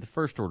that, that'd be the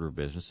first order of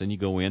business. Then you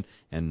go in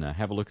and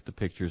have a look at the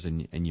pictures,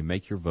 and you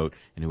make your vote.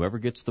 And whoever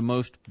gets the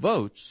most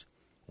votes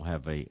will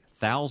have a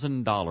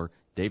 $1,000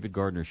 David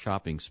Gardner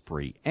shopping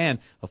spree and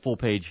a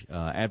full-page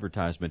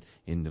advertisement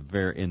in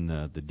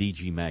the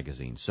DG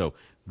magazine. So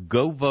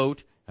go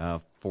vote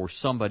for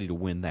somebody to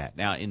win that.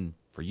 Now,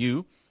 for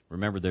you,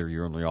 remember, they're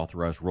your only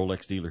authorized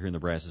Rolex dealer here in the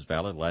Brazos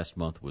Valley. Last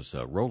month was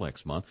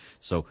Rolex month.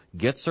 So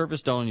get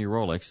service done on your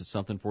Rolex. It's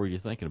something for you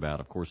to thinking about.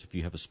 Of course, if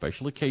you have a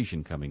special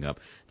occasion coming up,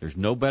 there's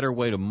no better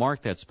way to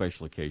mark that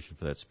special occasion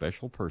for that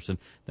special person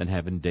than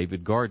having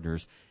David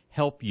Gardner's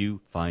help you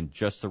find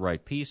just the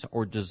right piece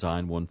or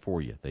design one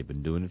for you. They've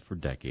been doing it for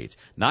decades.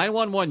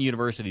 911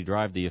 University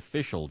Drive, the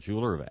official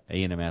jeweler of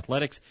A&M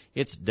Athletics.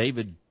 It's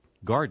David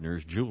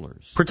Gardner's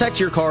Jewelers. Protect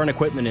your car and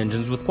equipment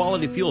engines with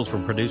quality fuels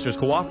from Producers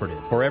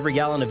Cooperative. For every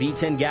gallon of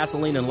E10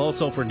 gasoline and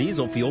low-sulfur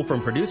diesel fuel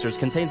from Producers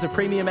contains a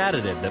premium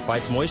additive that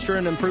fights moisture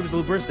and improves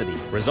lubricity.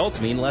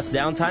 Results mean less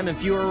downtime and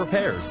fewer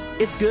repairs.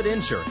 It's good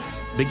insurance.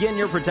 Begin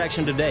your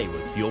protection today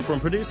with fuel from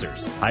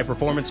Producers.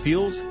 High-performance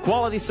fuels,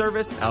 quality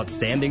service,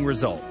 outstanding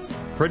results.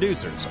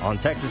 Producers on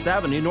Texas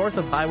Avenue north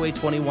of Highway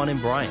 21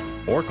 in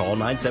Bryan. Or call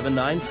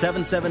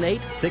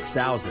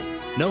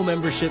 979-778-6000. No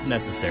membership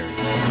necessary.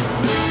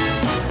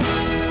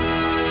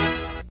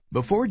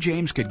 Before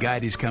James could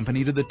guide his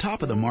company to the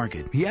top of the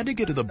market, he had to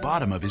get to the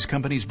bottom of his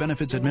company's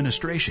benefits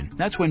administration.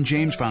 That's when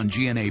James found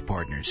G&A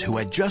Partners, who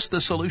had just the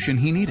solution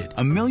he needed.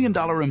 $1 million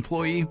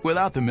employee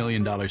without the $1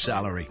 million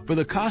salary. For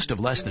the cost of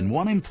less than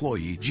one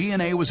employee,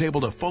 G&A was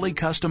able to fully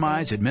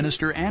customize,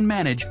 administer, and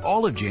manage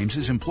all of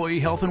James's employee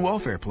health and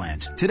welfare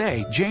plans.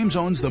 Today, James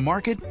owns the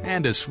market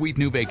and a sweet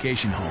new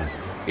vacation home.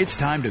 It's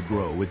time to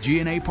grow with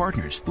G&A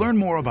Partners. Learn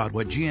more about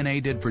what G&A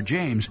did for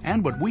James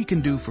and what we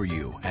can do for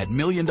you at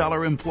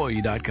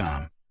 $1millionemployee.com.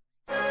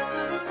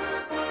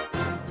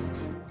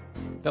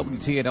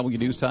 WTAW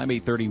News Time,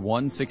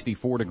 8:31,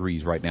 64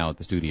 degrees right now at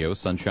the studio.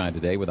 Sunshine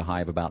today with a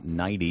high of about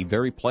 90.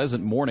 Very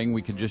pleasant morning.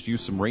 We could just use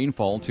some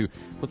rainfall to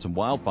put some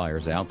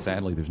wildfires out.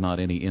 Sadly, there's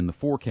not any in the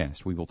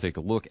forecast. We will take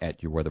a look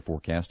at your weather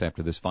forecast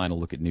after this final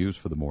look at news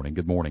for the morning.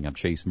 Good morning. I'm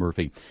Chase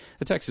Murphy.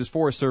 The Texas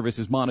Forest Service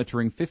is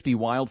monitoring 50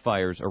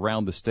 wildfires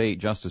around the state.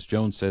 Justice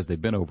Jones says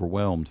they've been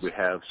overwhelmed. We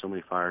have so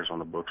many fires on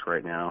the books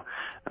right now.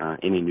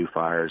 Any new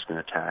fire is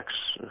going to tax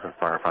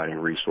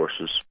firefighting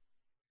resources.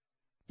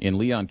 In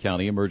Leon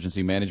County,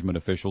 emergency management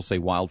officials say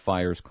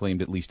wildfires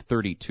claimed at least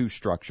 32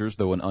 structures,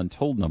 though an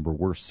untold number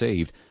were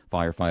saved.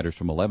 Firefighters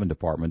from 11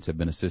 departments have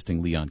been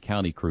assisting Leon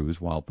County crews.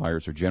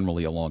 Wildfires are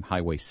generally along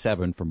Highway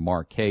 7 from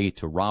Marquay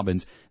to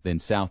Robbins, then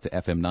south to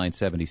FM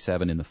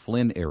 977 in the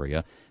Flynn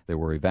area. There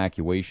were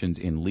evacuations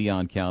in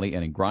Leon County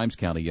and in Grimes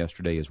County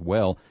yesterday as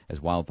well,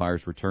 as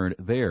wildfires returned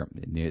there.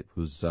 It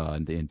was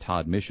in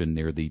Todd Mission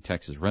near the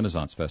Texas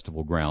Renaissance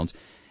Festival grounds.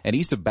 And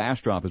east of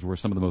Bastrop is where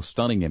some of the most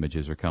stunning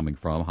images are coming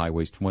from.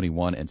 Highways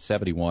 21 and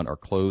 71 are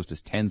closed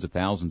as tens of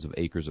thousands of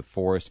acres of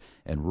forest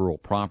and rural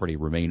property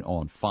remain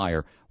on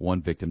fire.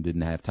 One victim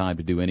didn't have time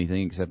to do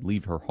anything except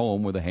leave her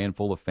home with a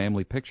handful of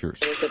family pictures.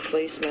 There was a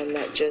policeman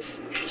that just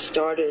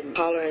started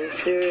hollering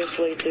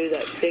seriously through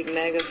that big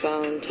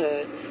megaphone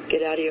to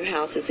get out of your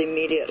houses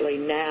immediately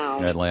now.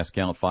 At last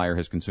count, fire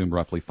has consumed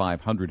roughly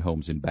 500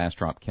 homes in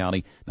Bastrop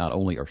County. Not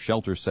only are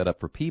shelters set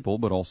up for people,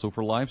 but also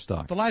for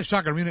livestock. The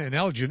livestock arena in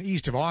Elgin,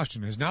 east of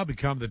Austin, has now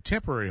become the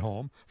temporary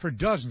home for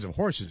dozens of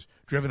horses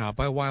driven out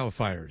by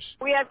wildfires.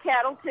 We have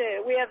cattle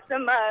too. We have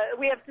some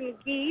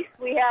geese.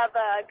 We have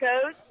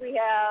goats. We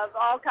have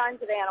all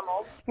kinds of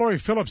animals. Lori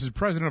Phillips is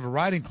president of a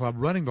riding club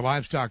running the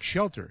livestock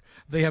shelter.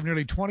 They have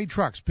nearly 20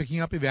 trucks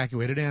picking up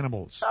evacuated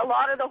animals. A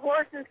lot of the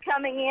horses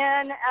coming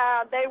in,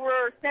 they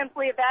were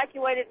simply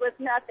evacuated with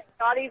nothing,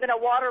 not even a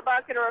water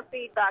bucket or a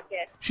feed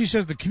bucket. She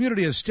says the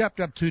community has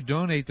stepped up to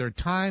donate their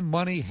time,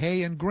 money,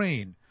 hay, and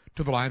grain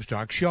to the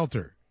livestock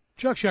shelter.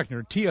 Chuck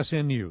Schechner,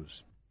 TSN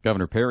News.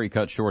 Governor Perry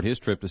cut short his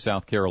trip to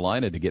South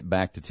Carolina to get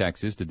back to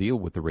Texas to deal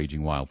with the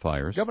raging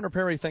wildfires. Governor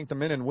Perry thanked the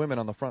men and women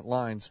on the front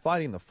lines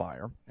fighting the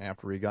fire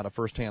after he got a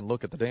first-hand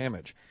look at the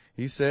damage.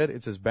 He said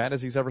it's as bad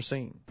as he's ever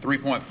seen.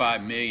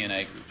 3.5 million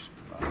acres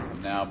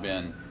have now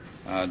been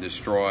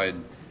destroyed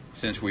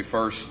since we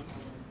first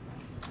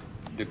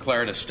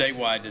declared a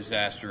statewide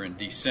disaster in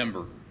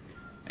December.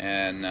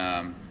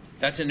 And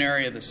that's an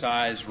area the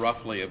size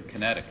roughly of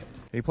Connecticut.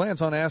 He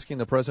plans on asking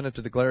the president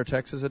to declare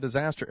Texas a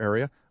disaster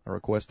area, a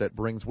request that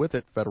brings with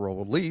it federal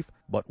relief,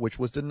 but which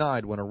was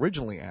denied when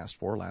originally asked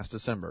for last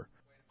December.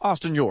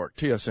 Austin York,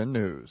 TSN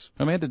News.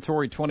 A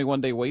mandatory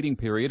 21-day waiting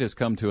period has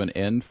come to an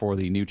end for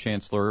the new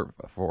chancellor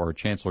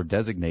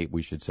designate,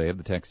 we should say, of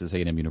the Texas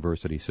A&M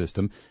University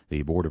system.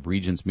 The Board of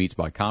Regents meets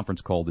by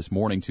conference call this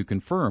morning to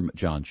confirm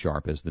John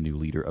Sharp as the new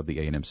leader of the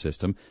A&M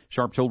system.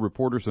 Sharp told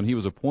reporters when he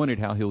was appointed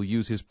how he'll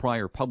use his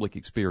prior public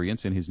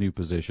experience in his new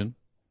position.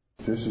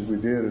 Just as we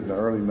did in the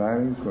early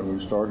 90s when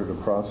we started a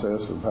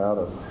process of how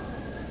to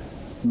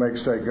make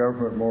state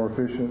government more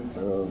efficient,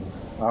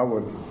 I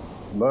would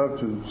love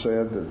to have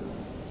said that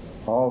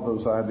all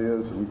those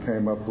ideas that we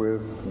came up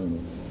with, and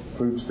the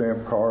food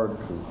stamp card,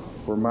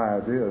 were my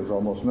ideas.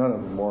 Almost none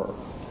of them were.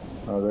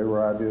 They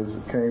were ideas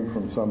that came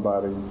from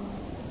somebody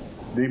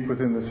deep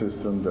within the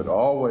system that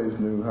always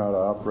knew how to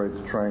operate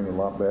the train a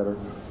lot better,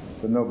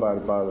 but nobody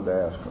bothered to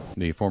ask him.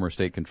 The former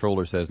state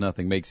controller says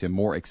nothing makes him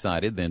more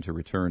excited than to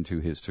return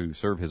to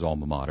serve his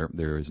alma mater.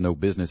 There is no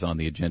business on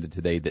the agenda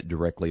today that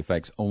directly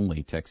affects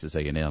only Texas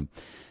A&M.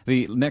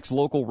 The next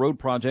local road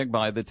project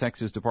by the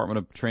Texas Department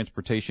of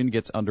Transportation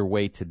gets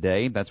underway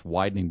today. That's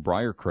widening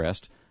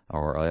Briarcrest,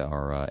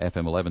 our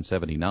FM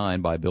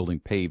 1179, by building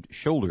paved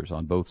shoulders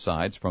on both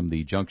sides from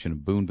the junction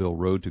of Boonville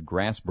Road to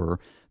Grassburr.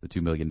 The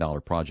 $2 million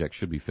project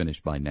should be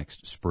finished by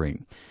next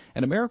spring.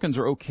 And Americans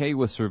are okay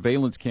with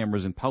surveillance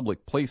cameras in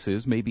public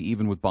places, maybe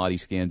even with body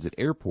scans at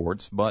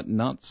airports, but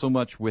not so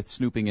much with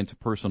snooping into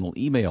personal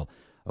email.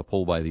 A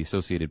poll by the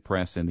Associated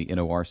Press and the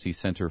NORC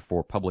Center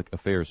for Public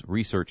Affairs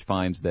Research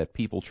finds that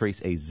people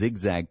trace a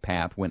zigzag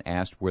path when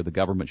asked where the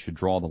government should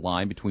draw the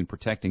line between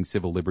protecting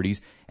civil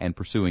liberties and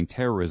pursuing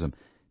terrorism.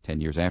 10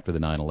 years after the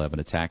 9/11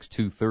 attacks,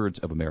 2/3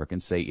 of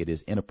Americans say it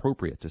is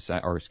appropriate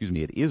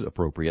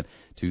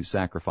to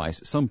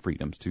sacrifice some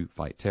freedoms to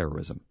fight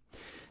terrorism.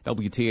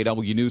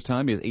 WTAW News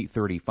Time is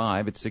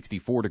 8:35. It's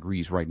 64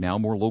 degrees right now.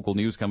 More local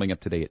news coming up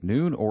today at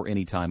noon or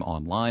anytime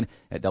online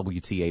at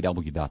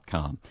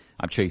WTAW.com.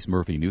 I'm Chase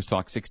Murphy, News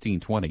Talk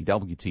 1620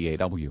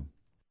 WTAW.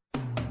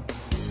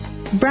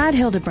 Brad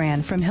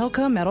Hildebrand from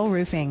Hilco Metal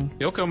Roofing.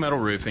 Hilco Metal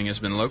Roofing has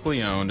been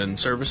locally owned and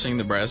servicing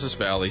the Brazos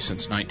Valley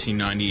since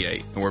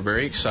 1998, and we're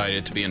very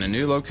excited to be in a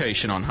new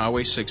location on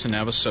Highway 6 in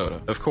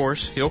Navasota. Of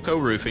course, Hilco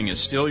Roofing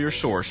is still your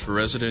source for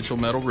residential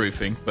metal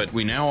roofing, but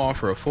we now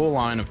offer a full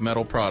line of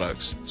metal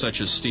products, such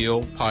as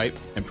steel, pipe,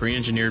 and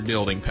pre-engineered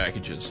building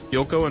packages.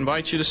 Hilco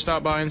invites you to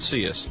stop by and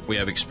see us. We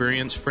have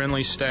experienced,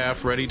 friendly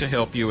staff ready to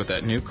help you with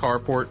that new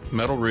carport,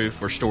 metal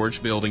roof, or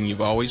storage building you've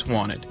always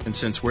wanted. And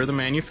since we're the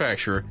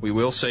manufacturer, we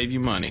will save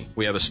you money.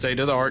 We have a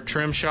state-of-the-art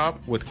trim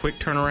shop with quick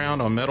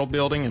turnaround on metal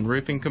building and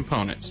roofing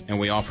components, and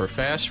we offer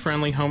fast,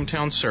 friendly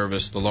hometown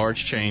service the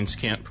large chains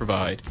can't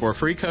provide. For a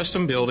free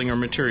custom building or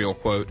material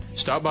quote,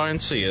 stop by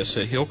and see us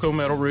at Hilco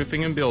Metal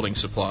Roofing and Building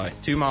Supply,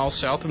 2 miles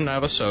south of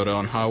Navasota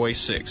on Highway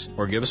 6,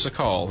 or give us a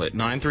call at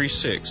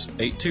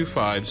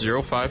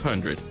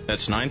 936-825-0500.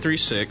 That's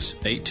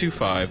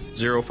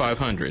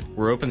 936-825-0500.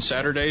 We're open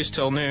Saturdays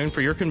till noon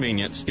for your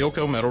convenience.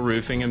 Hilco Metal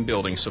Roofing and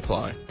Building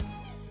Supply.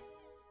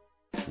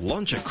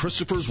 Lunch at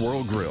Christopher's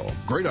World Grill.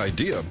 Great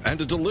idea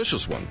and a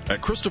delicious one.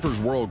 At Christopher's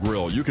World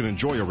Grill, you can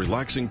enjoy a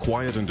relaxing,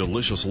 quiet, and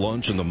delicious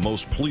lunch in the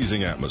most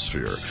pleasing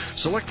atmosphere.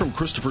 Select from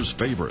Christopher's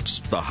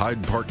favorites, the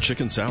Hyde Park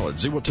chicken salad,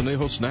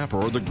 Zihuatanejo snapper,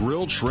 or the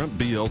grilled shrimp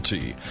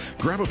BLT.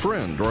 Grab a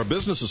friend or a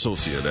business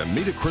associate and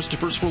meet at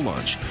Christopher's for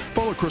lunch.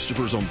 Follow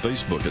Christopher's on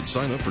Facebook and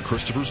sign up for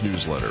Christopher's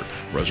newsletter.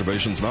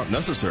 Reservations not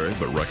necessary,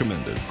 but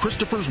recommended.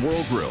 Christopher's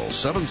World Grill,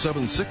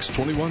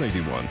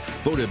 776-2181.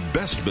 Voted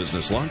best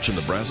business lunch in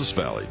the Brazos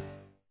Valley.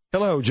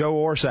 Hello, Joe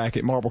Orsack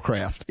at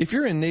Marblecraft. If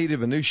you're in need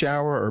of a new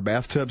shower or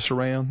bathtub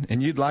surround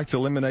and you'd like to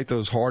eliminate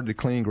those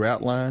hard-to-clean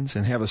grout lines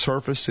and have a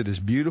surface that is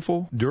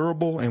beautiful,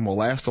 durable, and will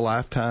last a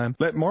lifetime,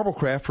 let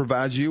Marblecraft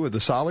provide you with the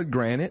solid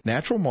granite,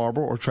 natural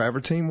marble, or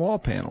travertine wall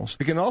panels.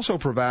 We can also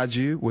provide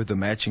you with the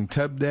matching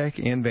tub deck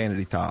and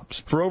vanity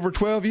tops. For over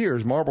 12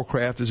 years,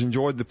 Marblecraft has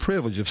enjoyed the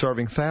privilege of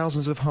serving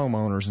thousands of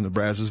homeowners in the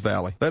Brazos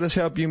Valley. Let us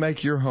help you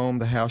make your home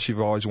the house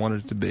you've always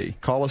wanted it to be.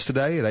 Call us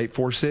today at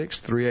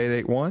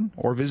 846-3881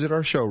 or visit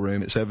our showroom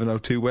at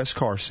 702 West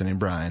Carson in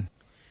Bryan.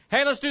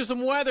 Hey, let's do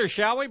some weather,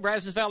 shall we?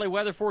 Brazos Valley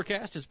weather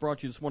forecast is brought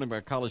to you this morning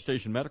by College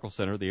Station Medical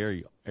Center,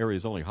 the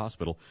area's only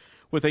hospital,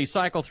 with a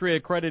Cycle 3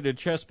 accredited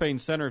chest pain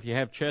center. If you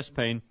have chest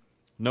pain,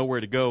 nowhere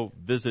to go.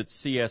 Visit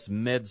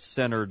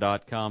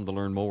csmedcenter.com to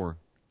learn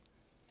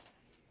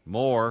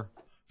more.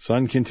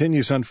 Sun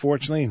continues,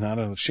 unfortunately. Not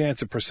a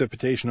chance of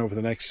precipitation over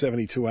the next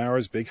 72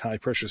 hours. Big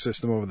high-pressure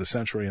system over the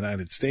central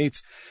United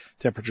States.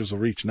 Temperatures will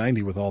reach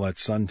 90 with all that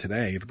sun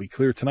today. It'll be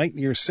clear tonight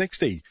near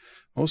 60.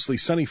 Mostly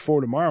sunny for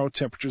tomorrow.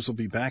 Temperatures will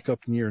be back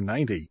up near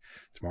 90.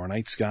 Tomorrow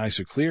night, skies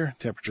are clear.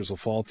 Temperatures will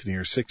fall to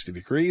near 60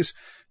 degrees.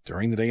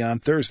 During the day on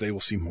Thursday, we'll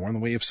see more in the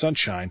way of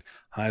sunshine.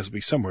 Highs will be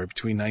somewhere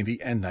between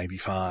 90 and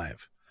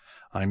 95.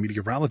 I'm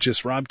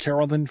meteorologist Rob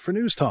Carrollton for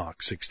News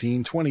Talk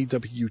 1620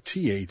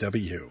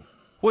 WTAW.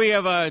 We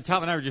have,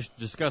 Tom and I were just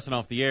discussing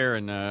off the air,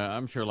 and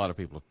I'm sure a lot of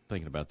people are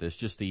thinking about this,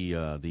 just the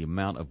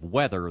amount of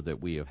weather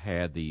that we have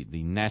had, the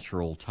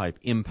natural type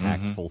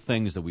impactful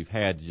things that we've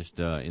had just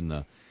in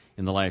the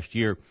last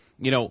year.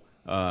 You know,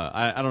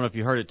 I don't know if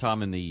you heard it,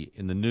 Tom, in the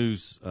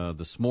news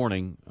this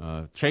morning.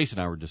 Chase and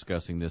I were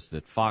discussing this,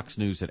 that Fox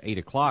News at 8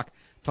 o'clock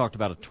talked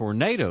about a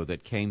tornado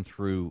that came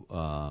through,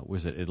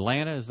 was it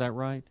Atlanta, is that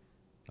right?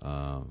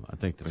 I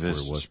think that's where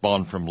it was.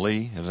 Spawned from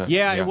Lee? Is that?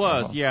 Yeah, it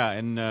was. Yeah,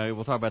 and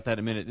we'll talk about that in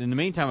a minute. In the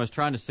meantime, I was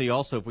trying to see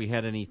also if we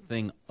had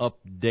anything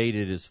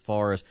updated as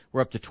far as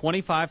we're up to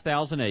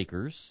 25,000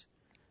 acres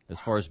as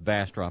far as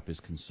Bastrop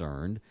is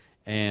concerned,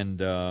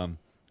 and I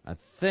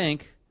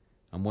think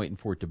I'm waiting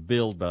for it to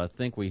build, but I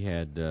think we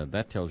had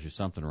that tells you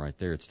something right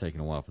there. It's taken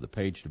a while for the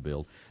page to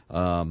build.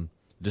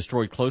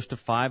 Destroyed close to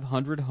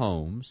 500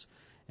 homes,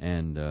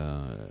 and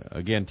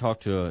again,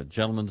 talked to a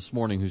gentleman this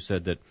morning who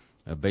said that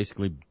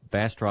basically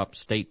Bastrop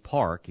State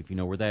Park, if you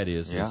know where that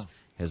is,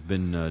 has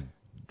been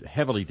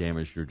heavily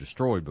damaged or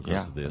destroyed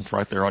because of this. It's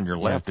right there on your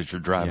left as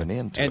you're driving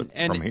into it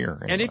from here.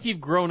 Anyway. And if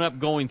you've grown up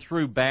going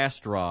through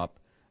Bastrop,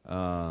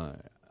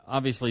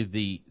 obviously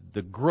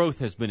the growth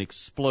has been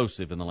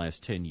explosive in the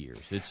last 10 years.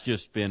 It's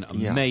just been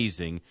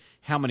amazing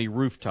how many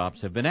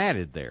rooftops have been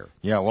added there.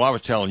 Yeah, well, I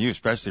was telling you,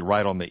 especially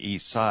right on the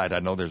east side, I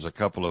know there's a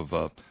couple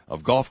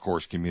of golf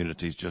course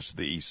communities just to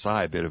the east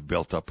side that have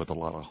built up with a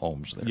lot of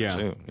homes there,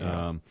 too.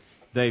 Yeah.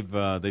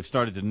 They've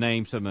started to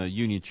name some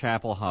Union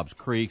Chapel, Hobbs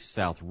Creek,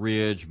 South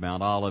Ridge,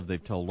 Mount Olive.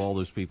 They've told all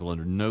those people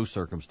under no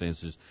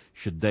circumstances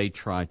should they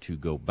try to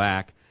go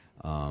back.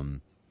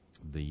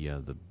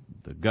 The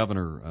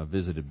governor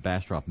visited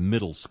Bastrop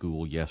Middle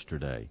School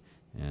yesterday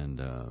and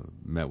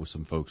met with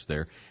some folks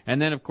there. And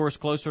then, of course,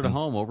 closer to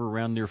home, over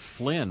around near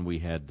Flynn, we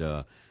had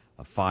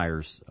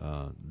fires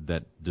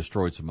that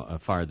destroyed some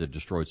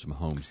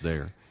homes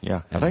there.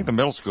 Yeah, I think the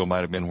middle school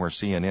might have been where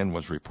CNN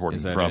was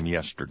reporting from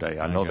yesterday.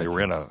 I know they were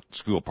in a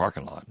school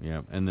parking lot.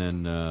 Yeah, and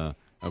then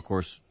of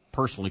course,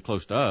 personally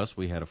close to us,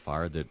 we had a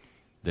fire that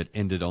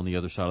ended on the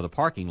other side of the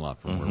parking lot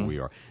from where we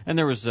are. And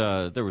there was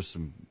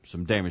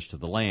some damage to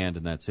the land,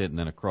 and that's it. And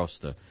then across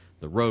the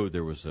road,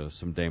 there was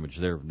some damage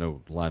there.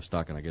 No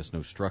livestock and I guess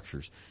no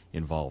structures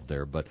involved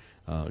there. But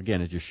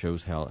again, it just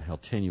shows how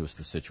tenuous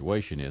the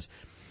situation is.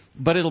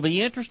 But it'll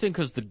be interesting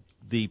because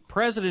the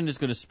president is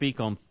going to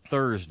speak on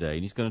Thursday,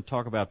 and he's going to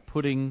talk about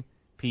putting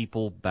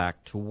people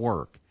back to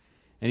work.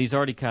 And he's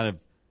already kind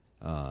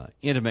of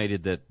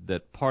intimated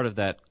that part of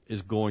that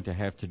is going to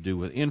have to do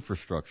with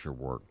infrastructure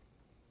work.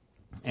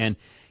 And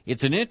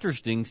it's an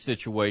interesting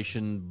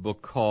situation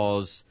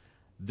because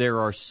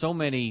there are so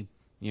many,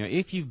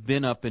 if you've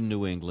been up in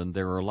New England,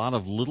 there are a lot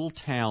of little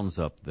towns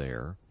up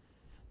there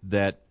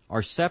that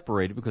are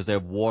separated because they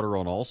have water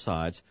on all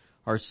sides,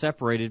 are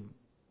separated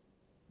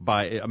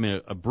by,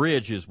 a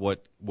bridge is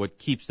what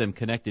keeps them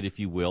connected, if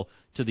you will,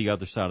 to the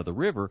other side of the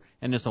river,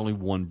 and there's only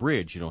one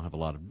bridge. You don't have a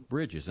lot of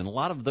bridges. And a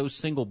lot of those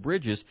single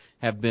bridges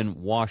have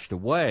been washed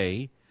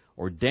away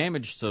or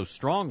damaged so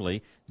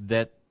strongly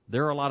that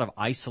there are a lot of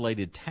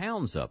isolated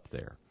towns up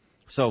there.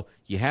 So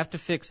you have to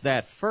fix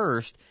that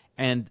first,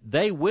 and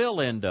they will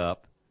end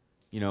up,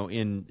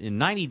 in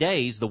 90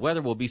 days, the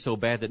weather will be so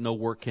bad that no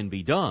work can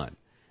be done.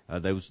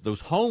 those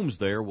homes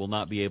there will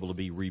not be able to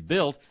be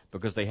rebuilt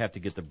because they have to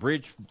get the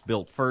bridge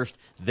built first.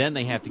 Then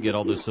they have to get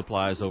all those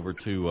supplies over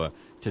to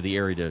the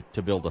area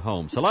to build the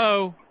homes.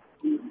 Hello.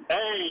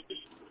 Hey,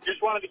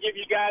 just wanted to give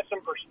you guys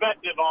some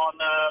perspective on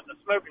the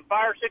smoke and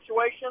fire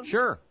situation.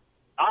 Sure.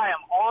 I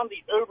am on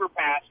the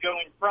overpass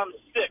going from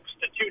 6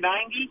 to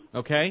 290.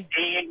 Okay.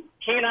 And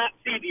cannot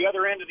see the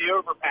other end of the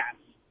overpass.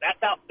 That's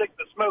how thick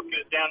the smoke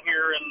is down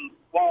here in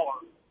Waller.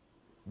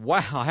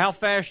 Wow. How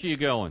fast are you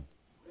going?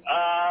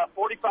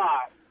 45.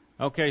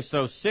 Okay,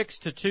 so 6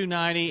 to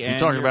 290. And you're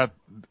talking about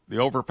the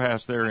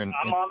overpass there in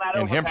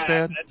overpass.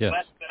 Hempstead?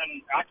 Yes.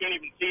 And I can't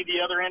even see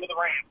the other end of the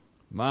ramp.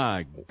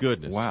 My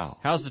goodness. Wow.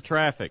 How's the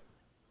traffic?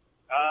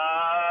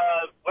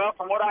 Well,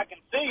 from what I can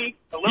see,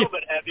 a little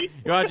bit heavy.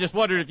 I just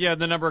wondered if you had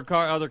the number of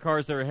other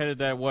cars that are headed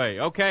that way.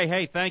 Okay,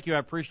 hey, thank you. I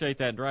appreciate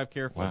that. Drive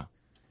carefully. Wow.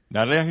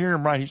 Now, did I hear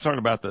him right? He's talking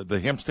about the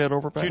Hempstead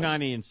overpass?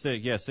 290 and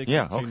 6. Yeah, 6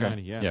 yeah, and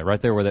 290. Okay. Yeah,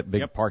 right there where that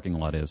big parking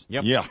lot is.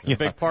 Yep. Yeah. The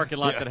big parking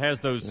lot that has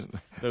those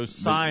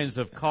signs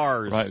of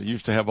cars. Right, it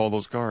used to have all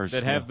those cars.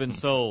 That have been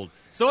sold.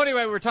 So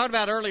anyway, we were talking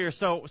about earlier,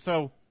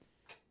 so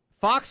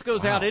Fox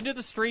goes out into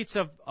the streets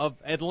of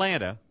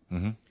Atlanta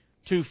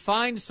to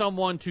find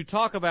someone to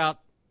talk about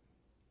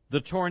the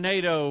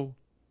tornado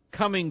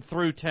coming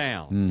through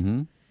town.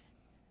 Mm-hmm.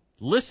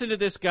 Listen to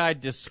this guy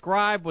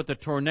describe what the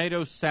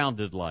tornado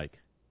sounded like.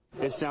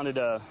 It sounded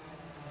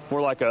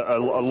more like a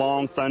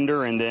long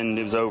thunder, and then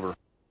it was over.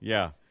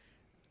 Yeah.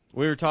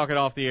 We were talking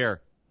off the air.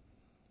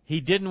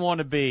 He didn't want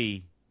to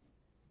be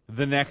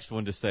the next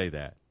one to say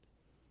that.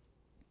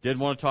 Didn't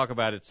want to talk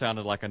about it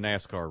sounded like a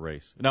NASCAR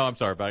race. No, I'm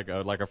sorry,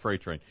 like a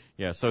freight train.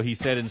 Yeah, so he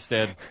said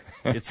instead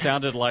it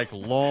sounded like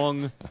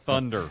long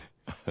thunder.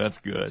 That's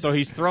good. So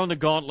he's thrown the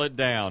gauntlet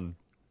down.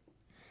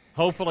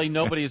 Hopefully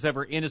nobody is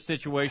ever in a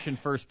situation,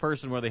 first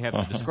person, where they have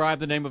to describe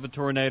the name of a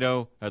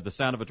tornado, the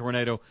sound of a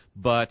tornado,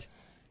 but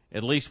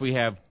at least we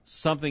have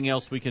something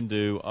else we can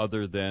do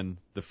other than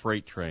the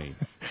freight train.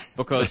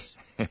 Because,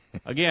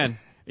 again,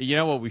 you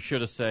know what we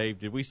should have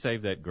saved? Did we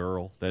save that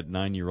girl, that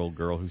 9-year-old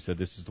girl who said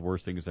this is the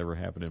worst thing that's ever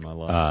happened in my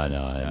life?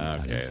 No. I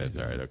okay, that's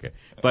all right, okay.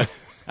 But,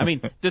 I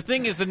mean, the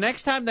thing is, the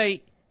next time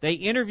they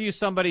interview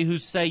somebody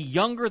who's, say,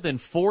 younger than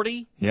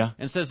 40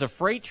 and says a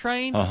freight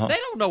train, they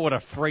don't know what a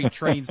freight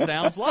train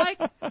sounds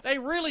like. They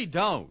really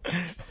don't.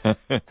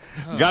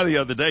 Guy the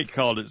other day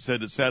called it,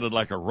 said it sounded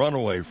like a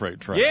runaway freight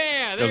train.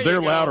 Yeah, because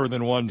they're louder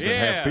than ones that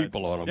have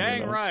people on them.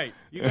 Dang right.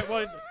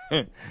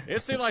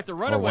 It seemed like the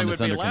runaway would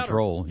be louder.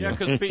 Control, yeah,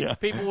 because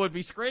people would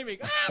be screaming,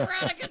 we're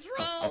out of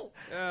control.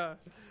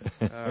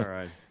 All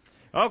right.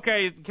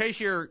 Okay, in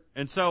case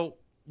and so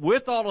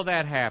with all of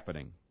that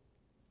happening,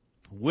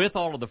 with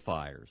all of the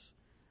fires,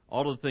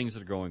 all of the things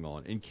that are going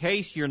on, in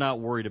case you're not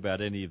worried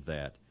about any of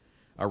that,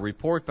 a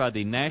report by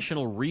the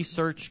National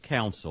Research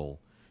Council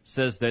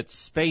says that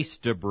space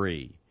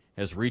debris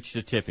has reached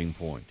a tipping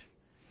point.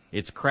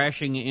 It's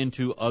crashing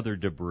into other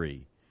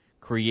debris,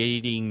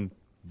 creating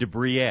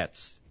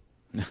debriettes.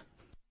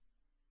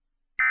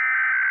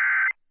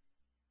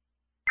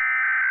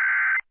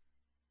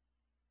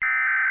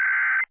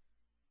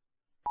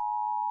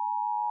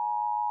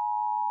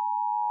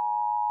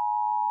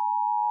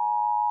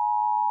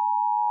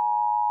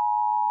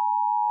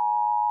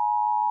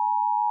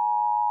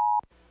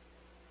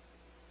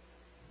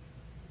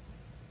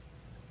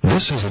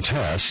 This is a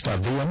test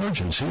of the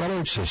emergency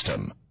alert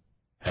system.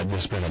 Had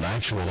this been an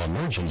actual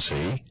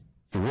emergency,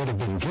 you would have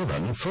been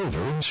given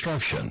further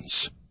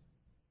instructions.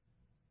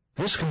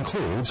 This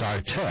concludes our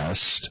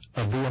test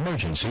of the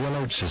emergency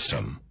alert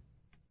system.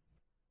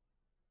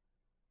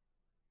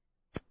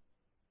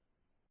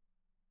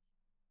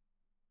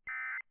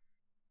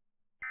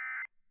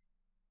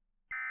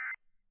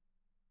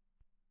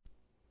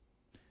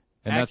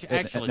 And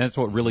that's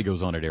what really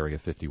goes on at Area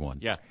 51.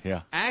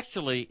 Yeah.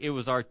 Actually, it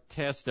was our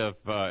test of,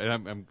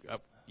 and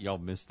y'all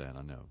missed that,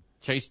 I know.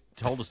 Chase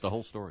told us the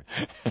whole story.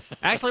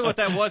 Actually, what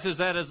that was is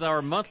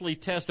our monthly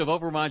test of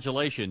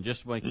overmodulation,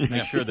 just to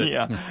make sure that.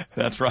 Yeah,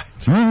 that's right.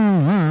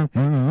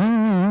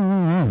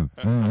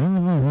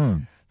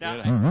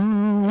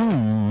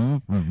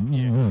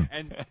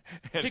 And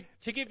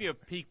to give you a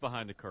peek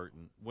behind the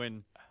curtain,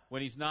 when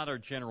he's not our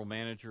general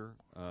manager,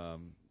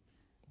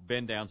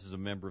 Ben Downs is a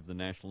member of the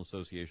National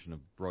Association of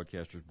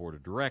Broadcasters Board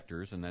of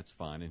Directors, and that's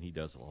fine, and he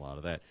does a lot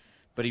of that.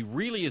 But he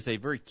really is a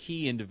very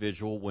key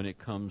individual when it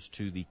comes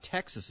to the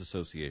Texas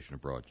Association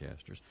of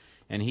Broadcasters,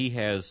 and he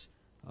has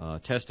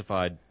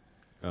testified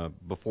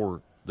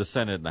before the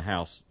Senate and the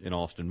House in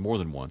Austin more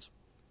than once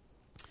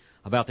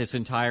about this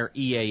entire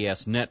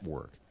EAS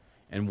network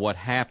and what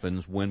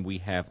happens when we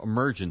have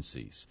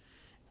emergencies.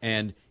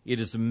 And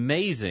it is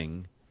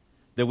amazing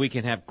that we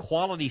can have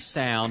quality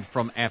sound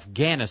from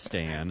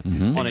Afghanistan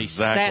on a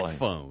sat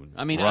phone.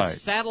 I mean, a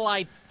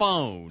satellite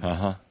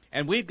phone.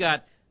 And we've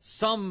got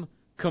some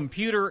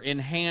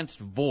computer-enhanced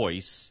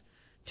voice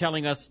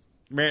telling us,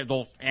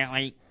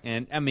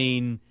 and I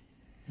mean,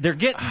 they're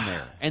getting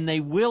there, and they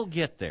will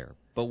get there,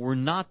 but we're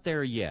not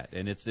there yet.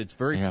 And it's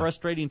very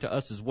frustrating to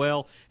us as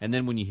well. And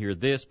then when you hear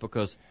this,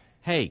 because,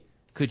 hey,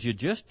 could you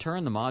just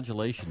turn the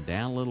modulation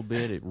down a little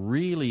bit? It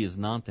really is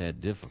not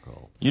that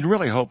difficult. You'd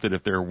really hope that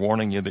if they're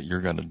warning you that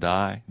you're going to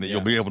die, that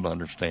you'll be able to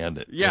understand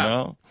it. Yeah. You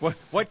know?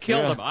 What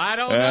killed them? I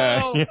don't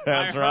know. Yeah, I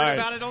that's heard right.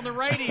 about it on the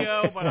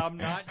radio, but I'm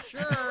not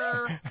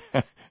sure.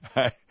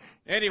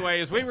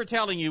 Anyway, as we were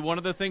telling you, one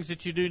of the things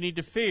that you do need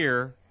to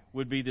fear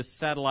would be the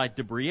satellite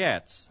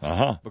debriettes,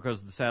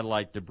 because the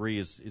satellite debris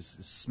is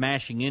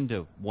smashing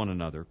into one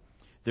another.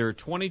 There are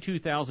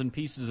 22,000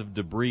 pieces of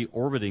debris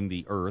orbiting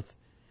the Earth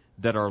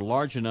that are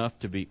large enough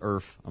to be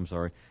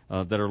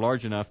that are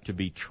large enough to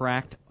be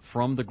tracked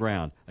from the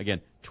ground.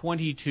 Again,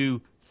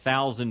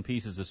 22,000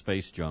 pieces of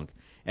space junk,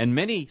 and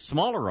many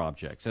smaller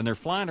objects, and they're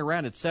flying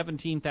around at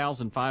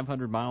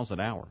 17,500 miles an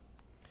hour.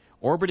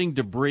 Orbiting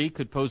debris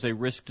could pose a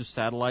risk to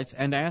satellites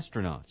and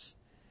astronauts.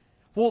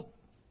 Well,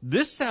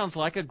 this sounds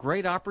like a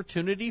great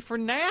opportunity for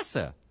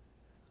NASA.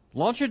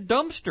 Launch a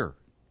dumpster,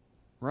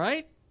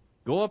 right?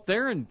 Go up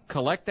there and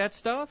collect that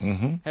stuff.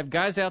 Mm-hmm. Have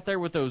guys out there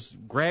with those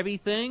grabby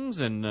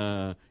things and,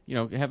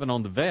 having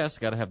on the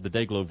vest. Got to have the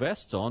Dayglow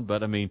vests on.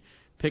 But,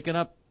 picking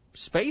up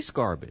space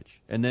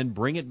garbage and then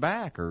bring it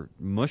back or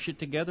mush it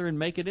together and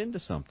make it into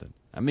something.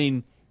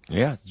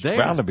 Yeah, it's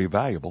bound to be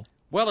valuable.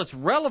 Well, it's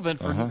relevant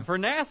for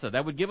NASA.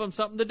 That would give them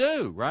something to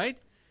do, right?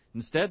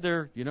 Instead,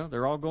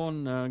 they're all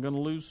going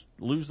to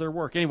lose their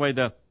work. Anyway,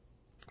 the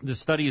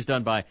study is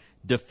done by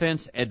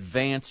Defense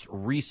Advanced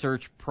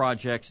Research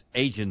Projects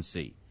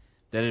Agency.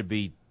 That'd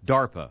be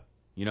DARPA.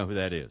 You know who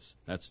that is?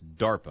 That's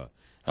DARPA.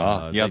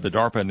 The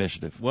DARPA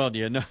initiative. Well,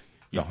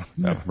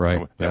 That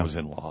was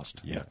in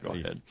Lost. Yeah, go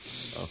ahead.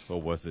 Oh,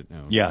 was it?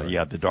 No.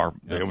 Yeah, the DARPA.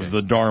 Okay. It was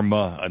the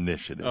Dharma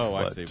initiative. Oh,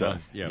 I see. Well,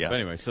 yes. But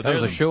anyway, so that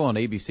was a show on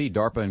ABC,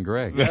 DARPA and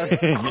Greg.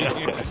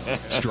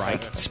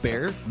 Strike,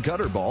 spare,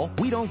 gutter ball,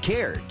 we don't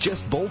care.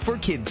 Just bowl for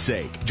kids'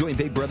 sake. Join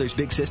Big Brothers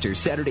Big Sisters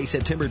Saturday,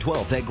 September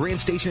 12th at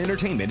Grand Station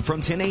Entertainment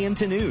from 10 a.m.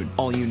 to noon.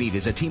 All you need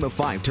is a team of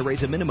 5 to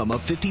raise a minimum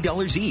of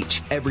 $50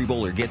 each. Every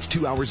bowler gets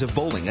 2 hours of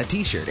bowling, a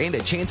t-shirt, and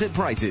a chance at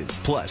prizes.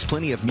 Plus,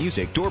 plenty of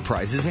music, door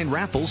prizes, and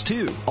raffles,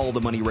 too. All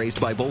the money raised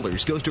by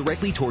bowlers goes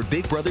directly toward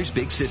Big Brothers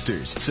Big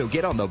Sisters. So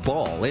get on the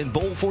ball and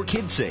bowl for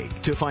kids'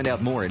 sake. To find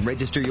out more and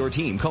register your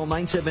team, call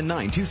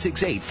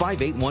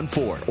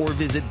 979-268-5814 or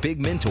visit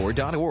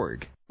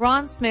bigmentor.org.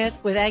 Ron Smith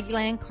with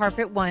Aggieland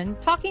Carpet One,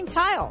 talking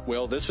tile.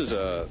 Well, this is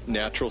a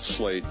natural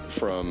slate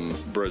from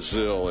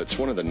Brazil. It's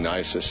one of the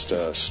nicest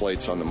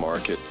slates on the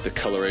market. The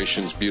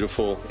coloration's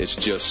beautiful. It's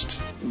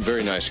just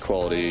very nice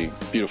quality,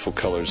 beautiful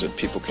colors that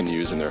people can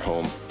use in their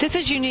home. This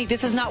is unique.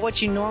 This is not what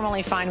you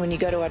normally find when you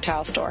go to a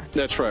tile store.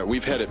 That's right.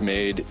 We've had it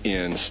made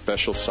in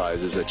special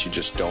sizes that you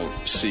just don't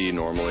see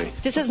normally.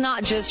 This is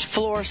not just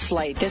floor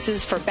slate. This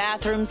is for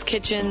bathrooms,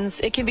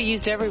 kitchens. It can be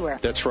used everywhere.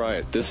 That's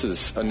right. This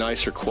is a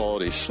nicer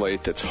quality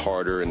slate that's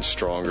harder and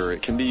stronger.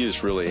 It can be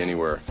used really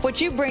anywhere.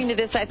 What you bring to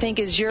this, I think,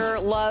 is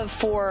your love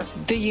for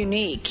the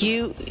unique.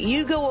 You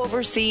go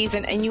overseas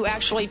and you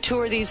actually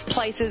tour these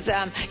places.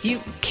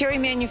 You carry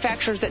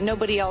manufacturers that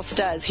nobody else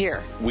does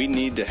here. We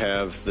need to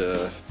have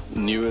the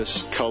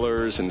newest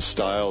colors and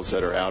styles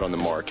that are out on the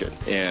market.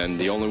 And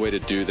the only way to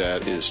do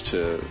that is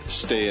to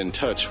stay in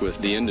touch with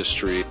the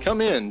industry.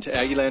 Come in to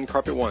Aggieland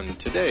Carpet One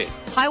today.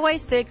 Highway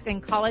 6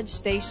 and College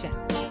Station.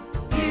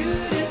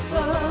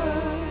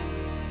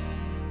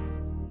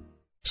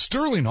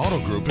 Sterling Auto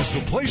Group is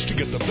the place to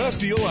get the best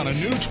deal on a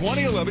new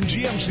 2011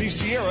 GMC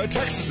Sierra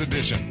Texas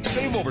Edition.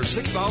 Save over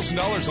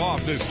 $6,000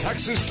 off this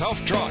Texas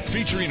tough truck,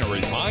 featuring a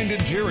refined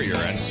interior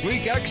and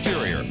sleek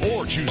exterior.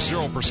 Or choose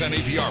 0%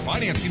 APR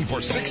financing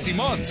for 60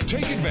 months.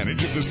 Take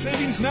advantage of the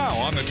savings now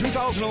on the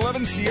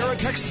 2011 Sierra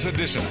Texas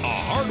Edition, a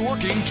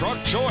hard-working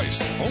truck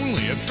choice.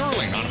 Only at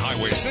Sterling on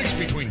Highway 6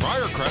 between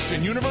Briarcrest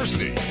and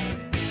University.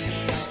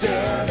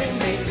 Sterling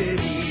makes it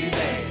easy.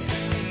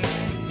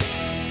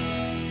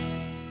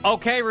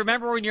 Okay,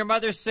 remember when your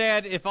mother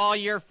said, if all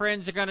your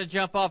friends are going to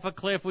jump off a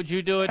cliff, would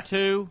you do it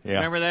too? Yeah.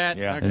 Remember that?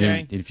 Yeah. Okay. And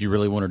then if you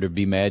really wanted to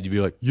be mad, you'd be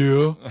like,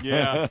 yeah.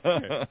 Yeah.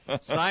 Okay.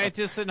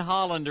 Scientists in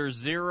Holland are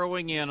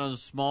zeroing in on a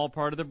small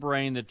part of the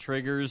brain that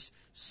triggers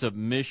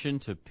submission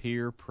to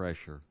peer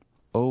pressure.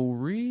 Oh,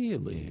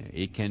 really?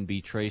 Yeah. It can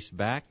be traced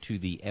back to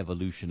the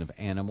evolution of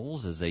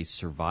animals as a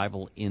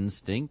survival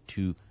instinct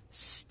to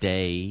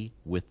stay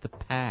with the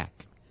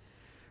pack.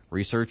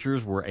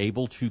 Researchers were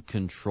able to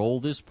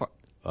control this part.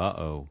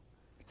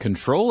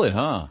 Control it,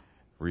 huh?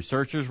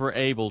 Researchers were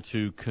able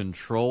to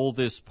control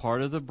this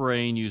part of the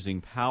brain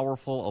using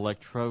powerful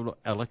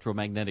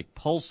electromagnetic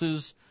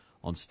pulses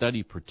on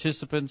study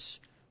participants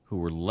who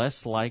were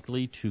less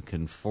likely to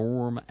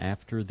conform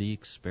after the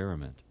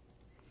experiment.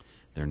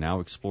 They're now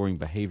exploring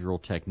behavioral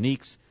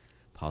techniques,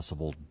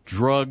 possible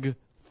drug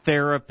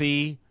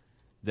therapy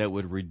that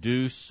would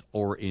reduce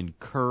or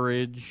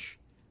encourage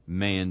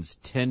man's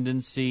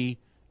tendency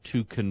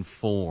to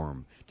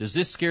conform. Does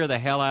this scare the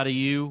hell out of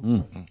you?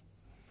 Mm.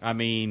 I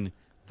mean,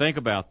 think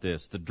about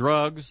this. The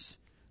drugs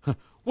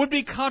would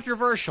be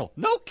controversial.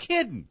 No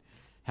kidding.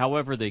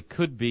 However, they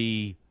could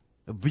be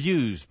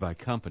abused by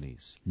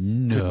companies.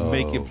 No. Could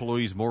make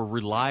employees more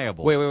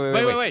reliable. Wait.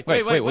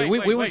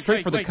 We went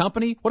straight for the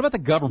company? What about the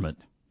government?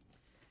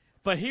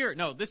 But here,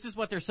 no, this is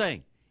what they're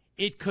saying.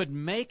 It could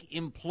make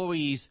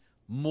employees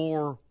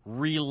more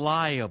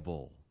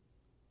reliable.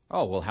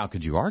 Oh, well, how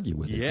could you argue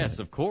with it? Yes,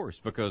 of course,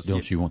 because...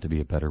 Don't you want to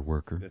be a better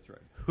worker? That's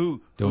right.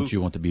 Don't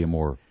you want to be a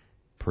more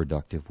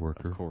productive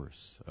worker? Of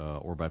course.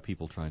 Or by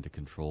people trying to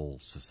control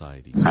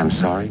society. I'm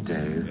sorry,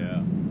 Dave.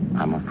 Yeah.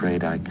 I'm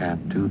afraid I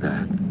can't do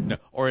that. No,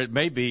 or it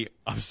may be,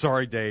 I'm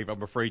sorry, Dave,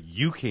 I'm afraid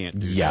you can't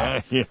do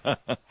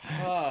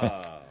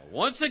that.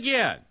 Once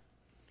again,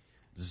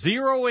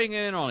 zeroing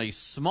in on a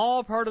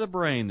small part of the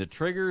brain that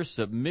triggers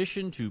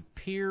submission to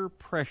peer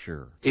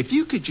pressure. If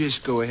you could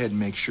just go ahead and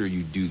make sure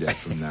you do that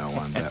from now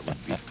on, that would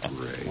be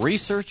great.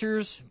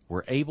 Researchers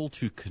were able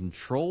to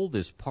control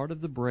this part of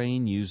the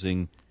brain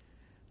using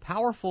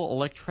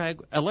powerful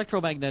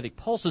electromagnetic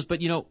pulses, but,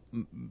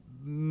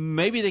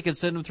 maybe they could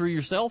send them through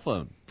your cell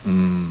phone.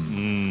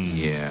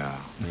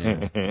 Yeah.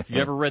 If you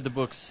ever read the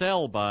book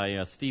Cell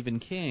by Stephen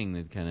King,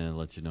 that kind of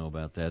lets you know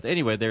about that.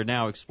 Anyway, they're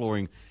now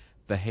exploring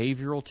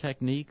behavioral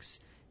techniques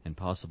and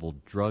possible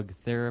drug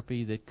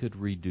therapy that could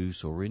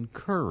reduce or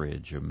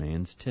encourage a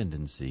man's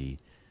tendency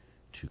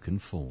to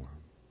conform.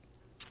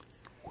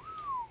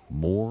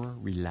 More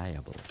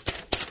reliable.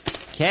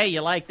 Okay,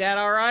 you like that,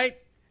 all right?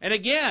 And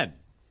again,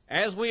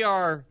 as we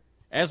are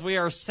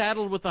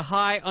saddled with the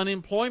high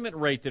unemployment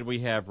rate that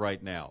we have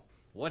right now,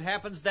 what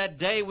happens that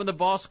day when the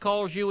boss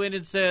calls you in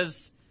and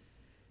says,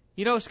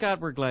 Scott,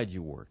 we're glad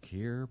you work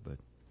here, but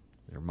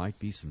there might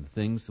be some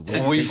things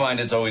that we find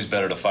it's always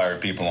better to fire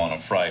people on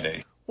a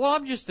Friday. Well,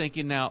 I'm just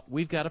thinking now,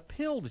 we've got a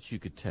pill that you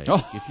could take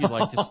if you'd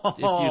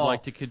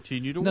like to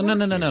continue to work.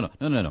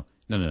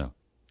 No.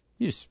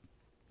 You just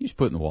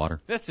put it in the water.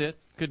 That's it.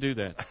 Could do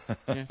that.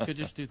 Yeah, could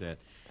just do that.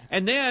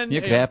 And then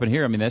it could happen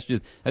here. I mean, that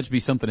should be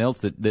something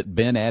else that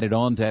Ben added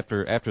on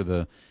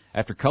to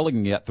after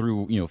culling it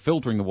through,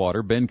 filtering the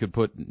water. Ben could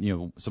put,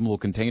 some little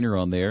container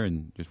on there,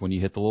 and just when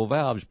you hit the little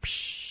valve, just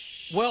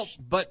psh. Well,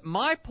 but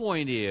my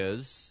point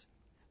is,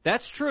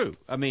 that's true.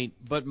 I mean,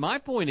 but my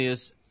point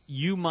is,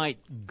 you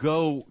might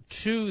go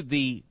to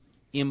the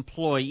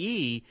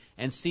employee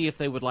and see if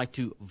they would like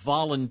to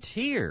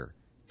volunteer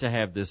to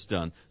have this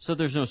done. So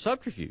there's no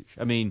subterfuge.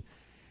 I mean,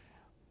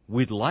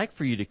 we'd like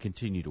for you to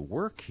continue to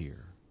work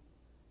here,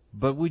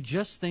 but we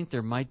just think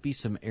there might be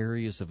some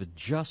areas of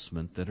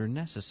adjustment that are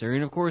necessary.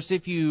 And, of course,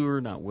 if you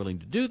are not willing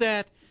to do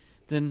that,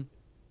 then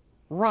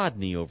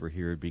Rodney over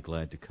here would be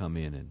glad to come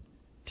in and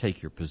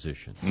take your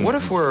position. What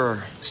if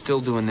we're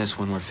still doing this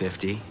when we're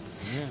 50?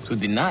 Yeah. It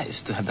would be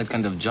nice to have that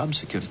kind of job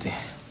security.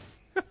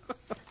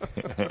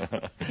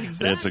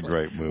 Exactly. It's a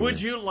great movie.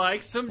 Would you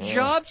like some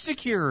job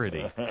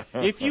security?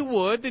 If you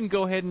would, then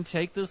go ahead and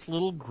take this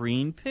little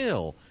green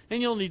pill.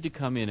 And you'll need to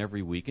come in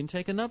every week and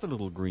take another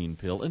little green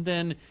pill, and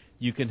then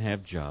you can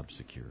have job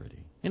security.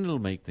 And it'll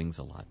make things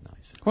a lot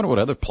nicer. I wonder what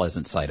other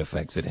pleasant side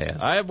effects it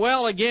has.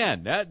 Well,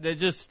 again,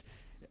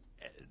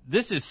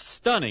 this is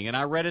stunning. And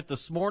I read it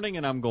this morning,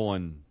 and I'm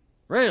going,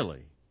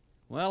 really?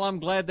 Well, I'm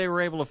glad they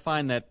were able to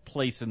find that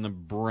place in the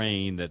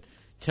brain that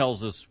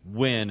tells us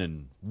when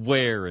and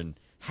where and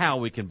how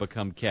we can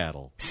become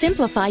cattle.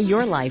 Simplify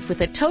your life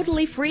with a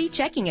totally free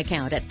checking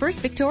account at First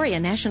Victoria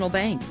National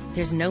Bank.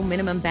 There's no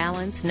minimum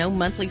balance, no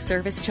monthly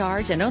service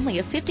charge, and only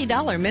a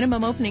 $50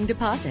 minimum opening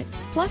deposit.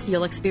 Plus,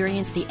 you'll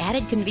experience the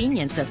added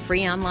convenience of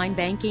free online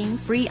banking,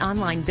 free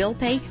online bill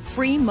pay,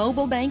 free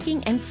mobile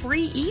banking, and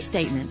free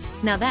e-statements.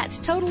 Now that's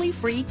totally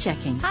free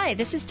checking. Hi,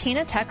 this is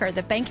Tina Tucker,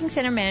 the Banking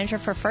Center Manager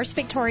for First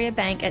Victoria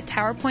Bank at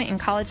Tower Point and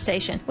College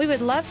Station. We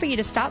would love for you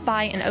to stop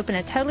by and open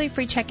a totally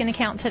free checking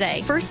account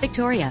today. First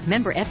Victoria,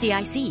 member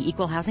FDIC,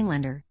 equal housing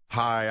lender.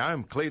 Hi,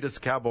 I'm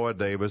Cletus Cowboy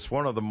Davis,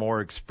 one of the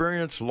more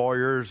experienced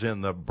lawyers in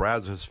the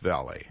Brazos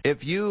Valley.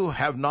 If you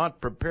have not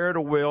prepared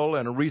a will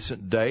in a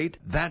recent date,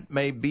 that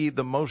may be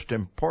the most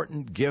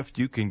important gift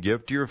you can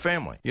give to your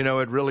family. You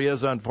know, it really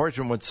is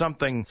unfortunate when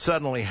something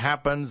suddenly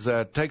happens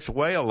that takes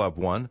away a loved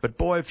one. But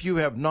boy, if you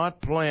have not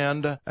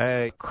planned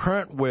a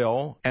current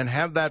will and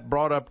have that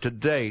brought up to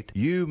date,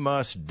 you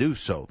must do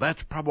so.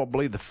 That's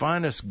probably the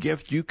finest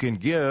gift you can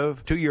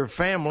give to your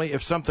family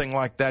if something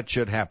like that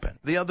should happen.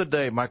 The other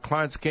day, my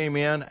clients came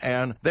in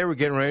and they were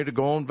getting ready to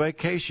go on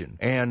vacation,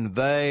 and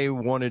they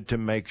wanted to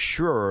make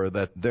sure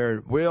that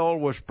their will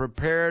was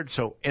prepared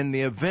so in the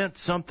event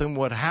something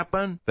would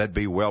happen, they'd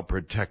be well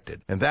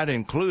protected. And that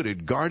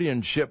included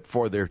guardianship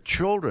for their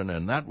children,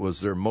 and that was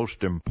their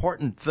most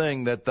important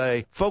thing that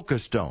they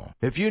focused on.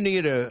 If you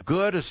need a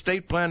good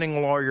estate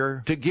planning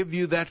lawyer to give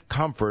you that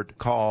comfort,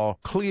 call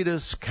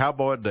Cletus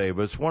Cowboy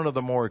Davis, one of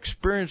the more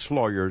experienced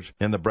lawyers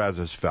in the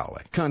Brazos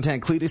Valley.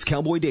 Contact Cletus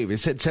Cowboy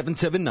Davis at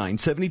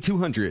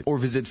 779-7200 or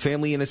visit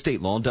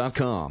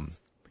FamilyAndEstateLaw.com.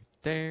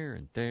 There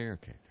and there.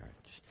 Okay, all right.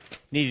 Just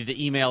needed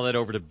to email that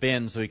over to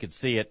Ben so he could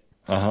see it.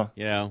 You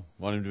know,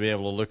 want him to be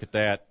able to look at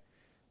that.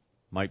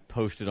 Might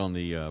post it on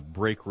the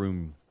break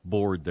room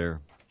board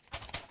there.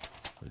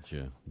 Let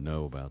you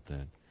know about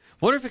that.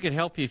 Wonder if it could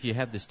help you if you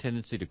have this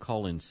tendency to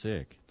call in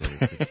sick.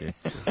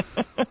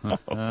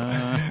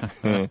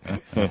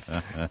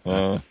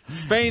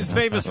 Spain's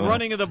famous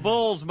running of the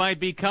bulls might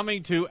be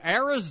coming to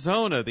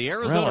Arizona. The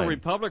Arizona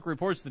Republic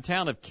reports the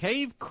town of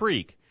Cave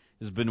Creek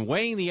has been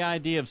weighing the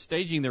idea of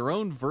staging their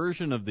own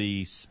version of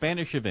the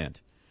Spanish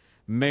event.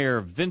 Mayor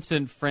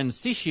Vincent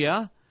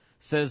Francischia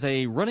says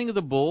a running of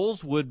the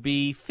bulls would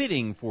be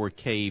fitting for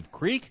Cave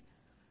Creek,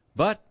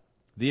 but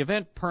the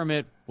event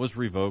permit was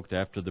revoked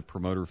after the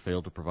promoter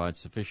failed to provide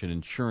sufficient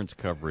insurance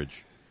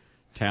coverage.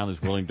 Town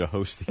is willing to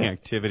host the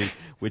activity,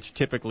 which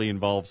typically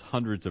involves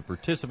hundreds of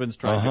participants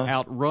trying to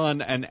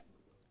outrun an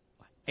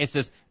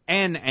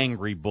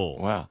angry bull.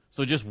 Wow.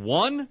 So just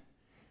one?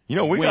 We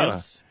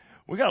wins.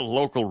 got a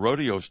local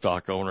rodeo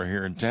stock owner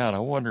here in town. I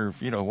wonder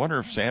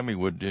if Sammy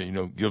would,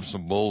 give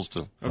some bulls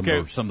to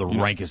some of the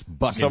rankest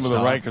bucket Some stock. of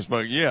the rankest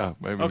bucket, yeah.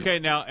 Maybe. Okay,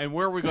 now, and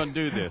where are we going to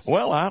do this?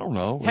 Well, I don't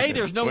know. Hey,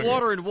 there's no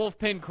water in Wolf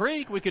Pen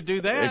Creek. We could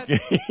do that.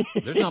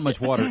 There's not much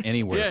water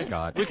anywhere,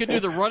 Scott. We could do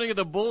the running of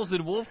the bulls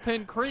in Wolf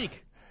Pen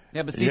Creek.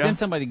 Yeah, but see, then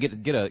somebody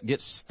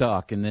get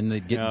stuck, and then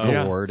they'd get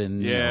bored,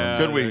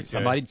 and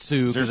somebody'd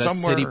sue because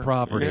that's city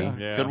property.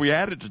 Yeah. Could we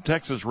add it to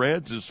Texas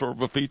Reds as sort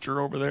of a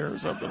feature over there or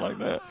something like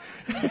that?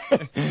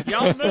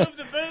 Y'all move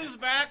the booze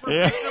back.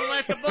 We're going to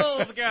let the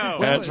bulls go.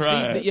 That's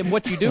right. And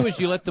what you do is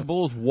you let the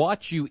bulls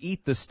watch you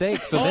eat the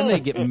steak, so then they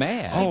get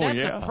mad.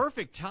 That's a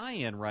perfect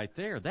tie-in right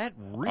there. That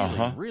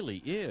really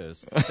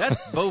is.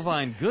 That's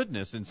bovine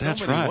goodness in so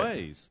many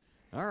ways.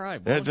 All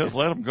right. Well, just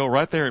let them go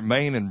right there at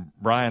Main and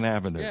Bryan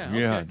Avenue.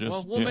 Yeah.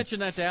 Well, we'll mention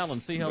that to Alan,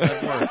 see how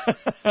that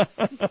works.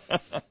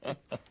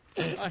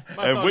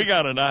 Have we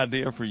got an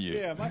idea for you?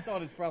 Yeah, my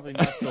thought is probably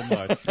not so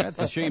much. That's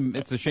a shame.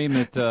 It's a shame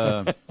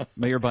that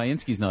Mayor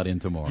Bainski's not in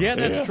tomorrow. Yeah,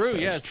 that's true.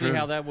 Yeah, see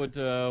how that would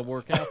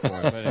work out for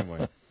him. But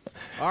anyway.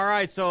 All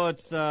right, so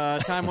it's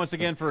time once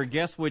again for a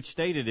guess which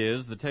state it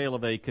is. The tale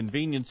of a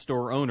convenience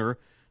store owner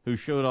who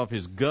showed off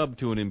his gub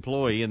to an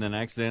employee and then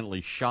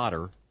accidentally shot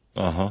her.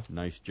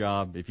 Nice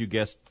job. If you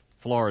guessed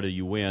Florida,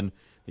 you win.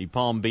 The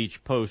Palm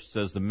Beach Post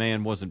says the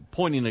man wasn't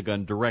pointing the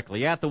gun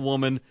directly at the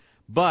woman,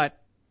 but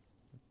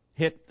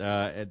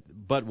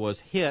was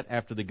hit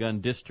after the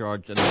gun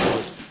discharged and the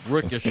bullet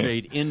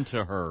ricocheted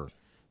into her.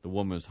 The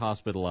woman was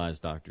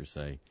hospitalized. Doctors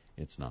say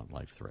it's not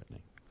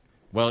life-threatening.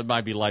 Well, it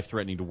might be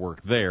life-threatening to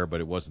work there,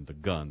 but it wasn't the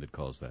gun that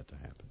caused that to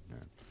happen.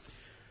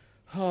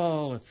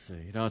 Oh, let's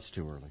see. No, it's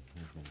too early.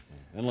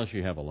 Unless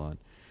you have a lot.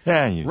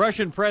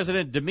 Russian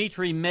President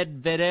Dmitry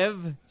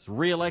Medvedev's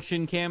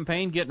re-election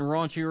campaign getting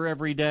raunchier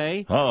every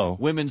day.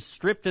 Women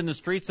stripped in the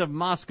streets of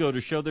Moscow to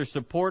show their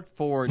support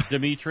for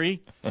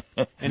Dmitry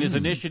and his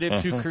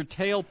initiative to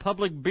curtail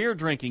public beer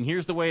drinking.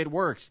 Here's the way it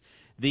works.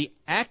 The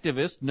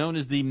activists, known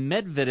as the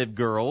Medvedev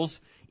Girls,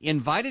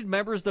 invited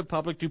members of the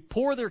public to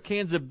pour their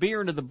cans of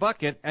beer into the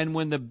bucket, and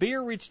when the beer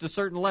reached a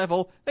certain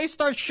level, they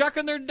start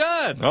shucking their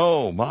duds.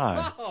 Oh,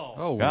 my.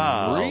 Oh,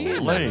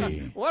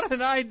 really? What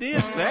an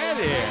idea that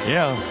is.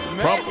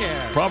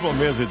 Yeah.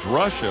 Problem is it's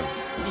Russia.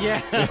 Yeah.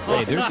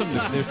 Hey,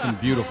 there's some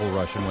beautiful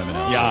Russian women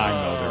out there. Yeah, I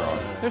know there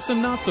are. There's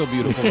some not so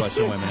beautiful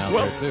Russian women out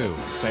there, too.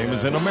 Same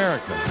as in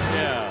America.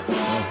 Yeah.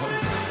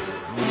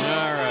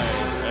 All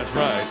right. That's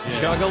right.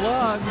 Chug a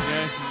lug.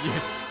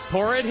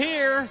 Pour it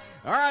here.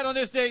 All right, on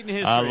this date in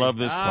history. I love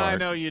this part. I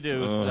know you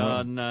do.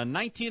 On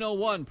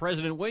 1901,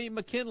 President William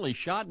McKinley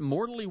shot and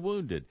mortally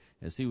wounded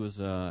as he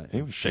was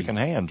shaking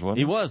hands, wasn't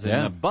he? He was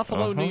in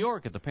Buffalo, New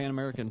York at the Pan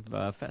American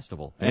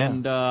Festival. Yeah.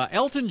 And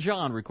Elton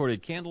John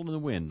recorded Candle in the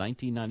Wind,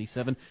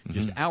 1997,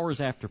 just hours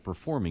after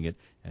performing it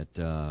at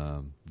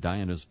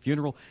Diana's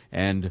funeral.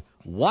 And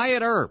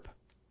Wyatt Earp,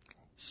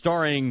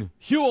 starring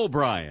Hugh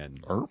O'Brien.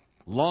 Earp?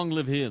 Long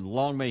live him.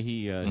 Long may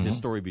he his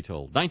story be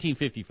told.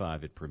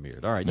 1955 it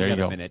premiered. All right, there you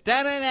got go. a minute.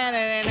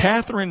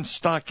 Catherine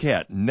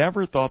Stockett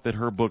never thought that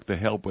her book, The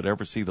Help, would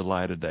ever see the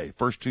light of day.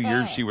 First 2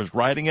 years she was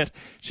writing it,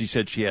 she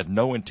said she had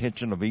no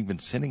intention of even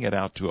sending it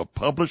out to a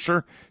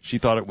publisher. She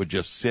thought it would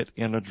just sit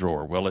in a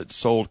drawer. Well, it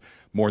sold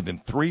more than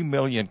 3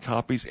 million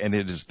copies, and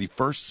it is the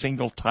first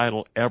single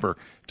title ever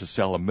to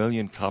sell 1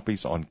 million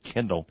copies on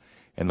Kindle.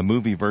 And the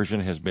movie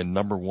version has been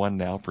 #1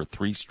 now for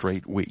 3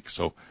 straight weeks.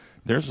 So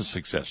there's a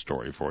success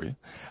story for you.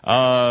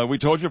 We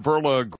told you Verla